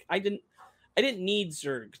separate. Like I didn't need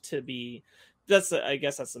Zurg to be. I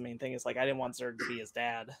guess that's the main thing. Is like I didn't want Zurg to be his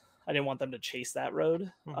dad. I didn't want them to chase that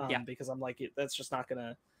road. Because I'm like that's just not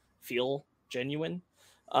gonna feel genuine.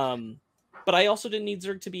 But I also didn't need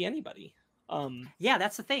Zurg to be anybody. Yeah,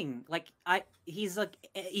 that's the thing. Like he's like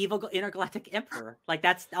evil intergalactic emperor. Like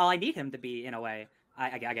that's all I need him to be in a way.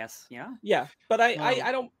 I guess. Yeah. Yeah, but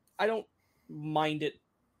I don't mind it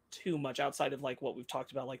too much outside of like what we've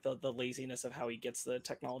talked about, like the laziness of how he gets the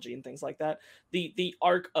technology and things like that. The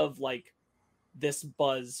arc of like this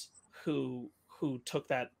Buzz who took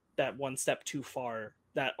that one step too far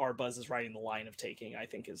that our Buzz is riding the line of taking, I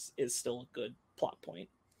think is still a good plot point.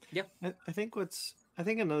 Yeah. I think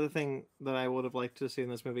another thing that I would have liked to see in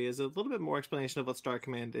this movie is a little bit more explanation of what Star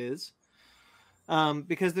Command is.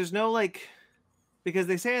 Because there's no because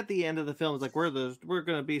they say at the end of the film, it's like we're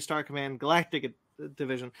going to be Star Command Galactic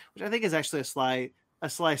Division, which I think is actually a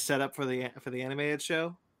sly setup for the animated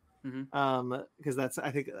show. Because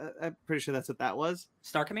I'm pretty sure that's what that was.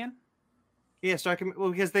 Star Command. Yeah, Star Command.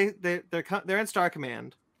 Well, because they're in Star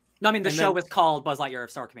Command. No, I mean the show was called Buzz Lightyear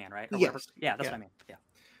of Star Command, right? Or yes. whatever. Yeah, that's what I mean. Yeah.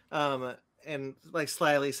 and like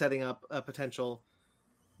slyly setting up a potential.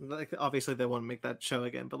 Like obviously they want to make that show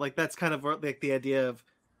again, but like that's kind of like the idea of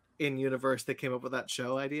in universe they came up with that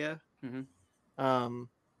show idea.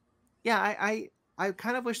 Yeah, I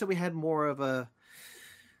kind of wish that we had more of a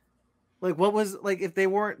like what was like if they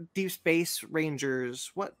weren't Deep Space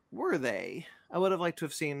Rangers, what were they? I would have liked to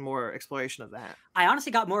have seen more exploration of that. I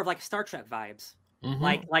honestly got more of like Star Trek vibes.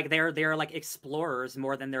 Mhm. Like they're like explorers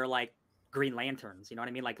more than they're like Green Lanterns. You know what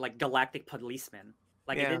I mean? Like galactic policemen.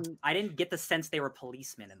 Like Yeah. I didn't get the sense they were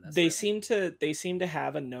policemen in this. They really. seem to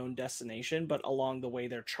have a known destination, but along the way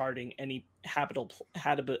they're charting any habitable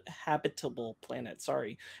planet.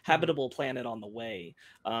 Sorry, habitable planet on the way,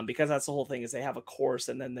 because that's the whole thing. Is they have a course,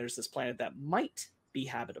 and then there's this planet that might be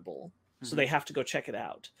habitable, so they have to go check it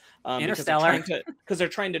out. Interstellar. Because they're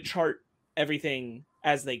trying to chart everything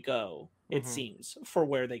as they go. It seems for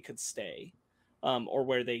where they could stay, or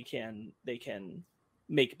where they can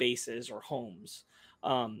make bases or homes.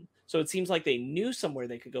 So it seems like they knew somewhere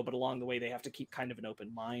they could go, but along the way they have to keep kind of an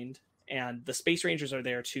open mind. And the Space Rangers are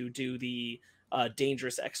there to do the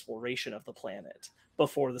dangerous exploration of the planet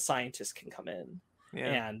before the scientists can come in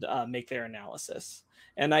and make their analysis.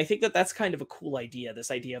 And I think that that's kind of a cool idea. This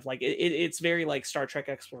idea of like it's very like Star Trek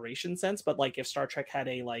exploration sense, but like if Star Trek had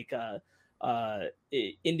a like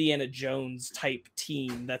Indiana Jones type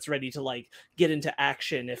team that's ready to like get into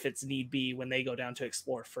action if it's need be when they go down to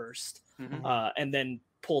explore first, and then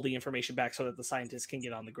pull the information back so that the scientists can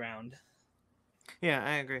get on the ground. Yeah,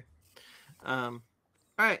 I agree. All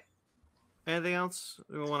right. Anything else?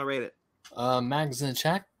 We want to rate it. Mags in the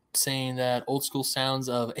chat saying that old school sounds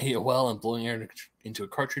of AOL and blowing air into a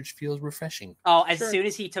cartridge feels refreshing. Oh, as soon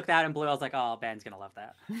as he took that and blew, I was like, oh, Ben's gonna love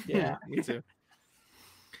that. Yeah, me too.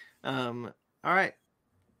 All right.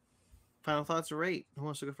 Final thoughts or rate? Who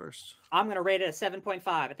wants to go first? I'm gonna rate it a 7.5.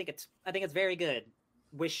 I think it's very good.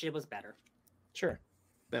 Wish it was better. Sure.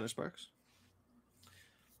 Dennis Sparks.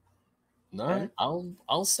 No,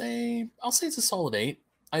 I'll say it's a solid 8.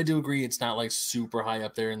 I do agree it's not like super high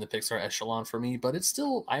up there in the Pixar echelon for me, but I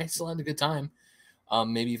still had a good time.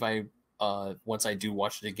 Maybe if I once I do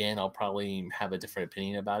watch it again, I'll probably have a different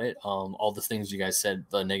opinion about it. All the things you guys said,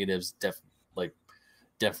 the negatives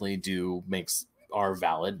definitely are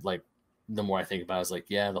valid. Like the more I think about it, it's like,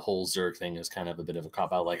 yeah, the whole Zurg thing is kind of a bit of a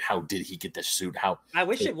cop out. Like, how did he get this suit? I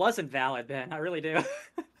wish it wasn't valid, Ben. I really do.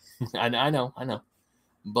 I know.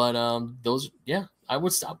 But I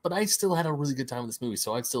would stop. But I still had a really good time with this movie,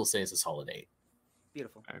 so I'd still say it's a solid 8.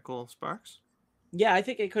 Beautiful. All right, cool. Sparks. Yeah, I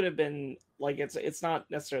think it could have been like it's not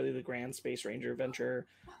necessarily the grand Space Ranger adventure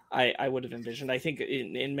I would have envisioned. I think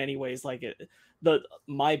in many ways, like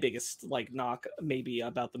my biggest like knock maybe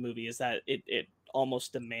about the movie is that it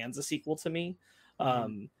almost demands a sequel to me,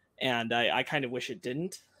 and I kind of wish it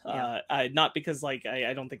didn't. Not because like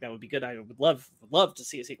I don't think that would be good. I would love to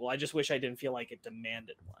see a sequel. I just wish I didn't feel like it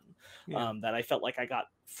demanded one. That I felt like I got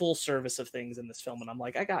full service of things in this film, and I'm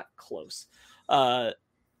like I got close. I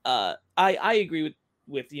agree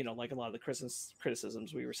with like a lot of the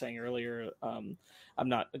criticisms we were saying earlier. I'm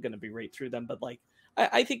not going to be right through them, but like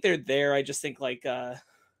I think they're there. I just think like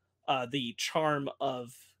the charm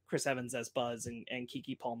of Chris Evans as Buzz and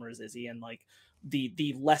Keke Palmer as Izzy, and like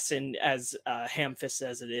the lesson as ham-fisted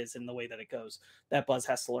as it is in the way that it goes, that Buzz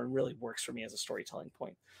has to learn really works for me as a storytelling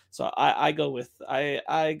point. So I go with 8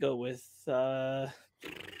 out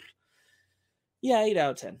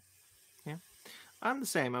of 10. I'm the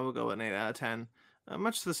same. I will go with an 8 out of 10.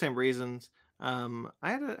 Much to the same reasons. I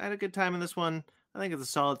had a good time in this one. I think it's a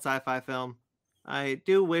solid sci-fi film. I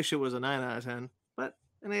do wish it was a 9 out of 10, but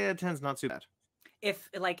an 8 out of 10 is not too bad. If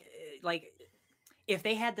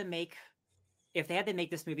they had to make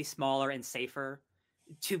this movie smaller and safer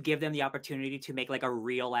to give them the opportunity to make like a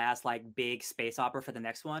real ass like big space opera for the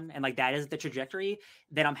next one, and like that is the trajectory,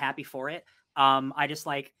 then I'm happy for it. I just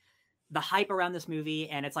like the hype around this movie,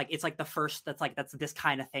 and it's like the first that's this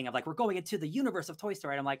kind of thing of like we're going into the universe of Toy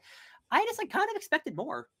Story. And I'm like, I just like kind of expected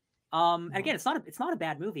more. And again, it's not a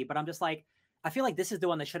bad movie, but I'm just like, I feel like this is the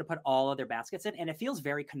one they should have put all of their baskets in, and it feels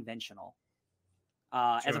very conventional.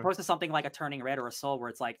 As opposed to something like a Turning Red or a Soul, where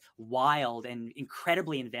it's like wild and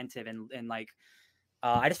incredibly inventive and like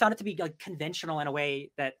I just found it to be like conventional in a way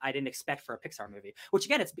that I didn't expect for a Pixar movie. Which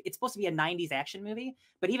again, it's supposed to be a 90s action movie,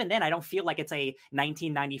 but even then, I don't feel like it's a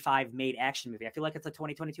 1995 made action movie. I feel like it's a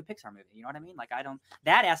 2022 Pixar movie. You know what I mean? Like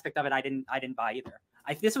that aspect of it, I didn't buy either.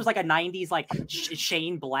 If this was like a 90s like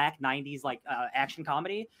Shane Black 90s like action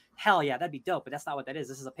comedy, hell yeah, that'd be dope. But that's not what that is.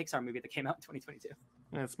 This is a Pixar movie that came out in 2022.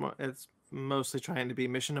 It's mostly trying to be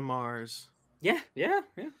Mission to Mars. Yeah.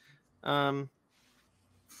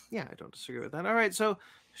 Yeah, I don't disagree with that. All right, so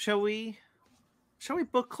shall we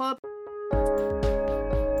book club?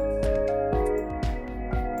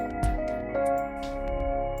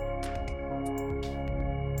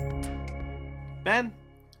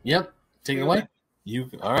 Yep. Take it Okay. away.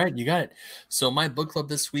 All right, you got it. So my book club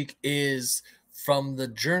this week is from the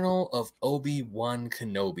Journal of Obi-Wan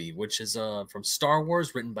Kenobi, which is from Star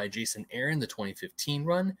Wars, written by Jason Aaron, the 2015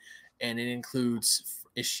 run, and it includes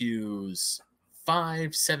issues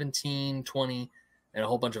 5, 17, 20, and a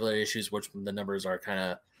whole bunch of other issues, which the numbers are kind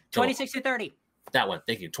of 26 to 30. That one,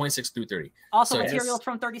 thank you, 26 through 30. Also So materials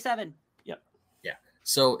from 37.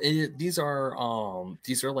 So these are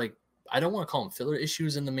like, I don't want to call them filler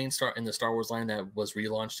issues in the Star Wars line that was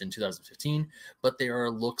relaunched in 2015, but they are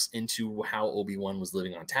looks into how Obi-Wan was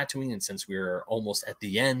living on Tatooine. And since we're almost at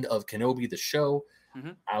the end of Kenobi, the show,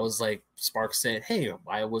 I was like, Sparks said, "Hey,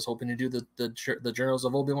 I was hoping to do the Journals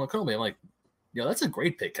of Obi-Wan Kenobi." I'm like, that's a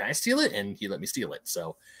great pick. Can I steal it? And he let me steal it.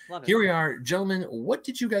 So here we are, gentlemen. What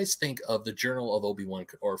did you guys think of the Journal of Obi-Wan,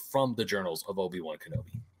 or from the Journals of Obi-Wan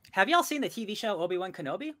Kenobi? Have y'all seen the TV show Obi-Wan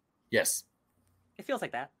Kenobi? Yes. It feels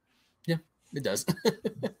like that. Yeah, it does.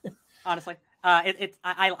 Honestly,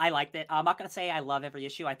 I liked it. I'm not gonna say I love every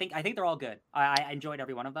issue. I think they're all good. I enjoyed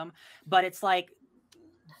every one of them. But it's like,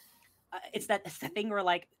 it's the thing where,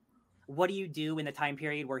 like, what do you do in the time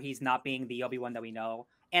period where he's not being the Obi-Wan that we know?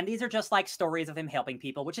 And these are just like stories of him helping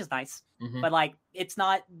people, which is nice. But like, it's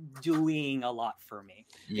not doing a lot for me.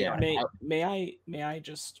 Yeah. May I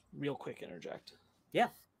just real quick interject? Yeah.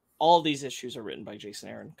 All of these issues are written by Jason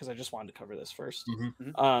Aaron, because I just wanted to cover this first.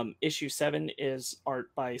 Issue 7 is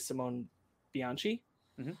art by Simone Bianchi.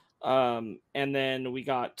 And then we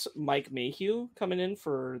got Mike Mayhew coming in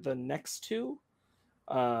for the next 2.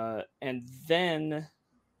 And then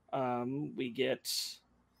we get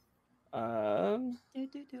sorry,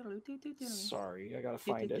 I gotta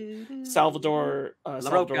find it. Salvador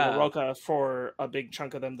LaRocca for a big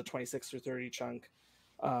chunk of them, the 26 through 30 chunk.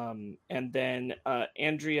 And then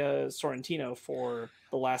Andrea Sorrentino for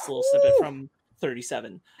the last little snippet from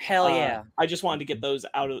 37. Hell yeah. I just wanted to get those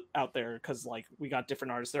out there, because like, we got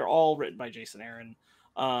different artists. They're all written by Jason Aaron.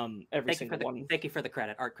 Every single one. Thank you for the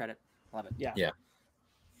credit, art credit. Love it. Yeah. Yeah.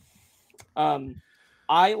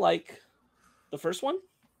 I like the first one.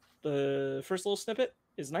 The first little snippet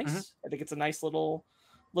is nice. I think it's a nice little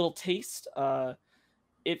taste.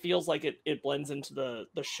 It feels like it blends into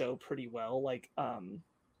the show pretty well. Like,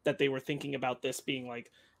 that they were thinking about this being like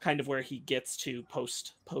kind of where he gets to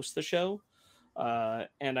post the show.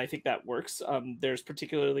 And I think that works. There's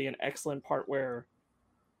particularly an excellent part where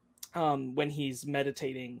when he's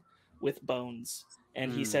meditating with Bones,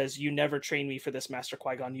 and he says, "You never trained me for this, Master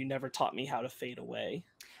Qui-Gon. You never taught me how to fade away."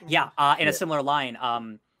 Yeah, in a similar line,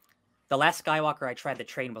 the last Skywalker I tried to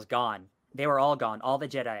train was gone. They were all gone, all the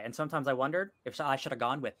Jedi, and sometimes I wondered if I should have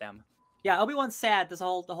gone with them. Yeah, Obi-Wan's sad the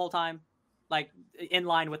whole time, like in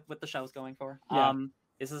line with what the show's going for. Yeah.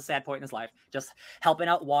 This is a sad point in his life, just helping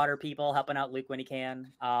out water people, helping out Luke when he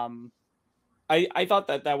can. I thought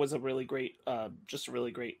that was a really great, just a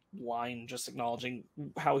really great line, just acknowledging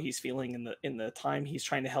how he's feeling in the time he's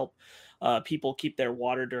trying to help people keep their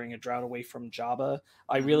water during a drought away from Jabba.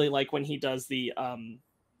 I really like when he does the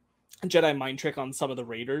Jedi mind trick on some of the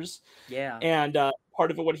Raiders. Yeah. And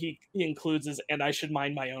part of it, what he includes is, "and I should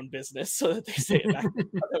mind my own business," so that they say it back.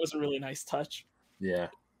 That was a really nice touch. Yeah.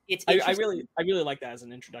 I really like that as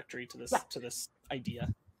an introductory to this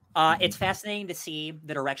idea. It's fascinating to see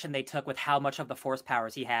the direction they took with how much of the Force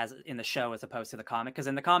powers he has in the show as opposed to the comic. Because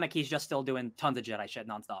in the comic, he's just still doing tons of Jedi shit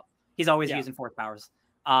nonstop. He's always using Force powers.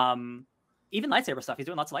 Even lightsaber stuff. He's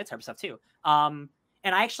doing lots of lightsaber stuff too.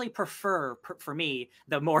 And I actually prefer, for me,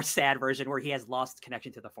 the more sad version where he has lost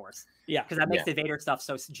connection to the Force. Yeah, because that makes the Vader stuff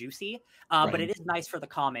so juicy. But it is nice for the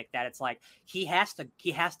comic that it's like he has to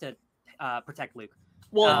protect Luke.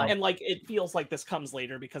 Well, and like, it feels like this comes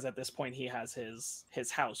later, because at this point he has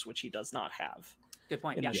his house, which he does not have. Good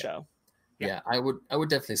point. In the show. Yeah, I would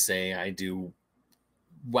definitely say I do.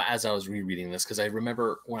 As I was rereading this, because I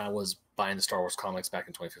remember when I was buying the Star Wars comics back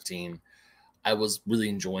in 2015, I was really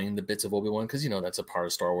enjoying the bits of Obi-Wan, because that's a part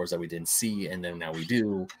of Star Wars that we didn't see, and then now we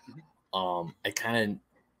do. I kind of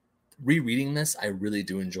rereading this, I really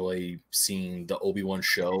do enjoy seeing the Obi-Wan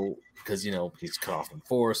show, because he's cut off from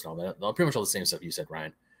Force and all that, pretty much all the same stuff you said,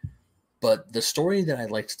 Ryan. But the story that I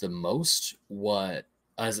liked the most with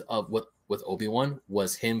Obi-Wan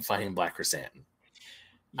was him fighting Black Chrysanthemum.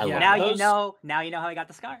 Now you know how he got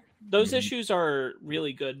the scar. Those issues are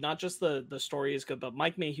really good. Not just the story is good, but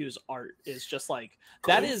Mike Mayhew's art is just like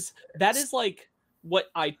that is like what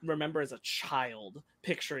I remember as a child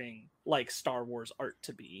picturing like Star Wars art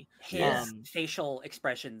to be. His facial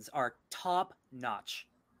expressions are top notch.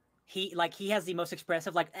 He has the most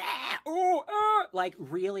expressive, like like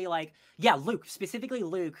really like Luke, specifically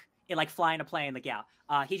Luke, in like flying a plane. Like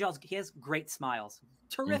he has great smiles,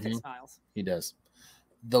 terrific smiles. He does.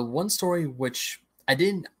 The one story which I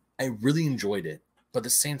really enjoyed it, but at the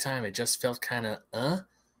same time it just felt kind of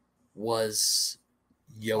was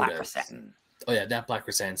Yoda. Black Chrysanthemum. Oh yeah, that Black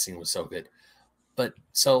Chrysanthemum scene was so good. But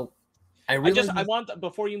so I want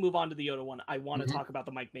before you move on to the Yoda one, I want to Mhm. talk about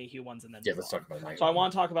the Mike Mayhew ones and then yeah, move let's on. talk about Mike. So I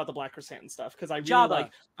want to talk about the Black Chrysanthemum stuff because I Jabba.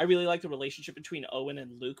 really like the relationship between Owen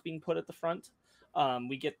and Luke being put at the front.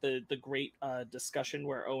 We get the great discussion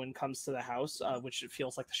where Owen comes to the house, which it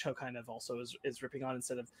feels like the show kind of also is ripping on.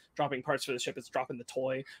 Instead of dropping parts for the ship, it's dropping the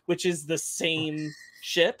toy, which is the same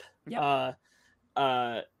ship. Yep.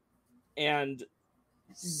 And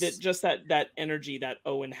just that energy that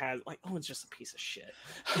Owen has, like Owen's just a piece of shit.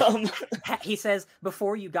 He says,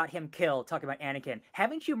 before you got him killed, talking about Anakin,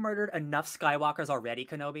 haven't you murdered enough Skywalkers already,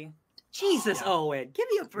 Kenobi? Jesus, Yeah. Owen, give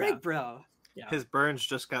me a break, Yeah. bro. Yeah. His burns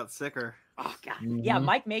just got sicker. Oh god. Yeah, Mhm.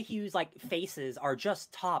 Mike Mayhew's like faces are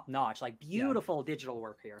just top notch. Like beautiful digital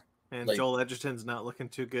work here. And Like- Joel Edgerton's not looking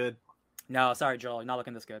too good. No, sorry, Joel, you're not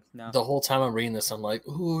looking this good. No. The whole time I'm reading this, I'm like,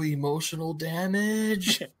 ooh, emotional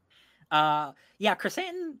damage. Yeah,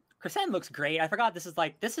 Chrysanthemum looks great. I forgot this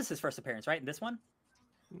is his first appearance, right? In this one?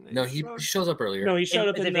 No, he shows up earlier. No, he showed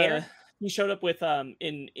up Is it in Vader? He showed up with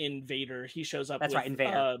in Vader. He shows up. That's with, right, in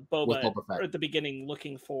Vader. Boba, With Boba Fett. at the beginning,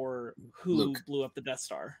 looking for who Luke. blew up the Death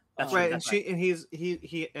Star. That's Right, that's and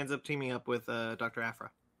he ends up teaming up with Dr. Afra.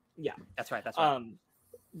 That's right. That's right.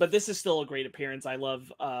 But this is still a great appearance. I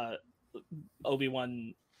love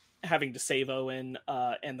Obi-Wan having to save Owen,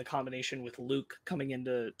 and the combination with Luke coming in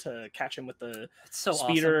to catch him with the It's so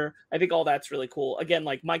speeder. I think all that's really cool. Again,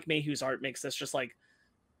 like Mike Mayhew's art makes this just like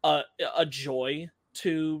a joy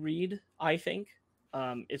to read. I think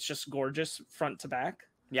it's just gorgeous front to back.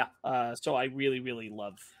 Yeah. So I really, really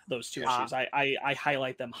love those two Yeah. issues. I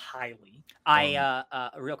highlight them highly.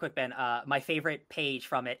 Real quick, Ben, my favorite page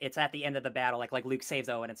from it, it's at the end of the battle, like Luke saves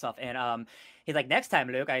Owen and stuff. And he's like, next time,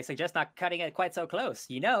 Luke, I suggest not cutting it quite so close.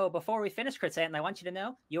 You know, before we finish, Chrysanthemum, I want you to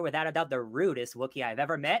know you're without a doubt the rudest Wookiee I've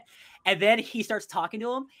ever met. And then he starts talking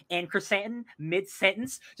to him, and Chrysanthemum,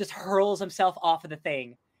 mid-sentence, just hurls himself off of the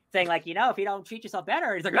thing, saying, like, you know, if you don't treat yourself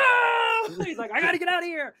better, he's like, ah! He's like, I gotta get out of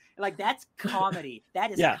here. Like, that's comedy.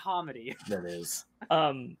 That is Yeah. comedy. That is.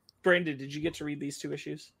 Brandon, did you get to read these two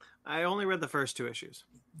issues? I only read the first two issues.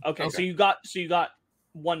 Okay, Okay. so you got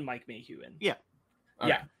one Mike Mayhew in. Yeah. All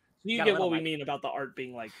Yeah. right. You Got a get little what we Mike. mean about the art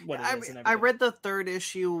being like what it I, is and I everything. read the third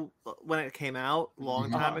issue when it came out a long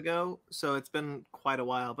Mhm. time Uh-huh. ago, so it's been quite a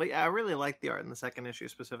while. But yeah, I really like the art in the second issue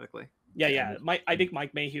specifically. Yeah. I think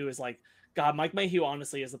Mike Mayhew is like, God, Mike Mayhew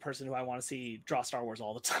honestly is the person who I want to see draw Star Wars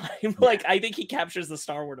all the time. Like, I think he captures the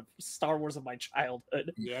Star Wars of my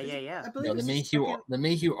childhood. Yeah. I No, believe the it's Mayhew the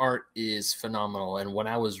Mayhew art is phenomenal. And when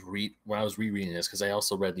I was rereading this, because I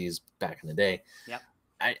also read these back in the day, Yep.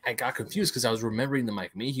 I got confused because I was remembering the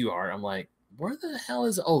Mike Mayhew art. I'm like, where the hell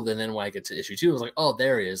is? Oh, then when I get to issue 2, I was like, oh,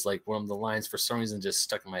 there he is. Like one of the lines for some reason just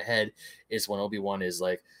stuck in my head is when Obi-Wan is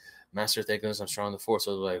like, Master, thank goodness I'm strong in the Force,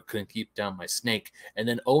 so I couldn't keep down my snake. And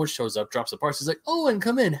then Owen shows up, drops the parts. He's like, Owen,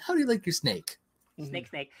 come in. How do you like your snake?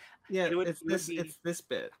 Snake. Yeah, It would- it's it would this. be- It's this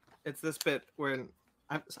bit. It's this bit where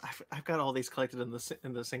I've got all these collected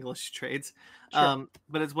in the single issue trades. Sure.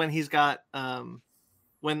 But it's when he's got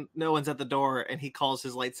when no one's at the door and he calls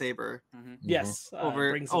his lightsaber Mm-hmm. Yes.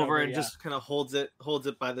 over brings it and yeah. just kind of holds it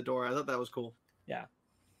by the door. I thought that was cool.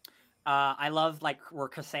 I love like where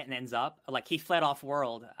Chrysanthemum ends up. Like he fled off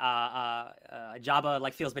world. Jabba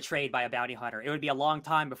like feels betrayed by a bounty hunter. It would be a long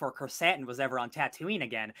time before Chrysanthemum was ever on Tatooine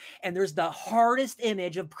again. And there's the hardest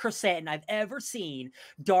image of Chrysanthemum I've ever seen.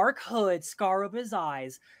 Dark hood, scar over his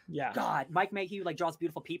eyes. Yeah. God, Mike Mayhew like draws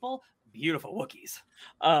beautiful people, beautiful Wookiees.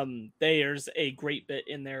 There's a great bit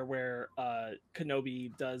in there where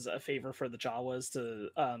Kenobi does a favor for the Jawas to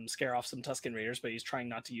scare off some Tusken Raiders, but he's trying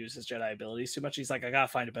not to use his Jedi abilities too much. He's like, I gotta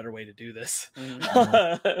find a better way to do this,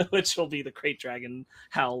 which will be the Crate Dragon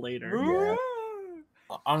howl later. Yeah.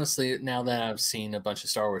 Honestly, now that I've seen a bunch of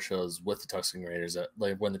Star Wars shows with the Tusken Raiders,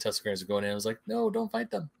 like when the Tusken Raiders are going in, I was like, no, don't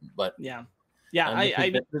fight them. But Yeah. I'm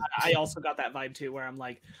looking I also got that vibe too, where I'm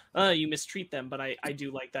like, you mistreat them, but I do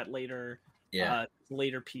like that later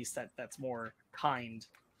later piece that's more kind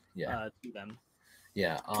yeah, to them.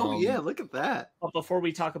 yeah. Oh yeah, look at that. But before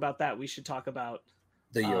we talk about that, we should talk about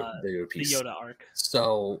the Yoda the piece. Yoda arc.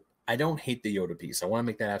 So I don't hate the Yoda piece. I want to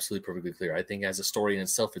make that absolutely perfectly clear. I think as a story in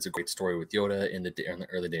itself, it's a great story with Yoda in the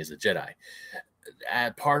early days of Jedi.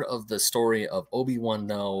 Part of the story of Obi-Wan,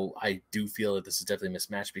 though, I do feel that this is definitely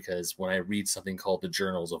mismatched because when I read something called the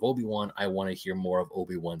Journals of Obi-Wan, I want to hear more of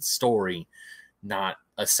Obi-Wan's story, not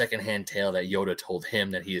a secondhand tale that Yoda told him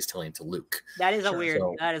that he is telling to Luke. That is a Sure. weird.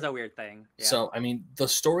 So- that is a weird thing. Yeah. So, I mean, the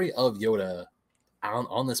story of Yoda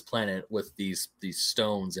on this planet with these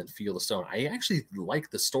stones and feel the stone. I actually like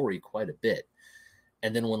the story quite a bit.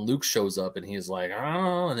 And then when Luke shows up and he's like,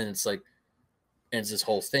 oh, and then it's like, and it's this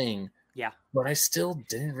whole thing. Yeah. But I still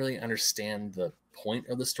didn't really understand the point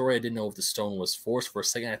of the story. I didn't know if the stone was force. For a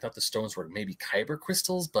second, I thought the stones were maybe kyber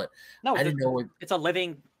crystals, but No, I didn't know. It's a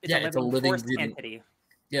living force entity.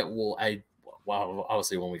 Yeah, well,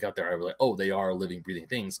 obviously when we got there, I was like, oh, they are living, breathing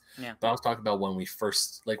things. Yeah. But I was talking about when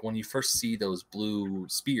you first see those blue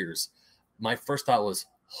spears, my first thought was,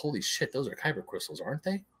 holy shit, those are kyber crystals, aren't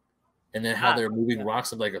they? And then how they're moving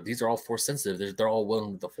rocks, I'm like, these are all force sensitive. They're all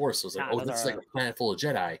willing with the force. So it's like, this is like a planet full of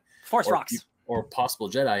Jedi. Force rocks. Or possible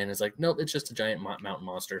Jedi. And it's like, nope, it's just a giant mountain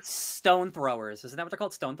monster. Stone throwers. Isn't that what they're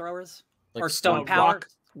called? Stone throwers? Like or stone power?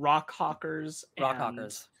 Rock hawkers. Rock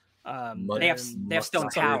hawkers. They have stone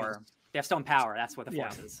power. They have stone power. That's what the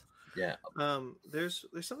force is. Yeah. There's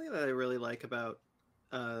something that I really like about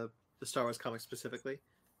the Star Wars comics specifically,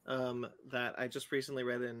 that I just recently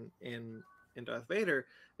read in Darth Vader,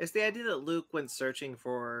 is the idea that Luke went searching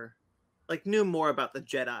for, like, knew more about the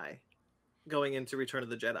Jedi going into Return of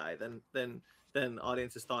the Jedi than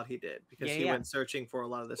audiences thought he did, because he went searching for a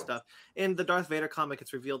lot of this stuff. In the Darth Vader comic,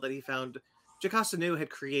 it's revealed that he found Jocasta Nu had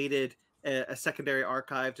created a secondary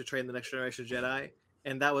archive to train the next generation of Jedi,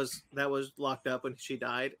 and that was locked up when she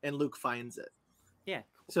died, and Luke finds it. Yeah.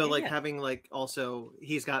 So having also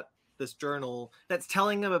he's got this journal that's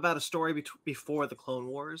telling him about a story before the Clone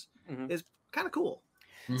Wars is kind of cool.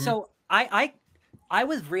 Mm-hmm. So I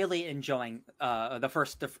was really enjoying the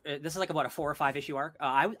first. This is like about a 4 or 5 issue arc.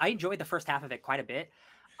 I enjoyed the first half of it quite a bit.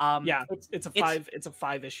 It's a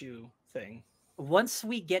 5 issue thing. Once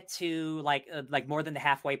we get to like more than the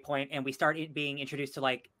halfway point, and we start being introduced to,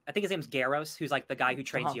 like, I think his name's Garros, who's like the guy who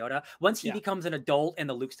trains Yoda. Once he becomes an adult and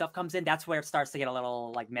the Luke stuff comes in, that's where it starts to get a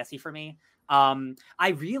little like messy for me.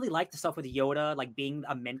 I really like the stuff with Yoda, like being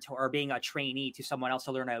a mentor or being a trainee to someone else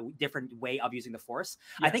to learn a different way of using the Force.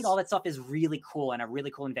 Yes. I think all that stuff is really cool and a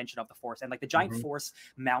really cool invention of the Force. And like the giant Force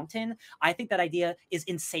mountain, I think that idea is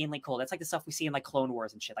insanely cool. That's like the stuff we see in like Clone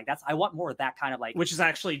Wars and shit. Like I want more of that kind of, like, which is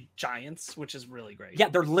actually giants, which is really great. Yeah,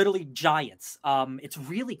 they're literally giants. It's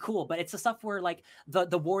really cool, but it's the stuff where like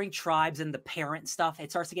the warring tribes and the parent stuff,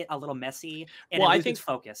 it starts to get a little messy and it loses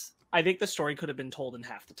focus. I think the story could have been told in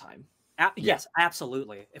half the time. Yes,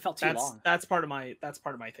 absolutely. It felt too long. That's part of my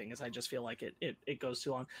thing, is I just feel like it goes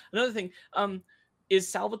too long. Another thing, is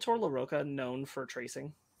Salvatore LaRocca known for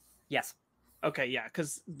tracing? Yes. Okay, yeah,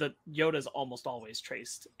 because the Yoda's almost always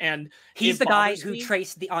traced, and he's the guy who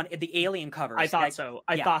traced the alien covers. I thought so.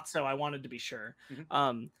 I thought so. I wanted to be sure.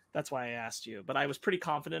 That's why I asked you, but I was pretty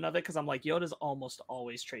confident of it, because I'm like, Yoda's almost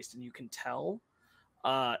always traced, and you can tell.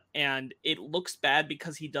 And it looks bad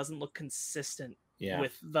because he doesn't look consistent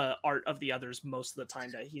with the art of the others most of the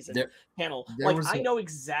time that he's in panel. Like, I know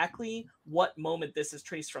exactly what moment this is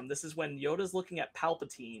traced from. This is when Yoda's looking at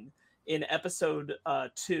Palpatine in episode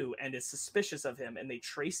 2 and is suspicious of him, and they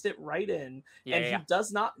traced it right in, and he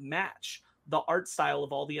does not match the art style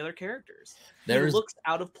of all the other characters. He looks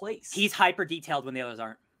out of place. He's hyper detailed when the others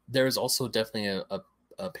aren't. There's also definitely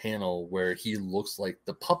a panel where he looks like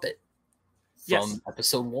the puppet from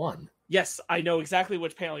episode 1. Yes, I know exactly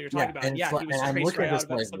which panel you're talking about. He was I'm looking at this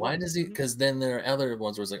like, why does he? Because then there are other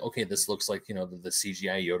ones where it's like, okay, this looks like, the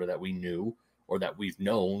CGI Yoda that we knew or that we've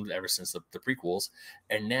known ever since the prequels,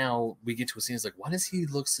 and now we get to a scene. It's like, why does he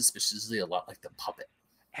look suspiciously a lot like the puppet?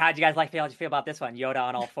 How'd you guys feel about this one? Yoda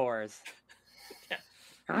on all fours.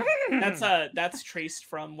 That's traced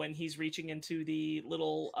from when he's reaching into the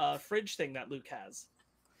little fridge thing that Luke has.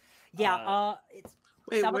 Yeah, it's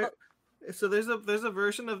so there's a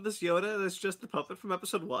version of this Yoda that's just the puppet from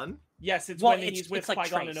episode 1. Yes, it's when he's with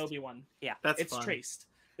Qui-Gon and Obi-Wan. Yeah, it's fun. Traced.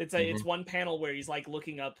 It's one panel where he's like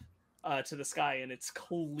looking up to the sky, and it's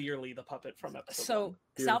clearly the puppet from episode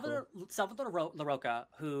 1. Salvatore LaRocca,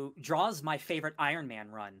 who draws my favorite Iron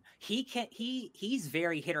Man run, he's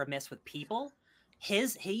very hit or miss with people.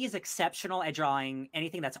 He is exceptional at drawing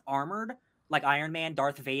anything that's armored, like Iron Man,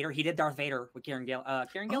 Darth Vader. He did Darth Vader with Kieran Gillen.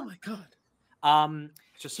 Oh my god.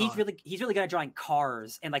 He's really good at drawing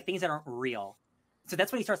cars and like things that aren't real. So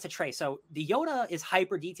that's when he starts to trace. So the Yoda is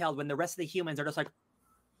hyper detailed when the rest of the humans are just like,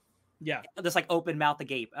 just like open mouth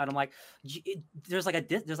agape. And I'm like, there's like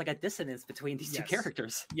a dissonance between these two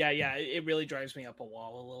characters. Yeah, it really drives me up a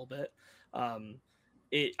wall a little bit.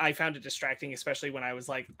 I found it distracting, especially when I was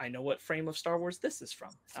like, I know what frame of Star Wars this is from.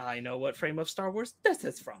 I know what frame of Star Wars this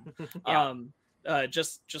is from.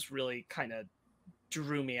 Just really kind of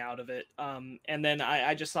drew me out of it. And then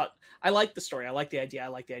I just thought, I like the story. I like the idea. I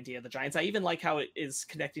like the idea of the giants. I even like how it is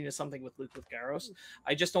connecting to something with Luke with Garros.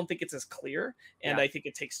 I just don't think it's as clear. And I think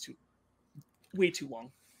it takes way too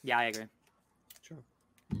long. Yeah, I agree. Sure.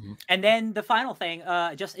 And then the final thing,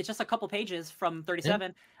 it's just a couple pages from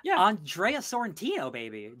 37. Yeah. Andrea Sorrentino,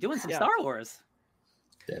 baby, doing some Yeah. Star Wars.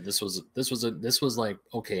 Yeah, this was like,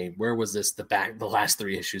 okay, where was this the last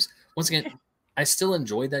 3 issues? Once again, I still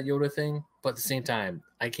enjoyed that Yoda thing, but at the same time,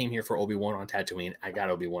 I came here for Obi-Wan on Tatooine. I got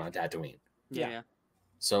Obi-Wan on Tatooine. Yeah.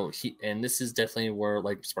 So this is definitely where,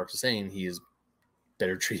 like Sparks was saying, he is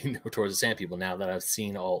better treating towards the Sand People. Now that I've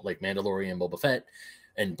seen all like Mandalorian, Boba Fett,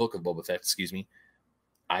 and Book of Boba Fett, excuse me,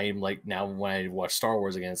 I'm like, now when I watch Star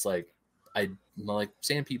Wars again, it's like I'm like,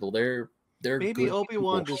 Sand People, they're Maybe good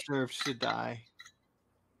Obi-Wan people. deserves to die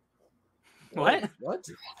What? What?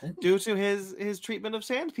 due to his treatment of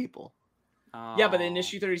Sand People. Yeah, but in Oh.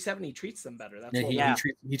 issue 37, he treats them better. That's Yeah, what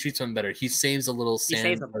he treats them better. He saves a little saves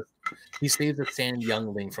sand. them. He saves a sand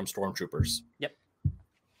youngling from stormtroopers.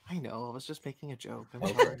 I know. I was just making a joke. I'm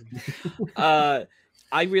Okay. sorry.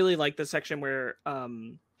 I really like the section where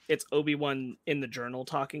it's Obi-Wan in the journal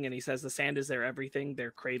talking, and he says the sand is their everything,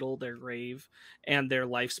 their cradle, their grave, and their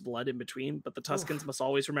life's blood in between. But the Tuskens must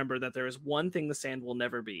always remember that there is one thing the sand will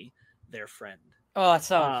never be: their friend. Oh, it's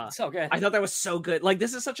so good. I thought that was so good. Like,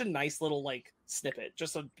 this is such a nice little like snippet,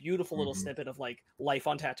 just a beautiful little Mhm. snippet of like life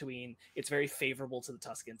on Tatooine. It's very favorable to the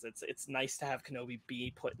Tuskens. It's nice to have Kenobi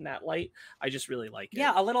be put in that light. I just really like it.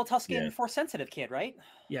 Yeah, a little Tuscan Yeah. Force sensitive kid, right?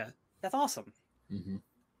 yeah, That's awesome. Mm-hmm.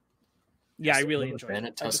 yeah. I Yes, really Boba enjoyed Fett,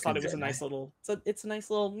 it. I just thought it was a Tusken nice Jedi. little. It's a nice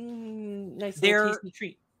little, nice There- little tasty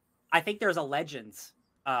treat. I think there's a Legends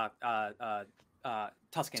Tuscan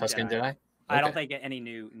Tusken Jedi. Jedi. I don't Okay. think any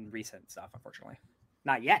new and recent stuff, unfortunately.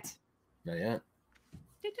 Not yet. Not yet.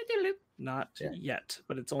 Not Yeah. yet,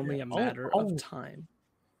 but it's only Yeah. a matter Oh. of time.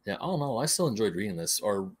 Yeah. Oh no, I still enjoyed reading this,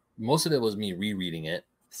 or most of it was me rereading it.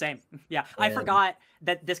 Same. Yeah, I And- forgot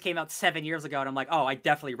that this came out 7 years ago, and I'm like, oh, I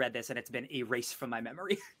definitely read this, and it's been erased from my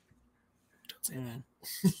memory. Don't say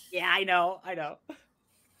that. Yeah, I know.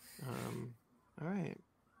 All right.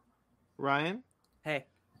 Ryan, Hey,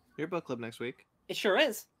 your book club next week. it sure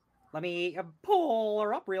is. Let me pull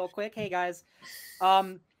her up real quick. Hey guys,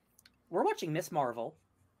 we're watching Miss Marvel,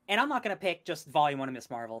 and I'm not gonna pick just Volume 1 of Miss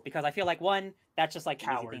Marvel because I feel like one, that's just like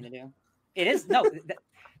an easy thing to do. It is no,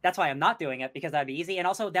 that's why I'm not doing it, because that'd be easy, and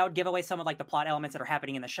also that would give away some of like the plot elements that are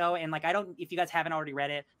happening in the show. And like, I don't, if you guys haven't already read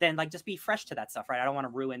it, then like just be fresh to that stuff, right? I don't want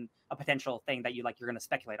to ruin a potential thing that you're gonna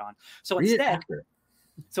speculate on. So Read it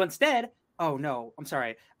instead, after. oh no, I'm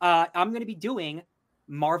sorry. I'm going to be doing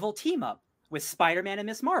Marvel Team Up with Spider-Man and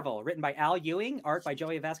Miss Marvel, written by Al Ewing, art by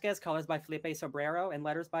Joey Vasquez, colors by Felipe Sobrero, and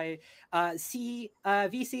letters by VC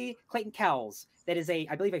Clayton Cowles. That is I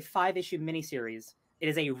believe, a 5-issue miniseries. It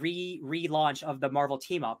is a relaunch of the Marvel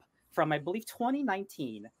Team Up from, I believe,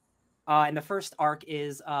 2019. And the first arc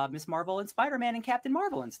is Miss Marvel and Spider-Man and Captain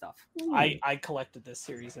Marvel and stuff. I collected this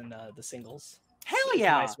series in the singles. Hell It's a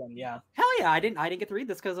yeah! nice one, yeah. Hell yeah! I didn't get to read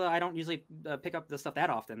this because I don't usually pick up the stuff that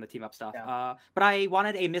often, the team up stuff. Yeah. But I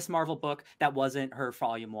wanted a Miss Marvel book that wasn't her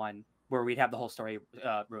volume 1, where we'd have the whole story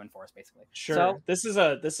ruined for us, basically. Sure. So, This is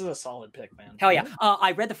a solid pick, man. hell yeah!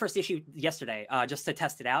 I read the first issue yesterday just to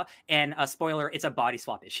test it out, and a spoiler: it's a body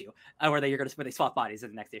swap issue, where you're going to swap bodies in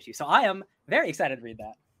the next issue. So I am very excited to read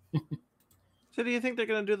that. So do you think they're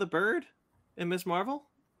going to do the bird in Miss Marvel?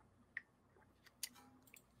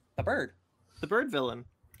 The bird. The bird villain,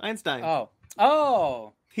 Einstein.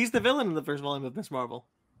 Oh. He's the villain in the first volume of Miss Marvel.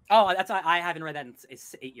 Oh, that's I haven't read that in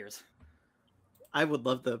 8 years. I would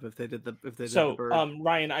love them if they did the So, bird.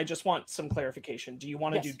 Ryan, I just want some clarification. Do you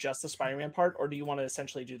want to Yes. do just the Spider-Man part, or do you want to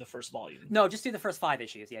essentially do the first volume? No, just do the first 5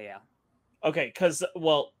 issues. Yeah. Okay, because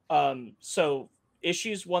so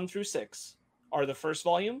issues 1 through 6 are the first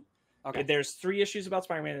volume. Okay. There's 3 issues about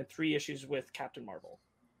Spider-Man and 3 issues with Captain Marvel.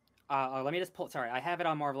 Let me just pull. Sorry, I have it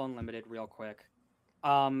on Marvel Unlimited real quick.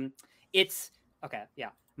 It's okay.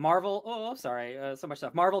 Yeah, Marvel. Oh, sorry, so much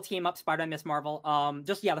stuff. Marvel Team Up, Spider-Man, Miss Marvel.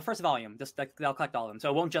 Just the first volume. Just they'll collect all of them, so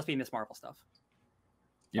it won't just be Miss Marvel stuff.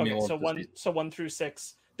 Give me Okay, so one. 1 through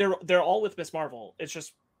 6, they're all with Miss Marvel. It's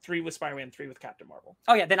just 3 with Spider-Man, 3 with Captain Marvel.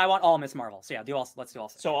 Oh yeah, then I want all Miss Marvel. So yeah, let's do all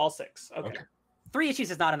 6. So all 6. Okay. Okay. 3 issues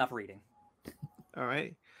is not enough reading. All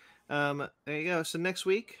right. There you go. So next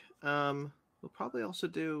week, we'll probably also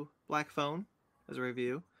do Black Phone as a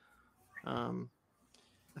review.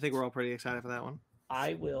 I think we're all pretty excited for that one.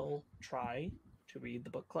 I will try to read the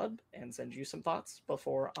book club and send you some thoughts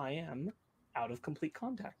before I am out of complete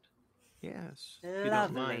contact. Yes, if you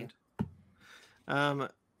Lovely. don't mind.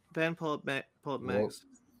 Ben, pull up Max.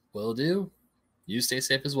 Will do. You stay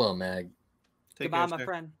safe as well, Mag. Take Goodbye, care, my sir.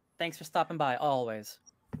 friend. Thanks for stopping by. Always.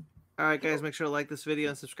 All right, guys, make sure to like this video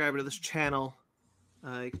and subscribe to this channel.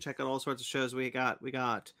 You can check out all sorts of shows we got. We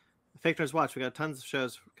got Fake Nerds Watch. We got tons of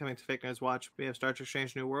shows coming to Fake Nerds Watch. We have Star Trek: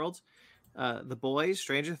 Strange New Worlds, The Boys,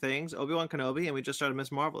 Stranger Things, Obi-Wan Kenobi, and we just started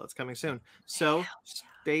Miss Marvel. That's coming soon. So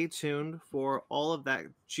stay tuned for all of that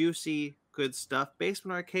juicy, good stuff.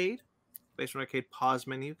 Basement Arcade pause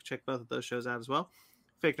menu. Check both of those shows out as well.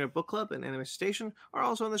 Fake Nerd Book Club and Anime Station are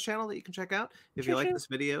also on this channel that you can check out if you like this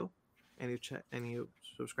video and you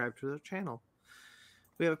subscribe to the channel.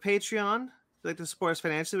 We have a Patreon. If you'd like to support us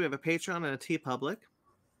financially, we have a Patreon and a TeePublic.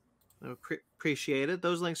 Appreciate it.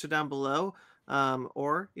 Those links are down below,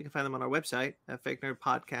 or you can find them on our website at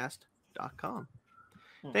fakenerdpodcast.com.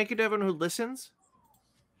 Thank you to everyone who listens.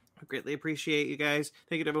 I greatly appreciate you guys.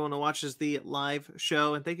 Thank you to everyone who watches the live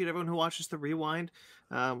show, and thank you to everyone who watches the rewind.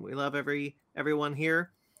 We love everyone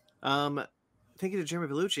here. Thank you to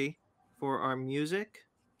Jeremy Bellucci for our music.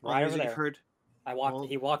 Right over there. You've heard.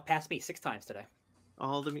 He walked past me 6 times today.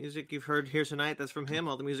 All the music you've heard here tonight, that's from him.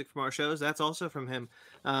 All the music from our shows, that's also from him.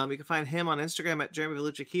 You can find him on Instagram at Jeremy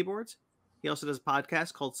Bellucci Keyboards. He also does a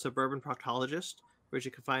podcast called Suburban Proctologist, which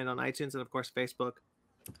you can find on iTunes and, of course, Facebook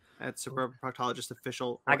at Suburban Proctologist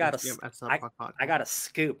Official. I got a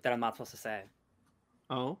scoop that I'm not supposed to say.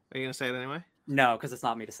 Oh, are you going to say it anyway? No, because it's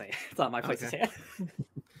not me to say it. It's not my place to say it.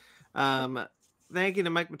 Thank you to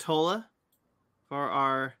Mike Matola for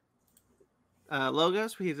our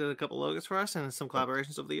logos. He did a couple logos for us and some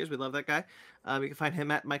collaborations over the years. We love that guy. You can find him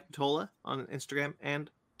at Mike Matola on Instagram and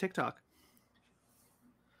TikTok.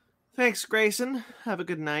 Thanks, Grayson. Have a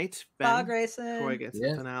good night. Ben, bye, Grayson. Before I get to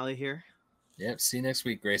the finale here. Yep. See you next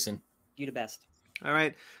week, Grayson. You the best. All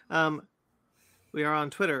right. We are on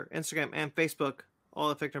Twitter, Instagram, and Facebook. All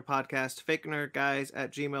the Fake Nerd Podcast.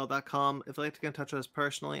 FakeNerdGuys@gmail.com. If you'd like to get in touch with us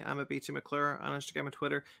personally, I'm at BT McClure on Instagram and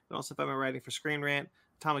Twitter. You can also find me writing for Screen Rant,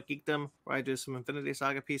 Atomic Geekdom, where I do some Infinity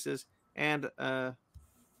Saga pieces, and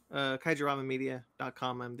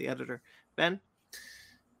KaijuRamenMedia.com. I'm the editor. Ben?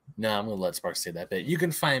 No, I'm going to let Sparks say that bit. You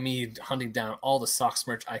can find me hunting down all the socks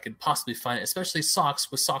merch I could possibly find, especially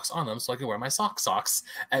socks with socks on them, so I can wear my socks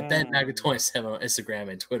at BenMaga27 on Instagram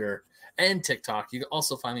and Twitter and TikTok. You can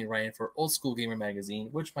also find me writing for Old School Gamer Magazine,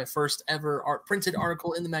 which my first ever printed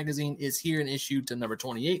article in the magazine is here and issued to number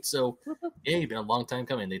 28. So, yeah, it's been a long time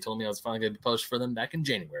coming. They told me I was finally going to be published for them back in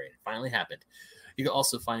January. It finally happened. You can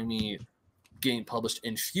also find me getting published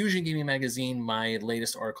in Fusion Gaming Magazine, my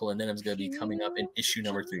latest article, and then it's going to be coming up in issue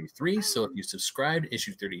number 33. So if you subscribed,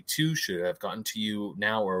 issue 32 should have gotten to you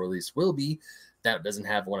now, or at least will be. That doesn't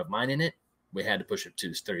have one of mine in it. We had to push it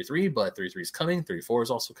to 33, but 33 is coming. 34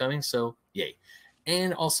 is also coming, so yay.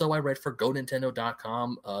 And also I read for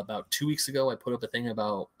GoNintendo.com about 2 weeks ago. I put up a thing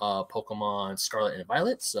about Pokemon Scarlet and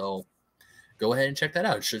Violet, so go ahead and check that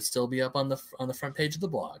out. It should still be up on the front page of the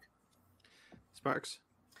blog. Sparks?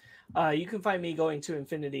 You can find me going to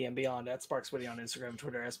infinity and beyond at Sparks Witty on Instagram,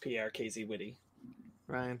 Twitter, SPRKZ Witty.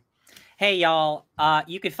 Ryan? Hey, y'all.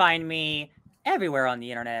 You can find me everywhere on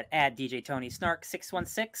the internet at DJ Tony Snark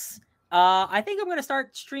 616. I think I'm going to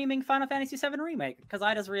start streaming Final Fantasy VII Remake because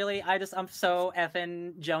I'm so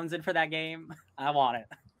effing jonesing for that game. I want it.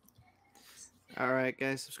 All right,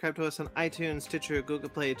 guys. Subscribe to us on iTunes, Stitcher, Google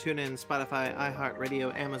Play, TuneIn, Spotify,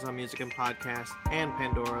 iHeartRadio, Amazon Music and Podcast, and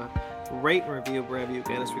Pandora. Rate and review wherever you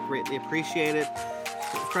get us. We greatly appreciate it.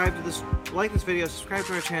 Subscribe to this, like this video, subscribe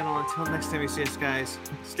to our channel. Until next time we see us, guys,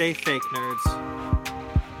 stay fake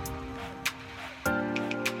nerds.